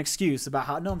thought of an excuse about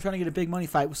how I'm trying to get a big money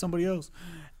fight with somebody else.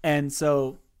 And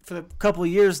so for a couple of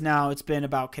years now, it's been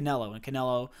about Canelo. And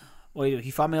Canelo, what did he do?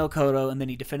 He fought Miguel Cotto, and then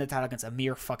he defended the title against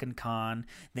Amir fucking Khan.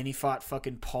 Then he fought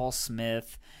fucking Paul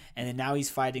Smith, and then now he's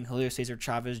fighting Julio Cesar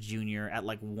Chavez Jr. at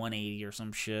like 180 or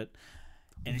some shit.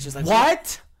 And it's just like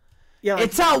What? Yeah, like,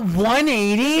 It's at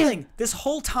 180? this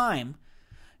whole time,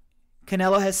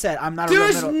 Canelo has said, "I'm not a real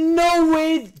There's middle." no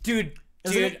way, dude.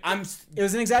 Dude, I'm. It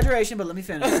was an exaggeration, but let me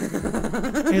finish.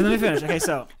 Okay, let me finish. Okay,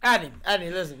 so Adney,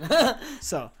 listen.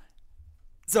 so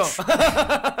So,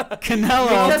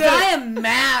 Canelo. Because I am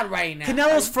mad right now.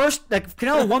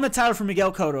 Canelo won the title from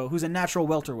Miguel Cotto, who's a natural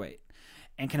welterweight,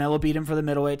 and Canelo beat him for the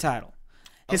middleweight title.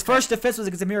 His first defense was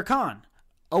against Amir Khan,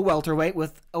 a welterweight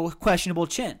with a questionable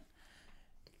chin.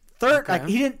 Third,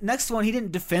 next one, he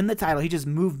didn't defend the title. He just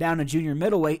moved down to junior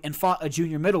middleweight and fought a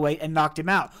junior middleweight and knocked him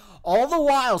out. All the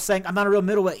while saying, I'm not a real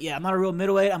middleweight. Yeah, I'm not a real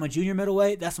middleweight. I'm a junior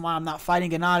middleweight. That's why I'm not fighting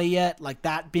Gennady yet. Like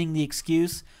that being the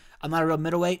excuse. I'm not a real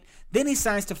middleweight. Then he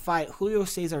signs to fight Julio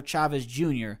Cesar Chavez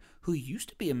Jr., who used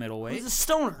to be a middleweight. he's a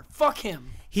stoner. Fuck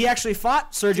him. He actually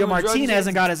fought Sergio Doing drugs Martinez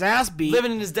and got his ass beat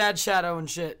Living in his dad's shadow and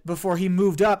shit. before he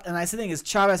moved up. And that's the thing is,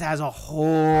 Chavez has a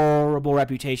horrible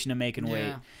reputation of making weight.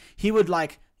 Yeah. He would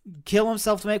like kill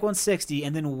himself to make 160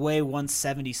 and then weigh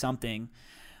 170 something.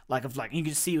 Like you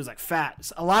could see he was like fat.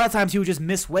 So a lot of times he would just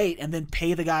miss weight and then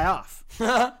pay the guy off.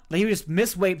 Like he would just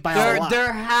miss weight by a lot.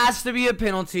 There has to be a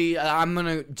penalty. I'm going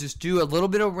to just do a little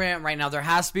bit of rant right now. There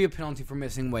has to be a penalty for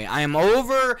missing weight. I am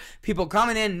over people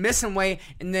coming in, missing weight,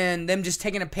 and then them just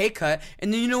taking a pay cut.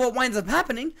 And then you know what winds up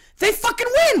happening? They fucking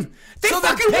win. They So the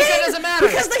fucking pay win. cut doesn't matter.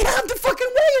 Because they have the fucking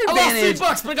weight I lost advantage.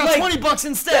 $3, but I got Like, $20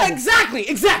 instead. Yeah,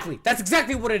 exactly. That's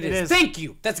exactly what it is. is. Thank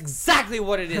you. That's exactly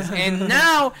what it is. And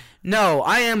now, no,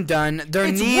 I am done. There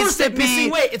It's needs worth to it be missing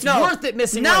weight. It's worth it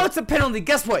missing now weight. it's a penalty.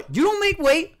 Guess what? You don't make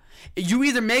weight. You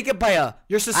either make it by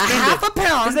You're a suspended. half a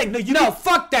pound. Here's the thing, no,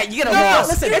 Fuck that. You get a No, loss.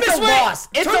 listen, it's it's a a loss.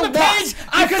 It's Turn a the loss. page.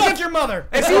 I Because fuck if- your mother.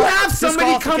 If you have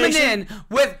somebody coming in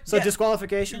with, So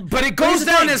disqualification. but it goes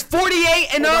down as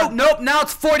 48 and Hold on. nope. Now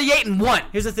it's 48 and 1.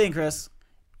 Here's the thing, Chris.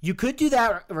 You could do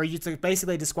that where it's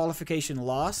basically a disqualification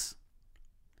loss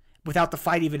without the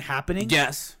fight even happening.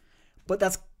 Yes. But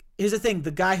here's the thing.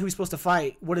 The guy who's supposed to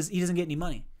fight, he doesn't get any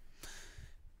money.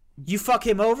 You fuck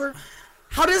him over.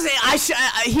 How does it?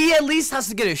 He at least has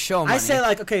to get his show money. I say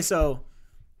like, okay, so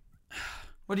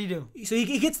What do you do?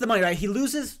 he gets the money, right? He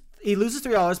loses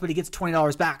 $3, but he gets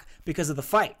 $20 back because of the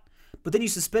fight. But then you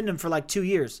suspend him for like 2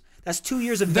 years. That's 2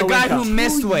 years of the no guy income. who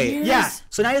missed 2 weight. years? Yeah.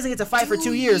 So now he doesn't get to fight for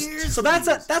 2 years. years, So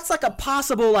that's like a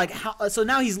possible like. So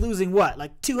now he's losing what,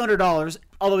 like $200,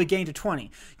 although he gained to 20. You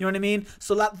know what I mean?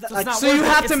 So like. So you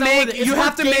have to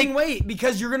make weight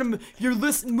because you're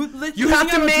listening. You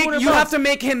have to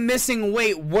make him missing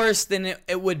weight worse than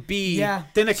it would be. Yeah.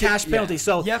 Then a cash penalty.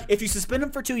 So Yep. if you suspend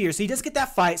him for 2 years, he does get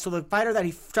that fight. So the fighter that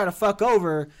he tried to fuck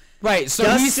over. Right, so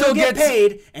Does he still get gets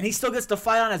paid, and he still gets to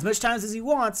fight on as much times as he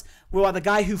wants. While the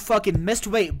guy who fucking missed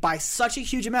weight by such a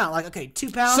huge amount, like, okay,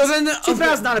 2 pounds. So then 2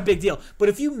 pounds is not a big deal. But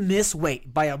if you miss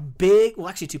weight by a big, well,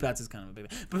 actually 2 pounds is kind of a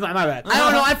big. But my bad. I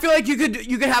don't know. I feel like you could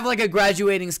have like a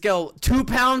graduating scale: 2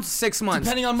 pounds, 6 months,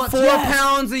 Depending on month, 4 yes.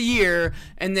 pounds a year,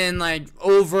 and then like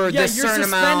over Yeah, this you're certain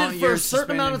suspended amount. for you're a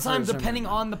certain amount of time, suspended for a certain depending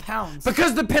amount. on the pounds.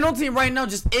 Because the penalty right now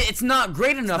it's not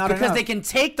great enough not because enough. they can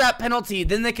take that penalty,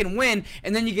 then they can win,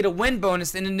 and then you get a win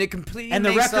bonus, and then it completely And the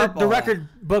makes up record, all that. record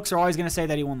books are always going to say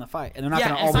that he won the fight, and they're not Yeah,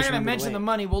 going to and it's always not going to remember mention the weight.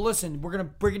 money. Well, listen, we're going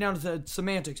to break it down to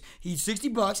semantics. He's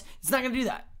 $60. It's not going to do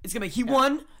that. It's going to be he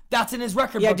won. That's in his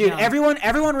record Yeah, book dude. now.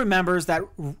 Everyone remembers that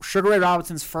Sugar Ray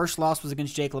Robinson's first loss was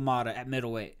against Jake LaMotta at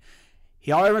middleweight.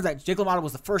 He always remembers that Jake LaMotta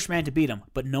was the first man to beat him,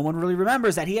 but no one really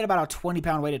remembers that he had about a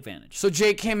 20-pound weight advantage. So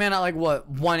Jake came in at like what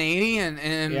 180,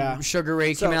 and Yeah. Sugar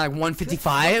Ray So- came in at like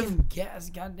 155. Fucking Yes,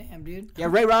 goddamn, dude. Yeah,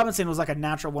 Ray Robinson was like a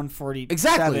natural 140.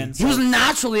 Exactly. He was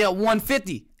naturally at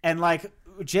 150. And like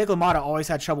Jake LaMotta always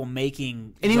had trouble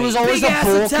making, And he weight. was always a Big-ass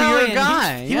bulkier Italian.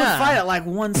 guy. He would fight at like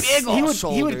one. Big he old would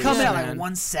shoulders, come in at yeah, like man.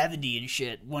 170 and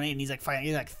shit. 180. And he's like fighting.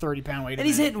 He's like 30-pound weight. And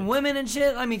he's advantage. hitting women and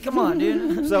shit. I mean, come on,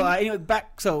 dude. So anyway,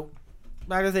 back to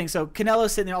the thing. So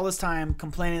Canelo's sitting there all this time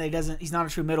complaining that he's not a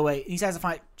true middleweight. He has to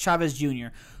fight Chavez Jr.,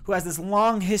 who has this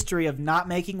long history of not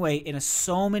making weight in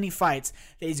so many fights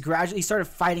that he started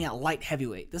fighting at light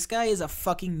heavyweight. This guy is a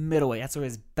fucking middleweight. That's where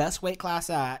his best weight class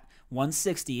at.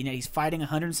 160, and yet he's fighting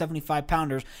 175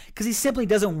 pounders because he simply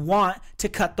doesn't want to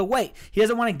cut the weight. He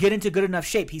doesn't want to get into good enough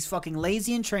shape. He's fucking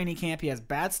lazy in training camp. He has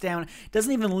bad stamina.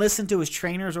 Doesn't even listen to his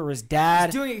trainers or his dad.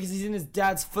 He's doing it because he's in his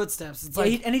dad's footsteps. It's Yeah,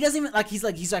 like and he doesn't even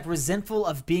he's resentful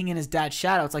of being in his dad's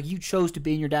shadow. It's like you chose to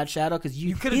be in your dad's shadow because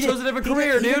you could've he chose a different he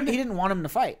career, didn't- dude. He didn't want him to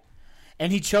fight,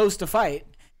 and he chose to fight.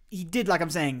 He did, like I'm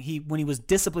saying, when he was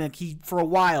disciplined, for a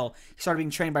while he started being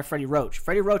trained by Freddie Roach.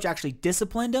 Freddie Roach actually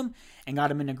disciplined him and got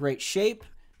him into great shape.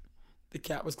 the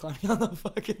cat was climbing on the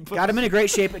fucking bush. Got him into great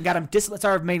shape and got him disciplined.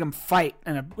 Started made him fight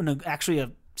in actually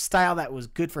a style that was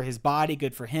good for his body,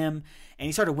 good for him, and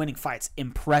he started winning fights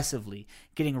impressively,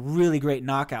 getting really great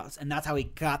knockouts, and that's how he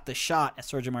got the shot at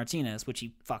Sergio Martinez, which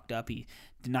he fucked up. He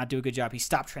did not do a good job. He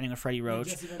stopped training with Freddie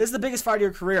Roach. This is the biggest fight of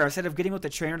your career. Instead of getting with the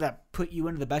trainer that put you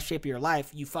into the best shape of your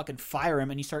life, you fucking fire him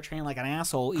and you start training like an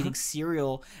asshole, eating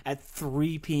cereal at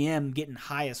 3 p.m., getting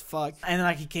high as fuck. And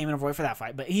then he came in avoid for that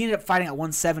fight. But he ended up fighting at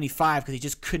 175 because he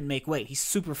just couldn't make weight. He's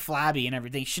super flabby and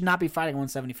everything. He should not be fighting at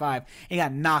 175. He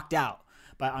got knocked out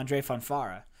by Andre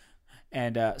Fonfara.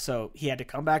 And so he had to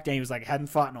come back down. He was like, hadn't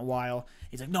fought in a while.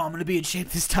 He's like, no, I'm going to be in shape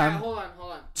this time. Hold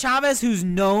on. Chavez, who's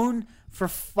known for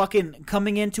fucking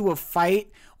coming into a fight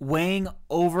weighing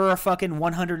over a fucking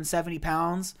 170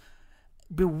 pounds,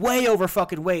 be way over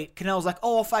fucking weight. Canelo's like,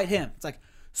 oh, I'll fight him. It's like,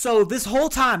 so this whole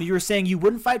time you were saying you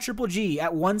wouldn't fight Triple G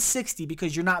at 160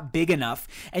 because you're not big enough,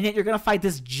 and yet you're going to fight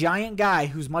this giant guy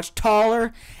who's much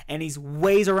taller and he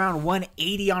weighs around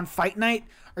 180 on fight night?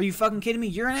 Are you fucking kidding me?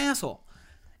 You're an asshole.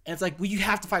 And it's like, well, you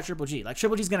have to fight Triple G. Like,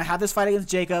 Triple G's going to have this fight against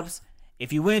Jacobs.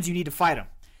 If he wins, you need to fight him.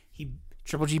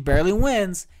 Triple G barely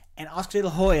wins, and Oscar De La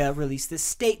Hoya released this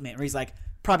statement where he's like,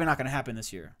 probably not going to happen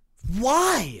this year.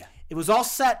 Why? It was all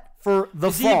set for the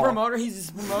Is he fall. a promoter? He's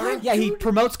a promoter? Yeah, he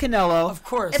promotes Canelo. Of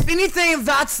course. If anything,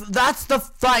 that's the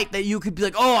fight that you could be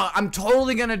like, oh, I'm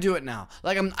totally gonna do it now.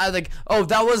 Like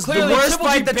that was Clearly, the worst Triple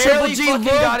G fight that barely Triple G fucking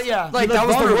looked. got it, yeah. Like He that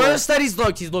was looked the vulnerable. worst that he's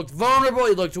looked. He's looked vulnerable.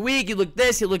 He looked weak. He looked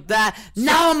this. He looked that.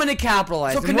 Now I'm gonna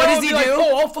capitalize. So And what Canelo does he be like, do?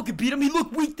 oh, I'll fucking beat him. He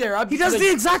looked weak there. He does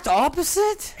the exact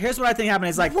opposite. Here's what I think happened.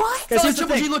 Is like, What? Because here's the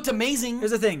Triple G thing. looked amazing. Here's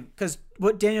the thing. Because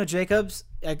what Daniel Jacobs,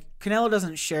 Canelo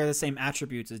doesn't share the same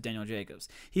attributes as Daniel Jacobs.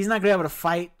 He's not gonna be able to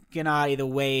fight Gennady the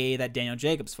way that Daniel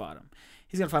Jacobs fought him.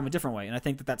 He's going to fight him a different way. And I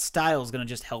think that style is going to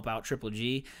just help out Triple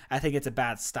G. I think it's a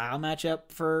bad style matchup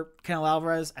for Canelo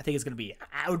Alvarez. I think it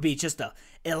would be just a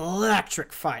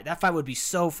electric fight. That fight would be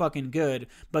so fucking good,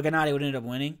 but Gennady would end up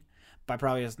winning by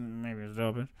probably maybe his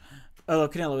dopage. Although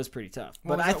Canelo is pretty tough.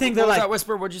 But I think they're what was like, that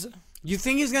whisper? What'd you say? You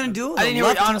think he's gonna do it? I didn't hear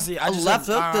it, honestly. I a just left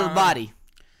said, hook to the body.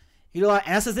 And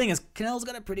that's the thing is, Canelo's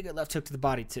got a pretty good left hook to the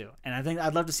body too, and I think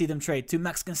I'd love to see them trade two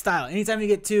Mexican style. Anytime you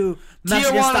get two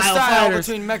Mexican Tijuana style style fighters,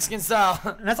 between Mexican style.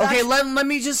 and that's Okay, actually- let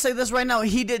me just say this right now.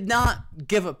 He did not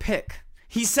give a pick.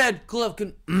 He said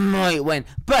Golovkin might win,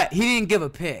 but he didn't give a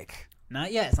pick.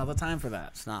 not yet. It's not the time for that.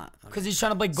 It's not. Because he's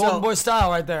trying to play Golden Boy style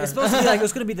right there. It's supposed to be like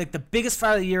it's going to be like the biggest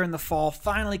fight of the year in the fall.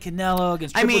 Finally, Canelo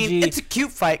against I Triple mean, G. it's a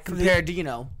cute fight compared to,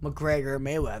 McGregor,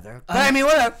 Mayweather. But I mean,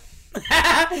 whatever.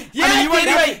 I I did. I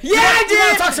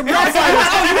want to talk some real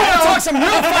fighters. You want to talk some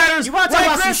real fighters? You want to talk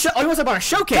Right, about Chris? you want to talk about a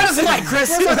showcase? Cut us a light, Chris.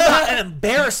 You want to talk about an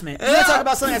embarrassment? You want to talk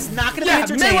about something that's not going to be Yeah,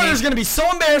 entertaining? Mayweather's gonna be so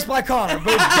embarrassed by Conor,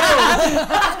 but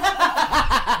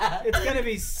It's going to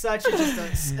be such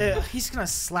a he's going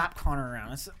to slap Conor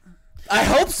around. I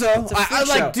hope so. a freak I show.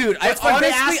 like, dude. It's I like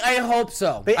they honestly, asked- I hope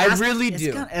so. They I ask- really it's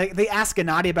do. kinda- they ask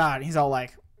Gennady about it. And he's all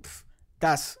like,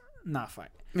 "That's not a fight.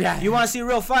 Yeah. You want to see a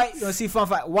real fight? You want to see a fun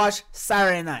fight? Watch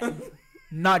Saturday Night,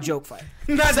 not joke fight."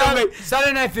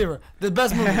 Saturday Night Fever, the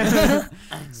best movie.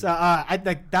 So I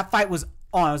like that fight was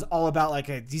on. It was all about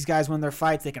like these guys win their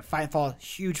fights, they can fight and fall a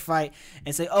huge fight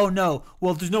and say, "Oh no,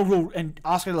 well there's no real." And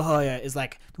Oscar De La Hoya is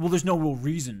like, "Well, there's no real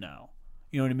reason now."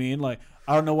 You know what I mean? Like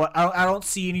I don't know what I don't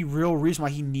see any real reason why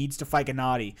he needs to fight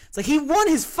Gennady. It's like he won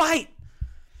his fight.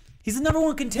 He's the number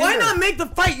one contender. Why not make the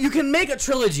fight? You can make a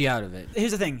trilogy out of it.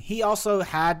 Here's the thing. He also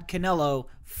had Canelo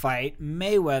fight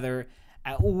Mayweather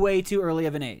at way too early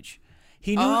of an age.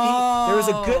 He knew there was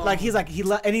a good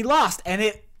he lost, and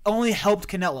it only helped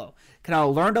Canelo.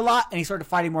 Canelo learned a lot, and he started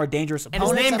fighting more dangerous And his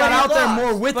opponents. name got out there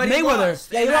more with But he Mayweather.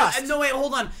 lost. Yeah, he lost. No, wait,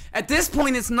 hold on. At this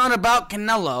point, it's not about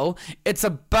Canelo. It's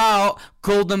about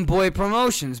Golden Boy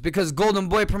Promotions, because Golden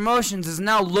Boy Promotions is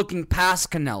now looking past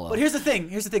Canelo. But here's the thing.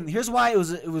 Here's why it was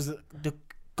the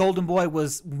Golden Boy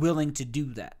was willing to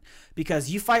do that, because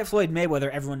you fight Floyd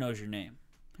Mayweather, everyone knows your name.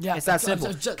 Yeah, It's that simple.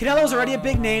 Canelo's already a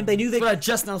big name. They knew they. That's what I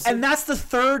just now said. And that's the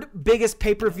third biggest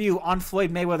pay-per-view on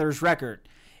Floyd Mayweather's record.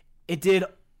 It did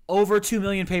over 2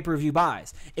 million pay-per-view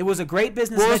buys. It was a great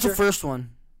business what was venture. the first one?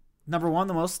 Number one,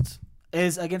 the most,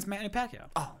 is against Manny Pacquiao.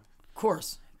 Of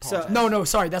course. So- no,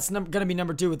 sorry. That's gonna be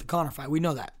number 2 with the Conor fight. We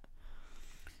know that.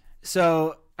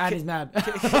 So And he's mad.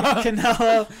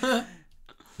 Canelo,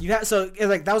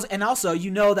 that was, and also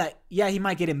you know that he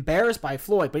might get embarrassed by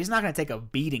Floyd, but he's not going to take a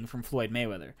beating from Floyd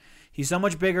Mayweather. He's so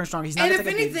much bigger and stronger. He's not. And gonna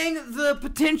if take a beating. anything, the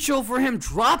potential for him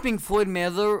dropping Floyd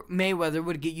Mayweather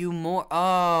would get you more.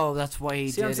 Oh, that's why he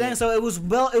See did what I'm saying? it. So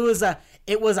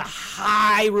it was a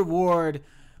high reward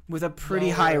with a pretty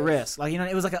high risk. Like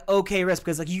it was like an okay risk,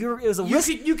 because it was a risk.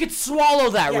 You could swallow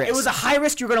that risk. It was a high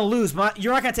risk you're going to lose, but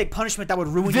you're not going to take punishment that would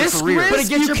ruin this your career. risk But it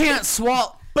gets you your- can't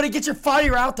swallow. But it gets your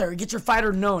fighter out there. It gets your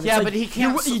fighter known. Yeah, It's but he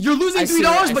can't- You're losing I see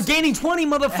that. $3, but gaining 20,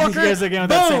 motherfucker. You guys are going with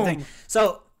that same thing.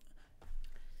 So,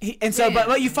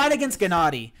 but you fight against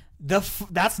Gennady.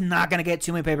 That's not going to get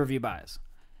too many pay-per-view buys.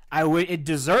 It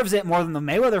deserves it more than the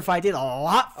Mayweather fight did, a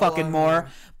lot fucking more.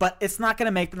 But it's not going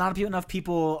to make not enough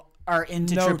people are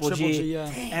into Triple G. yeah.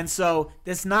 And so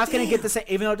it's not going to get the same,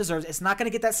 even though it deserves. It's not going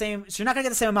to get that same. So you're not going to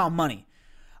get the same amount of money.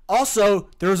 Also,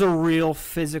 there's a real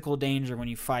physical danger when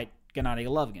you fight Gennady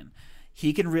Golovkin.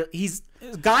 He can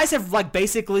guys have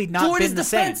basically not Floyd been is the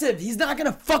same. defensive. He's not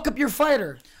gonna fuck up your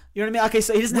fighter. You know what I mean? Okay,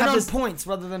 so he doesn't Win have on this. points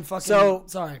rather than fucking. So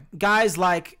sorry. guys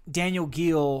like Daniel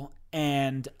Gill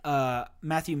and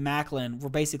Matthew Macklin were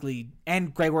basically,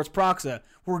 and Gregor Proxa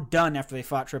were done after they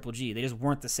fought Triple G. They just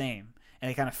weren't the same, and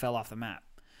they kind of fell off the map.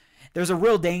 There's a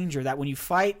real danger that when you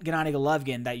fight Gennady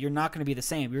Golovkin, that you're not going to be the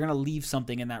same. You're going to leave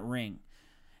something in that ring.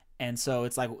 And so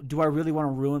it's like, do I really want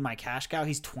to ruin my cash cow?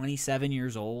 He's 27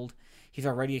 years old. He's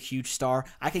already a huge star.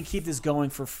 I can keep this going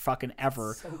for fucking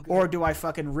ever. Or do I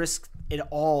fucking risk it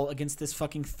all against this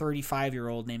fucking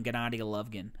 35-year-old named Gennady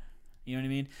Golovkin? You know what I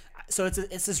mean? So it's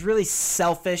this really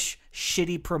selfish,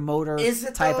 shitty promoter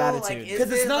type attitude.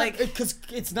 Because it's not. Because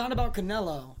it's not about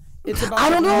Canelo. It's about. I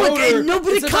don't know. Promoter. No, but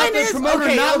It's it about kind the of is. promoter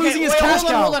Okay, not okay, losing his wait, cash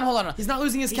hold on, cow. hold on. He's not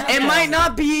losing his cash It cow. might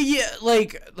not be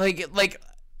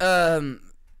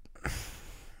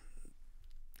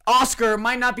Oscar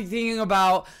might not be thinking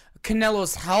about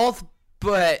Canelo's health,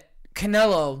 but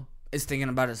Canelo is thinking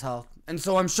about his health. And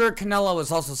so I'm sure Canelo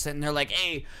is also sitting there like,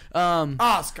 hey,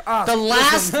 Oscar. the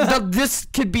last, this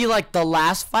could be like the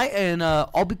last fight, and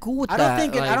I'll be cool with I that.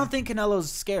 I don't think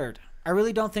Canelo's scared. I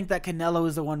really don't think that Canelo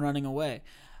is the one running away.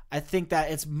 I think that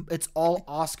it's all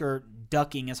Oscar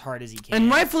ducking as hard as he can.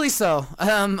 And rightfully so.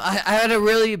 I had a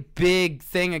really big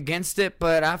thing against it,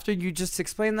 but after you just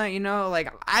explained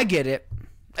that, I get it.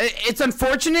 It's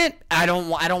unfortunate. I don't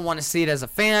want to see it as a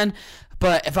fan,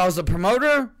 but if I was a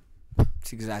promoter, it's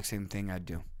the exact same thing I'd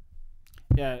do.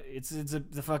 Yeah,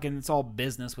 it's all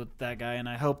business with that guy, and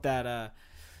I hope that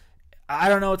I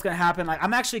don't know what's gonna happen. Like,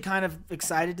 I'm actually kind of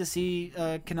excited to see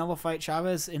Canelo fight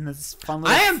Chavez in this fun.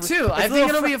 I am too. I think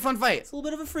it'll be a fun fight. It's a little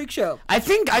bit of a freak show. I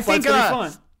think Fight's gonna be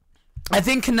fun. I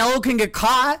think Canelo can get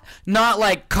caught, not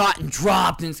like caught and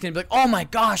dropped, and it's gonna be like, oh my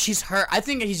gosh, he's hurt. I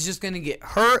think he's just gonna get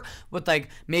hurt with like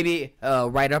maybe a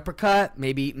right uppercut,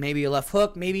 maybe a left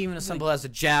hook, maybe even as simple as a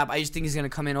jab. I just think he's gonna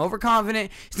come in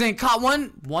overconfident. He's gonna get caught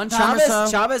one time or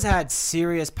so. Chavez had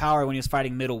serious power when he was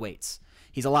fighting middleweights.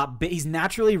 He's a lot big. He's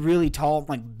naturally really tall,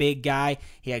 like big guy.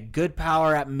 He had good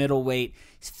power at middleweight.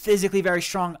 He's physically very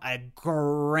strong. A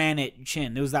granite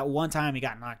chin. There was that one time he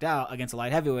got knocked out against a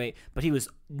light heavyweight, but he was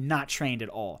not trained at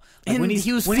all. Like And when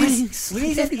he was when fighting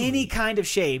he's in any kind of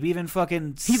shape, even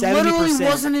fucking 70%. He literally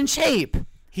wasn't in shape.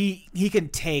 He can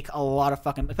take a lot of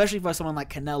fucking, especially for someone like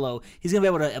Canelo. He's gonna be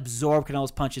able to absorb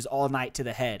Canelo's punches all night to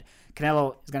the head.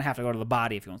 Canelo is gonna have to go to the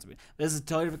body if he wants to be. This is a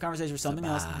totally different conversation for something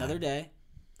else another day.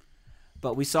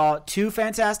 But we saw two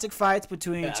fantastic fights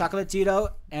between Chocolatito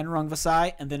and Rung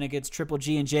Vasai, and then against Triple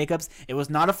G and Jacobs. It was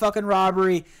not a fucking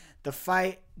robbery. The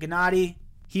fight, Gennady,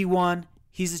 he won.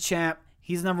 He's the champ.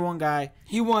 He's the number one guy.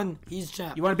 He won. He's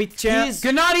champ. You want to beat the champ?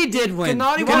 Gennady did win.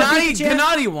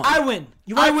 Gennady won. I win.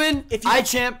 I win. I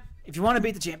champ. If you want to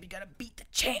beat the champ, you gotta beat the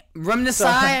champ. Rung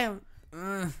Vasai,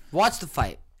 watch the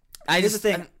fight. Here's the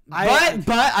thing. But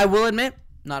I will admit,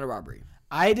 not a robbery.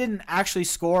 I didn't actually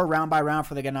score round by round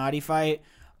for the Gennady fight,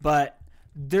 but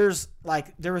there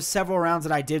were several rounds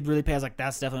that I did really pay. I was like,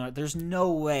 that's definitely. There's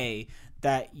no way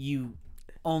that you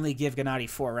only give Gennady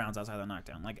 4 rounds outside the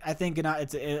knockdown. Like, I think I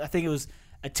think it was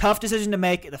a tough decision to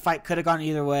make. The fight could have gone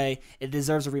either way. It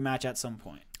deserves a rematch at some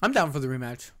point. I'm down for the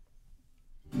rematch.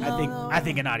 I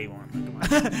think Gennady won.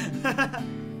 Come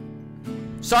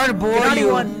on. Sorry to bore Gennady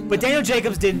you. won, but Daniel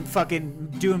Jacobs didn't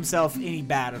fucking do himself any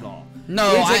bad at all.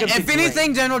 No, Daniel Jacobs if did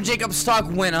anything, great. Daniel Jacobs' stock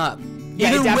went up. Yeah,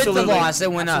 Even with the absolutely. loss,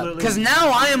 it went up. Absolutely. Because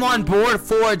now I am on board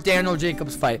for a Daniel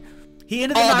Jacobs fight. He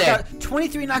ended the All day. knockout,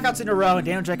 23 knockouts in a row, and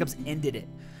Daniel Jacobs ended it.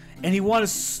 And he won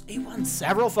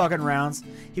several fucking rounds.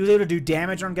 He was able to do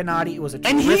damage on Gennady. It was a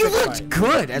And terrific he looked fight.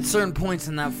 good at certain points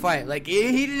in that fight. Like,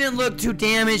 he didn't look too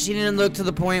damaged. He didn't look to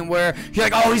the point where you're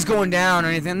like, oh, he's going down or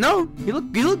anything. No, he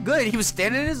looked good. He was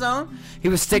standing his own. He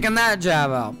was sticking that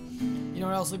jab out. You know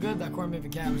what else looked good? That corned beef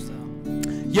and cabbage though.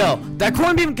 Yo, that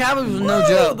corned beef and cabbage was no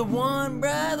joke. The one,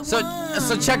 bruh. The one.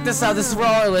 So check this out. This is for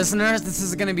all our listeners. This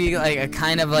is gonna be like a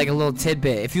kind of like a little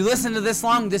tidbit. If you listen to this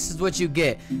long, this is what you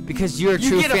get because you're a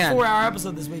true You get fan. a 4-hour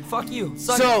episode this week. Fuck you.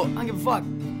 Suck So- it. I don't give a fuck.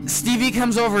 Stevie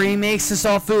comes over. He makes us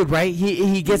all food, right?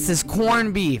 He gets this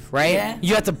corned beef, right? Yeah.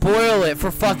 You have to boil it for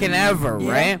fucking ever,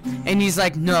 Yeah. right? And he's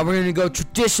like, no, we're gonna go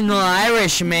traditional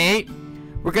Irish, mate.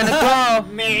 We're gonna go.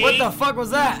 What the fuck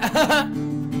was that?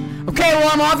 Okay, well,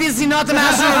 I'm obviously not the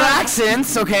master of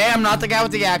accents, okay? I'm not the guy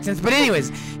with the accents. But anyways,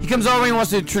 he comes over and he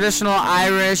wants to do traditional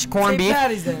Irish corned St. beef.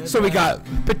 Patty's Day, So we got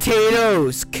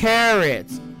potatoes,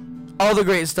 carrots, all the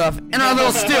great stuff, and our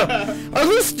little stew. Our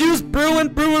little stew's brewing.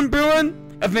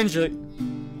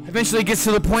 Eventually gets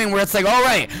to the point where it's like, all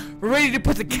right, we're ready to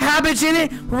put the cabbage in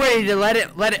it. We're ready to let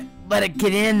it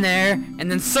get in there and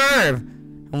then serve.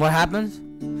 And what happens?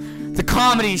 The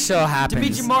comedy show happens.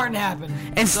 Demetri Martin happened.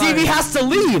 And Stevie has to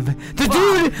leave. The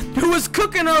dude who was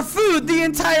cooking our food the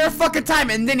entire fucking time.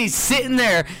 And then he's sitting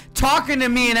there talking to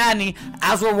me and Adney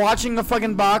as we're watching a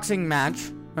fucking boxing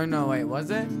match. Or no, wait, was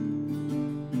it?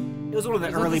 It was one of the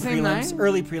Was that early the same prelims. night?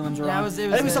 Early prelims were Yeah, on. it was I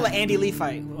think we saw a- the Andy Lee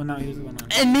fight. Well, no, he was the one on.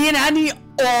 And me and Adney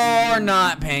are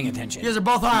not paying attention. You guys are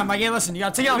both on. I'm like, hey, listen, you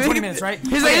gotta take it on 20 minutes, right?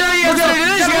 He's like, yeah, you gotta do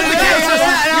this, you gotta do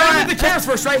that, You gotta move the cameras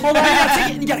first, right? Hold on, you gotta take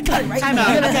it and you gotta cut it, right? Time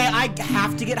out. Okay, I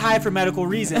have to get high for medical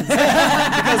reasons because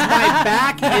my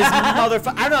back is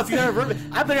motherfucker. I don't know if you've ever heard of it.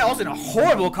 I've been also in a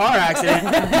horrible car accident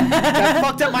that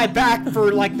fucked up my back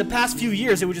for like the past few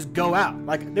years. It would just go out.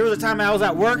 Like there was a time I was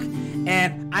at work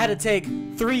and I had to take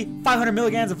 500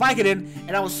 milligrams of Vicodin,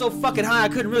 and I was so fucking high I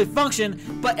couldn't really function.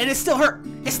 And it still hurt.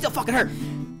 It still fucking hurt.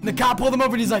 The cop pulled him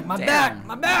over and he's like, my back.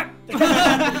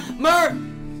 Mer,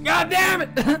 god damn it.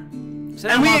 So And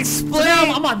now we I'm on- explain- so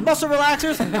now I'm on muscle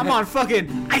relaxers. I'm on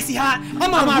fucking icy hot.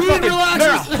 I'm on weed fucking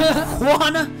relaxers.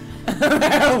 marijuana.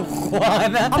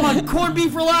 I'm on corned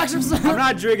beef relaxers. I'm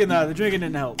not drinking though. The drinking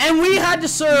didn't help. And we had to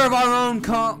serve our own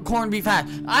corned beef hash.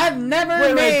 I've never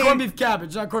Wait, made... corned beef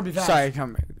cabbage, not corned beef hash. Sorry,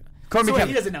 corned beef He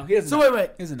cabbage. doesn't know. He doesn't So know.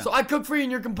 wait. He doesn't know. So I cook for you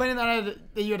and you're complaining that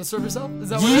you had to serve yourself? Is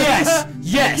that what it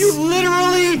is? Yes. You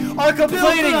literally are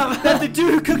complaining up. that the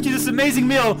dude who cooked you this amazing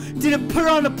meal didn't put it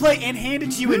on the plate and hand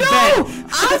it to you in No! bed.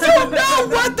 I don't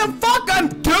know what the fuck I'm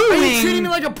doing! Are you treating me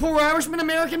like a poor Irishman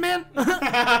American man?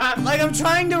 Like I'm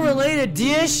trying to relate a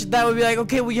dish that would be like,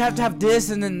 okay, well you have to have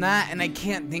this and then that, and I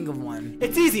can't think of one.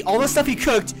 It's easy. All the stuff he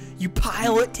cooked, you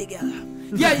pile it together.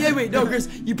 Yeah, wait, no, Chris.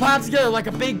 You pile it together like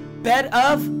a big bed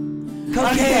of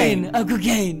cocaine. Of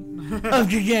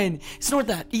cocaine. Snort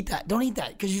that. Eat that. Don't eat that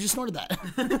because you just snorted that.